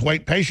supporters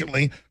wait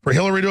patiently for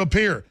Hillary to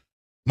appear.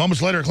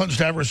 Moments later, Clinton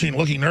staffer is seen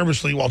looking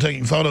nervously while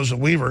taking photos of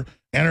Weaver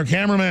and her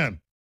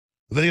cameraman.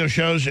 The video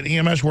shows an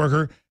EMS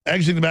worker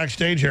exiting the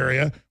backstage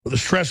area with a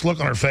stressed look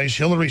on her face.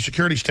 Hillary's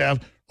security staff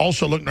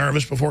also look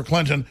nervous before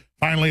Clinton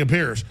finally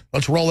appears.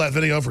 Let's roll that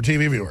video for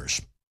TV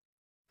viewers.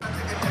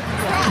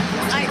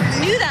 I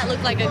knew that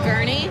looked like a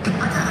gurney.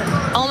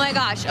 Oh my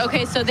gosh.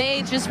 Okay, so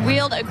they just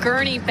wheeled a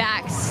gurney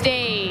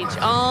backstage.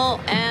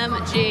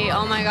 OMG.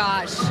 Oh my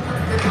gosh.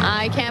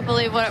 I can't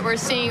believe what we're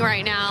seeing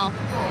right now.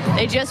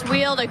 They just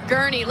wheeled a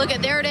gurney. Look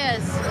at, there it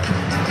is.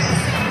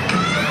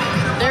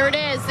 There it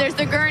is. There's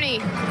the gurney.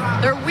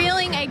 They're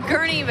wheeling a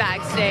gurney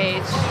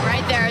backstage.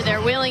 Right there.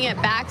 They're wheeling it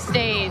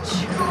backstage.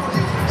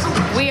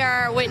 We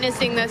are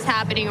witnessing this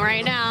happening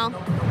right now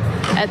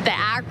at the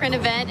Akron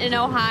event in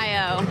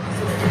Ohio.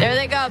 There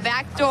they go,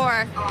 back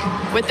door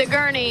with the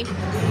gurney.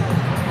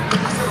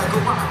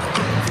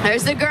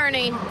 There's the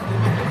gurney.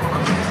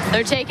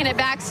 They're taking it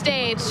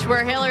backstage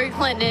where Hillary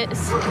Clinton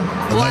is.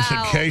 Unless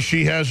in case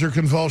she has her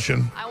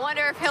convulsion. I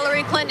wonder if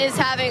Hillary Clinton is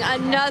having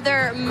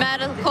another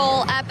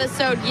medical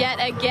episode yet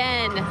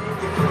again.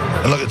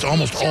 And look, it's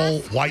almost all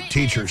white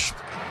teachers.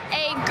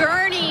 A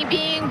gurney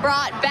being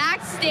brought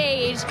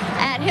backstage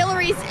at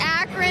Hillary's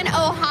Akron,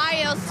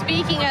 Ohio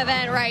speaking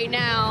event right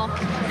now.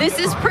 This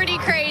is pretty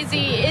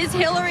crazy. Is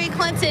Hillary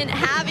Clinton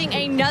having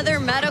another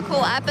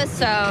medical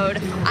episode?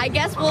 I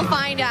guess we'll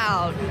find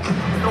out.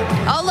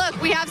 Oh,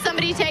 look, we have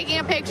somebody taking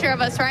a picture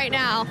of us right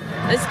now.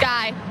 This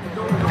guy.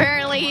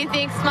 Apparently he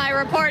thinks my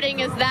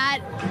reporting is that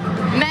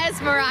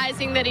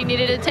mesmerizing that he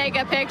needed to take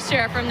a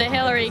picture from the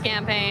Hillary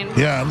campaign.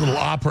 Yeah, a little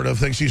operative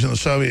thinks he's in the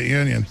Soviet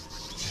Union.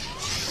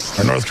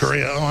 Or North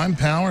Korea. Oh, I'm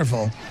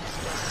powerful.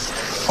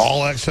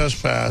 All access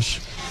pass.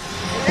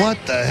 What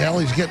the hell?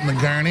 He's getting the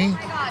gurney? Oh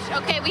my gosh.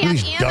 Okay, we have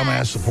these EMS.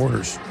 Dumbass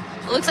supporters.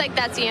 Looks like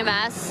that's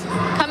EMS.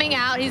 Coming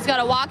out. He's got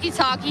a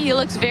walkie-talkie. He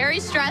looks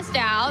very stressed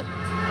out.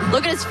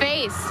 Look at his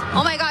face.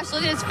 Oh my gosh,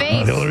 look at his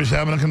face. Hillary's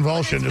having a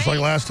convulsion just like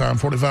last time,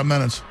 45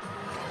 minutes.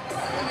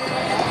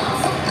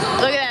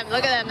 Look at them.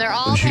 Look at them. They're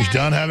all When she's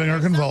done having her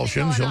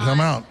convulsion, she'll come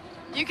out.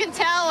 You can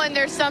tell when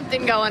there's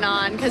something going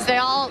on because they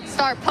all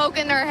start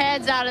poking their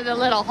heads out of the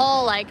little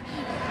hole. Like,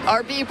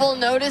 are people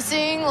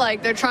noticing?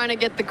 Like, they're trying to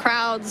get the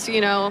crowds, you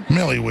know.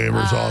 Millie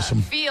Weaver's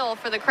awesome. Feel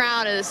for the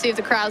crowd to see if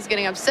the crowd's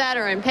getting upset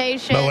or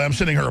impatient. By the way, I'm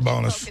sending her a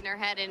bonus. Even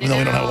though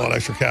we don't have a lot of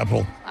extra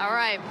capital. All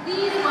right.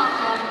 Please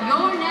welcome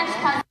your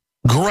next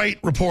Great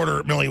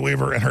reporter, Millie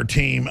Weaver, and her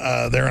team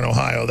there in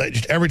Ohio. They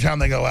just every time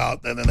they go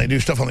out, and then they do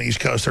stuff on the East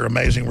Coast, they're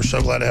amazing. We're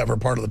so glad to have her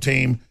part of the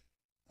team.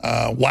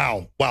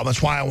 Wow.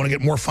 That's why I want to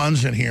get more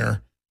funds in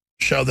here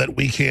so that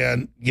we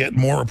can get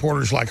more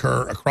reporters like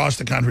her across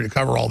the country to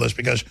cover all this,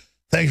 because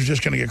things are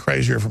just going to get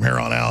crazier from here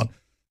on out.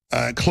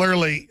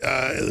 Clearly,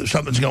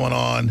 something's going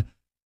on.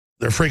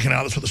 They're freaking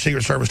out. That's what the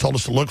Secret Service told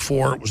us to look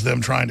for. It was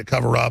them trying to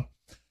cover up.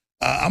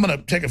 I'm going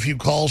to take a few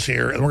calls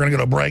here, and we're going to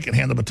go to a break and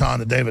hand the baton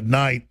to David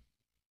Knight.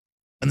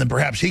 And then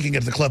perhaps he can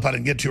get the clip I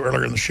didn't get to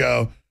earlier in the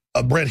show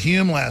of Brett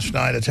Hume last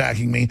night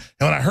attacking me. And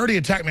when I heard he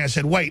attacked me, I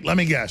said, wait, let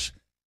me guess.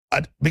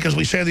 Because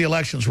we say the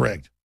election's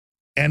rigged,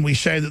 and we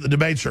say that the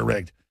debates are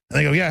rigged. And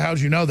they go, yeah, how'd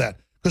you know that?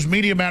 Because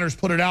Media Matters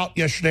put it out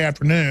yesterday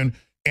afternoon,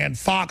 and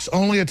Fox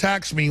only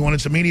attacks me when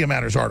it's a Media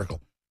Matters article.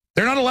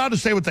 They're not allowed to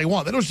say what they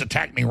want. They don't just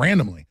attack me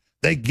randomly.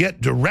 They get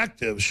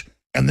directives,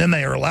 and then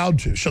they are allowed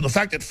to. So the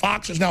fact that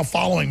Fox is now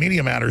following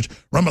Media Matters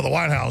run by the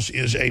White House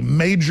is a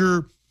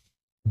major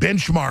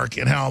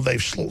benchmark in how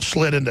they've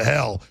slid into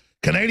hell.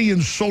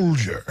 Canadian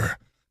Soldier,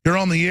 you're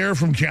on the air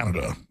from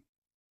Canada.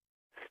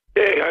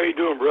 Hey, how you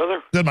doing,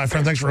 brother? Good, my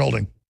friend. Thanks for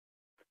holding.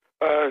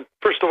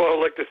 First of all,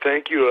 I'd like to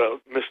thank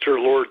you,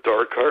 Mr. Lord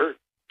Darkheart,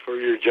 for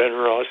your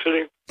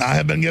generosity. I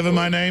have been given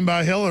my name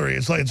by Hillary.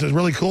 It's a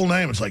really cool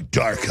name. It's like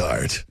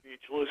Darkheart.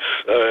 Speechless.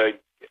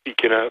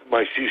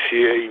 My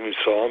CCA even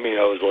saw me.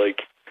 I was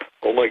like,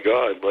 oh my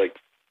God, like,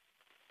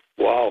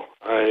 wow.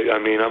 I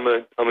mean, I'm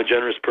a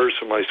generous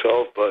person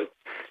myself, but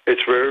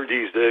it's rare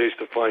these days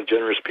to find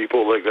generous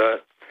people like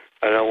that.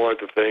 And I wanted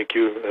to thank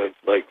you,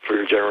 for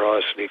your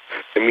generosity.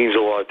 It means a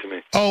lot to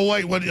me. Oh,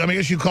 wait, what? I mean, I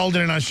guess you called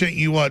in and I sent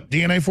you, what,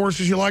 DNA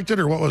Forces you liked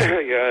it, or what was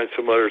it? Yeah, and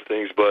some other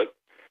things, but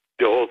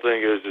the whole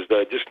thing is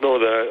that just know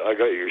that I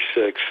got your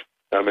 6.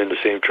 I'm in the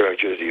same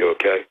trench as you,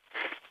 okay?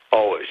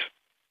 Always.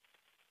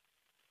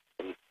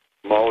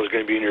 I'm always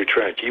going to be in your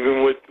trench,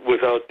 even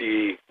without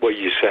what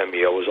you sent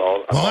me.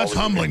 Well, that's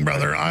humbling,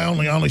 brother. I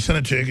only sent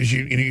it to you because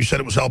you said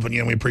it was helping you,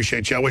 and we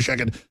appreciate you. I wish I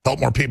could help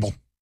more people.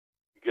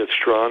 Get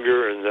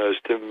stronger, and as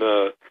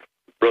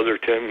Brother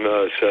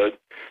Tim said,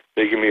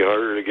 making me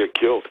harder to get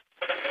killed.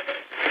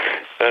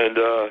 And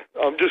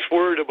I'm just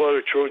worried about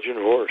a Trojan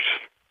horse.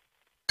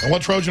 And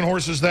what Trojan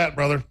horse is that,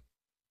 brother?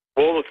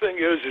 Well, the thing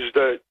is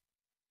that,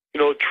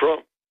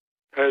 Trump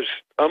has,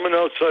 I'm an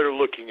outsider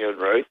looking in,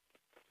 right?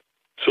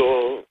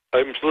 So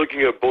I'm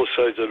looking at both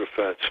sides of the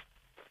fence.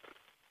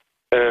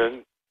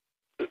 And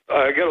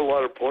I got a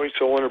lot of points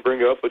I want to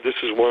bring up, but this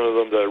is one of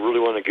them that I really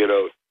want to get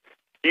out.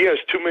 He has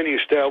too many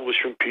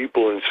establishment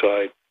people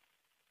inside.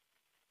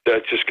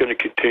 That's just going to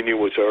continue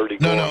what's already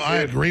going on. No, I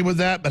agree with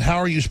that, but how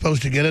are you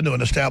supposed to get into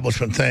an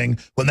establishment thing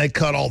when they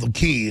cut all the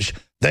keys?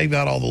 They've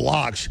got all the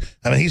locks.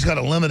 I mean, he's got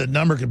a limited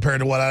number compared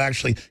to what I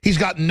actually... He's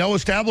got no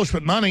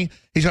establishment money.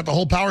 He's got the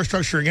whole power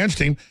structure against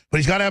him, but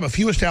he's got to have a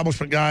few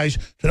establishment guys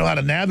to know how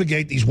to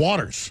navigate these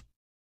waters.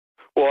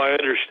 Well, I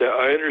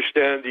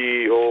understand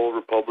the whole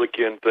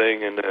Republican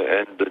thing and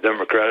the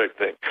Democratic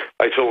thing.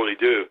 I totally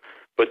do.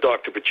 But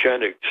Dr.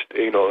 Pachenik,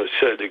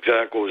 said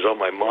exactly what was on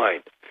my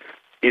mind.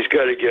 He's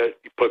got to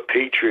put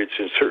patriots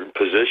in certain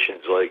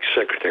positions like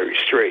Secretary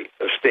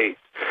of State,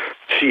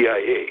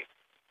 CIA.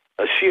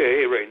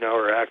 CIA right now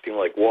are acting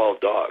like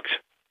wild dogs,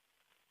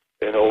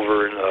 and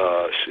over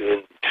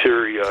in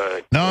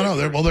Syria.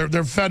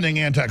 They're funding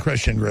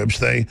anti-Christian groups.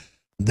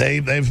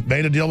 They've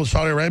made a deal with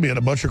Saudi Arabia and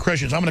a bunch of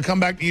Christians. I'm going to come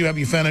back to you, have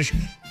you finish,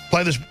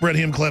 play this Bret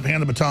Hume clip,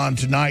 hand the baton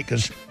tonight,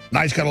 because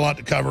Knight's got a lot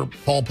to cover.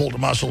 Paul pulled a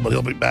muscle, but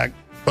he'll be back.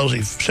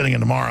 Supposedly sitting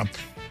in tomorrow.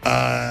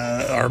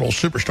 Our little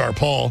superstar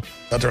Paul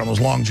out there on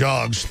those long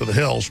jogs through the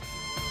hills.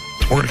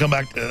 We're going to come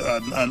back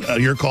to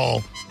your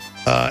call,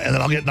 and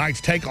then I'll get Knight's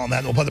take on that.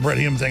 And we'll play the Bret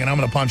Hume thing, and I'm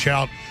going to punch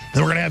out.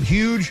 Then we're going to have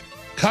huge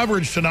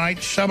coverage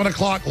tonight, 7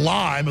 o'clock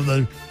live of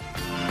the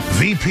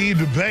VP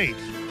debate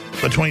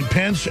between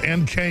Pence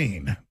and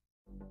Kaine.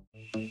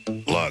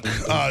 Look,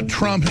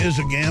 Trump is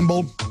a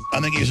gamble.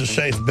 I think he's a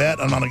safe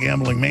bet. I'm not a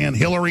gambling man.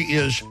 Hillary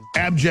is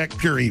abject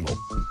pure evil.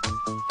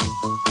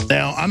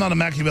 Now, I'm not a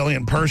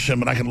Machiavellian person,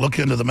 but I can look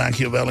into the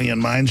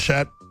Machiavellian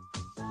mindset.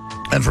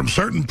 And from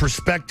certain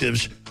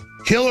perspectives,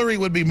 Hillary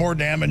would be more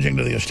damaging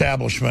to the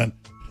establishment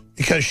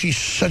because she's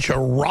such a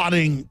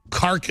rotting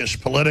carcass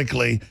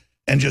politically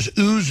and just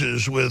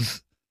oozes with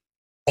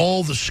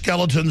all the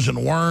skeletons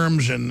and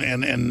worms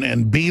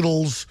and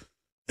beetles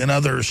and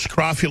other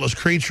scrofulous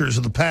creatures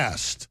of the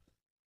past.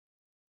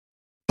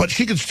 But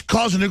she could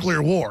cause a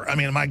nuclear war. I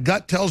mean, my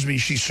gut tells me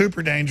she's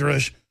super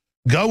dangerous.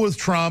 Go with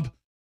Trump.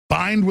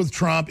 Bind with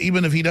Trump.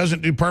 Even if he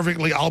doesn't do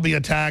perfectly, I'll be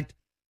attacked.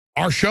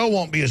 Our show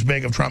won't be as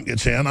big if Trump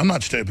gets in. I'm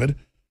not stupid.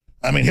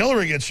 I mean,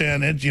 Hillary gets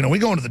in. We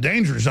go into the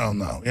danger zone,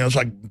 though. It's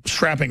like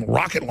strapping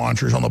rocket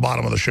launchers on the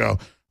bottom of the show.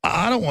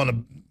 I don't want to...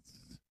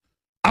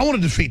 I want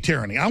to defeat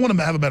tyranny. I want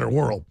to have a better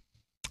world.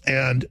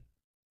 And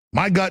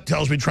my gut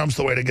tells me Trump's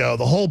the way to go.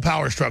 The whole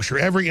power structure,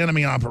 every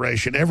enemy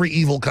operation, every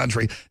evil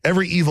country,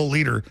 every evil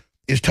leader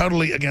is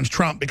totally against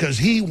Trump because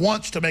he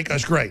wants to make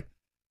us great.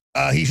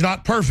 He's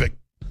not perfect.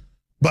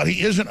 But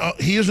he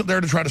isn't there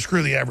to try to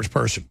screw the average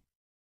person.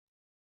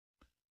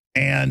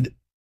 And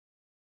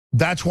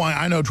that's why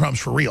I know Trump's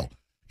for real.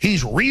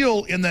 He's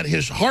real in that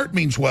his heart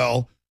means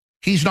well.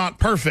 He's not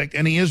perfect,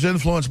 and he is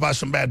influenced by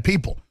some bad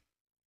people.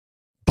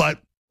 But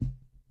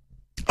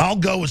I'll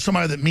go with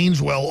somebody that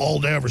means well all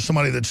day over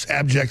somebody that's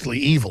abjectly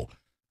evil.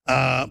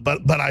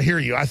 But I hear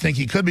you. I think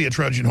he could be a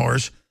Trojan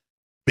horse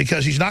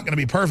because he's not going to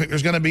be perfect.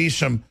 There's going to be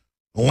some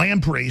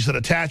lampreys that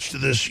attach to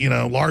this,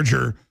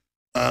 larger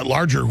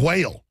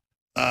whale.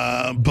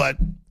 But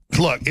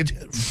look,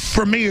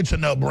 for me, it's a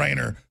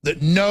no-brainer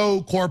that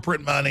no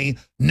corporate money,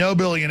 no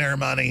billionaire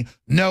money,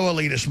 no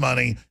elitist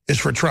money is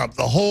for Trump.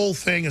 The whole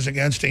thing is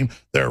against him.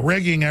 They're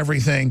rigging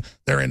everything.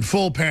 They're in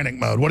full panic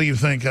mode. What do you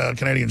think,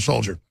 Canadian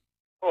Soldier?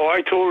 Oh,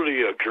 I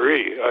totally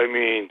agree. I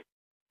mean,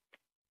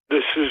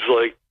 this is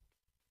like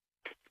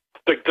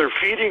they're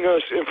feeding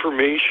us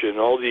information,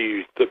 all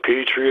the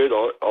patriot,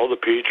 all the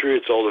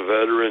patriots, all the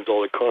veterans,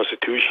 all the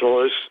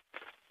constitutionalists,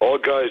 all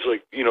guys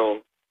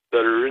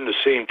that are in the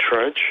same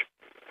trench.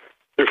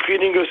 They're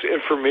feeding us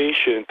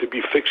information to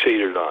be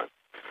fixated on.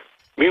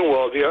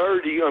 Meanwhile, they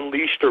already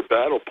unleashed their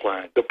battle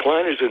plan. The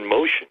plan is in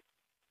motion.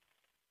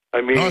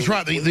 I mean... No, that's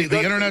right. The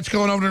Internet's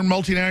going over to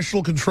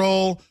multinational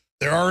control.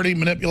 They're already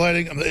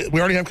manipulating. We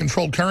already have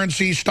controlled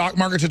currencies, stock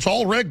markets. It's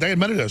all rigged. They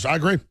admitted this. I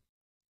agree.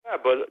 Yeah,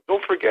 but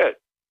don't forget,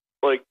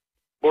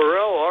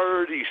 Borrell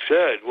already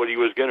said what he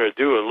was going to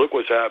do, and look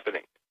what's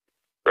happening,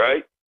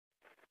 right?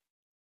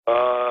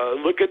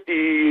 Look at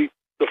the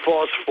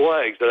false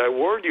flags that I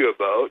warned you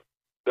about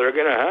that are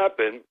going to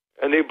happen,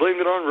 and they blamed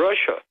it on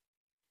Russia.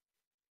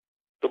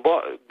 The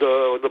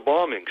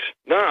bombings.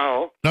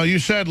 Now... No, you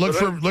said look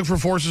for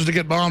forces to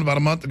get bombed about a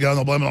month ago, and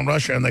they'll blame it on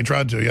Russia, and they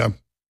tried to, yeah.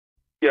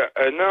 Yeah,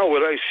 and now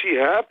what I see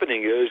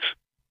happening is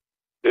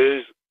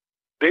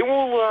they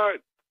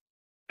won't...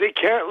 they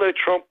can't let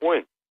Trump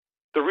win.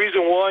 The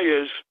reason why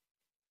is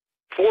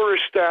four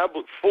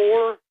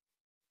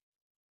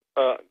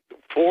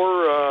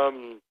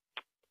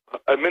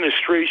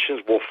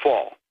administrations will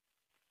fall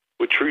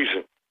with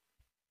treason.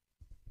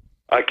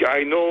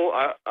 I know.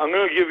 I'm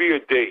going to give you a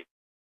date.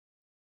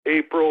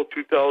 April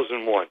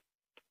 2001.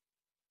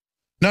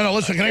 No,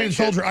 listen, Canadian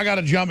Soldier, I got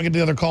to jump and get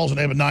the other calls at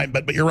David Knight,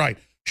 but you're right.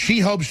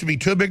 She hopes to be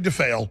too big to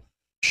fail,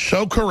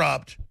 so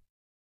corrupt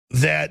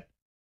that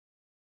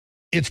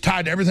it's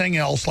tied to everything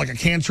else like a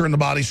cancer in the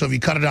body, so if you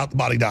cut it out, the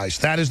body dies.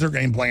 That is their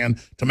game plan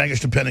to make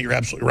us dependent. You're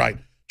absolutely right.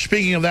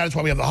 speaking of that, it's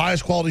why we have the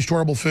highest quality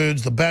storable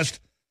foods, the best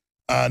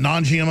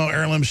non-GMO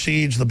heirloom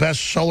seeds, the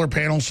best solar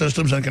panel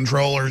systems and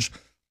controllers,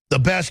 the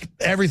best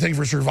everything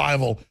for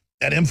survival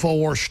at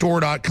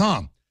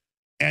InfoWarsStore.com.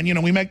 And, you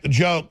know, we make the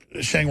joke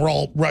saying we're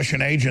all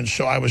Russian agents,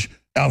 so I was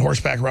out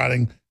horseback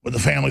riding with the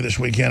family this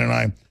weekend, and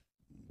I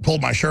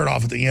pulled my shirt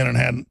off at the end and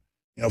had, you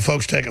know,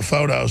 folks take a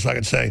photo so I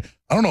could say,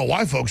 I don't know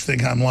why folks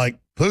think I'm like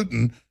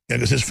Putin,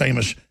 because his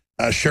famous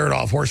shirt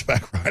off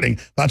horseback riding.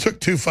 I took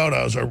 2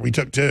 photos, or we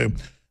took 2.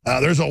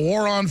 There's a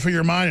war on for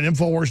your mind at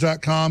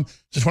Infowars.com.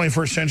 It's the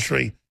 21st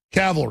century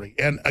cavalry.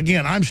 And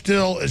again, I'm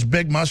still as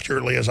big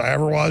muscularly as I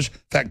ever was. In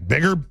fact,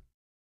 bigger.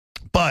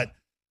 But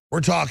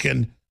we're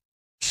talking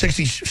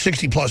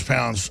 60 plus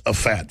pounds of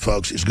fat,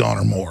 folks, is gone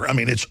or more. I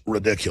mean, it's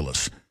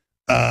ridiculous.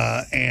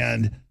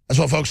 And that's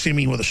why folks see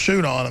me with a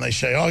suit on and they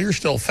say, oh, you're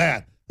still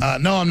fat.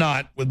 No, I'm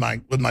not with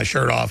my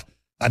shirt off.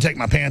 I take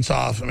my pants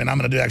off. I mean, I'm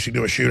going to actually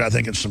do a shoot, I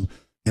think, in some,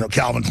 you know,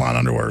 Calvin Klein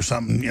underwear or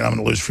something. You know, I'm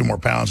going to lose a few more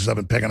pounds because I've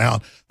been picking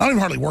out. I don't even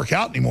hardly work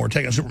out anymore,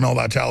 taking Super Male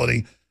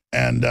Vitality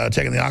and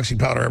taking the Oxy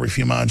powder every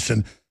few months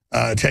and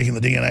taking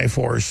the DNA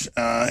Force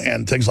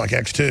and things like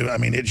X2. I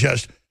mean,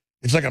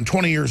 it's like I'm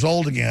 20 years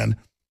old again,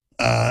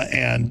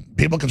 and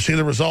people can see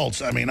the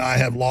results. I mean, I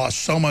have lost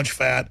so much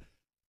fat.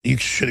 You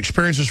should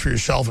experience this for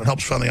yourself. It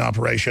helps fund the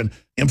operation.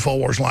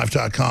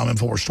 InfoWarsLife.com,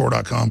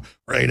 InfoWarsStore.com,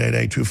 or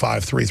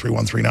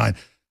 888-253-3139.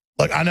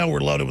 Look, I know we're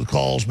loaded with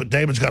calls, but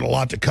David's got a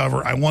lot to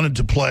cover. I wanted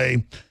to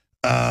play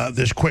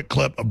this quick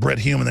clip of Brit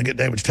Hume and then get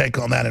David's take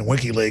on that in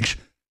WikiLeaks.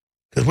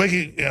 Because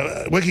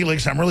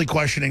WikiLeaks, I'm really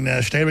questioning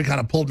this. David kind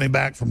of pulled me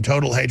back from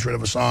total hatred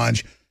of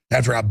Assange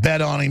after I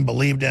bet on him,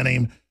 believed in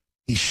him.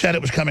 He said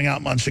it was coming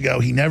out months ago.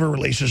 He never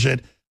releases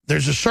it.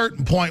 There's a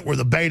certain point where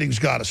the baiting's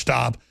got to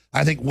stop.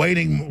 I think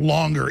waiting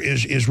longer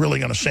is really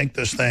going to sink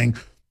this thing.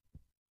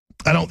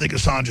 I don't think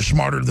Assange is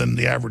smarter than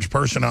the average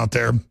person out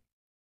there.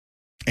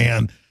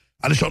 And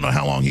I just don't know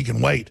how long he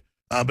can wait.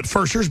 But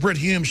first, here's Brit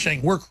Hume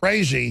saying we're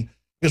crazy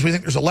because we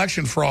think there's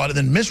election fraud and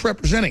then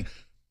misrepresenting.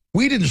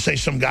 We didn't say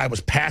some guy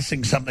was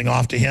passing something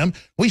off to him.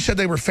 We said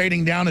they were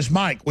fading down his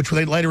mic, which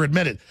they later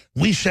admitted.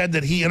 We said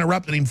that he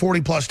interrupted him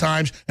 40-plus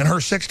times and her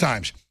 6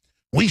 times.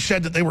 We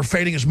said that they were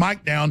fading his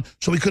mic down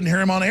so we couldn't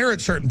hear him on air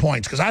at certain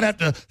points because I'd have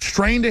to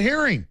strain to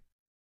hear him.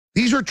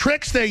 These are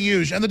tricks they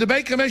use, and the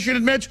debate commission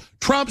admits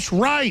Trump's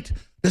right.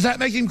 Does that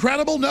make him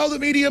credible? No, the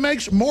media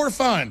makes more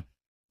fun.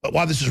 But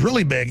why this is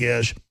really big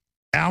is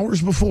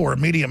hours before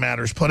Media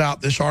Matters put out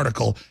this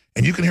article,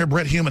 and you can hear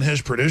Brit Hume and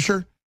his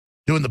producer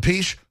doing the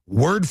piece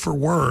word for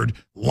word,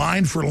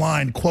 line for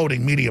line,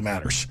 quoting Media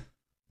Matters.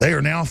 They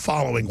are now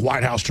following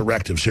White House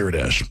directives. Here it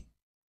is.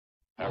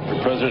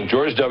 After President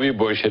George W.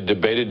 Bush had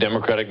debated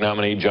Democratic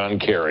nominee John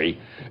Kerry,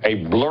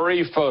 a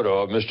blurry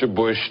photo of Mr.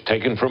 Bush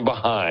taken from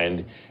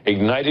behind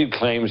ignited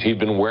claims he'd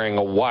been wearing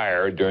a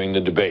wire during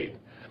the debate.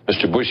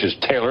 Mr. Bush's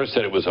tailor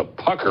said it was a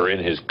pucker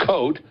in his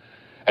coat,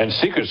 and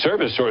Secret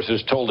Service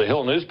sources told the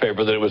Hill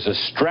newspaper that it was a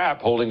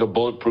strap holding a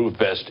bulletproof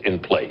vest in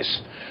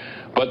place.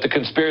 But the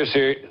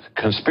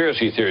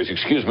conspiracy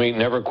theories,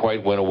 never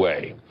quite went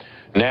away.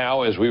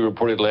 Now, as we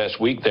reported last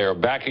week, they are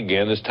back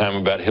again, this time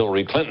about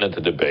Hillary Clinton at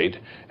the debate,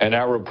 and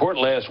our report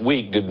last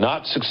week did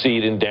not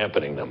succeed in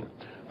dampening them.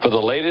 On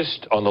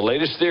the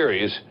latest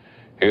theories,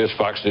 here's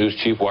Fox News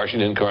Chief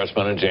Washington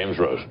Correspondent James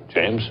Rosen.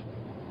 James?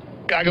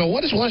 I go,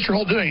 what is Lester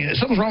Holt doing?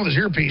 Something's wrong with his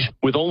earpiece.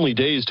 With only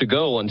days to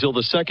go until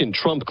the second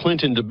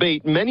Trump-Clinton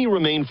debate, many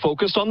remain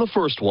focused on the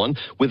first one,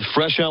 with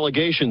fresh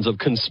allegations of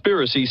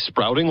conspiracy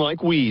sprouting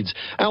like weeds.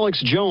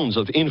 Alex Jones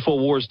of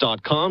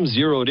Infowars.com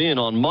zeroed in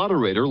on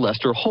moderator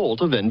Lester Holt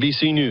of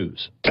NBC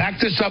News. Back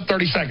this up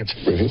 30 seconds.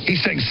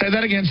 He's saying, say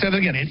that again.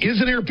 It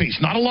is an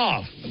earpiece, not a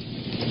lav.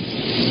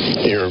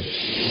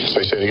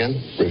 Say it again.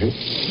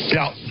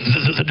 Now,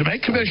 the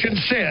debate commission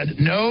said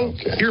no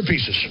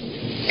earpieces.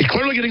 He's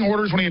clearly getting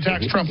orders when he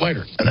attacks Trump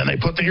later. And then they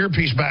put the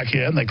earpiece back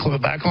in, they clip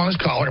it back on his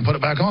collar and put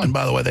it back on. And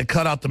by the way, they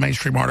cut out the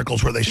mainstream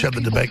articles where they said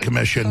the debate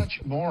commission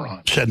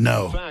said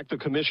no. In fact, the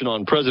Commission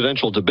on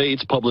Presidential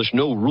Debates published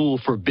no rule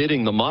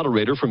forbidding the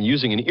moderator from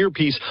using an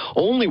earpiece,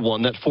 only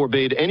one that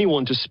forbade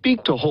anyone to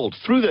speak to Holt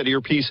through that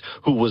earpiece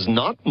who was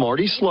not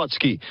Marty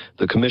Slutsky,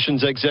 the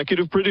commission's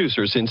executive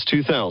producer since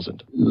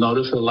 2000.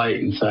 Notice the light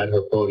inside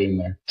her podium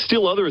there.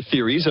 Still other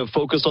theories have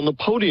focused on the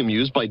podium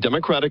used by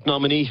Democratic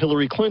nominee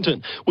Hillary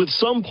Clinton, with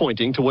some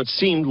pointing to what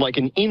seemed like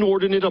an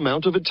inordinate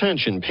amount of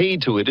attention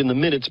paid to it in the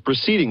minutes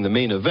preceding the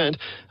main event,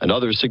 and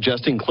others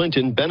suggesting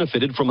Clinton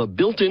benefited from a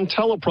built-in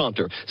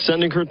teleprompter,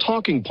 sending her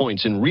talking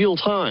points in real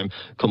time,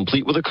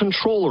 complete with a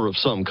controller of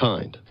some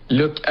kind.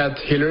 Look at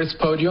Hillary's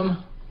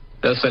podium.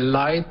 There's a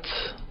light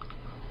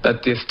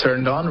that is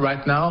turned on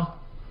right now.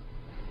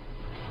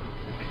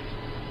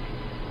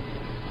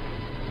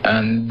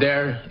 And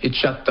there it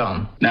shut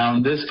down. Now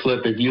in this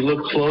clip, if you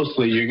look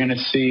closely, you're going to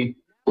see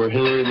where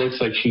Hillary looks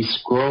like she's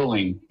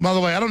scrolling. By the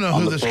way, I don't know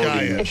who this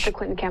guy is. If the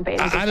Clinton campaign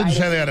I didn't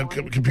say they had a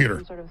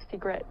computer. Sort of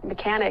secret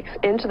mechanics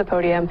into the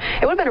podium,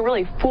 it would have been a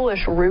really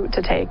foolish route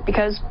to take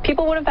because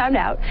people would have found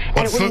out,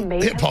 and it would have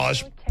made. Hit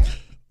pause.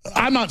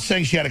 I'm not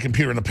saying she had a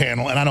computer in the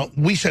panel, and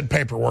we said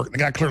paperwork, and the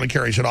guy clearly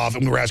carries it off,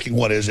 and we were asking,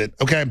 what is it,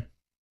 okay?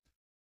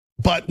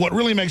 But what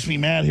really makes me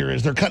mad here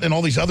is they're cutting in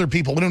all these other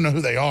people. We don't know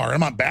who they are. I'm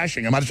not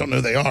bashing them. I just don't know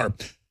who they are.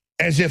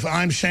 As if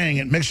I'm saying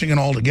it, mixing it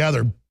all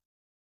together.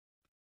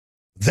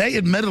 They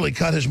admittedly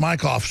cut his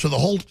mic off, so the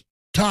whole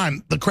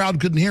time the crowd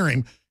couldn't hear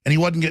him, and he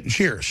wasn't getting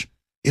cheers.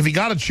 If he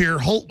got a cheer,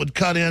 Holt would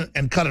cut in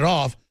and cut it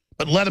off,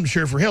 but let him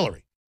cheer for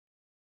Hillary.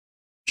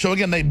 So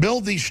again, they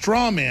build these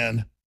straw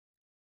men,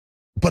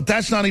 but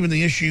that's not even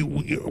the issue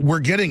we're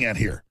getting at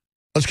here.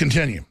 Let's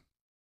continue.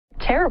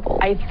 Terrible.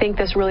 I think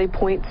this really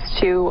points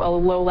to a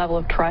low level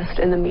of trust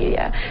in the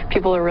media.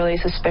 People are really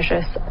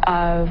suspicious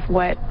of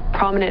what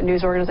prominent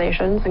news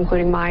organizations,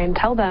 including mine,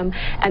 tell them,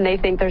 and they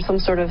think there's some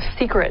sort of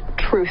secret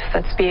truth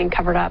that's being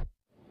covered up.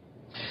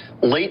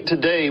 Late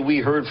today, we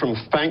heard from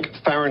Frank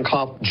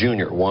Fahrenkopf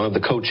Jr., one of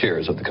the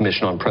co-chairs of the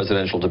Commission on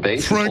Presidential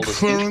Debate. Frank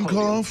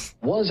Fahrenkopf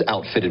was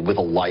outfitted with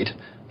a light,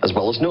 as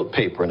well as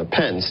notepaper and a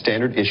pen,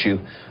 standard issue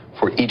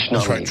for each nominee.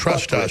 That's right,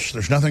 trust us.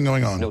 There's nothing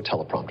going on. No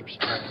teleprompters.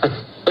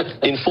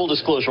 In full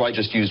disclosure, I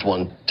just used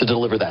one to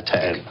deliver that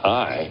tag. And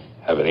I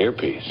have an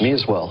earpiece. Me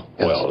as well.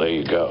 Yes. Well, there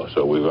you go.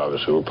 So we're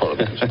part of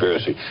the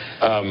conspiracy.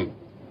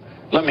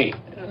 Let me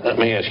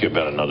ask you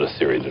about another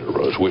theory that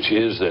arose, which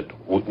is that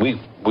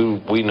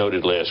we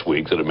noted last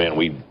week that a man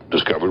we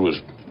discovered was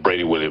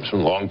Brady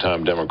Williamson,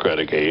 longtime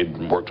Democratic aide,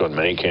 worked on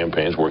many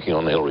campaigns, working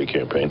on the Hillary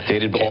campaign.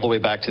 Dated all the way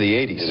back to the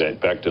 80s.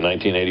 Back to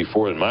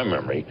 1984, in my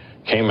memory.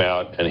 Came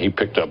out and he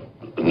picked up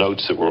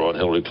notes that were on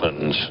Hillary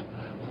Clinton's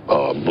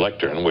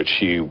lectern, which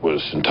she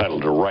was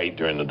entitled to write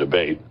during the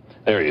debate.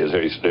 There he is.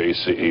 There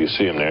you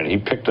see him there, and he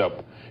picked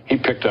up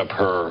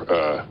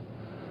her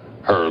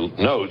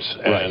notes,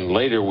 and right.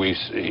 Later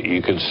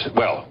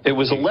it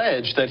was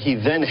alleged that he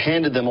then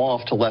handed them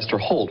off to Lester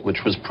Holt,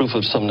 which was proof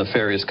of some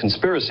nefarious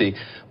conspiracy.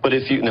 But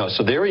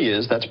so there he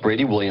is. That's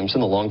Brady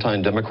Williamson, the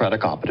longtime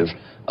Democratic operative,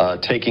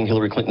 taking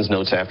Hillary Clinton's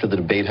notes after the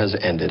debate has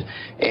ended.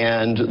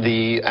 And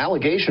the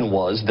allegation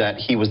was that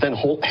he was then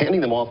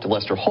handing them off to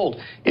Lester Holt.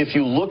 If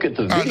you look at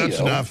the video, that's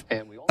enough.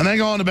 And they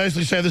go on to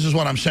basically say, this is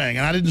what I'm saying.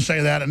 And I didn't say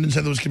that. I didn't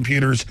say there was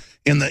computers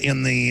in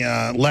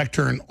the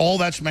lectern. All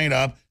that's made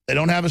up. They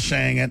don't have us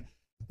saying it.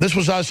 This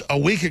was us a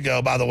week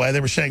ago, by the way. They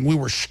were saying we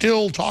were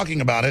still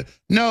talking about it.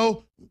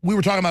 No, we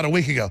were talking about it a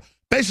week ago.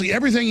 Basically,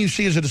 everything you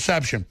see is a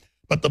deception.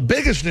 But the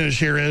biggest news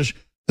here is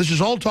this is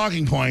all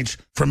talking points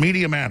for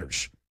Media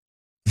Matters.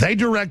 They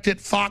direct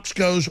it. Fox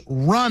goes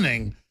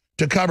running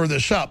to cover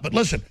this up. But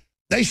listen,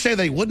 they say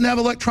they wouldn't have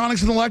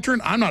electronics in the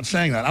lectern. I'm not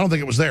saying that. I don't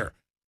think it was there.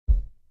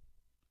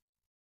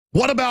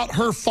 What about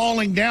her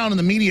falling down and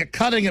the media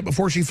cutting it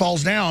before she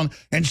falls down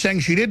and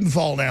saying she didn't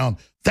fall down?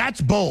 That's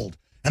bold.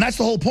 And that's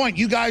the whole point.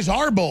 You guys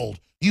are bold.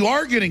 You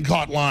are getting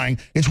caught lying.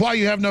 It's why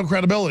you have no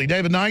credibility.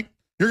 David Knight,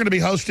 you're going to be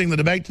hosting the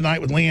debate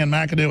tonight with Leanne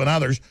McAdoo and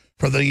others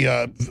for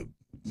the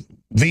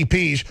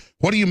VPs.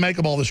 What do you make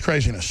of all this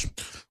craziness?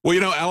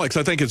 Well, Alex,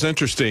 I think it's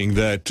interesting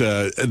that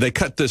they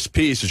cut this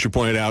piece, as you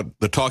pointed out,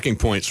 the talking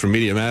points from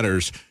Media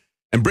Matters.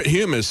 And Brit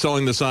Hume is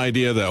selling this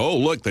idea that, oh,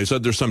 look, they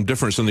said there's some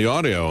difference in the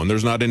audio, and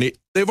there's not any.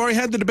 They've already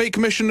had the debate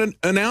commission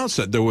announce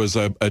that there was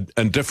a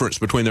difference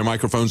between their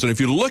microphones. And if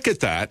you look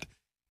at that,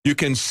 you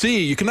can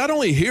not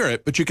only hear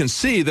it, but you can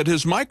see that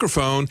his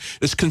microphone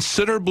is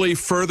considerably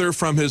further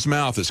from his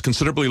mouth. It's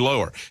considerably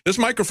lower. This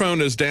microphone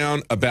is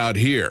down about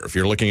here, if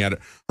you're looking at it.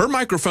 Her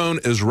microphone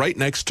is right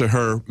next to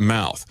her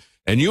mouth.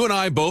 And you and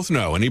I both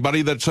know,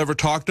 anybody that's ever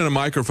talked in a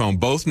microphone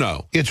both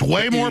know. It's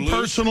way more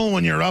personal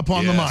when you're up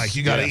on the mic.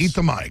 You got to eat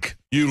the mic.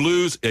 You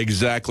lose,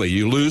 exactly.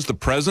 You lose the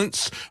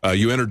presence.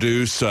 You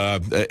introduce,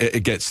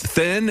 it gets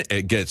thin.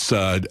 It gets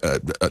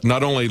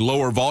not only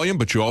lower volume,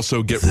 but you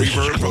also get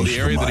reverb from the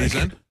area that he's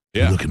in.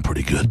 Yeah. You're looking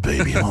pretty good,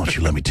 baby. Why don't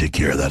you let me take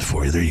care of that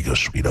for you? There you go,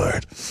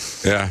 sweetheart.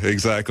 Yeah,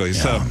 exactly.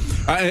 Yeah. So,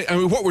 I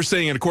mean, what we're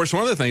seeing, and of course,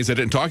 one of the things I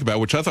didn't talk about,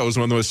 which I thought was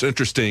one of the most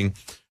interesting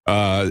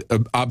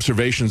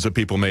observations that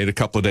people made a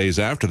couple of days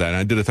after that, and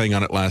I did a thing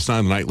on it last night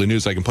in the Nightly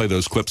News. I can play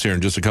those clips here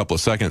in just a couple of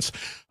seconds.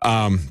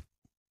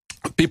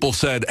 People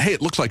said, hey,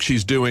 it looks like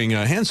she's doing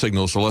hand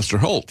signals to Lester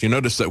Holt. You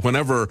notice that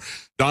whenever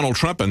Donald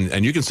Trump,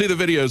 and you can see the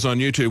videos on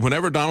YouTube,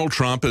 whenever Donald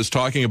Trump is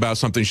talking about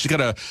something, she's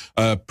got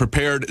a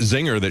prepared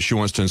zinger that she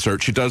wants to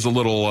insert. She does a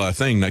little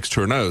thing next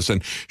to her nose.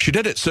 And she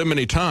did it so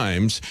many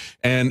times.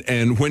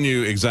 And when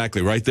you,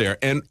 exactly, right there.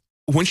 And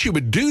when she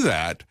would do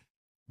that,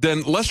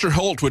 then Lester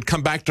Holt would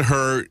come back to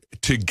her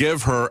to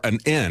give her an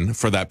in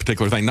for that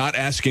particular thing, not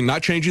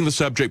changing the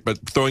subject, but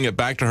throwing it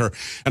back to her.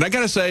 And I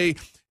got to say,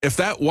 if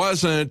that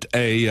wasn't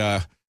a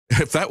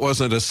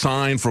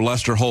sign for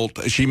Lester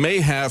Holt, she may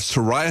have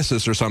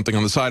psoriasis or something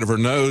on the side of her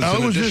nose. No,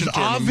 it was as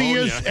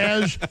obvious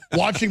as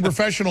watching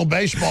professional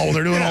baseball where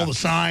they're doing all the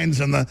signs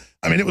and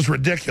it was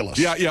ridiculous.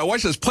 Yeah.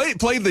 Watch this. Play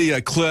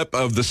the clip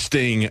of the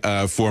Sting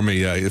for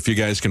me, if you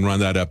guys can run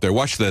that up there.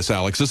 Watch this,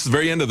 Alex. This is the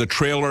very end of the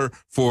trailer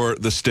for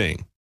the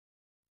Sting.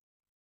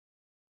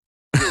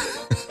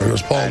 There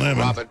goes Paul Newman.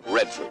 Robert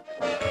Redford.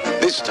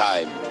 This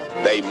time,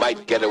 they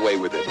might get away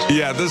with it.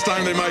 Yeah, this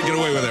time they might get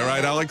away with it,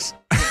 right, Alex?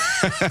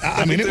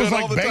 I mean, it was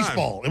like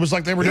baseball. It was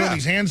like they were doing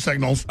these hand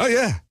signals. Oh,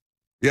 yeah.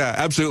 Yeah,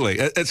 absolutely.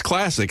 It's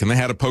classic. And they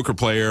had a poker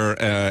player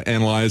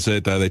analyze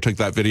it. They took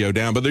that video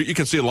down. But there, you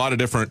can see a lot of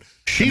different.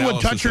 She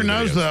would touch her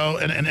nose, though,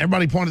 and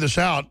everybody pointed this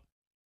out.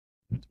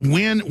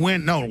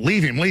 No,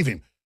 leave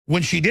him.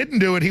 When she didn't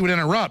do it, he would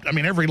interrupt. I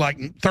mean, every,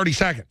 30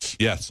 seconds.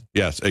 Yes,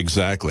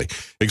 exactly.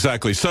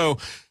 So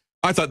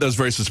I thought that was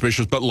very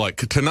suspicious. But look,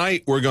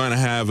 tonight we're going to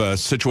have a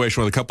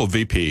situation with a couple of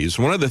VPs.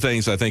 One of the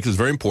things I think is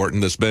very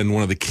important that's been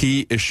one of the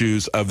key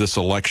issues of this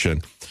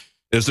election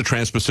is the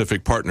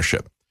Trans-Pacific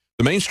Partnership.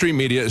 The mainstream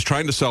media is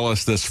trying to sell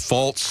us this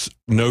false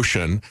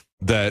notion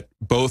that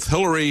both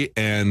Hillary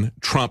and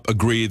Trump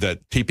agree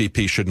that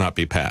TPP should not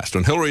be passed.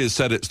 And Hillary has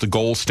said it's the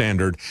gold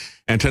standard.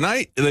 And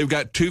tonight they've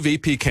got two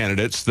VP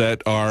candidates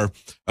that are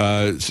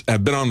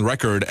have been on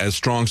record as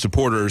strong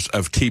supporters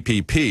of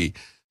TPP.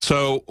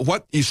 So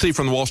what you see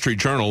from the Wall Street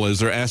Journal is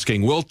they're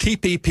asking, will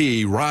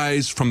TPP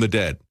rise from the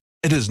dead?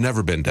 It has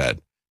never been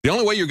dead. The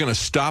only way you're going to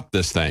stop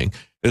this thing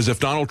is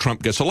if Donald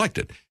Trump gets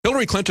elected.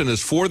 Hillary Clinton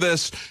is for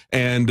this,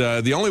 and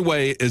the only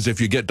way is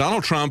if you get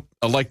Donald Trump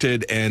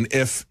elected, and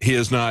if he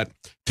is not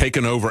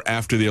taken over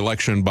after the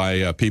election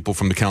by people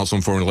from the Council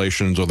on Foreign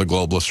Relations or the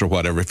globalists or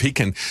whatever, if he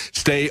can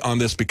stay on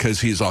this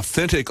because he's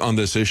authentic on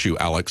this issue,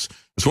 Alex.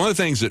 It's one of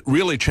the things that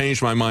really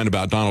changed my mind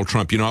about Donald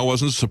Trump. You know, I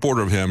wasn't a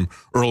supporter of him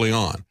early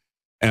on.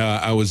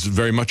 I was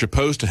very much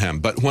opposed to him.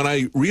 But when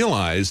I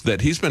realized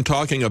that he's been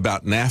talking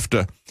about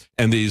NAFTA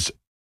and these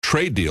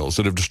trade deals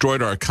that have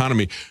destroyed our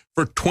economy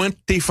for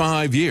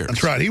 25 years.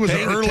 That's right. He was an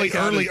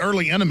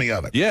early enemy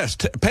of it. Yes,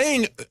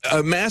 paying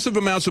massive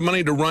amounts of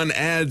money to run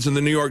ads in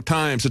the New York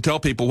Times to tell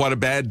people what a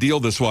bad deal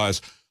this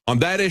was. On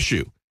that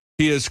issue,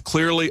 he is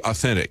clearly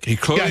authentic. He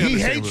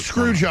hates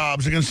screw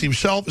jobs against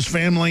himself, his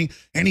family,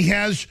 and he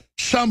has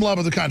some love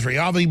of the country.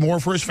 Obviously more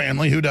for his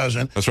family. Who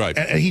doesn't? That's right.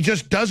 And he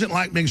just doesn't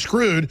like being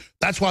screwed.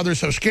 That's why they're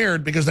so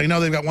scared, because they know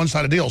they've got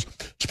one-sided deals.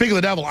 Speaking of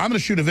the devil, I'm going to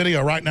shoot a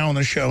video right now when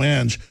this show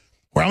ends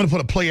where I'm going to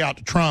put a plea out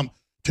to Trump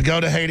to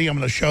go to Haiti. I'm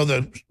going to show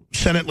the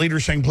Senate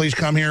leaders saying, please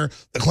come here.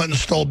 The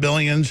Clintons stole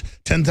billions.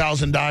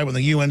 10,000 died when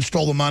the UN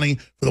stole the money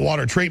for the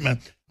water treatment.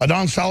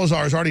 Adon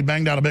Salazar has already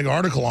banged out a big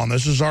article on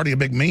this. This is already a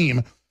big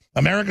meme.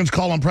 Americans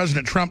call on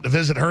President Trump to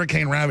visit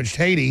hurricane-ravaged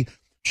Haiti.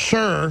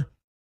 Sir,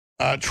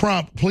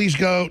 Trump, please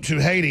go to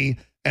Haiti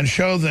and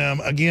show them,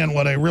 again,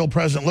 what a real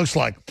president looks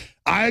like.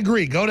 I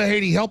agree. Go to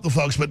Haiti, help the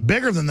folks. But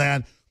bigger than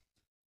that,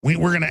 we're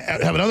going to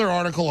have another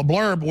article, a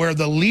blurb, where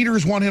the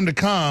leaders want him to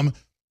come.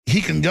 He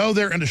can go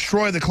there and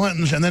destroy the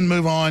Clintons and then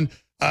move on,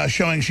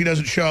 showing she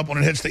doesn't show up when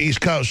it hits the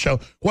East Coast. So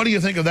what do you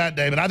think of that,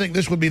 David? I think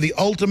this would be the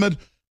ultimate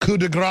coup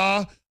de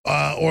grace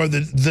or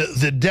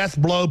the death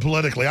blow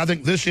politically. I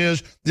think this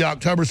is the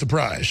October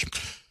surprise.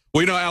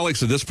 Well, you know,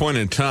 Alex, at this point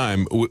in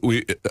time,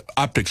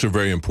 optics are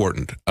very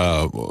important.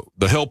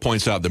 The Hill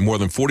points out that more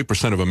than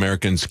 40% of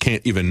Americans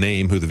can't even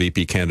name who the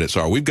VP candidates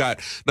are. We've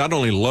got not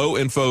only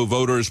low-info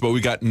voters, but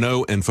we got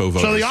no-info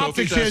voters. So the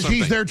optics says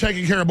he's there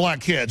taking care of black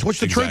kids, which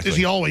the truth is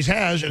he always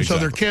has, and so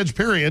they're kids,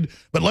 period.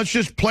 But let's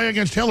just play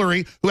against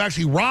Hillary, who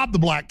actually robbed the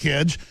black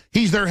kids.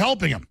 He's there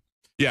helping them.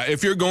 Yeah,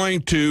 if you're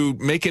going to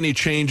make any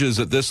changes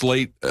at this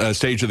late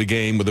stage of the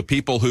game with the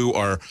people who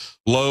are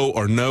low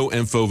or no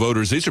info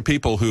voters, these are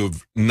people who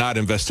have not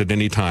invested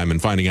any time in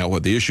finding out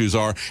what the issues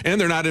are,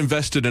 and they're not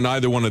invested in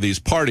either one of these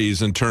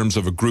parties in terms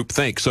of a group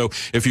think. So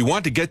if you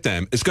want to get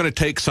them, it's going to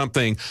take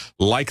something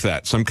like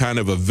that, some kind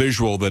of a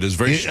visual that is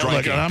very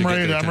striking. Look, I'm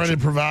ready to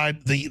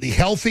provide the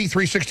healthy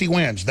 360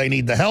 wins. They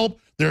need the help.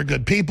 They're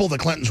good people. The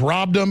Clintons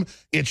robbed them.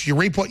 It's you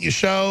reap what you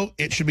sow.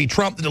 It should be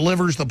Trump that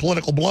delivers the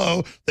political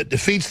blow that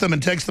defeats them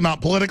and takes them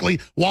out politically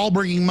while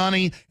bringing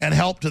money and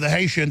help to the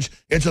Haitians.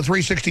 It's a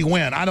 360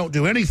 win. I don't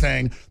do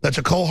anything that's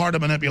a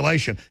cold-hearted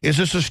manipulation. Is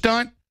this a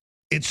stunt?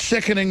 It's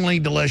sickeningly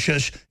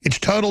delicious. It's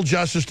total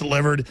justice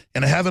delivered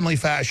in a heavenly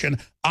fashion.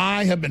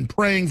 I have been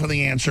praying for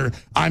the answer.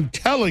 I'm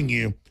telling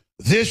you,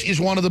 this is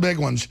one of the big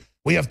ones.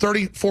 We have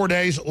 34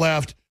 days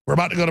left. We're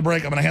about to go to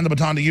break. I'm going to hand the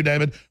baton to you,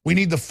 David. We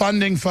need the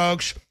funding,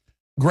 folks.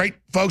 Great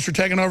folks are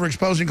taking over,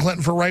 exposing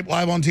Clinton for rape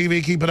live on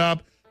TV. Keep it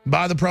up.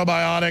 Buy the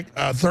probiotic,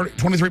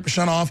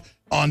 23% off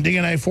on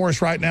DNA Force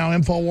right now.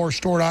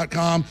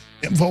 InfoWarsStore.com,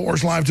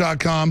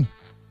 InfoWarsLive.com,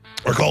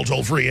 or call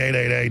toll-free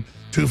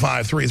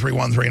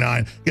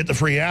 888-253-3139. Get the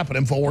free app at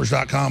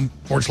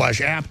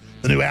InfoWars.com/app.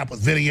 The new app with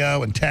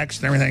video and text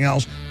and everything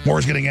else. More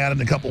is getting added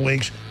in a couple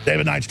weeks.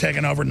 David Knight's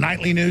taking over.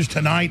 Nightly news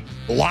tonight.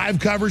 Live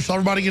coverage. So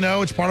everybody you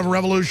know, it's part of a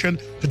revolution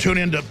to tune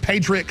into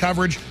Patriot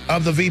coverage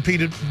of the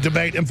VP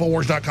debate.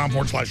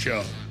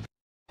 Infowars.com/show.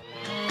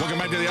 Welcome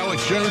back to the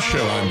Alex Jones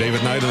Show. I'm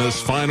David Knight in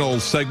this final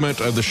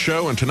segment of the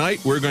show. And tonight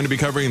we're going to be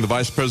covering the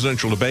vice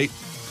presidential debate.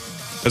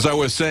 As I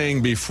was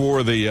saying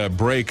before the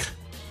break,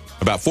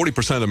 about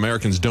 40% of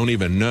Americans don't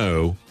even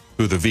know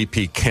who the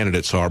VP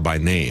candidates are by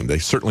name. They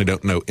certainly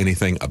don't know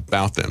anything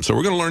about them. So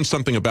we're going to learn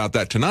something about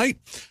that tonight.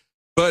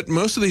 But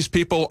most of these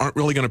people aren't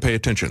really going to pay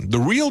attention. The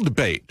real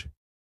debate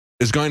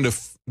is going to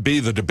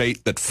be the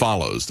debate that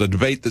follows, the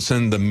debate that's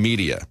in the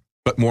media.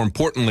 But more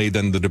importantly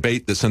than the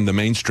debate that's in the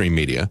mainstream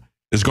media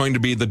is going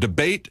to be the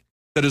debate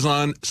that is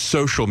on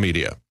social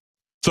media.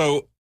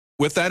 So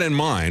with that in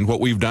mind, what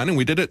we've done, and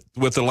we did it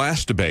with the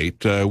last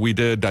debate, we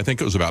did, I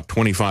think it was about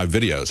 25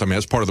 videos. I mean,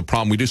 that's part of the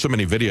problem. We do so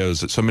many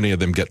videos that so many of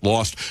them get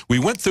lost. We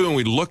went through and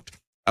we looked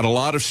at a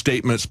lot of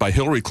statements by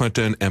Hillary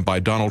Clinton and by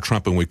Donald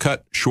Trump, and we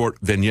cut short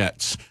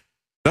vignettes.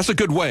 That's a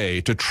good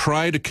way to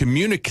try to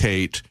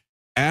communicate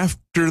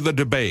after the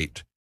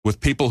debate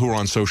with people who are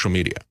on social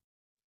media.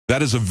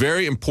 That is a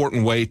very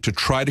important way to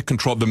try to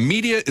control. The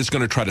media is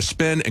going to try to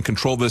spin and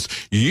control this.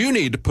 You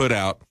need to put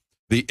out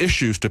the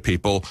issues to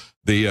people,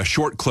 the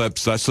short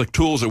clips. That's the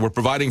tools that we're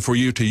providing for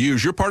you to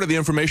use. You're part of the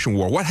information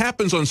war. What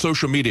happens on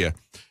social media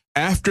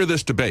after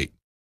this debate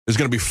is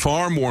going to be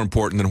far more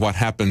important than what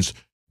happens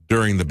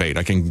during the debate.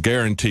 I can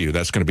guarantee you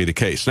that's going to be the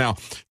case. Now,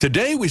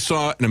 today we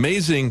saw an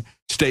amazing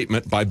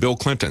statement by Bill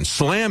Clinton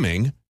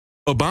slamming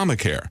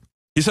Obamacare.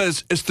 He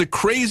says, it's the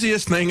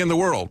craziest thing in the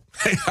world.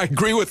 I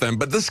agree with him,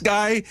 but this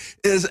guy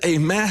is a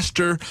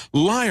master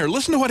liar.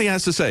 Listen to what he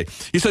has to say.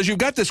 He says, you've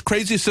got this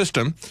crazy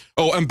system.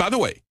 Oh, and by the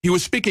way, he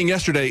was speaking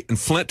yesterday in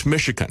Flint,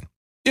 Michigan.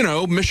 You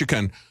know,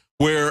 Michigan,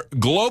 where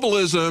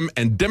globalism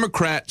and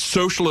Democrat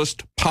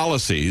socialist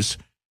policies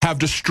have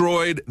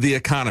destroyed the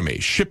economy,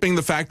 shipping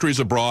the factories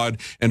abroad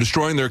and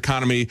destroying their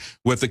economy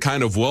with the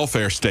kind of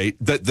welfare state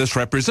that this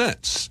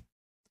represents.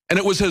 And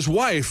it was his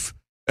wife.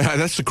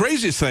 That's the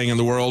craziest thing in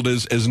the world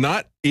is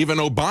not even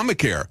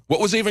Obamacare. What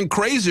was even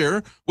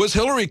crazier was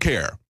Hillary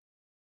Care.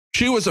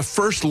 She was a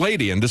first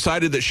lady and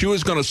decided that she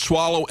was going to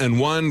swallow in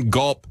one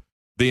gulp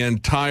the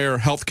entire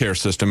healthcare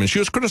system. And she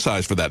was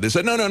criticized for that. They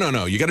said,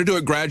 no. You got to do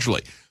it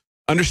gradually.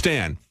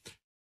 Understand,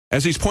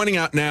 as he's pointing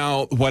out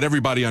now what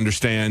everybody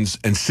understands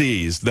and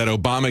sees, that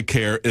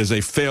Obamacare is a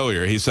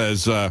failure. He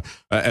says,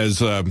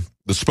 as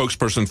the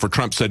spokesperson for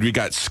Trump said, we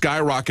got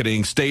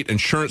skyrocketing state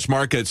insurance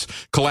markets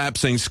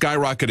collapsing,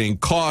 skyrocketing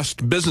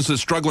cost, businesses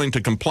struggling to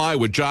comply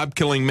with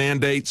job-killing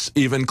mandates.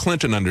 Even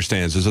Clinton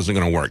understands this isn't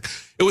going to work.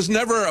 It was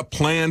never a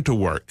plan to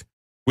work.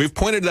 We've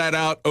pointed that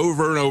out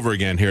over and over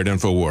again here at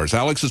InfoWars.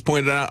 Alex has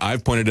pointed it out.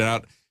 I've pointed it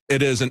out.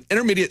 It is an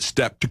intermediate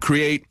step to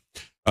create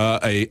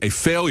a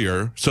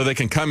failure so they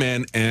can come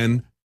in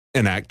and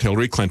enact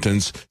Hillary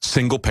Clinton's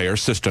single-payer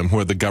system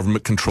where the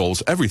government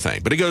controls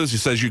everything. But he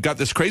says, you've got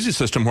this crazy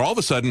system where all of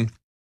a sudden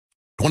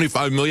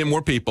 25 million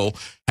more people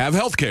have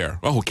health care.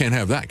 Oh, we can't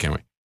have that, can we?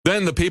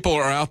 Then the people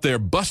are out there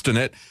busting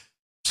it,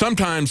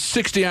 sometimes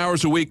 60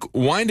 hours a week,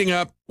 winding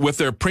up with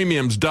their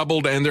premiums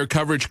doubled and their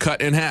coverage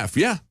cut in half.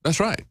 Yeah,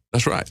 that's right.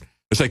 That's right.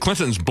 They say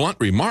Clinton's blunt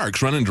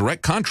remarks run in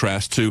direct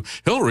contrast to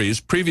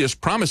Hillary's previous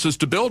promises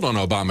to build on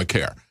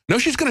Obamacare. No,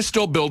 she's going to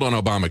still build on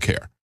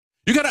Obamacare.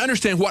 You got to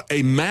understand what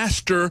a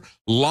master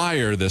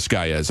liar this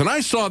guy is. And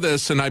I saw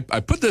this, and I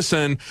put this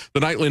in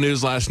the nightly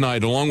news last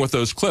night, along with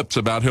those clips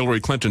about Hillary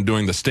Clinton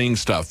doing the sting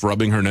stuff,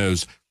 rubbing her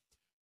nose.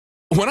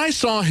 When I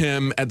saw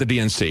him at the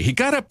DNC, he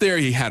got up there,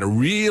 he had a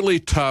really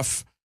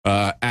tough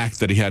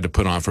act that he had to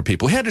put on for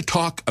people. He had to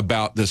talk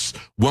about this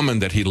woman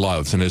that he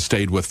loves and has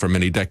stayed with for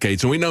many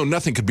decades. And we know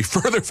nothing could be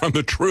further from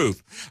the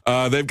truth.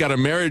 They've got a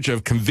marriage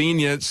of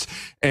convenience.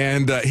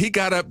 And he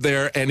got up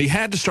there and he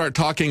had to start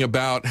talking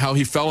about how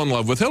he fell in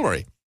love with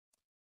Hillary.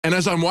 And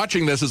as I'm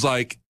watching this, it's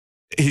like,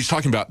 he's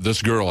talking about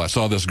this girl. I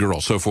saw this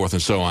girl, so forth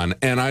and so on.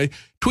 And I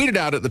tweeted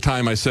out at the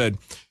time, I said,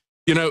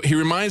 you know, he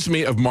reminds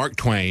me of Mark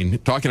Twain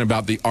talking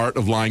about the art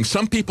of lying.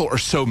 Some people are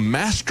so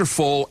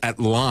masterful at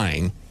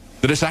lying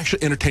that it's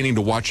actually entertaining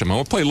to watch him. I'm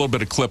going to play a little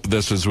bit of clip of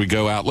this as we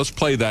go out. Let's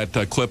play that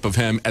clip of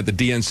him at the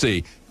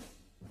DNC.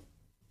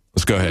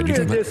 Let's go ahead.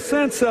 This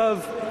sense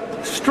of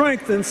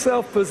strength and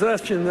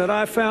self-possession that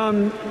I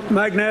found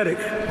magnetic.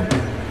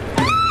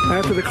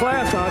 After the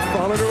class, I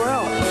followed her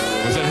out,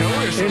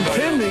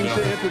 intending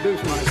to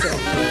introduce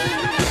myself.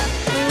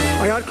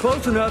 I got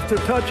close enough to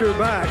touch her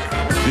back.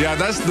 Yeah,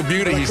 that's the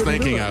beauty he's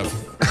thinking of.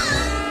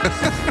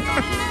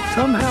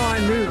 Somehow I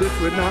knew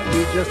this would not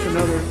be just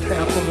another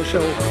tap on the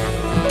shoulder.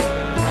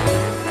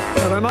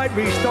 That I might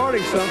be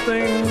starting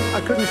something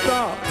I couldn't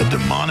stop. A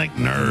demonic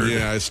nerd.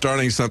 Yeah,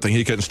 starting something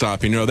he couldn't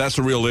stop. You know, that's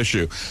the real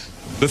issue.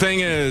 The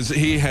thing is,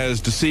 he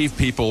has deceived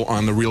people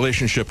on the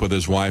relationship with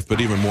his wife, but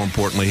even more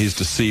importantly, he's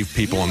deceived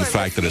people on the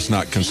fact that it's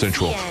not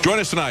consensual. Join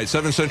us tonight,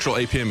 7 Central,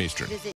 8 p.m. Eastern.